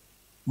cassava.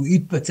 We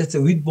eat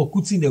potato. We eat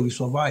bokuti. Then we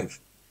survive.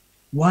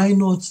 Why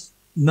not?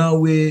 Now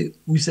we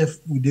say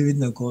we David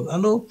Nakon.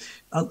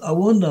 I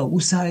wonder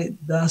who side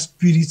that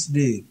spirit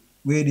there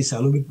where the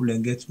Salon people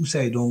and get who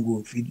side don't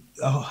go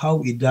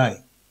how it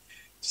die.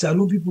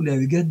 Salon people and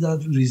we get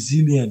that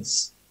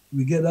resilience,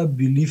 we get that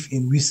belief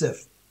in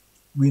ourselves.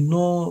 We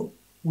know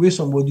where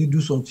somebody do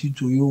something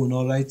to you,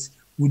 all right.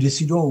 We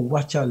sit down and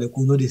watch out like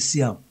we know they see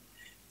them.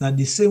 Now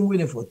the same way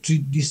they for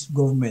treat this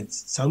government.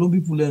 Salon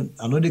people and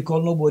I know they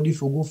call nobody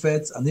for go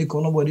fight, and they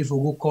call nobody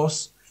for go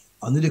curse.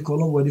 And they call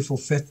nobody for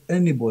fight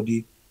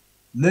anybody.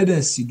 Let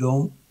them sit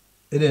down,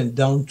 let them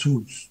down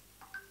tools.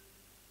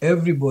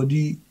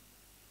 Everybody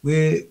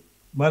where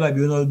Maada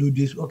not do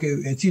this, okay,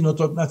 until not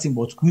talk nothing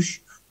but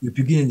push, we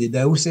begin in the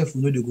die. We self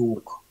we know they go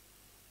work.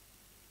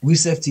 We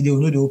self today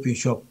we know they open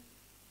shop.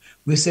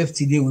 We self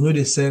today we know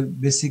they sell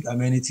basic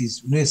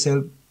amenities. We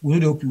know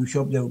they open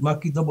shop, they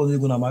market, nobody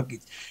gonna market.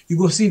 You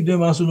go see if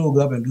them also no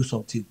grab and do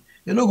something.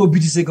 They not go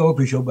beat the second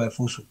open shop by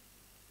force.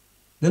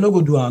 They not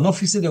go do an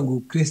officer, then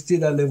go stay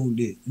that level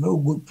there.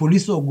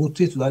 Police will go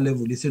straight to that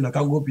level. They say, I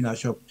can't go open a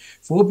shop.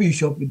 For open a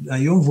shop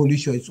and your own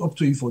volition, it's up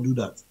to you for do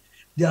that.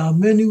 There are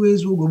many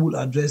ways we will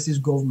address this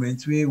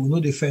government where we know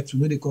they fight,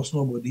 we know they cost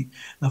nobody.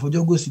 Now for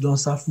just go sit down,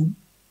 serve food,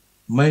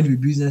 mind with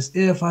business,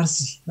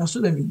 AFRC.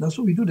 That's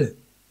what we do there.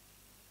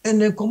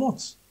 And then come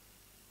out.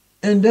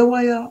 And then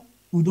why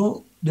we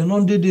don't the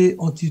non-day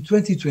until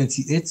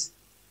 2028,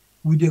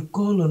 we they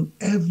call on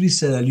every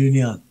Sierra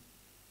Leonean.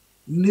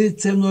 Let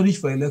them not reach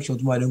for election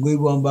tomorrow. Then go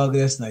 1 bag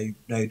rest, now you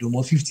do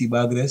more 50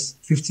 bag rest,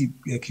 50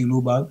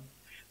 kilo bag.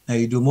 Now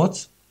you do more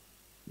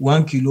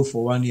 1 kilo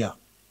for 1 year.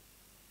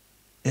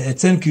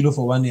 10 kilo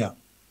for 1 year.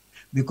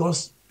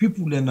 Because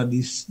people then at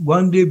this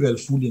one day bell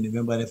food in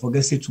November, they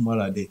forget say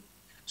tomorrow day.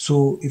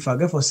 So if I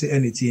get for say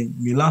anything,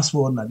 my last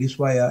word now this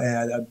why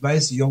I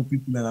advise young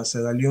people in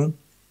Sierra Leone,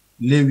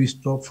 let we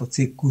stop for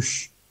take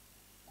kush.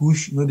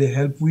 Kush no they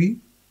help we,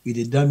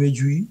 it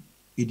damage we,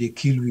 it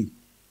kill we.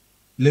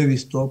 Let we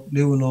stop,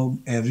 let we not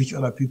enrich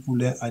other people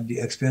there at the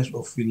expense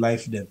of we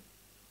life them.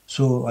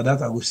 So at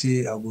that I will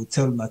say, I will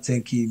tell my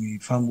thank you, my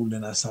family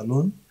in a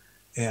salon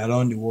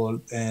around the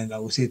world, and I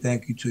will say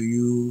thank you to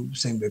you,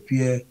 Saint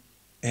Pierre,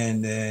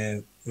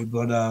 and my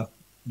brother,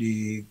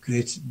 the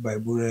great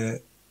Baibure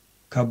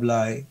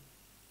Kablai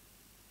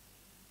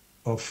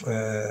of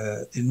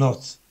the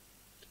North.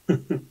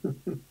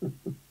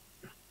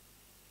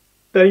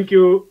 Thank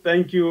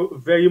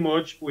you very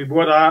much. We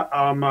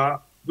brother,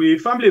 we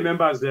family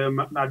members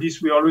now this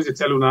we always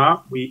tell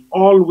una, we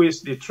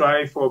always they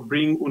try for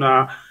bring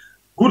una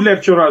good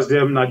lecturers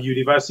them at the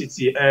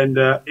university, and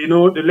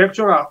the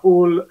lecturer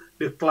all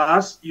the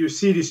class, you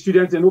see the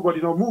students and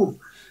nobody no move,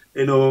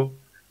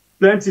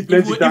 plenty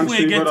thanks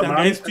to you, brother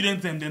man.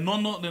 Students them they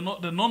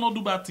no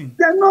do bad thing.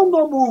 They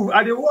no move.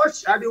 I they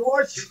watch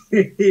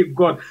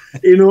God,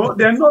 they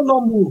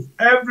no move.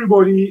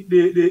 Everybody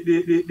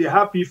they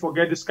happy for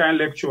get this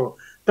kind of lecture.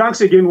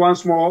 Thanks again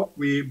once more,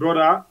 we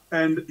brother,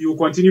 and you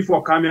continue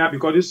for camera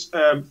because this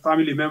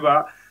family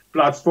member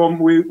platform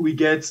we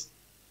get.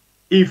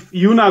 If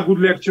you're not a good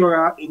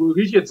lecturer, it will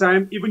reach a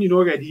time, even you know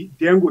already,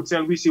 then go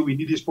tell we say we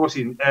need this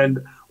person.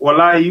 And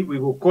wallahi, we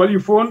will call you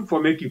phone for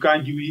make you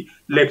can give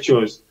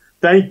lectures.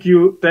 Thank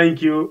you,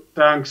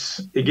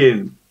 thanks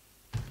again.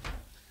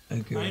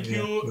 Thank you,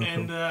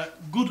 and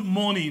good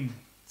morning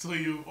to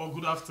you, or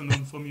good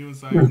afternoon from you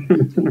inside.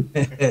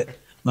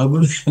 No,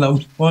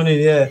 good morning,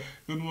 yeah.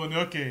 Good morning,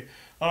 okay.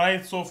 All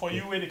right, so for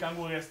you, where they can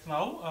go rest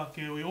now.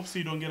 Okay, we hope so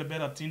you don't get a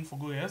better team for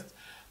go rest.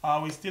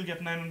 We still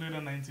get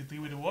 993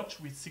 with the watch,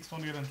 with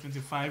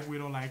 625 we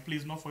don't like.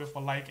 Please don't forget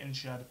for like and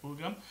share the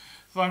program.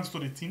 Thanks to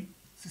the team,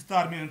 Sister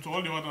Admin, and to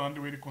all the other on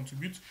the way to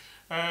contribute.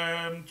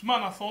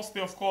 Tomorrow on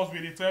Thursday, of course,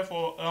 we try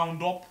for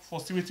round up for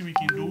see what we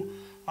can do.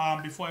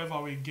 Before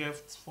ever we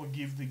give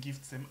the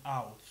gifts them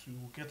out. We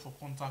will get for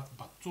contact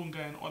Batunga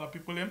and other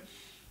people them.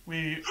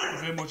 We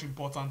very much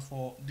important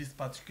for this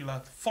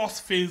particular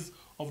first phase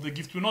of the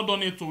gift. We're not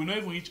done it, so we not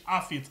even reach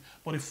half it.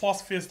 But the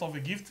first phase of the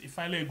gift, if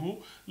I let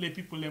go, let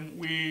people them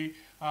we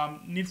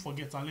need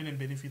forget and let them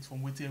benefit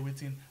from waiting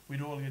we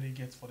don't already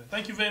get for them.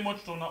 Thank you very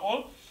much to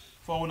all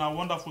for a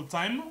wonderful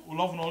time. We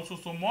love you also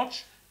so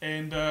much,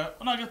 and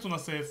when I get to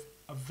myself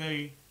a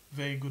very,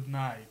 very good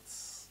night.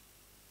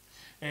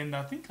 And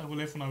I think I will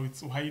left now with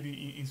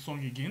Heidi in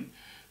song again.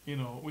 You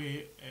know,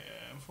 we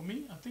for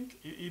me, I think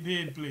it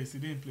in place.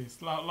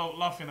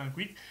 Laughing and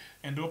quick,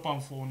 and open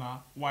for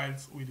now.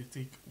 Whilst we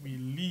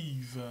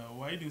leave.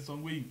 Why didn't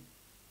song way?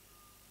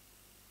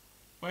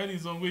 Why didn't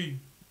song way?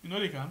 You know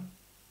they can.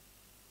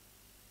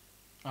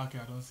 Okay,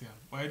 I don't see them.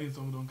 Why didn't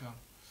song don't come?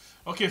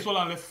 Okay, so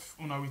I left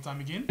on our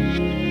time again. We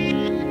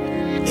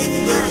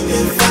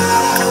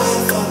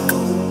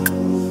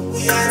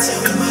are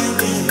telling my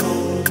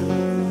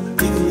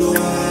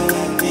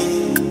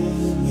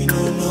we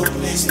know no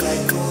place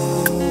like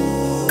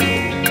home.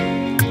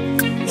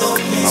 No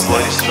place like home. My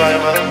boy is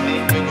tribalism,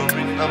 we gon'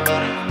 bring them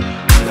better.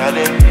 Got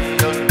them,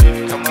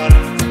 come on.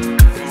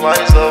 We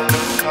wise up,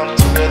 come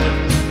together.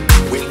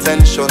 With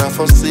intention and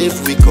for safe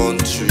we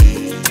country.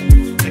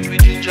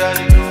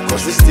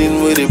 Cause this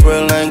thing with the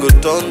brain line go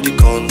down the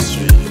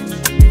country.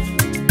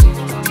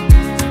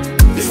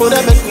 Before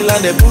they make we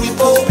land, they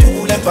people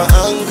them are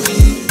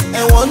angry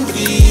and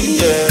wondering,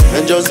 yeah.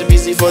 And just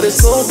busy for the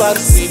soul bad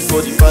seed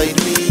for the fight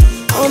me.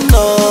 Oh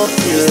no,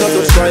 yeah. It's not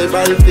a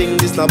tribal thing,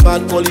 this not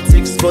bad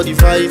politics for the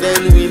fight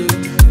and win.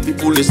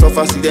 People they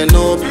suffer, see they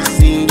no be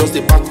seen. Just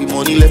they pack with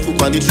money left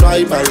up on the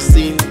tribal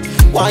scene.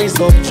 Wise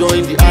up,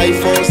 join the I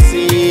for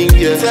sing,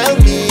 yeah. Tell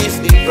me if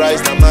the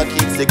price that my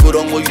kids they go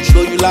down where you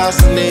show you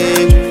last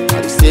name.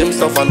 And the same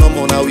stuff and no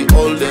more now we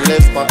all the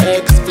left for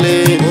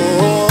explain.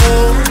 Oh,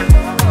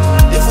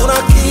 if we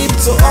not keep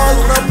to all,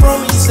 we not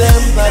promise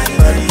them that the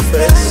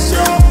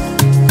manifesto.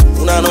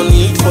 We not no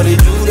need for the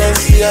do them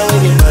see how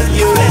they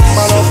manifest.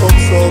 Man up up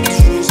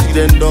true, see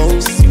them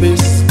down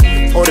space.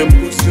 Or them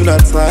puts you in a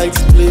tight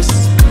place.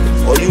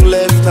 Or you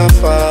left a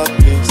far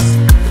place.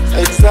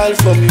 Exile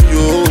from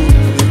your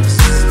place.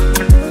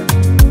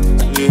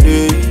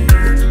 Hey,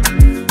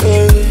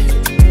 hey.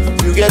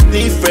 You get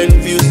different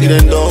views, see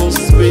them down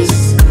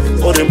space.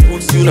 Or them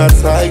puts you in a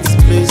tight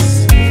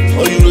place.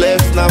 Or you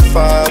left a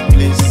far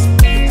place.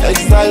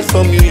 Exile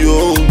from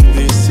your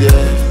place,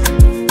 yeah.